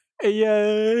ดิตไอ้เย้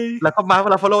ยแล้วก็มาเว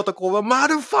ลาฟอลโล่ตะโกนว่า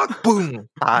motherfuck ปึ้ง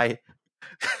ตาย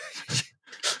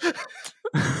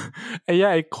ไอ้เย้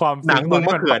ยไอ้ความหนังมึงม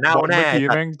ะเขือเน่าแน่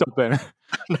แม่งจบเลยนะ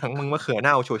หนังมึงมะเขือเ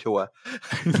น่าชัวร์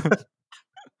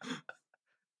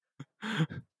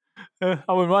เอ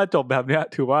าเป็นว่าจบแบบเนี้ย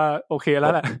ถือว่าโอเคแล้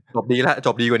วแหละจบดีแล้วจ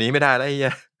บดีกว่านี้ไม่ได้แล้วไอ้เหี้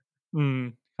ย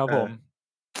ครับผม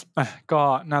ก็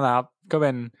น่ารักก็เ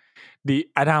ป็น The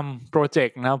Adam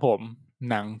Project นะครับผม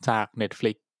หนังจาก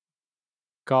Netflix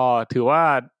ก็ถือว่า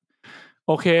โ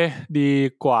อเคดี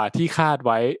กว่าที่คาดไ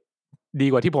ว้ดี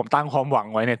กว่าที่ผมตั้งความหวัง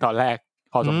ไว้ในตอนแรก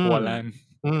พอสมควรแล้ว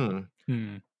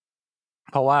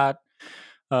เพราะว่า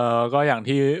ก็อย่าง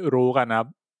ที่รู้กันนะครับ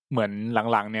เหมือน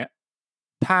หลังๆเนี้ย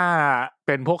ถ้าเ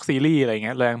ป็นพวกซีรีส์อะไรเ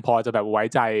งี้ยเรายังพอจะแบบไว้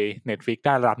ใจ Netflix ไ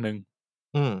ด้ระดับนึง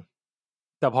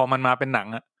แต่พอมันมาเป็นหนัง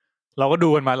อะเราก็ดู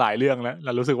กันมาหลายเรื่องแล้วเร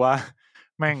ารู้สึกว่า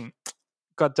แม่ง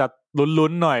ก็จะลุ้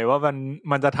นๆหน่อยว่า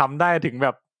มันจะทำได้ถึงแบ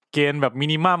บเกณฑ์แบบมิ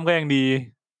นิมัมก็ยังดี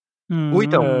อุ้ย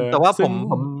แต่ว่าผม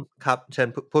ครับเชิญ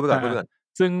พูดไปก่อน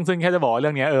ซึ่งแค่จะบอกเ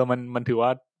รื่องนี้มันถือว่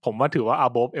าผมว่าถือว่า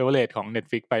above average ของ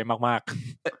Netflix ไปมาก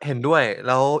ๆเห็นด้วยแ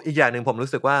ล้วอีกอย่างหนึ่งผม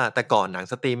รู้สึกว่าแต่ก่อนหนัง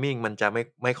สตรีมมิ่งมันจะ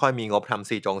ไม่ค่อยมีงบทำ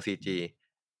CG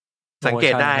สังเก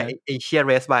ตได้ไอ้เชียร์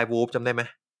Race by Wolf จำได้ไหม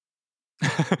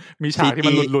มีฉากที่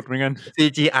มันหลุดเหมือนกัน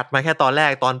CG อัดมาแค่ตอนแร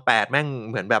กตอน8แม่ง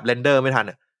เหมือนแบบเรนเดอร์ไม่ทัน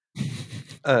อ่ะ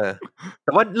แ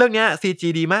ต่ว่าเรื่องนี้ CG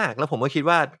ดีมากแล้วผมก็คิด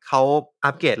ว่าเขา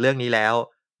อัปเกรดเรื่องนี้แ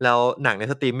ล้วหนังใน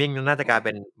สตรีมมิ่งน่าจะกลายเ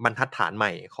ป็นบรรทัดฐานให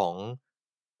ม่ของ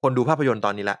คนดูภาพยนตร์ต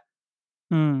อนนี้ละ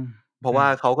เพราะว่า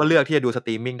เขาก็เลือกที่จะดูสต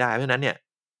รีมมิ่งได้เพราะฉะนั้นเนี่ย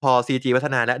พอ CG พัฒ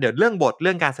นาแล้วเดี๋ยวเรื่องบทเ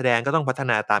รื่องการแสดงก็ต้องพัฒ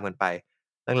นาตามกันไป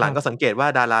หลังๆก็สังเกตว่า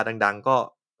ดาราดังๆ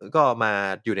ก็มา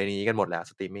อยู่ในนี้กันหมดแล้ว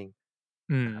สตรีมมิ่ง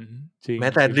จริงแม้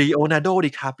แต่ลีโอนาร์โด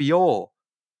ดิคาปิโอ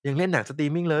ยังเล่นหนังสตรี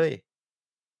มมิ่งเลย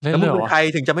แล้วมึงเป็นใคร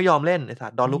ถึงจะไม่ยอมเล่นไอ้สั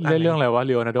ตว์ดอนลุกอัพเล่นเรื่องอะไรวะ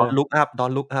ลีโอนาร์โดดอนลุกอั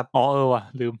พอ๋อว่ะ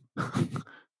ลืม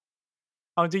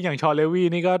เอาจริงอย่างชอเลวี่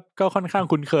นี่ก็ค่อนข้าง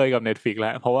คุ้นเคยกับ Netflix แ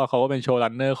ล้วเพราะว่าเขาก็เป็นโชว์รั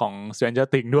นเนอร์ของ Stranger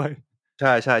Things ด้วยใ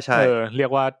ช่เรีย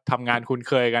กว่าทำงานคุ้นเ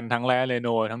คยกันทั้งแลเรโน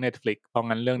ทั้ง Netflix เพราะ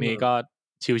งั้นเรื่องนี้ก็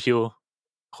ชิว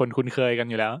ๆคนคุ้นเคยกัน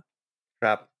อยู่แล้วค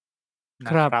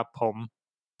รับผม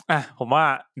ผมว่า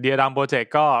The Adam Project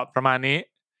ก็ประมาณนี้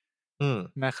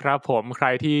นะครับผมใคร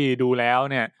ที่ดูแล้ว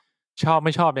เนี่ยชอบไ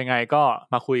ม่ชอบยังไงก็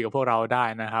มาคุยกับพวกเราได้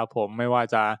นะครับผมไม่ว่า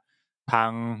จะทาง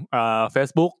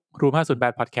Facebook Room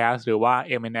 508 Podcast หรือว่า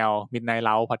MNL Midnight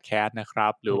Lounge Podcast นะครั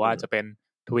บหรือว่าจะเป็น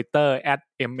Twitter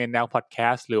 @MNL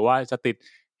Podcast หรือว่าจะติด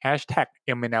hashtag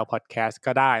MNL Podcast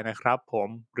ก็ได้นะครับผม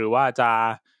หรือว่าจะ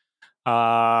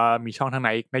มีช่องทางไหน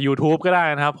ใน YouTube ก็ได้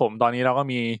นะครับผมตอนนี้เราก็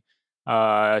มี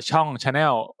ช่อง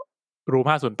Channel Room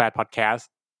 508 Podcast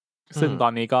ซึ่งตอ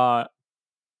นนี้ก็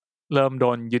เริ่มโด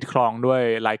นยึดครองด้วย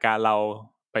รายการเรา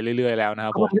ไปเรื่อยๆแล้วนะค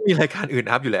รับผมไม่มีรายการอื่น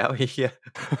อัพอยู่แล้วไอ้เหี้ย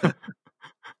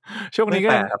ช่วงนี้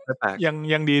ก็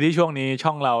ยังดีที่ช่วงนี้ช่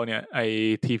องเราเนี่ยไอ้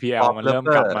TPL มันเริ่ม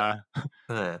กลับมา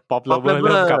Pop Lover เ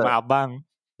ริ่มกลับมาอัพบ้าง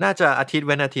น่าจะอาทิตย์เ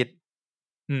ว้นอาทิตย์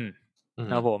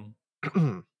ครับผม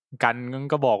กัน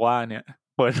ก็บอกว่าเนี่ย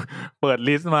เปิด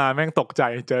ลิสต์มาแม่งตกใจ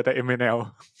เจอแต่ MNL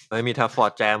มีทัฟฟอร์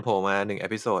ดแจมโผล่มา1เอ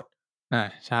พิโซด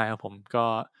ใช่ครับผมก็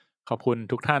ขอบคุณ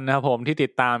ทุกท่านนะครับผมที่ติ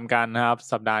ดตามกันนะครับ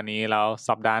สัปดาห์นี้แล้ว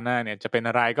สัปดาห์หน้าเนี่ยจะเป็น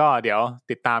อะไรก็เดี๋ยว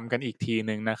ติดตามกันอีกที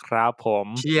นึงนะครับผม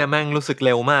เชี่ยแม่งรู้สึกเ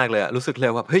ร็วมากเลยรู้สึกเร็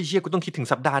วแบบเฮ้ยเชี่ยกูต้องคิดถึง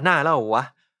สัปดาห์หน้าแล้ววะ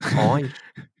อ๋อ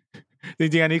จ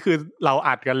ริงๆอันนี้คือเรา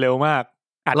อัดกันเร็วมาก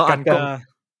อัด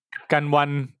กันวัน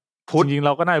พุธจริงๆเร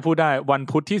าก็น่าจะพูดได้วัน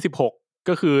พุธที่16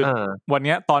ก็คือวัน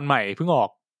นี้ตอนใหม่เพิ่งออก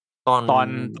ตอน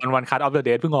วันคัทออฟเดอะเด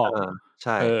ทเพิ่งออกใ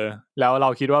ช่แล้วเร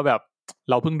าคิดว่าแบบ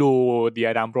เราเพิ่งดู The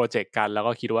Adam Project กันแล้ว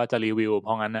ก็คิดว่าจะรีวิวเพ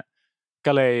ราะงั้นนะ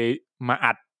ก็เลยมา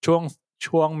อัด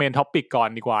ช่วงเมนท็อปิกก่อน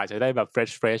ดีกว่าจะได้แบบเ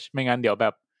ฟรชไม่งั้นเดี๋ยวแบ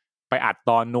บไปอัด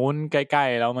ตอนนู้นใกล้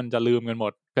ๆแล้วมันจะลืมกันหม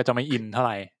ดก็จะไม่อินเท่าไห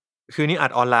ร่คือนี่อั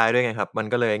ดออนไลน์ด้วยไงครับมัน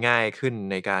ก็เลยง่ายขึ้น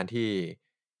ในการที่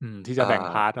จะแบ่ง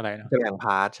พาร์ทอะไรนะจะแบ่งพ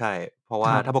าร์ทใช่เพราะว่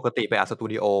าถ้าปกติไปอัดสตู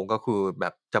ดิโอก็คือแบ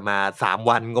บจะมา3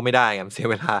วันก็ไม่ได้ไงเสีย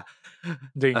เวลา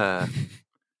จริง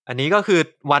อันนี้ก็คือ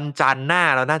วันจันทร์หน้า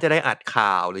เราน่าจะได้อัดข่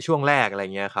าวหรือช่วงแรกอะไร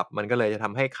เงี้ยครับมันก็เลยจะท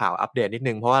ำให้ข่าวอัปเดตนิด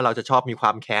นึงเพราะว่าเราจะชอบมีคว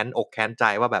ามแค้นอกแค้นใจ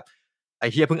ว่าแบบไอ้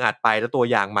เหี้ยเพิ่งอัดไปแล้วตัว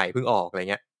อย่างใหม่เพิ่งออกอะไร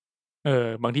เงี้ย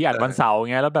บางทีอัดวันเสาร์เ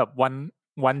งี้ยแล้วแบบ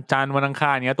วันจันทร์วันอังค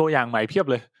ารเงี้ยตัวอย่างใหม่เพียบ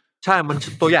เลยใช่มัน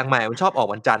ตัวอย่างใหม่มันชอบออก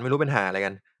วันจันทร์ไม่รู้เป็นหาอะไรกั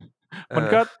นมัน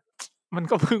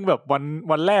ก็เพิ่งแบบ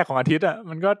วันแรกของอาทิตย์อ่ะ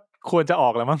มันก็ควรจะออ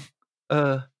กแล้วมั้ง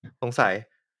สงสัย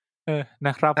น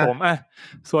ะครับผม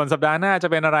ส่วนสัปดาห์หน้าจะ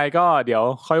เป็นอะไรก็เดี๋ยว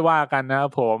ค่อยว่ากันนะครั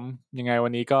บผมยังไงวั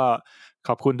นนี้ก็ข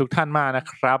อบคุณทุกท่านมากนะ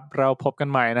ครับเราพบกัน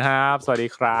ใหม่นะครับสวัสดี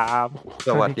ครับส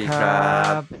วัสดีครั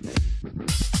บ